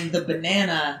it. and the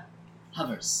banana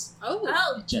hovers.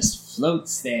 Oh. It just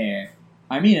floats there.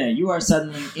 Armmina, you are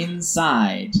suddenly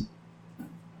inside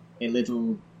a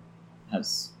little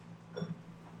house.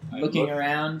 Looking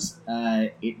around,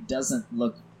 it doesn't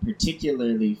look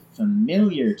particularly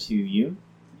familiar to you,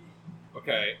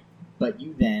 Okay. but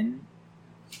you then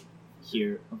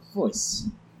hear a voice.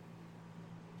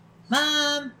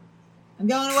 Mom! I'm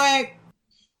going away!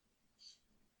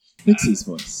 Qixi's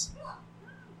voice.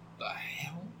 The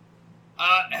hell?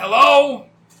 Hello?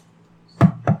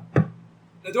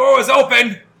 The door was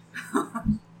open.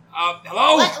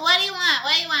 Hello? What do you want?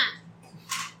 What do you want?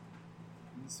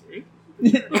 Sorry.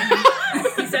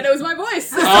 He said it was my voice.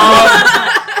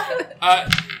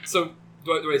 So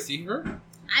do I see her?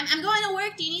 I'm going to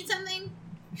work. Do you need something?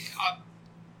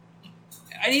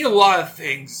 I need a lot of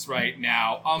things right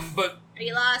now. But Are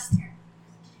you lost?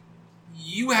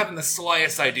 you haven't the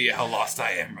slightest idea how lost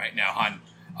I am right now, hon.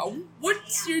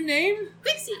 What's your name?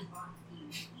 Qixi.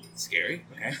 Scary.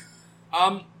 Okay.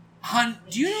 Hon,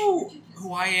 do you know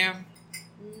who I am?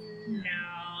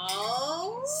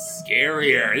 No.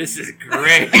 Scarier. This is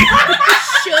great.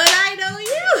 Should I know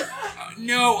you?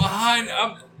 No,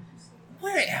 hon.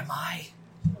 Where am I?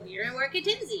 Well, you're at work at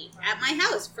Tinsy, at my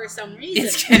house for some reason.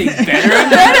 It's getting better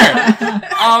and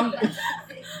better.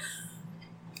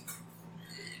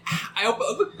 I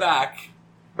look back.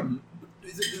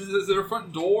 Is there a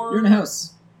front door? You're in a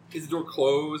house. Is the door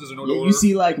closed? Is there no Yeah, door? you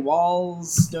see like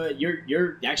walls.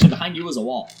 You're actually behind you is a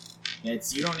wall. You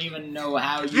don't even know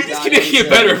how you You're just got gonna get into-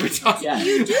 better every time. Yeah.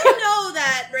 You do know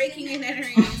that breaking and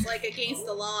entering is like against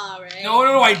the law, right?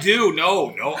 No, I do.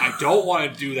 No, I don't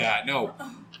want to do that. No.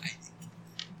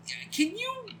 Can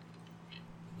you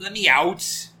let me out?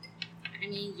 I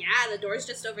mean, yeah, the door's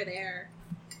just over there.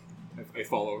 I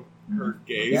follow. her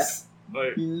gaze.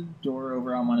 Like, You door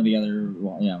over on one of the other,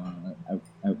 out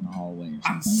in the hallway or something.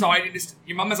 I'm sorry to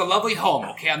your mom has a lovely home,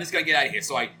 okay? I'm just gonna get out of here.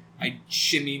 So I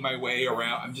shimmy my way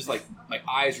around. I'm just like, my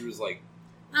eyes are just like,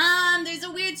 There's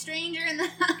a weird stranger in the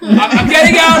house. I'm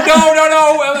getting out.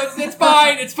 No. It's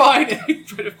fine. I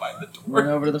try to find the Run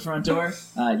door. over to the front door.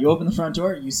 You open the front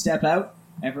door. You step out.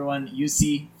 Everyone, you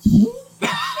see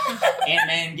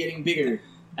Ant-Man getting bigger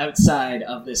outside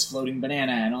of this floating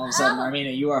banana, and all of a sudden,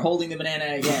 Armmina, you are holding the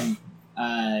banana again.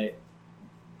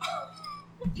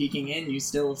 Peeking in, you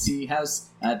still see House.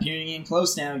 Peering in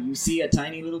close now, you see a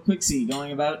tiny little Qixi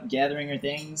going about, gathering her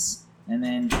things, and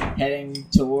then heading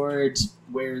toward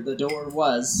where the door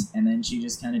was, and then she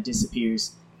just kind of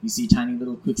disappears. You see tiny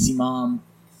little Qixi mom.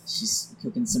 She's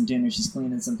cooking some dinner. She's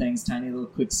cleaning some things. Tiny little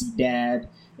Qixi dad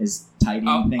is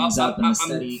tidying things up in the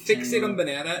study. I'm fixing on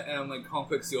banana, and I'm like calling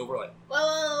Qixi over, like, Whoa.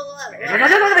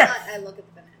 I look at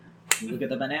the banana. You look at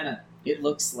the banana. It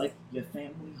looks like your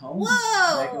family home. Whoa!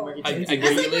 Back in where you I take give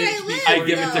it. That's like where I live, I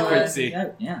give it to though. Qixi.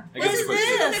 Yeah. I give it to What is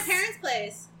Qixi. this? It's my parents'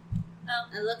 place. Oh,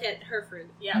 I look at her fruit.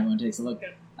 Yeah. Everyone takes a look.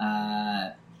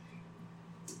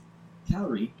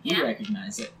 Calree, you Yeah?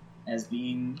 recognize it as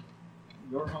being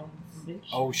your home foundation.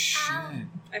 Oh shit! I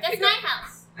That's pick my up.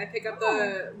 house. I pick up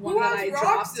the one Who that I has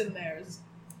rocks dropped. in theirs?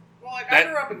 Well, like, That- I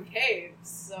grew up in caves,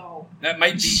 so... That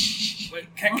might be.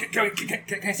 Wait, can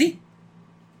I see?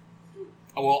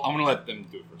 Oh well, I'm gonna let them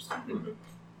do it first.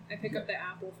 I pick up the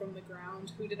apple from the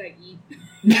ground. Who did I eat?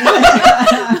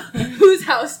 Yeah. Whose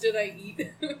house did I eat?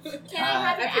 Can I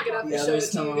have I your pick it apple? up The and show others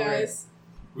it to come you over. guys.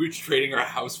 We're trading our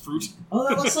house fruit. Oh,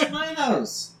 that looks like my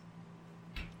house.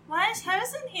 Why is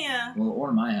hers in here? Well,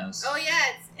 or my house. Oh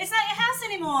yeah, It's not your house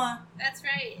anymore. that's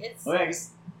right. It's Oh, yeah, I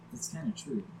guess it's kind of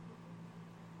true.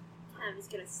 I'm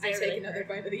just gonna I stare take really another hard.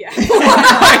 bite of the apple.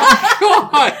 Oh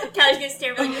my god! Kelly's gonna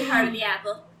stare really hard at the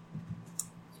apple.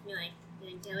 She'll be like,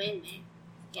 gonna go in there.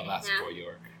 Get Well, it that's now. for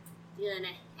York.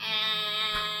 Gonna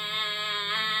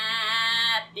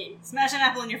happen. Smash an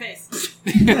apple in your face.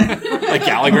 Like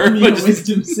Gallagher. Roll me a Just-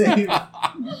 wisdom save.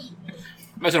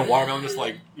 Imagine a watermelon just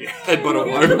like headbutt a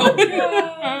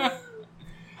watermelon.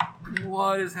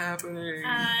 What is happening?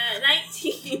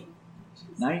 19.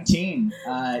 19.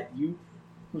 You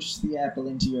push the apple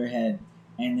into your head,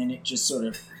 and then it just sort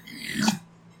of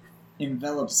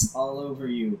envelops all over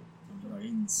you. And you're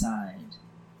inside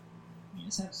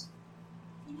Mina's house.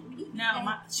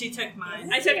 No, she took mine.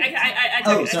 I took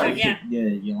Oh, it. sorry. Yeah.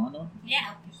 Yolanda one?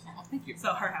 Yeah. Thank you.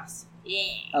 So her house. Yeah.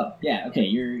 Oh, yeah. Okay,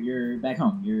 you're back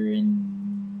home. You're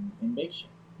in Bake Shop.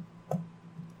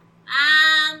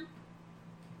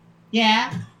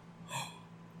 Yeah. Yeah.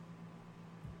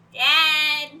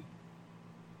 Dad.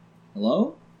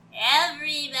 Hello?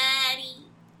 Everybody.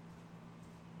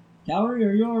 Calree,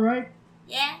 are you alright?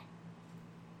 Yeah.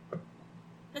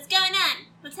 What's going on?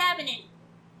 What's happening?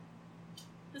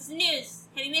 What's the news?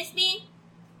 Have you missed me?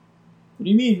 What do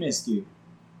you mean, missed you?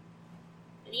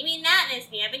 What do you mean not missed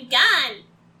me? I've been gone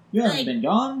You haven't Like- been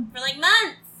gone? for like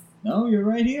months. No, you're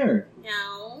right here.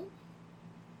 No.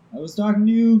 I was talking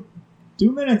to you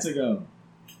 2 minutes ago.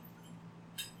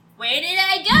 Where did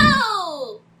I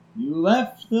go? You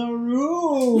left the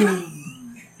room.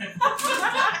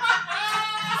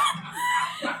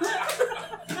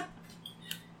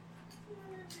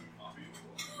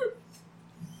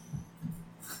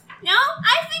 No,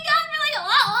 I've been gone for like a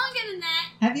lot longer than that.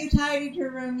 Have you tidied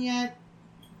your room yet?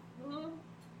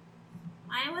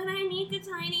 Why would I need to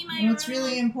tidy my Well, room? it's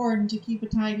really important to keep a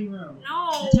tidy room.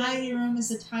 No. A tidy room is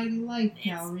a tidy life,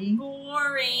 Calree. It's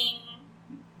boring.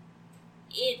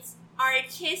 It's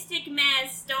artistic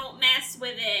mess. Don't mess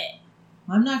with it.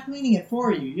 I'm not cleaning it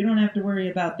for you. You don't have to worry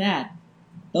about that.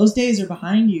 Those days are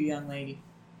behind you, young lady.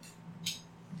 This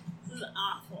is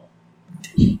awful.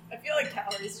 I feel like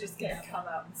Calree's just gonna come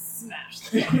out and smash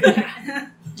the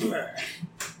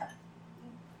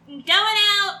I'm going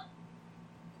out.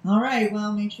 Alright,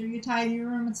 well, make sure you tidy your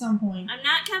room at some point. I'm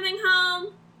not coming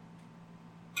home.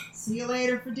 See you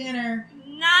later for dinner.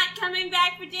 I'm not coming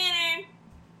back for dinner.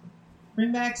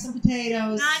 Bring back some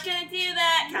potatoes. Not gonna do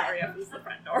that. Calree opens the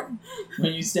front door.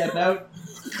 When you step out,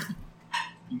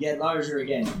 you get larger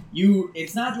again.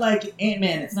 It's not like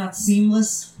Ant-Man, it's not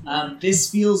seamless. This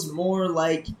feels more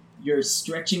like you're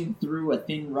stretching through a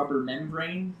thin rubber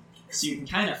membrane, so you can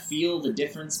kind of feel the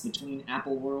difference between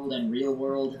Apple World and Real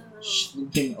World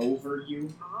swooping over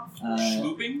you.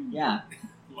 Swooping? Yeah.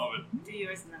 Love it. Do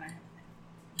yours and then I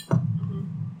have.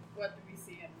 What do we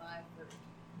see in my fruit?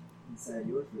 Inside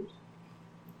your fruit,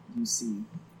 you see,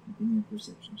 within your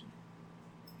perception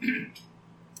check,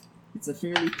 it's a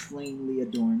fairly plainly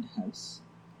adorned house.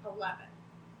 11.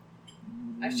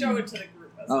 I show it to the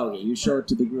group Oh, okay, you show it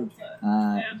to the group.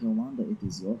 Yolanda, it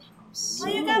is your house. Oh,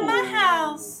 you got my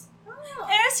house.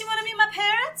 Eris, you want to meet my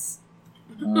parents?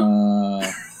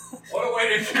 What a way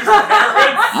to choose parents!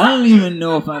 I don't even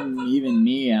know if I'm even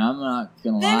me. I'm not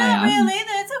gonna They're lie. not I'm real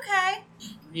either. It's okay.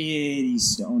 pretty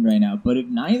stoned right now. But if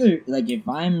neither, like, if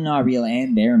I'm not real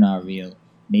and they're not real,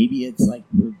 maybe it's like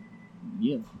we're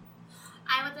real.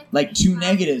 I would Like two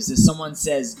negatives. If someone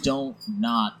says don't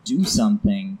not do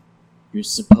something, you're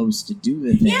supposed to do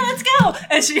the thing. Yeah, let's go.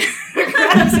 And she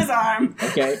grabs his arm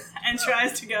Okay. and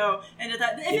tries to go into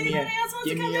that. If Give me anybody else wants to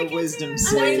give come me a back wisdom into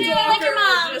save. like your Plainswalker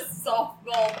mom. will just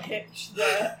softball pitch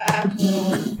the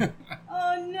apple.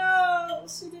 Oh no,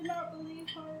 she did not believe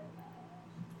her.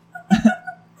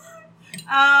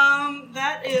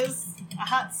 That is a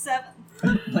hot 7.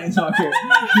 Plainswalker,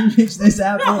 you pitch this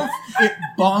apple. It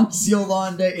bonks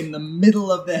Yolanda in the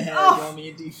middle of the head. Oh. Roll me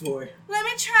a d4. Let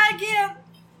me try again.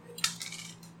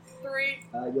 3.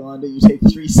 Yolanda, you take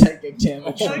 3 psychic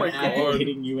damage Oh from my an apple God.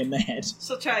 hitting you in the head.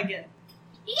 She'll try again.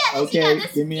 You got this, you Okay, got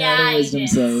this. give me yeah, another you wisdom did.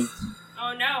 save.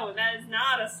 Oh no, that is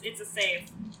not a. It's a save.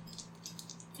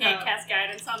 Can't cast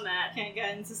guidance on that. Can't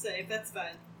guidance to save. That's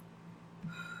fine.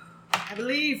 I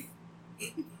believe.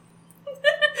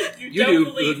 You don't do.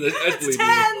 believe. I believe you.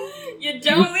 10. You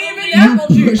don't believe in You apple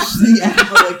push juice. the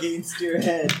apple against your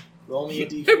head. Roll me a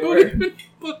d4.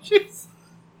 Bullshit.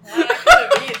 I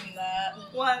could have eaten that.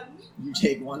 1. You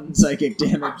take 1 psychic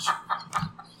damage.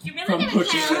 You're really From gonna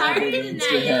pushing try the harder apple than against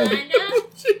that, your head.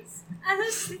 Yolanda.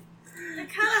 Honestly, it kind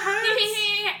of Here, hurts.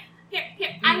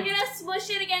 here. I'm gonna smush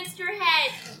it against your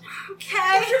head.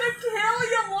 Okay. Kill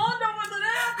Yolanda with an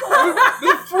apple!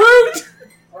 The fruit!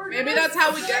 Maybe that's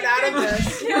how we get out of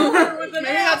this. Kill her with an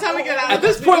Maybe that's how we get out At of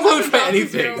this this. point, We we'll just try have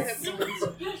anything. 0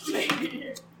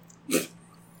 hit points.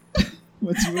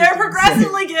 What's your They're wisdom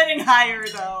progressively getting higher,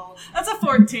 though. That's a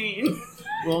 14. save?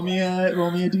 Roll me a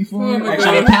d4. Oh my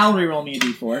Actually, God. Calree roll me a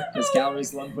d4, because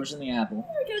Calree's the one pushing the apple.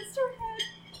 against her head.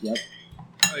 Yep.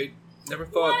 I never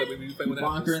thought that we'd be playing You with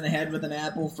bonk her apples. in the head with an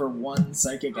apple for 1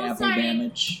 psychic Oh, apple sorry.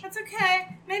 damage. That's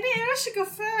okay. Maybe Eris should go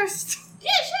first. Yeah,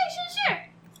 sure.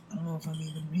 I don't know if I'm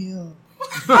even real.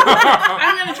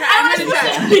 I'm gonna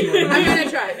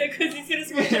try. Because he's gonna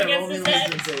smush it Yeah, roll against me his a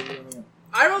head. wisdom save. Roll me a-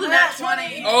 I rolled a nat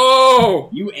 20. Oh!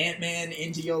 You Ant-Man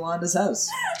into Yolanda's house.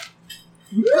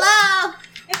 Hello.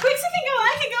 If Qixi can go,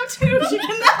 I can go too. She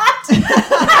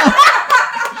cannot.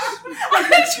 I'm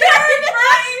trying.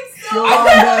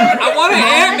 Yolanda, I want an a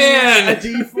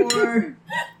Ant-Man! d4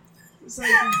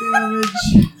 psychic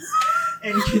damage,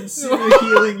 and consider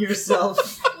healing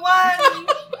yourself. 1.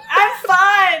 I'm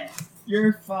fine.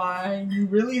 You're fine. You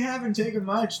really haven't taken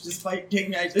much, despite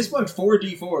taking at this point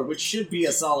 4d4, which should be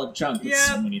a solid chunk. With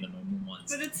so Yeah. many of them in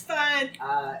ones. But it's fine.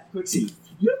 Qixi,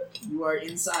 you are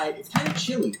inside. It's kind of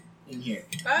chilly in here.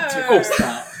 Oh. That's your first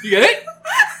thought. You get it?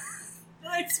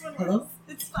 Next one. Hello?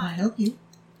 It's Can I fine. help you?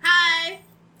 Hi.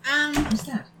 Who's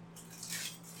that?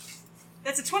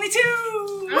 That's a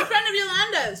 22. I'm a friend of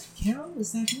Yolanda's. Carol?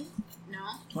 Is that you? No.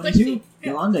 22. Qixi.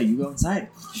 Yolanda, you go inside.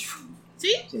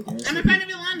 See? Take care. I'm a friend of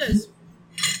Yolanda's.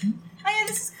 Oh yeah,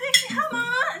 this is Qixi. Come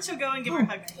on. And she'll go and give her a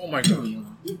hug. Oh my Hello, god.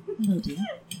 Yolanda. Hello, dear.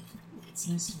 It's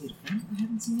nice to meet you. I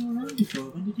haven't seen you around before.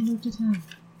 When did you move to town?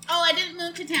 Oh, I didn't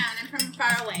move to town. I'm from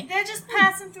far away. They're just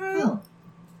passing through, Oh,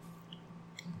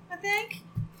 I think.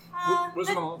 What's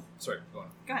your mom? Sorry, go on.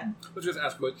 Go ahead. Let's just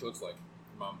ask what she looks like.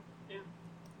 Mom.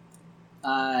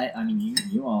 I mean,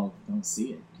 you all don't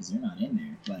see it because you're not in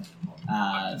there. But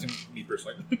It's me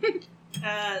personally.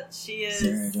 She is.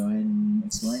 Sarah, go ahead and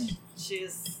explain. She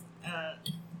is.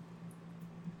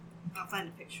 I'll find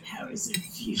a picture. How does it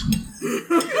feel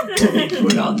to be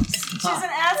put on the She's spot? an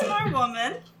Asmar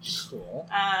woman. Cool.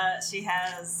 She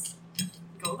has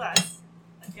gold eyes,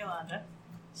 like Yolanda.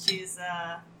 She's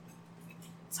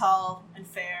tall and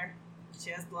fair. She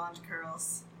has blonde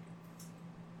curls.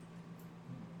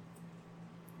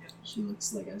 She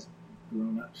looks like a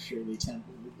grown-up Shirley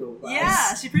Temple with gold eyes.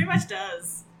 Yeah, she pretty much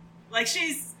does. Like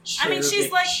she's. I mean, she's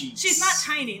Cherubic like cheeks. she's not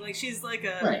tiny. Like she's like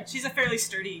a. Right. She's a fairly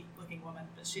sturdy looking woman,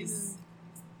 but she's.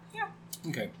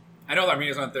 Okay. I know that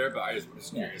Armina's not there, but I just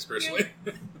was Yeah. curious personally.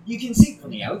 You can see from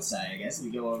the outside, I guess.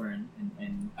 We go over and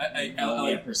roll I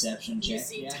a perception You check.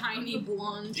 see Yeah. tiny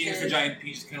blonde It's a head. giant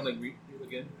piece, kind of like real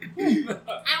again.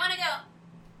 I wanna go.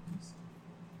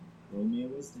 Roll me a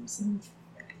wisdom save.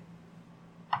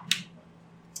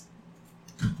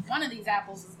 One of these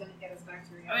apples is gonna get us back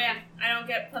to reality. Oh yeah, I don't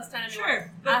get +10 anymore.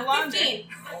 Sure, but blonde. 15.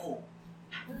 Oh.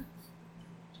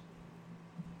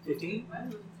 15?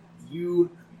 You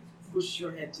push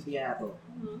your head to the apple.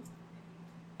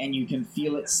 And you can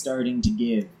feel it starting to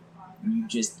give. And you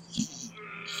just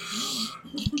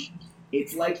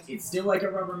it's still like a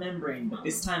rubber membrane, but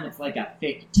this time it's like a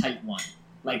thick, tight one.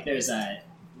 Like there's a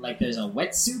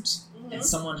wetsuit, and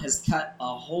someone has cut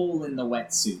a hole in the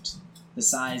wetsuit the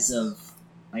size of,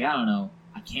 like, I don't know,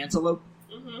 a cantaloupe.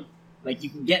 Mm-hmm. Like, you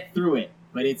can get through it,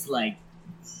 but it's like,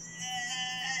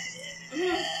 you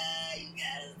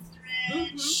gotta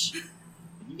stretch.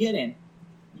 You get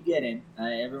in.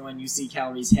 Everyone, you see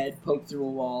Calree's head poke through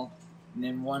a wall, and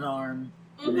then one arm,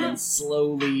 and then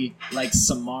slowly, like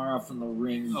Samara from The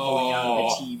Ring pulling out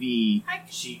of the TV,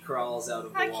 she crawls out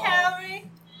of the wall. Hi, Calree.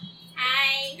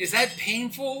 Hi. Is that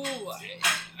painful?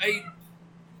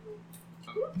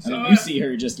 I mean, you see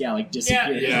her just,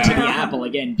 disappear into the apple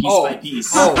again, piece by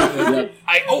piece. It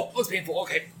was painful,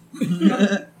 okay. With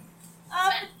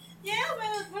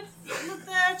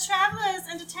the travelers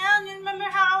into town, you remember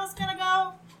how I was gonna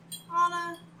go on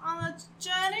a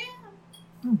journey?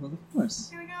 Oh, well, of course.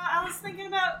 Here we go. I was thinking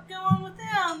about going with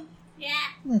them. Yeah.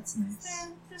 That's nice.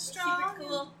 They're strong. Super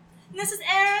cool. And this is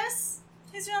Eris.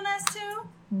 He's real nice too.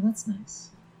 Well, that's nice.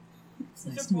 It's Is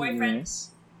nice her to meet you, boyfriend?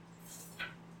 Eris.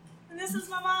 And this is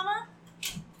my mama,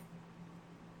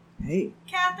 Hey,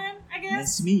 Catherine, I guess.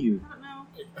 nice to meet you. I don't know.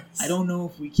 I don't know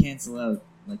if we cancel out,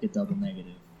 like, a double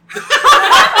negative.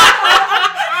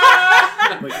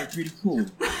 But you're pretty cool.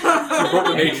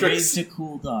 The And you raised a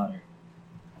cool daughter.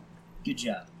 Good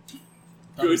job.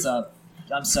 Thumbs up.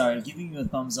 I'm sorry, giving you a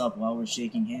thumbs up while we're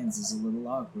shaking hands is a little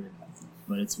awkward.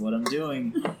 But it's what I'm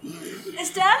doing. Is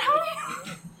Dad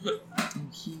home?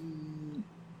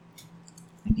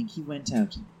 I think he went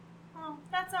out. Oh,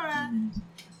 that's alright.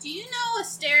 Do you know a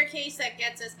staircase that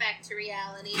gets us back to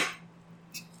reality?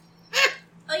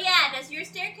 Oh yeah, does your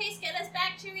staircase get us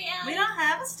back to reality? We don't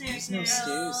have a staircase. There's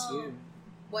no stairs here.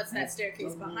 What's that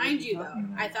staircase behind you, though?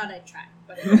 I thought I'd try,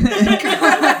 but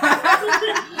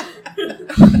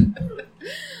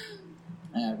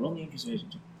roll me a persuasion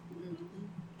check.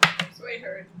 Persuade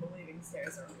her into believing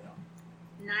stairs are real.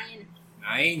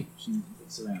 9. She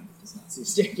looks around, does not see a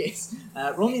staircase.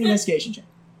 Roll me an investigation check.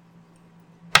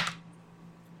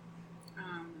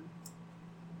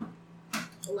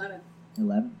 11.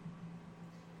 11.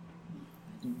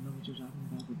 I don't know what you're talking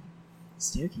about with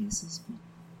staircases, but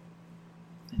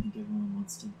I think everyone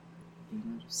wants to get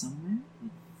out of somewhere.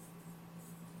 But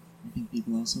I think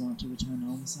people also want to return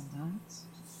home sometimes.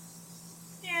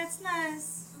 Yeah, it's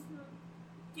nice.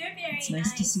 You're very It's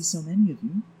nice to see so many of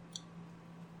you.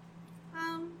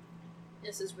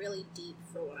 This is really deep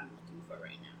for what I'm looking for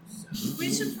right now. So.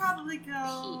 We should probably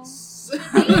go. Peace. You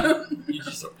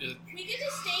just We could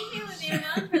just stay here with your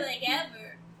mom for like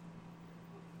ever.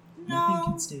 Nothing No.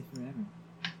 can stay forever.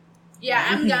 Yeah,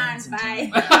 I'm Everything gone. ends in Bye.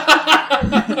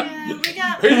 Yeah, we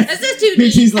got. This is too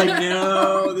deep. She's like,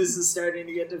 no, this is starting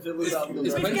to get to philosophical. We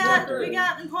territory."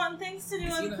 got important things to do in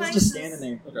He's places. just standing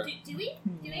there. Okay. Do we have a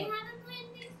plan to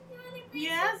do other places?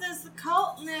 Yeah, there's the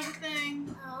cult and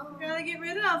everything. Oh. We gotta get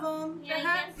rid of them. Yeah, They're I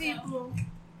hurting guess so. people.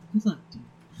 Good luck, dude.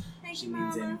 Thank She you,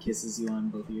 leans in Mama. and kisses you on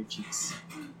both of your cheeks.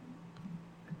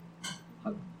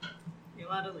 Hug.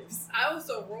 Yolanda leaves. I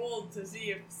also rolled to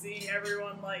see if seeing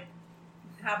everyone like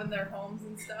having their homes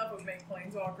and stuff would make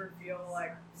Plainswalker feel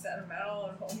like sentimental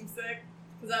and homesick.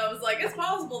 Because I was like, it's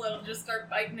possible that he'll just start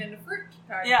biting into fruit to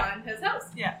try to find his house.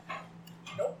 Yeah.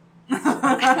 Nope.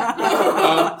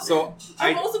 So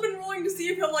I've also been rolling to see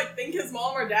if he'll like think his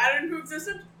mom or dad into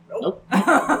existence. Nope.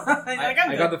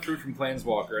 I got the fruit from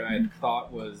Plainswalker, and I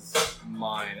thought was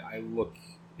mine. I look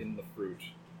in the fruit.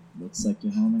 Looks like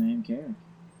your home and name care.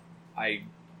 I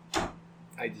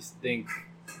just think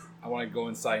I want to go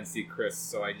inside and see Chris,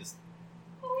 so I just...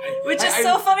 Which is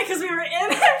so funny because we were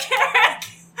in her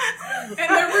character. And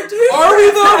there were two. Are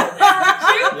we though?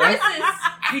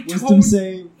 Two Chris's. Wisdom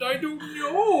save. I don't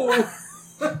know.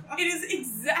 It is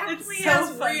exactly It's so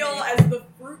as funny. real as the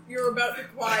fruit you're about to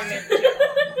climb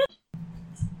into.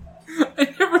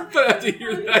 I never thought I'd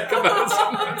hear that come out of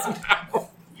someone's mouth. Oh,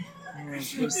 we're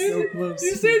so close.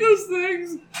 You say those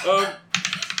things.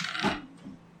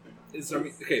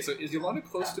 Okay, so is Iolanda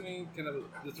close to me?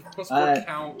 Does the plus 4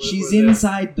 count? She's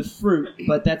inside the fruit,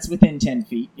 but that's within 10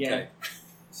 feet. Yeah. Okay.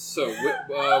 So,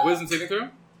 wisdom saving throw?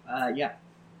 Yeah.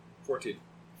 14.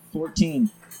 14.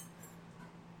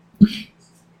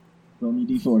 Roll me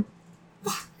d4.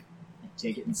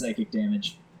 Take it in psychic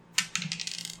damage.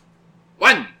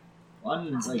 1! 1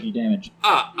 in psychic damage.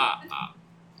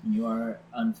 You are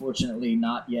unfortunately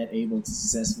not yet able to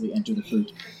successfully enter the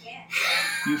fruit.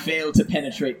 You fail to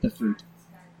penetrate the fruit.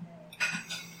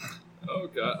 Oh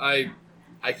god, I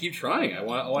keep trying. I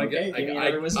want to Okay, get. give me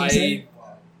another wisdom save.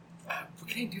 What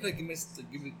can I do? Like, give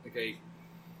me like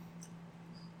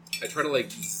I try to like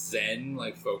zen,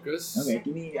 like focus. Okay,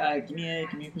 give me a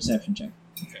perception check.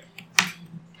 Okay.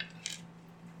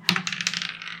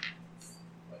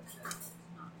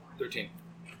 13.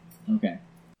 Okay.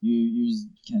 You're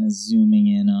kind of zooming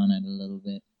in on it a little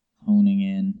bit, honing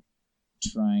in,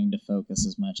 trying to focus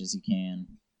as much as you can.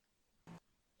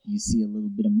 You see a little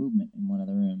bit of movement in one of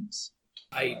the rooms.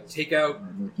 I take out...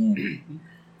 Look in.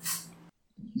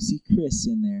 You see Chris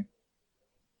in there,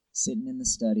 sitting in the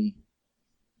study.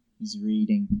 He's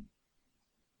reading,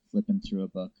 flipping through a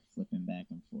book, flipping back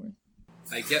and forth.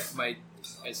 I get some of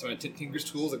my tinker's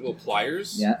tools, like little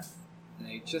pliers. Yeah. And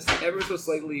I just ever so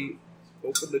slightly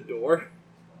open the door.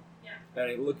 And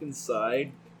I look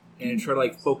inside and try to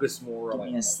like focus more on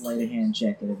Give me a sleight of hand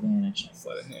check at advantage.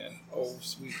 Sleight of hand. Oh,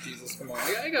 sweet Jesus, come on.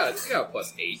 I got a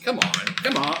 +8. Come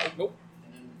on. Nope.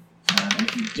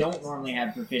 If you don't normally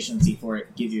have proficiency for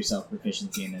it, give yourself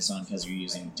proficiency in this one because you're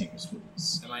using Tinker's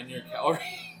Tools. Am I near Calree?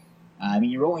 I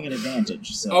mean, you're rolling an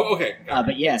advantage, so... Oh, okay.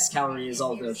 But yes, Calree is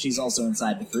also... She's also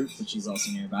inside the fruit, but she's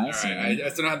also nearby. Alright, so I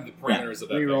still don't have the parameters of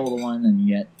that. Reroll the one, and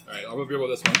you get... Alright, I'll reroll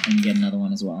this one. And you get another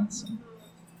one as well, so...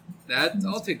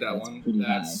 I'll take that one.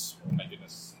 That's high. Oh my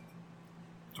goodness.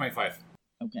 25.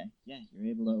 Okay, yeah, you're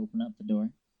able to open up the door.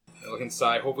 I look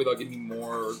inside. Hopefully they'll give me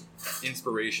more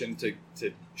inspiration to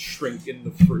shrink in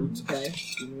the fruit. Okay,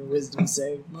 give me a wisdom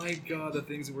save. My God, the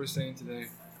things that we're saying today.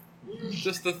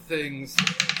 Just the things.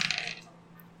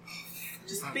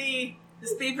 Just be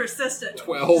persistent.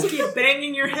 12. Just keep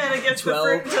banging your head against 12. the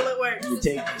fruit until it works. You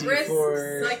take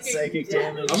D4 psychic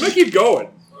damage. I'm gonna keep going.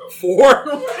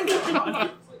 4.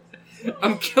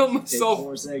 I'm killing myself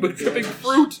with dripping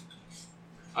fruit.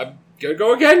 I'm gonna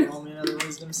go again. Roll me another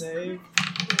wisdom save.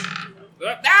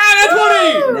 Nat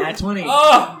 20! Nat 20.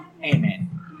 Oh. Hey, man.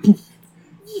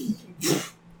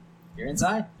 You're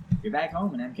inside. You're back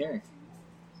home in Amkari,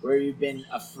 where you've been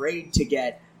afraid to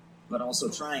get, but also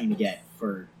trying to get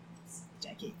for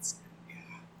decades.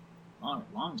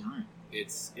 Long time.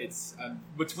 It's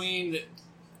between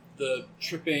the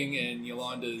tripping and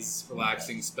Iolanda's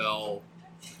relaxing spell.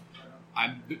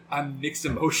 I'm mixed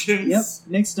emotions. Yep,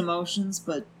 mixed emotions,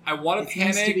 but I want to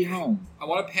panic. Nice to be home. I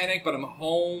want to panic, but I'm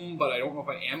home, but I don't know if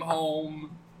I am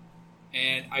home.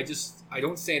 And I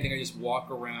don't say anything. I just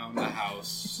walk around the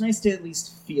house. It's nice to at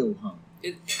least feel home.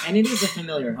 And it is a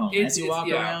familiar home. As you walk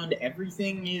around,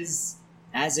 everything is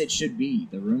as it should be.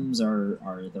 The rooms are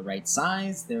the right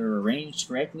size. They're arranged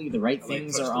correctly. The right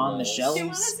things are on the shelves. Do you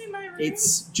want to see my room?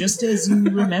 It's just as you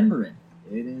remember it.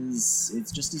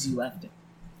 It's just as you left it.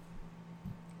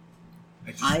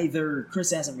 Either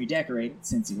Chris hasn't redecorated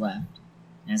since he left,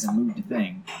 hasn't moved a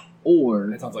thing, or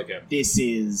that sounds like it. This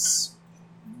is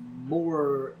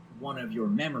more one of your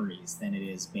memories than it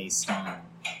is based on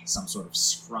some sort of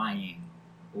scrying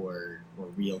or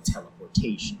real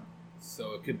teleportation.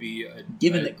 So it could be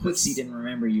given that Qixi didn't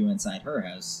remember you inside her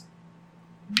house,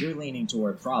 you're leaning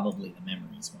toward probably the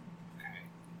memories one. Okay.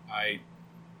 I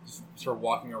just start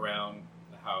walking around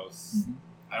the house. Mm-hmm.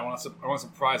 I want to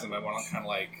surprise him. I want to kind of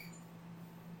like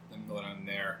let him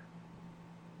there.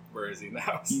 Where is he in the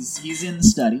house? He's in the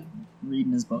study,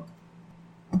 reading his book.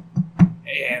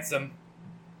 Hey, handsome.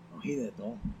 Oh, hey there,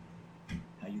 doll.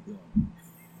 How you doing?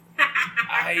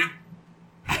 I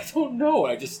don't know.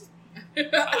 I just.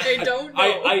 I don't know.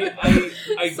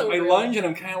 I lunge and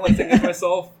I'm kind of like thinking to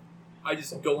myself. I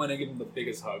just go in and give him the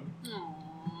biggest hug.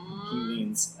 He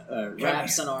leans,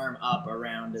 wraps an arm up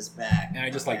around his back, and I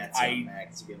just give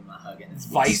him a hug, and it's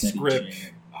vice grip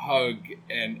hug.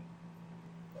 And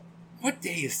what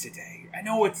day is today? I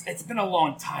know it's been a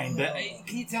long time, but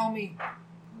can you tell me?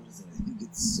 What is it? I think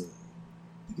it's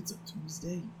a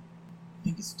Tuesday. I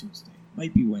think it's Tuesday.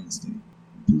 Might be Wednesday.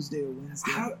 Tuesday or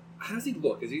Wednesday. How does he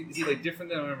look? Is he like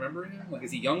different than I remember him? Like,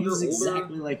 is he younger, He's older?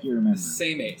 exactly like you remember.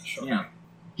 Same age. Okay. Yeah.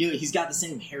 He's got the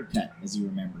same haircut as you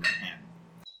remember him.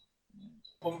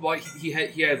 Well, he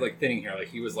had like thinning hair. Like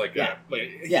he was like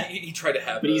he tried to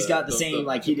have. But he's got the same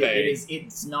like he did.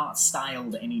 It's not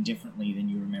styled any differently than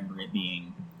you remember it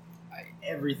being.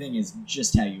 Everything is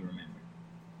just how you remember.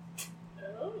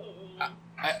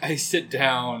 I sit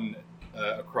down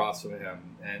across from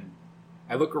him and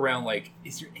I look around. Like,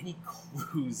 is there any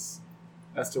clues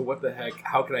as to what the heck?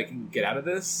 How I can get out of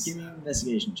this? Give me an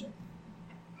investigation check.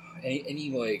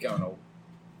 Any like I don't know.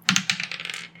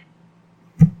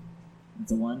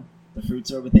 It's a 1. The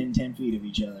fruits are within 10 feet of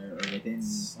each other, or within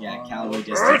Calree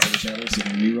distance of each other. So you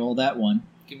can re-roll that 1.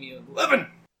 Give me an 11.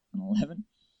 An 11.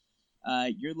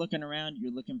 You're looking around.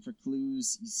 You're looking for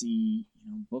clues. You see,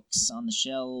 books on the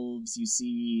shelves. You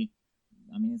see,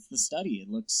 it's the study. It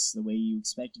looks the way you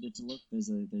expected it to look. There's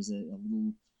a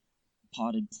little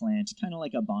potted plant, kind of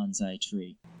like a bonsai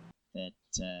tree, that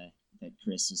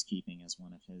Chris was keeping as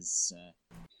one of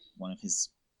his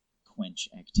quench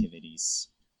activities.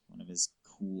 One of his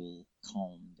cool,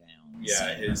 calm down.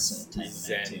 Yeah, his type of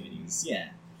Zen. activities. Yeah,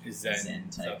 His Zen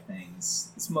type stuff.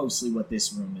 things. It's mostly what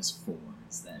this room is for.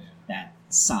 Is that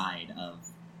side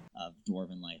of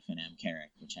dwarven life in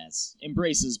Amkaric, which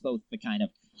embraces both the kind of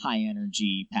high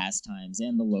energy pastimes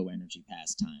and the low energy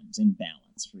pastimes in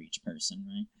balance for each person,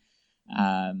 right?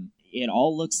 It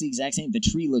all looks the exact same. The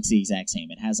tree looks the exact same.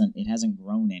 It hasn't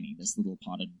grown any. This little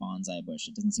potted bonsai bush,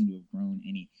 it doesn't seem to have grown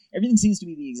any. Everything seems to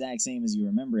be the exact same as you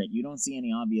remember it. You don't see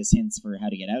any obvious hints for how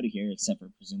to get out of here, except for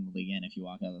presumably, again, if you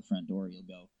walk out of the front door, you'll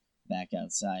go back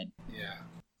outside. Yeah.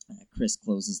 Chris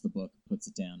closes the book, puts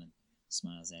it down, and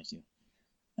smiles at you.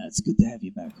 It's good to have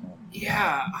you back home.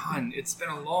 Yeah, hon, it's been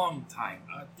a long time.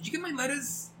 Did you get my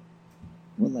letters?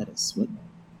 What letters? What?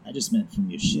 I just meant from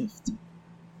your shift.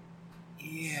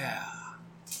 Yeah.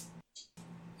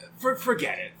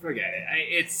 Forget it.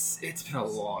 It's been a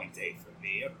long day for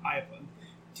me.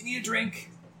 Do you need a drink?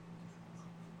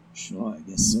 Sure, I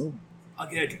guess so. I'll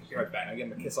get a drink. Be right back. I give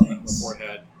him a kiss on the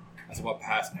forehead as I walk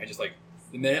past, and I just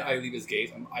the minute I leave his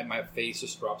gaze, my face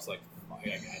just drops like, I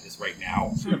got this right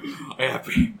now.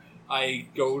 I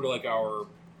go to our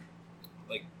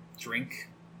drink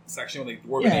section with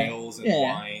dwarven ales and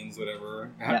wines,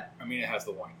 whatever. Yeah. I mean, it has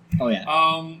the wine. Oh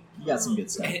yeah. You got some good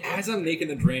stuff. And as I'm making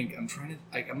the drink, I'm trying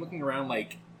to I'm looking around I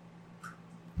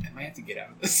might have to get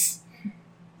out of this.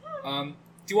 Do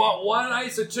you want one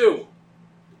ice or two?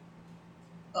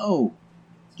 Oh,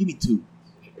 give me two.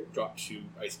 I drop 2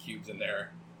 ice cubes in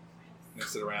there,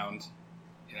 mix it around,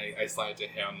 and I slide it to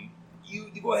him. You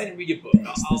go ahead and read your book.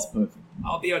 That's perfect.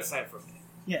 I'll be outside for a minute.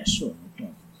 Yeah, sure. No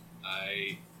problem.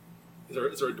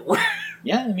 Is there a door?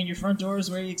 Yeah, I mean, your front door is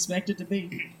where you expect it to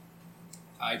be.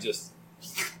 I just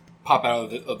pop out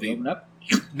of the Open up.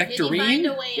 nectarine. Did he find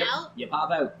a way out? You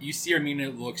pop out. You see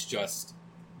Armmina looks just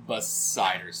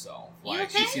beside herself. You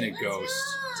She's okay? seen a What's ghost.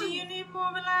 wrong? Do you need more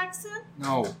relaxing?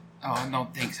 No. Oh, no,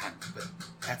 thanks, hon. But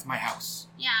that's my house.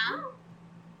 Yeah.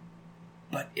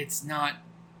 But it's not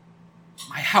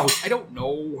my house. I don't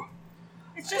know.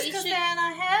 It's just We because should- they're in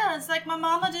our hair. It's like my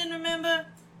mama didn't remember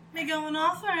me going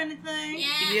off or anything.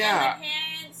 Yeah. And the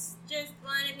parents just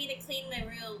wanted me to clean my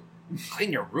room.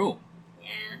 Clean your room.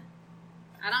 Yeah.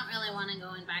 I don't really want to go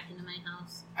back into my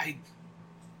house.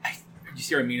 You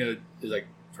see Armmina is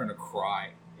trying to cry.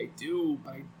 I do,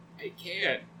 but I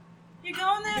can't. You're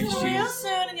going there for real She's-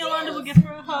 soon, and Iolanda will give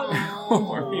her a hug.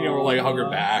 Armmina will hug her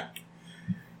back.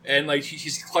 And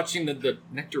she's clutching the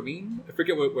nectarine. I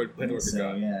forget what Plainswalker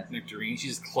got. Yeah. Nectarine. She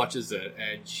just clutches it,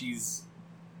 and she's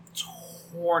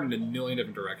torn in a million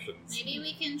different directions. Maybe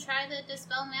we can try the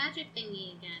dispel magic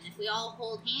thingy again if we all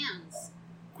hold hands.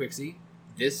 Qixi,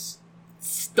 this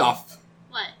stuff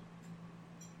What?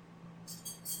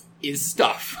 is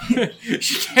stuff.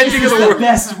 She can't think of It's the the word.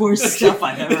 best, worst stuff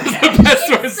I've ever The had. best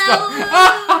sort of It's so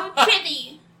stuff.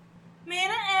 trippy.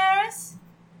 Mina, Eris,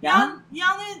 Yeah?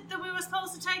 y'all knew that we were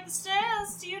supposed to take the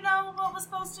stairs. Do you know what we're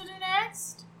supposed to do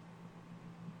next?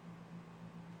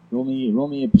 Roll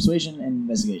me a persuasion and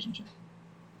investigation check.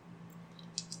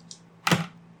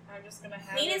 I'm just gonna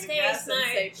have Mina's her very guess and smart.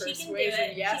 say She can do persuasion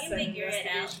it. yes She can and figure it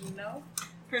out. investigation no.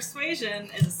 Persuasion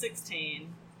is a 16.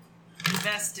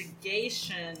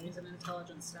 Investigation. Use an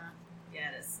intelligence stat.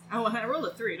 Yeah, it is. Oh, I rolled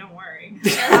a 3, don't worry.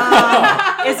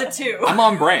 Is a 2. I'm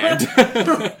on brand. As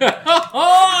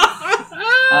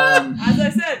I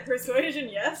said, persuasion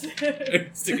yes.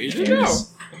 Investigation, no.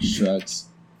 Eris shrugs.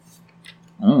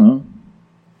 I don't know.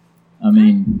 I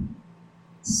mean,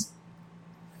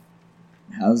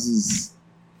 houses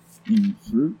in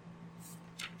fruit.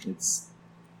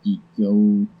 You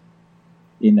go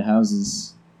into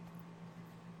houses.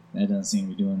 That doesn't seem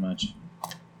to be doing much.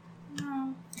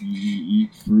 No. You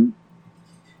eat fruit.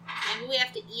 Maybe we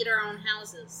have to eat our own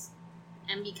houses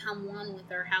and become one with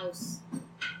our house.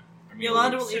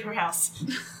 Yolanda will leave her house.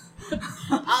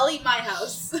 I'll eat my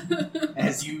house.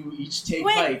 As you each take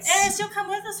Wait, bites, Eris, you'll come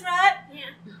with us, right? Yeah.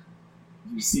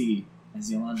 you see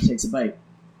as Iolanda takes a bite,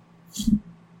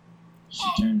 she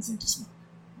turns into smoke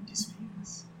and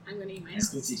disappears. I'm gonna eat my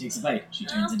As house. Qixi takes a bite, she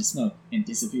turns into smoke and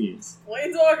disappears.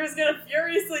 Plainswalker's gonna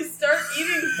furiously start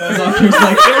eating food. Plainswalker's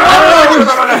like, oh,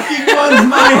 fucking one's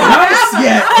my house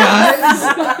yet, guys!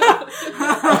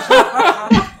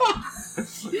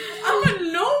 I'm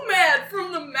a nomad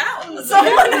from the mountains.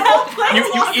 Someone help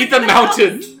Plainswalker. You eat the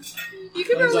mountain. You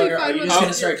could probably Plainswalker, are find you one just of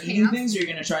gonna start eating camp. things, or you're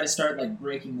gonna try to start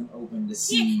breaking them open to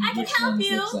see Yeah, I can which help ones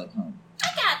you. looks like home? I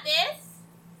got this.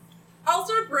 I'll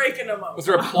start breaking them up. Was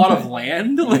there a plot of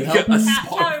land? Like help a me? spot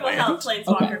Calree of will help land?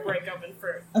 Plainswalker break open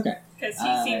fruit. Okay. Because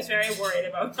he seems very worried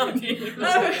about not being able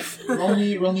to. Roll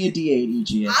me a d8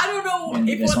 each of you. I don't know And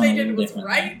if this what one they a did little was different.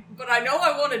 right, but I know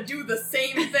I want to do the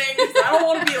same thing. 'Cause I don't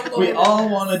want to be alone. We all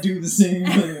want to do the same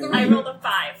thing. I rolled a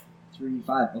 5. 3,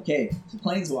 5. Okay, so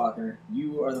Plainswalker,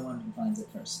 you are the one who finds it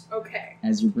first. Okay.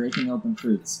 As you're breaking open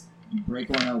fruits, you break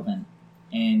one open,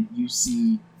 and you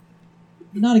see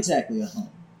not exactly a home,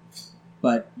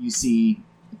 but you see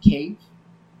a cave.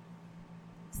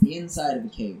 It's the inside of a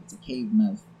cave. It's a cave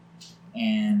mouth,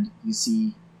 and you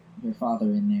see your father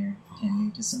in there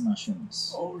tending to some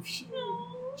mushrooms. Oh shit!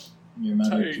 Your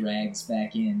mother Tight. drags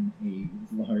back in a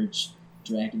large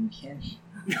dragonkin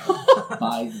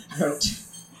by the throat,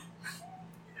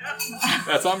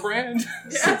 That's on brand.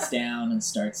 sits down and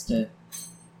starts to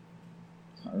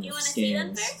carve You wanna see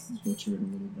them scales, first? butcher it a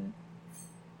little bit.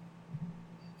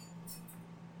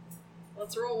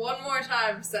 Let's roll one more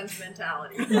time for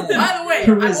sentimentality. Yeah. By the way,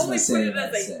 Charisma I've only put save, it as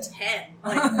I'd a say. 10.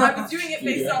 Like, I was doing it You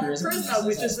based do off charisma charisma, save.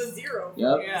 which is a 0.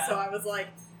 Yep. Yeah. So I was like,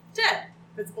 10.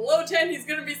 If it's below 10, he's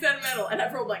going to be sentimental. And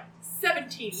I've rolled like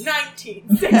 17,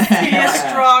 19, 16. Be a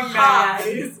strong man.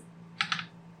 highs.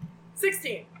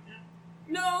 16.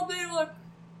 No, they look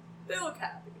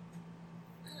happy.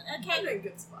 I'm Okay. in a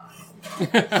good spot.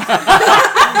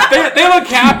 they look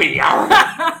happy.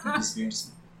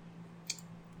 Disappears.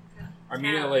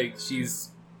 Armmina, like, she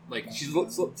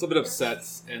looks a little bit upset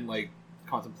and, like,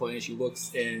 contemplating. She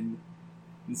looks in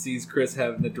and sees Chris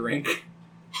having the drink.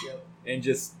 Yep. And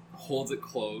just holds it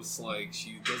close, like,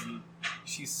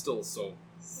 she's still so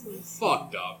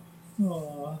fucked up.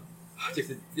 Aww. Takes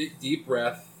a deep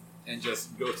breath and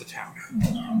just goes to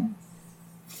town.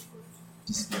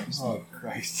 Disappears. Oh,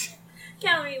 Christ.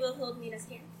 Calree will hold Mina's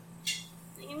hand.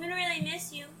 Like, I'm gonna really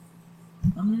miss you.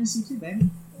 I'm gonna miss you too, baby.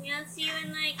 Yeah, I'll see you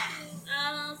in like,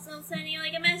 I'll send you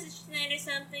like a message tonight or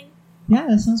something. Yeah,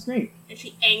 that sounds great. And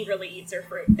she angrily eats her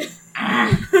fruit.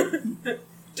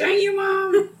 Dang you,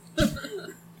 Mom!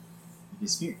 You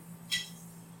disappear.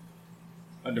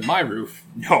 Under my roof?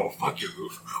 No, fuck your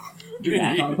roof. You're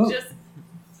back on the boat. Just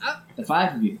The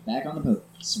 5 of you, back on the boat,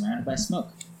 surrounded by smoke.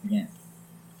 Again.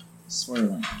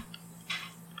 Swirling.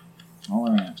 All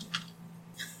around you.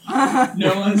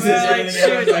 No one says anything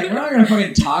else. Like, we're not gonna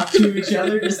fucking talk to each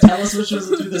other. Just tell us which ones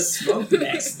will do the smoke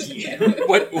next, DM.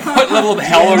 What level of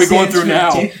hell are we going through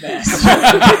now?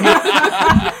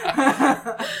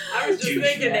 I was just Douche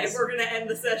thinking mess. if we're gonna end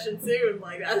the session soon,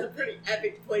 like that's a pretty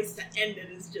epic place to end it.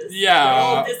 Is just Yeah.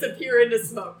 all disappear into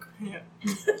smoke.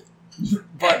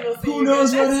 But And we'll see Who you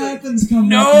knows guys what next happens come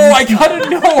no, next I gotta time.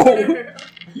 know. week.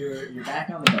 You're back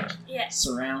on the boat, Yeah.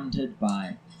 surrounded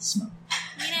by smoke.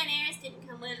 Mina and Eris didn't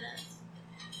come with us.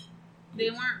 They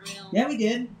weren't real. Yeah, we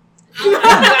did.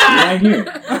 Yeah, right here.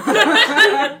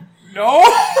 No.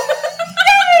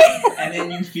 And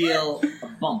then you feel a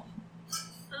bump,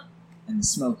 and the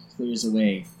smoke clears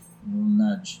away. A little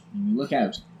nudge, and you look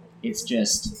out. It's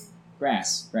just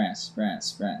grass, grass,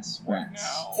 grass, grass, grass.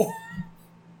 No.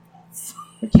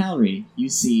 But Calree, you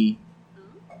see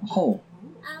a hole,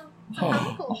 Oh. a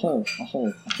hole, a hole, a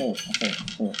hole, a hole, a hole, a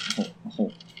hole, a hole, a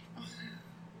hole.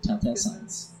 Telltale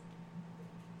signs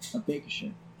of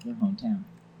Bakershire, your hometown.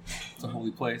 It's a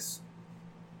holy place.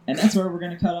 And that's where we're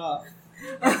gonna cut off.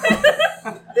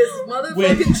 This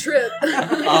motherfucking trip.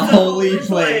 A holy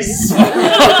place.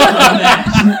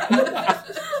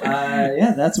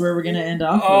 Yeah, that's where we're gonna end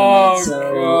off. Oh,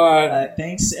 so, God.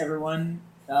 thanks everyone.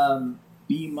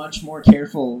 Be much more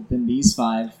careful than these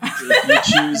 5 if you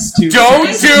choose to. Don't do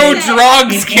participate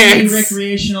drugs, in any kids.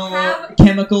 recreational Have-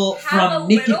 chemical have a from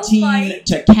little nicotine bite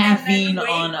to And then caffeine wait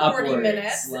on 40 upwards.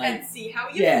 minutes Like, and see how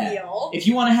you yeah. feel. if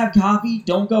you want to have coffee,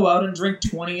 don't go out and drink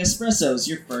 20 espressos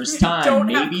your first time. Don't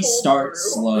have Maybe cold start brew.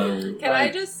 slow. Can I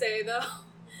Like, just say though,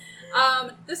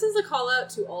 this is a call out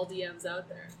to all DMs out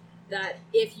there that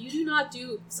if you do not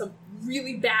do some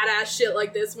really badass shit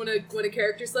like this when a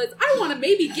character says, "I want to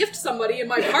maybe gift somebody in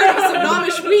my party some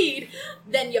gnomish weed,"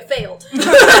 then you failed. This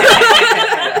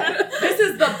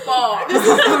is the bar.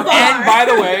 And by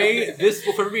the way, this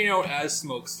will forever be known as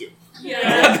Smoke Soup.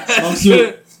 Yeah. Smoke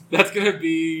Soup. That's gonna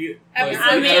be like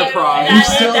I an mean, enterprise. We've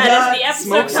still that got is the episode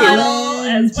smoke title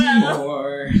as plenty well.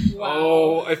 more.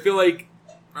 Oh, I feel like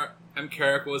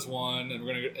Carrick was one, and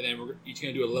we're each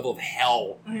gonna do a level of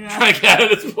hell trying to get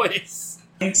out of this place.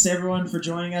 Thanks everyone for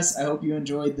joining us. I hope you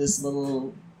enjoyed this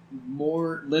little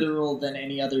more literal than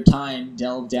any other time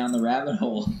delve down the rabbit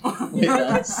hole with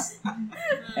us.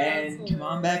 And come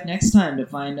on back next time to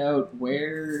find out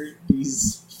where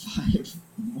these 5